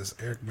Mendez,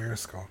 Eric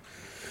Mariscal,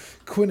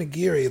 Quinn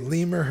Aguirre,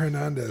 Lemur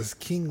Hernandez,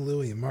 King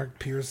Louie, Mark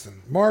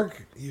Pearson.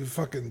 Mark, you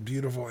fucking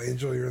beautiful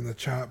angel, you're in the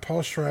chat.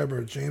 Paul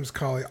Schreiber, James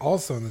Colley,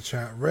 also in the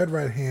chat. Red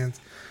Right Hands,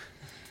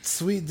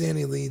 Sweet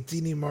Danny Lee,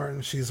 Deanie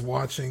Martin, she's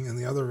watching in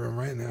the other room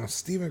right now.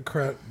 Stephen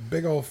Krett,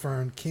 Big Ol'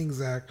 Fern, King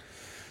Zach,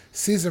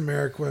 Caesar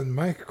Merriquin,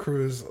 Mike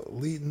Cruz,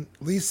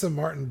 Lisa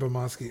Martin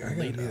Bomaski. I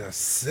gotta need a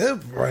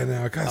sip right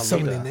now. I got so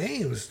many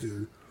names,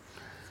 dude.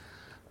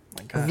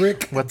 My gosh.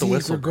 Rick Wet the D.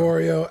 whistle, bro.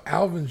 Gregorio,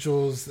 Alvin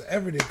Jules, the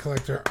Everyday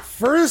Collector.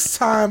 First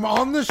time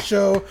on the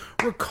show,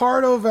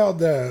 Ricardo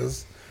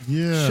Valdez.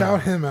 Yeah.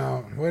 Shout him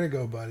out. Way to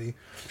go, buddy.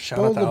 Shout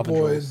out to Bold Alvin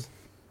Boyd. Jules.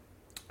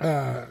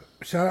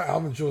 Shout out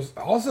Alvin Jules.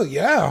 Also,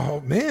 yeah, oh,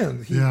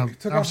 man. He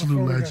took off absolute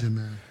before we got- legend,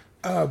 man.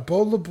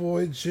 Bo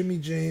LeBoy, Jimmy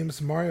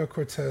James, Mario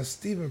Cortez,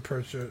 Stephen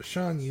Percha,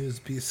 Sean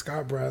Usby,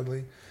 Scott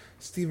Bradley,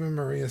 Stephen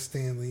Maria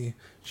Stanley,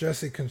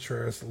 Jesse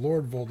Contreras,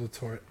 Lord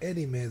Voldator,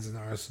 Eddie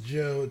Manzanares,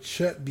 Joe,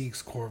 Chet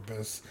Beeks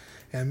Corpus,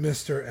 and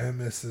Mr.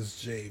 and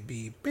Mrs.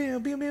 JB.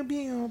 Bam, bam, bam,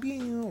 bam,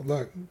 bam.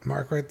 Look,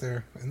 Mark right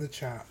there in the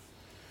chat.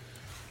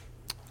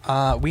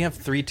 We have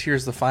 3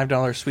 tiers: the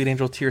 $5 Sweet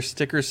Angel tier,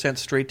 stickers sent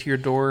straight to your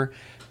door,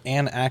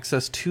 and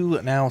access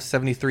to now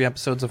 73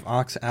 episodes of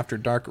Ox After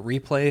Dark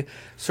replay.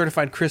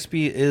 Certified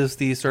Crispy is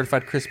the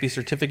Certified Crispy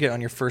certificate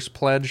on your first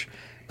pledge.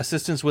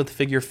 Assistance with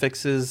figure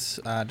fixes,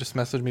 just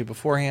message me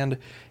beforehand,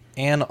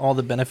 and all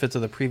the benefits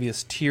of the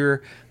previous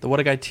tier. The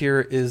What a Guy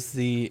tier is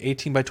the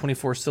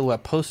 18x24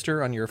 silhouette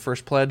poster on your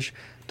first pledge,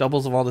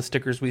 doubles of all the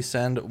stickers we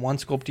send, one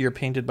sculpture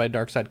painted by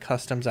Darkside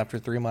Customs after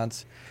 3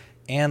 months,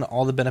 and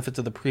all the benefits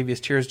of the previous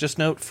tiers. Just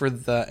note for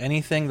the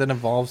anything that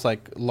involves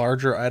like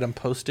larger item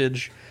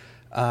postage,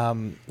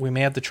 we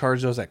may have to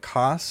charge those at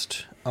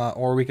cost,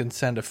 or we can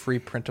send a free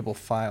printable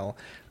file.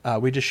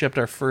 We just shipped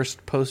our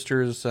first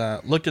posters,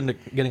 looked into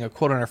getting a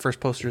quote on our first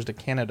posters to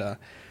Canada,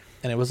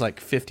 and it was like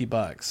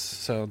 $50.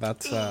 So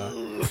that's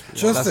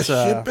Just to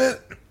ship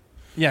it?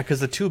 Yeah, because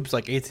the tube's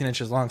like 18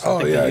 inches long, so Oh,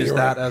 I think yeah, they use you're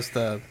that right. as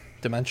the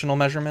dimensional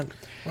measurement.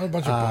 What a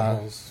bunch of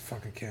buttholes.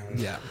 Fucking Canada.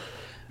 Yeah.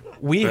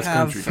 We Best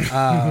have,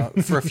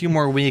 country. for a few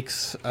more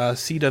weeks,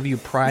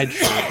 CW Pride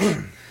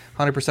shirt.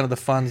 100% of the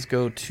funds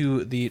go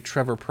to the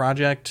Trevor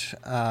Project,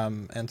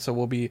 and so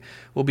we'll be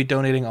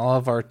donating all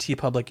of our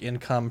TeePublic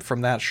income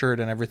from that shirt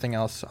and everything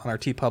else on our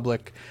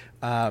TeePublic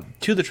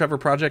to the Trevor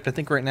Project. I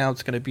think right now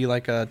it's going to be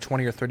like a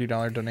 $20 or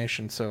 $30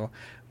 donation, so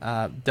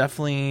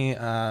definitely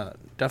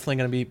going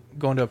to be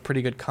going to a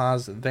pretty good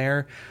cause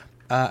there.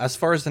 As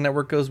far as the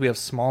network goes, we have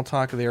Small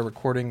Talk. They are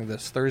recording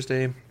this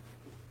Thursday.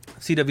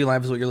 CW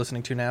Live is what you're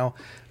listening to now.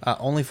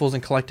 Only Fools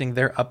and Collecting,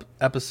 their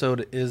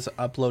episode is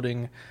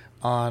uploading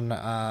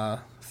on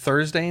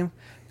Thursday.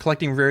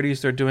 Collecting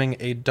Rarities, they're doing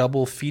a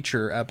double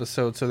feature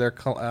episode, so they're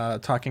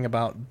talking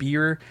about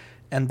beer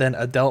and then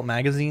adult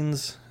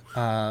magazines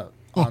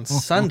on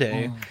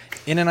Sunday.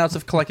 In and Outs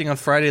of Collecting on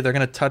Friday, they're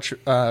going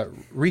to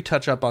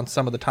retouch up on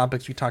some of the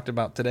topics we talked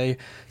about today.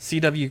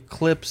 CW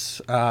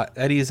Clips,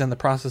 Eddie's in the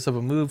process of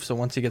a move, so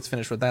once he gets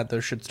finished with that,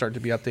 those should start to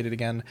be updated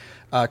again.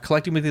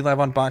 Collecting Weekly Live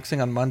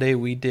Unboxing on Monday,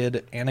 we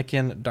did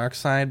Anakin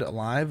Darkseid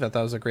live. I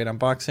thought it was a great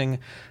unboxing.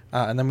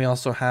 And then we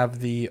also have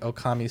the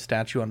Okami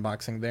statue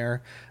unboxing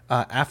there.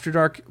 After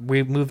Dark,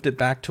 we moved it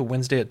back to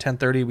Wednesday at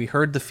 10:30. We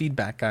heard the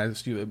feedback,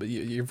 guys.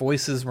 Your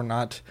voices did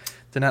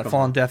not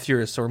fall on deaf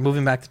ears, so we're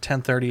moving back to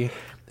 10:30.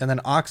 And then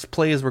Ox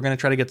Plays, we're going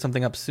to try to get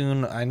something up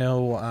soon. I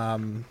know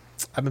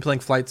I've been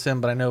playing Flight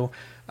Sim, but I know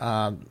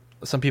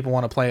some people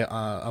want to play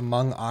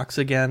Among Ox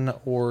again,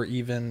 or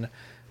even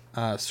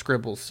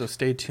Scribbles. So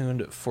stay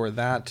tuned for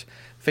that.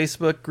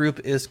 Facebook group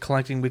is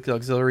Collecting Weekly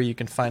Auxiliary. You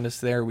can find us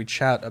there. We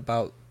chat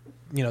about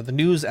the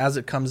news as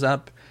it comes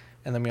up,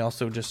 and then we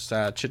also just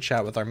chit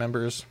chat with our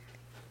members.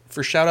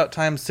 For shout out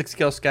time, 6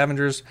 Scale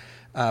Scavengers,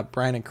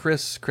 Brian and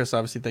Chris. Chris,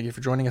 obviously, thank you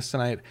for joining us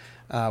tonight.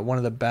 One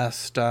of the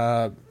best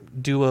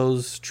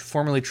duos,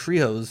 formerly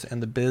trios in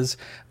the biz.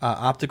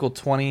 Optical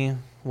 20,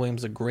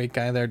 William's a great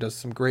guy there, does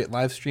some great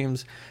live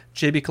streams.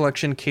 JB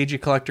Collection,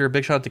 KG Collector,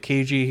 big shout out to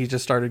KG. He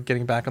just started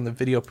getting back on the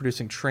video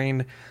producing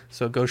train,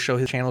 so go show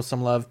his channel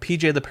some love.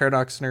 PJ the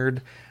Paradox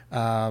Nerd,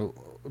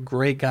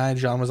 great guy.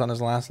 John was on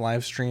his last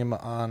live stream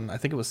on, I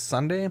think it was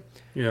Sunday.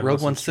 Yeah,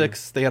 Rogue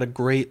 16. They had a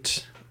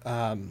great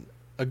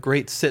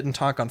sit and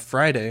talk on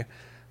Friday.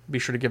 Be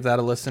sure to give that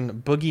a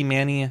listen. Boogie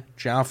Manny,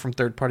 Jow from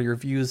Third Party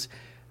Reviews,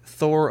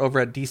 Thor over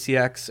at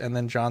DCX, and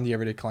then John the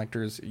Everyday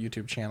Collector's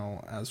YouTube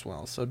channel as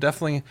well. So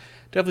definitely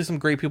some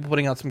great people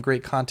putting out some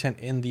great content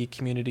in the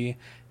community.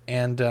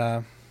 And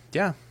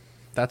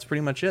that's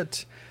pretty much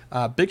it.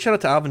 Big shout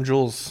out to Alvin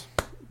Jules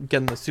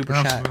getting the super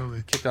chat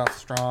kicked off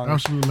strong.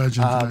 Absolute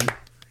legend.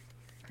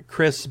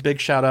 Chris, big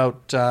shout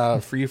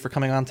out for you for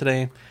coming on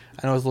today.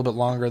 I know it was a little bit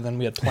longer than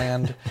we had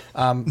planned.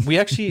 We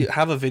actually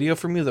have a video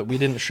from you that we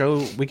didn't show.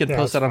 We could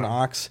post that on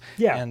Ox.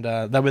 Yeah. And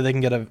that way they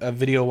can get a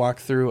video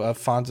walkthrough of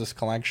Fonz's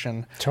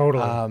collection.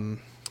 Totally.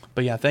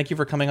 But yeah, thank you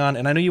for coming on.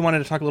 And I know you wanted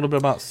to talk a little bit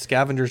about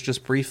Scavengers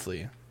just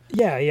briefly.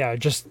 Yeah.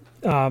 Just,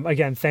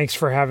 again, thanks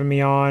for having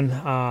me on.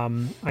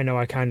 I know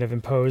I kind of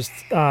imposed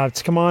to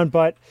come on,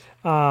 but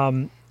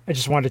I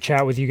just wanted to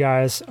chat with you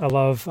guys. I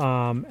love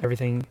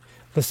everything,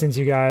 listening to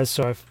you guys.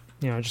 So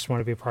I just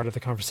want to be a part of the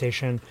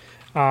conversation.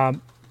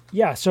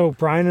 So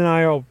Brian and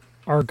I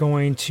are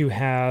going to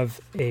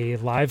have a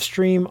live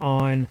stream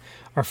on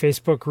our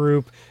Facebook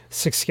group,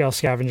 6 Scale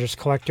Scavengers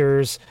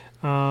Collectors,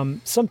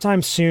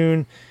 sometime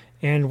soon.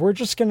 And we're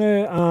just going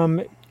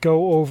to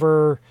go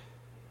over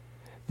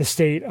the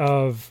state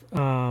of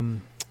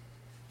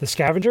the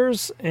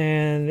Scavengers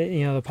and,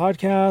 the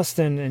podcast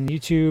and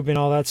YouTube and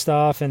all that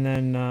stuff. And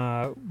then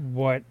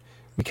what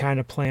we kind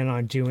of plan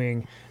on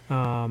doing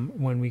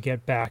when we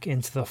get back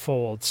into the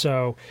fold.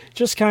 So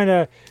just kind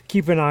of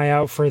keep an eye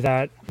out for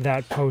that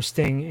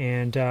posting.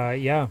 And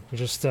we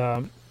just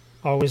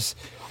always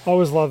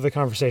love the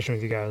conversation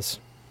with you guys.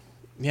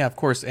 Yeah, of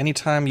course.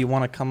 Anytime you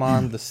want to come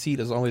on, the seat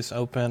is always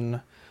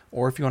open.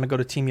 Or if you want to go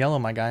to Team Yellow,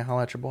 my guy,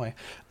 holla at your boy.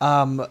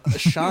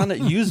 Sean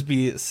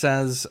Usby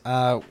says,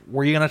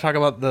 were you going to talk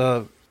about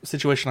the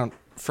situation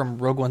from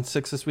Rogue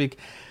 16 this week?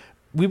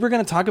 We were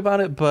going to talk about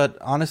it, but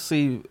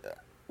honestly,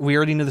 we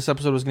already knew this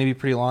episode was going to be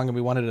pretty long, and we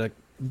wanted to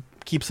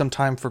keep some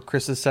time for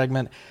Chris's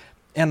segment.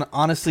 And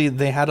honestly,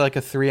 they had like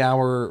a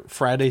 3-hour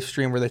Friday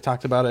stream where they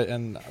talked about it,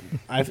 and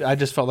I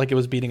just felt like it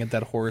was beating a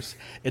dead horse.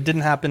 It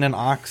didn't happen in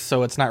Ox,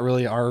 so it's not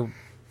really our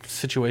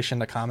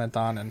situation to comment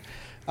on. And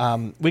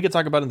we could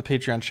talk about it in the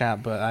Patreon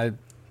chat, but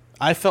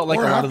I felt like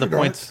a lot of the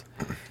points.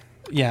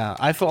 Yeah,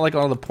 I felt like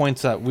all the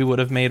points that we would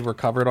have made were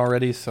covered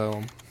already,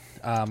 so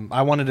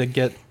I wanted to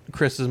get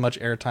Chris as much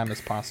airtime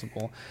as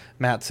possible.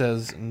 Matt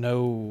says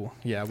no.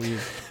 Yeah,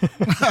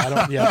 I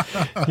don't. Yeah,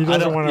 he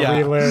doesn't want to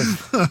relive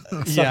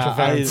such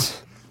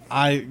events.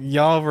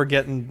 Y'all were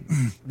getting,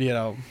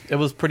 it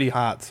was pretty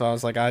hot. So I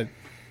was like,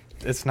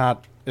 it's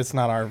not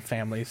our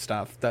family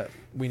stuff that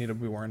we need to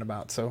be worrying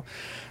about. So,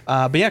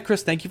 but yeah,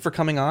 Chris, thank you for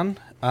coming on.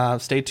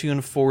 Stay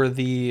tuned for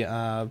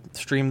the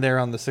stream there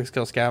on the 6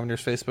 Scale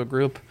Scavengers Facebook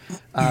group.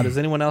 Does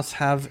anyone else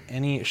have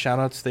any shout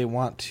outs they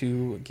want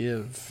to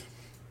give?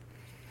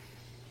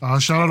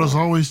 Shout out as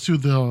always to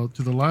the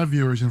live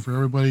viewers and for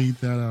everybody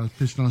that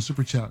pitched on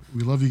Super Chat.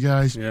 We love you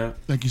guys. Yeah.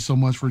 Thank you so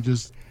much for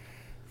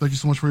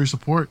your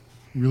support.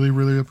 Really,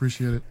 really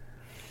appreciate it.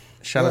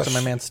 Shout out to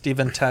my man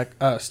Stephen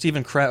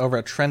Krett over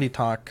at Trendy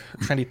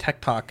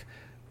Tech Talk.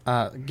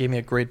 Gave me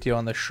a great deal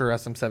on the Shure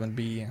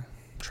SM7B.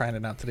 Trying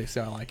it out today, see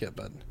how I like it,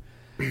 but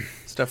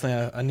it's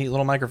definitely a neat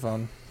little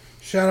microphone.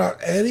 Shout out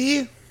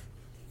Eddie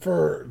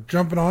for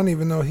jumping on,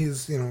 even though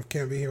he's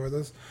can't be here with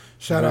us.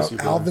 Shout out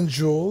Alvin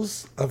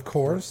Jules, of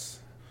course.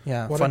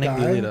 Yeah, Funding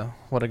Lolita.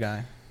 What a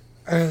guy.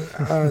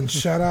 And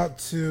shout out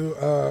to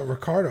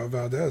Ricardo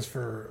Valdez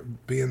for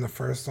being the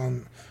first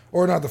on,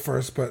 or not the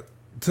first, but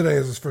today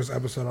is his first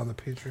episode on the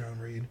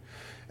Patreon read.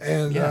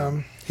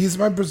 And he's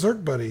my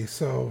Berserk buddy,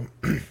 so...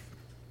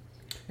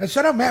 And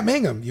shout out Matt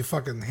Mangum, you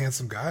fucking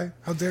handsome guy.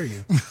 How dare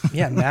you?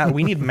 Yeah, Matt.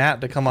 We need Matt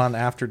to come on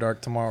After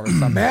Dark tomorrow or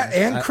something. Matt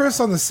and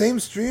Chris on the same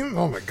stream?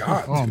 Oh, my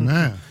God. Oh,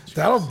 man.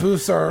 That'll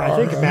boost I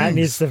think Matt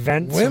needs to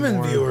vent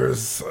women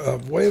viewers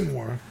way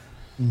more.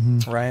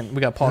 Mm-hmm. Right?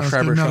 We got Paul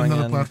Schreiber showing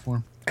in.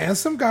 Platform. And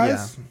some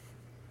guys. Yeah.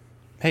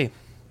 Hey,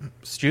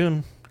 it's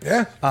June.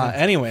 Yeah.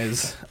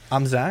 Anyways,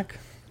 I'm Zach.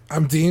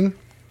 I'm Dean.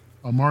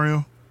 I'm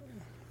Mario.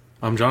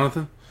 I'm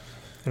Jonathan.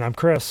 And I'm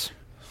Chris.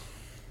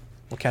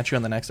 We'll catch you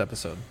on the next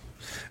episode.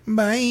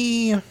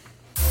 Bye.